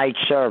Friday night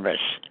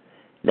service.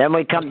 Then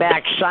we come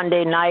back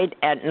Sunday night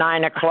at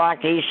 9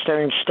 o'clock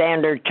Eastern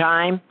Standard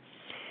Time,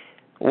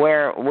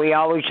 where we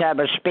always have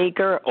a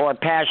speaker, or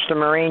Pastor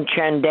Maureen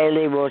Chen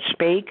Daly will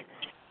speak.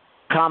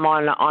 Come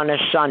on a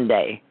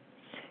Sunday.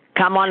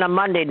 Come on a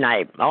Monday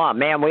night. Oh,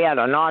 man, we had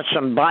an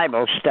awesome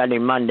Bible study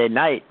Monday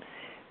night.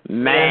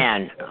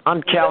 Man,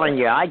 I'm telling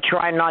you, I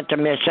try not to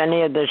miss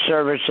any of the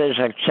services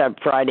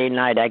except Friday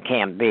night. I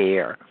can't be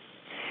here.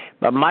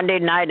 But Monday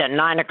night at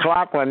 9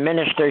 o'clock with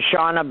Minister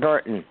Shauna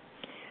Burton.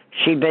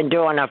 She's been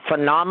doing a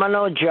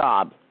phenomenal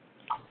job.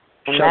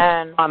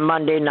 Amen. On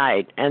Monday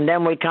night. And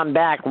then we come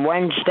back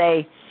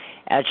Wednesday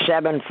at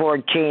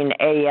 7:14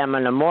 a.m.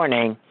 in the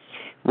morning,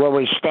 where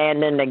we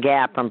stand in the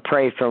gap and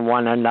pray for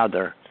one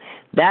another.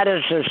 That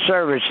is the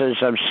services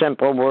of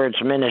Simple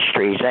Words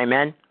Ministries.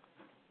 Amen?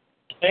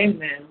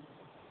 Amen.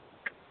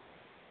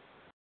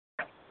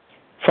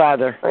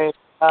 Father, praise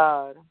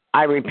God.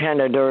 I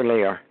repented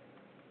earlier.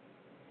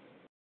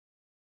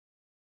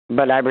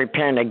 But I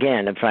repent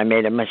again if I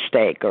made a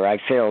mistake or I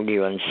failed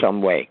you in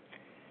some way.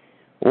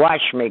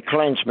 Wash me,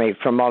 cleanse me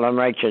from all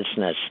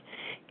unrighteousness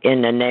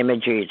in the name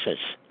of Jesus.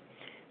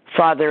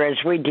 Father, as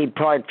we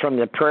depart from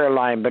the prayer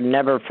line, but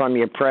never from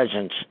your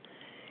presence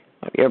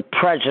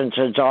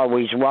is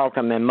always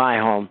welcome in my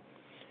home.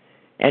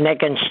 And it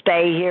can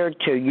stay here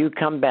till you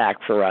come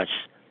back for us.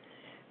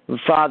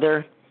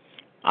 Father,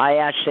 I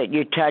ask that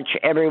you touch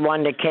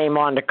everyone that came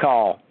on the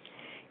call,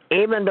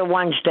 even the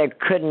ones that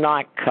could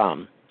not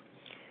come.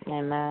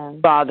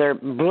 Amen. Father,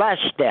 bless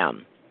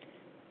them.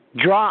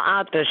 Draw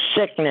out the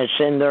sickness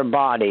in their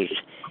bodies.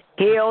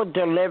 Heal,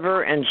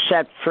 deliver, and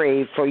set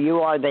free, for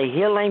you are the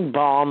healing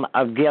balm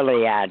of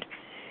Gilead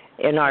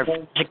in our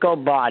physical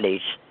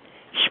bodies,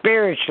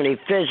 spiritually,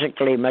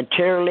 physically,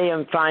 materially,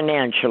 and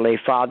financially,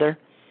 Father.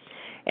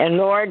 And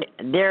Lord,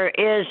 there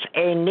is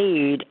a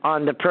need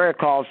on the prayer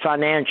call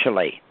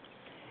financially.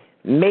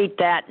 Meet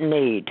that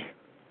need.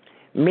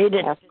 Meet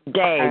it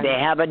today. They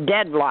have a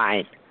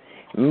deadline.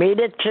 Meet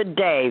it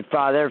today,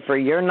 Father, for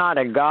you're not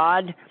a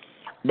God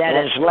that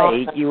is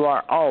late. You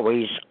are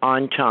always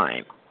on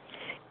time.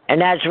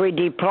 And as we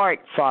depart,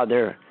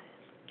 Father,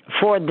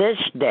 for this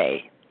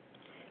day,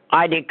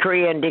 I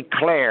decree and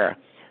declare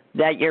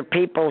that your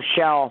people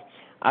shall,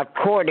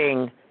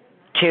 according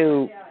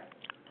to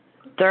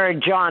 3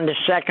 John, the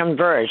 2nd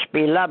verse,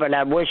 beloved,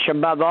 I wish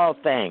above all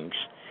things,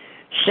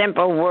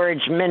 Simple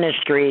Words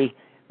Ministry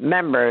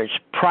members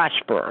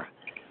prosper.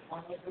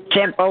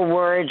 Simple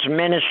Words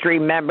Ministry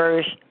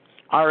members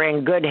are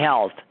in good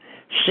health.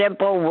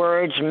 Simple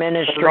Words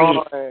Ministry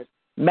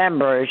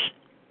members,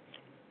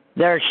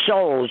 their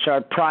souls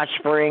are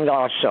prospering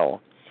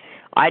also.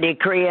 I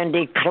decree and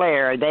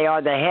declare they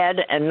are the head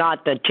and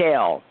not the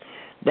tail.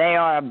 They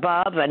are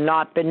above and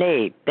not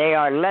beneath. They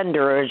are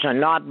lenders and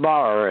not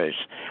borrowers.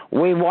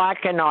 We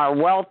walk in our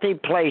wealthy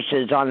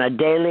places on a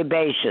daily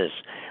basis.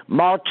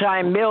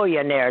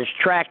 Multi-millionaires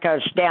track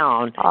us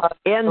down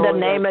in the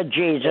name of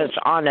Jesus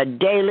on a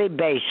daily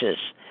basis.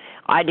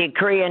 I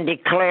decree and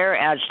declare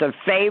as the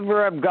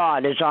favor of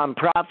God is on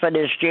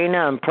Prophetess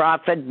Gina and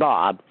Prophet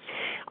Bob,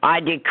 I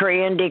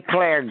decree and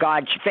declare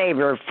God's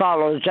favor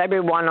follows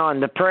everyone on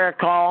the prayer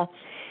call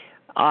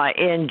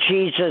in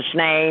Jesus'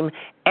 name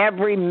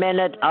every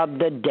minute of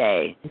the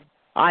day.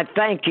 I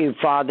thank you,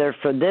 Father,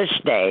 for this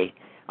day.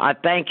 I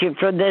thank you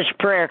for this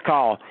prayer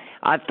call.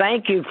 I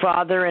thank you,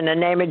 Father, in the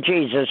name of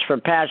Jesus, for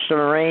Pastor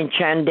Maureen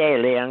Chen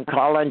Daly and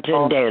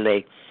Collington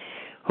Daly.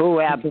 who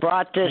have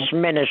brought this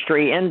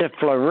ministry into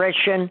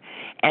flourishing,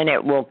 and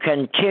it will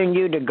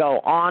continue to go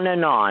on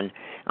and on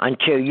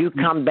until you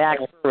come back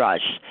for us.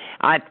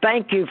 I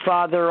thank you,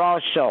 Father,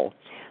 also,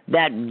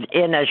 that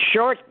in a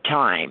short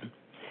time,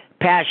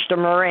 Pastor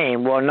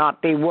Maureen will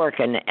not be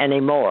working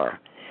anymore.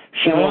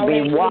 She will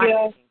be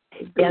walking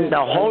in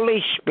the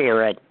Holy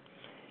Spirit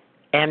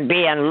and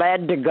being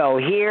led to go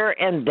here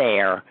and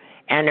there,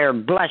 and her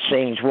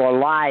blessings will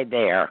lie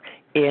there.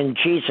 In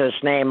Jesus'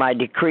 name, I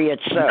decree it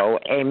so.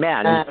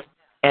 Amen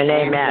and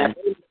amen.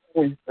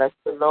 Bless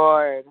the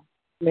Lord.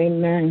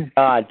 Amen.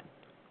 God.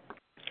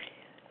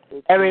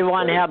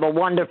 Everyone have a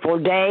wonderful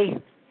day,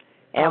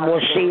 and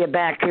we'll see you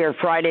back here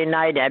Friday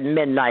night at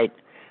midnight.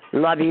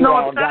 Love you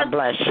all. God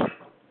bless.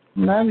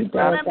 Love you,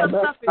 God.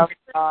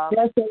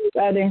 Bless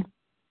everybody.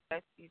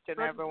 Bless each and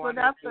every one.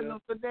 Good afternoon.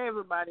 Good day,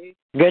 everybody.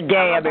 Good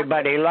day,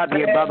 everybody. Love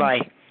you. Bye-bye.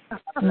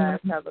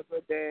 Have a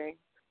good day.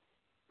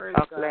 Praise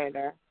Talk God.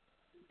 later.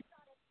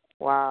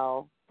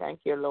 Wow.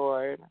 Thank you,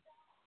 Lord.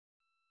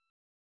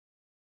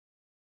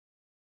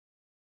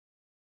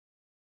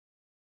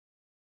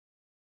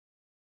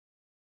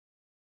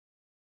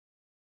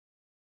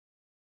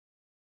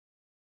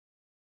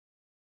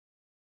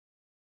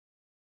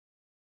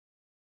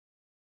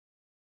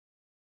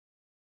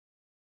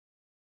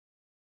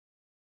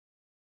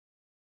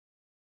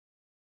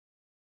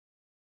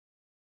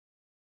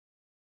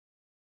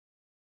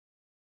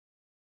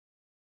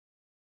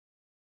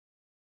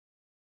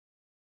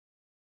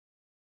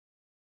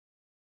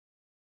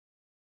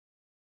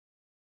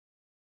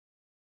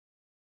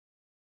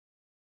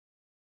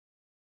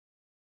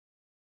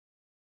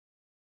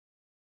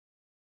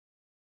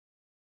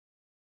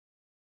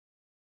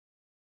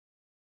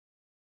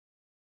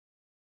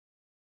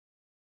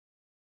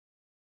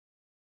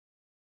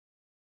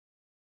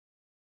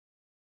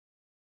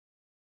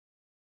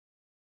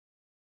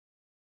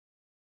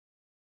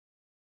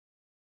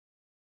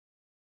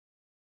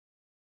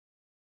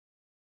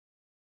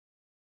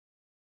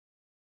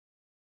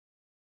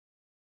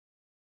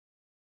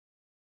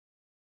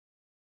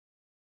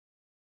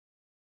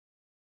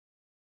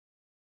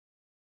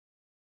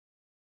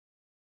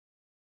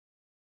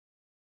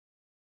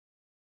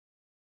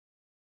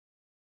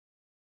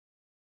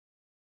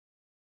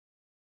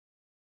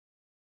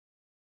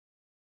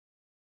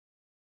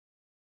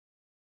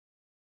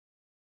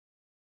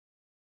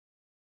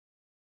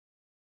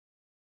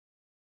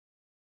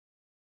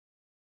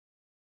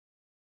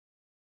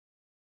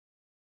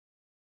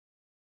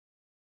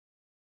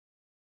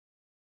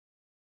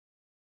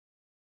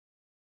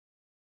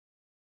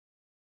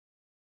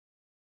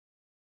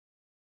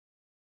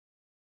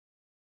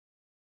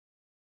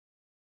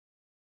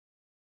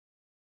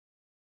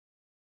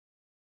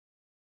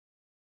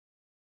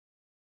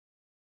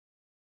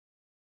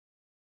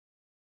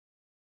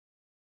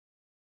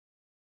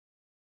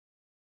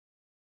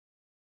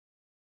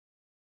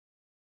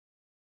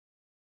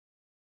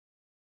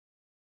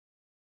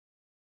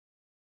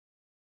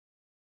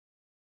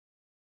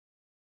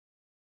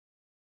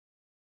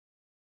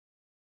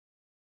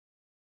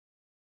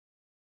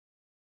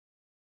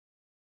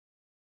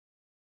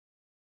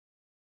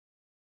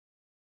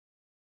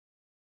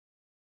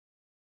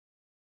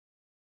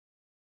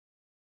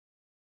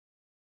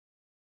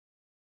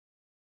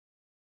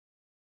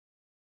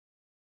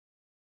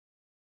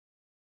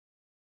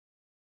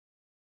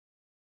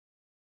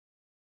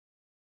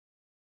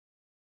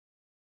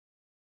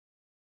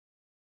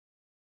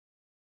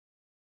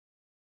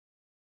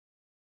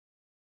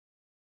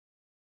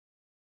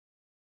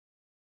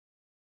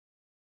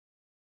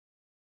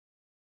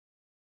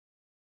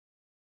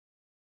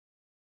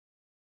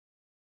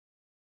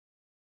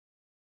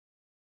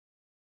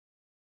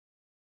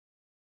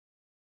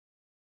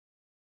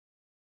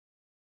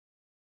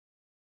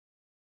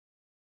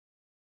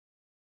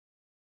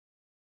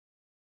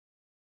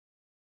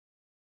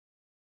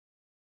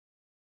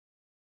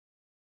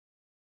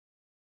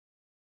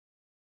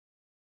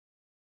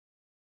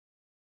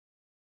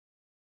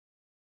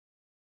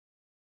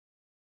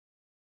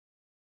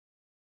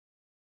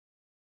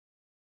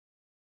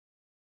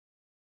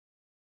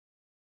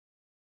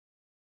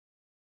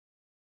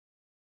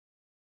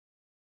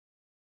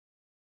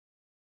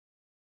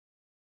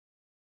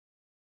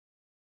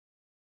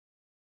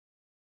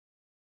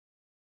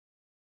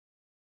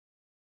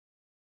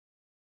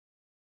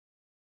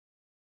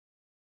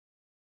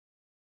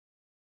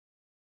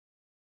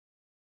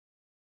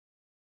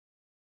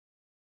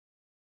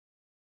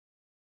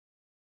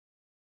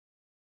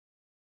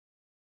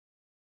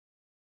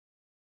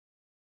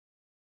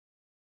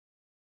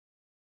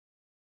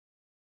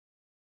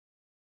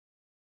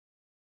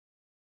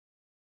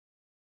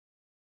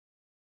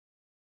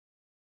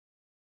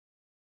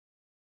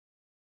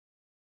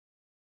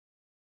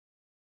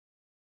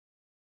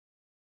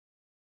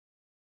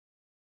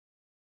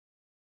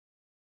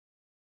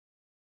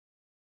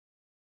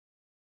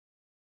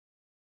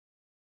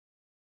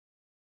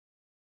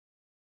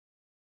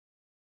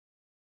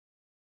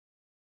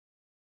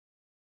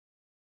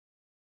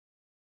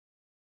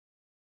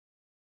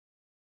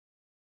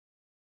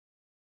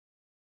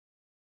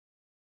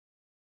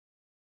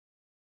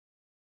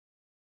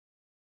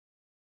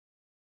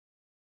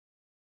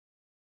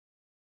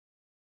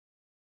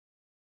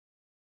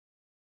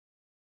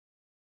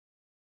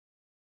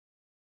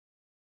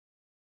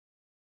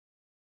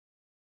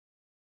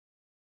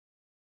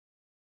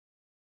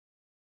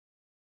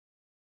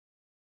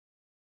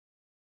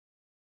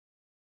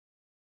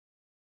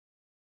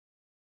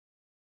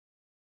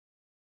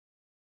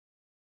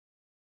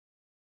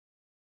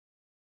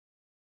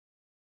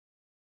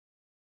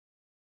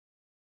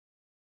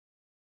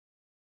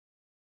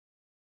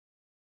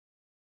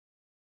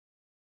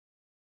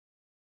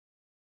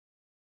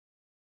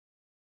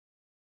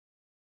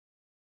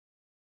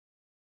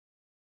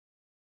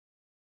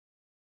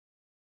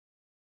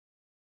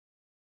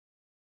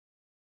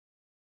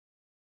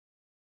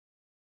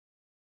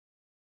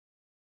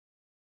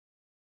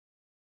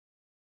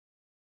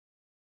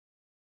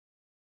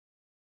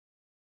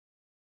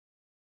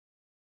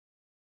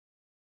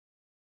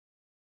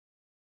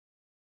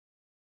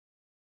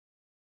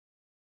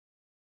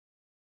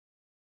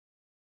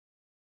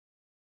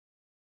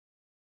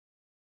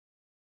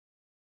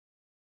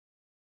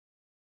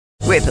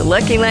 With the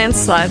Lucky Land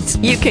Slots,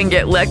 you can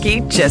get lucky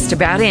just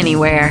about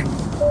anywhere.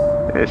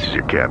 This is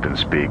your captain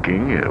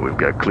speaking. We've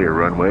got clear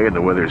runway and the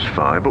weather's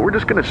fine, but we're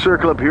just going to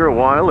circle up here a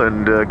while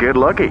and get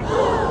lucky.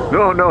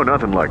 No,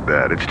 nothing like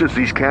that. It's just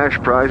these cash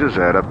prizes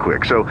add up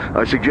quick. So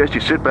I suggest you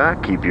sit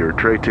back, keep your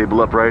tray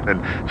table upright,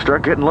 and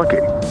start getting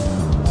lucky.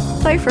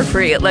 Play for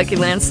free at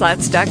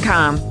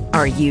LuckyLandSlots.com.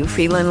 Are you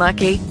feeling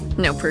lucky?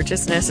 No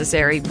purchase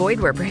necessary. Void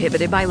where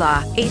prohibited by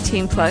law.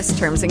 18+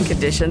 terms and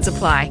conditions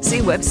apply. See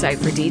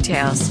website for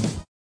details.